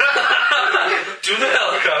 Do the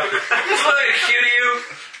helicopter. It's like a cue to you.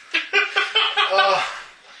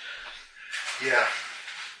 Yeah.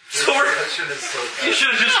 So you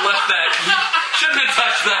should have just left that. You shouldn't have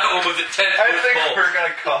touched that one with a 10-foot I think pole. we're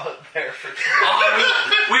gonna call it there for today.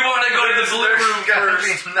 We want to go to the blue room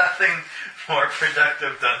There's first. gotta be nothing more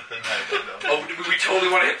productive done than that. Oh, we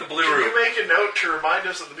totally want to hit the blue Can room. you make a note to remind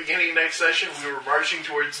us at the beginning of next session we were marching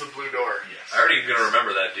towards the blue door? I already gonna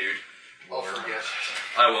remember that, dude. I'll forget.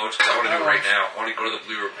 I won't, because I want to do it right now. I want to go to the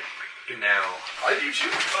blue room now. I do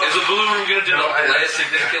too. Is the blue room gonna delay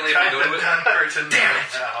significantly if we go to it? Done for tonight. Damn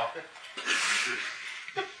it! Now.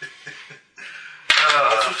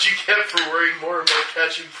 That's what you get for worrying more about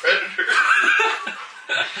catching predators.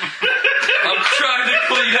 I'm trying to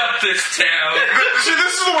clean up this town. see,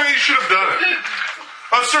 this is the way you should have done it.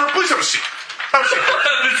 Sir, please have a seat. Have a seat,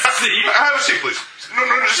 please. See? Have a seat, please. No,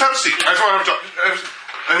 just have a seat. I just want to have a talk.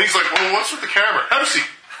 And he's like, well, what's with the camera? Have a seat.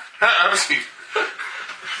 Have a seat.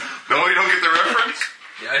 No, you don't get the reference?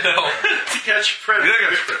 Yeah, I know. To catch You predators. don't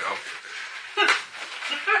get the reference.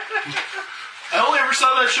 I only ever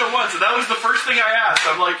saw that show once, and that was the first thing I asked.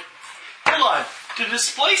 I'm like, hold on. To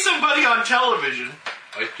display somebody on television,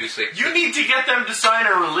 I do say you need to get them to sign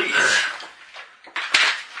a release.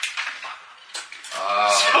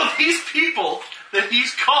 So these people that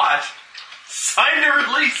he's caught signed a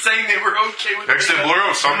release saying they were okay with Next it. thing, blur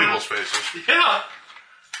out some people's faces. Yeah.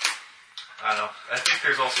 I don't know. I think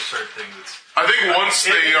there's also certain things that's... I think once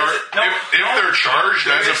they are, if they're charged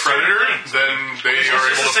as a predator, then they It's are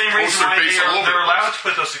just able the same to post reason their why face all over. they're the allowed place. to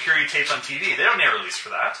put those security tapes on TV. They don't need a release for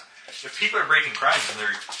that. If people are breaking crimes and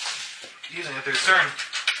they're using it, there's certain...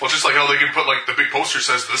 Well, just like how they can put like the big poster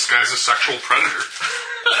says this guy's a sexual predator.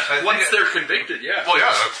 Once they're convicted, yeah. Well,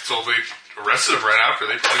 yeah, so they arrested him right after.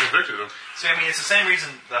 They probably convicted him. So, I mean, it's the same reason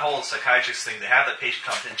the whole psychiatrist thing, they have that patient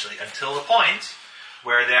confidentially until the point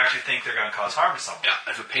where they actually think they're going to cause harm to someone.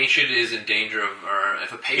 Yeah, if a patient is in danger of, or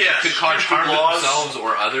if a patient Yes, could cause harm to laws. themselves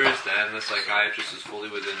or others, then the psychiatrist is fully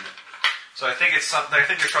within. So I think I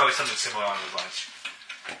think there's probably something similar along those lines.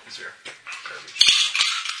 Is there?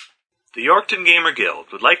 The Yorkton Gamer Guild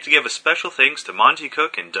would like to give a special thanks to Monty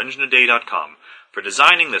Cook and DungeonAday.com for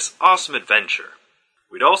designing this awesome adventure.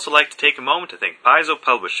 We'd also like to take a moment to thank Paizo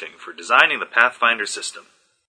Publishing for designing the Pathfinder system.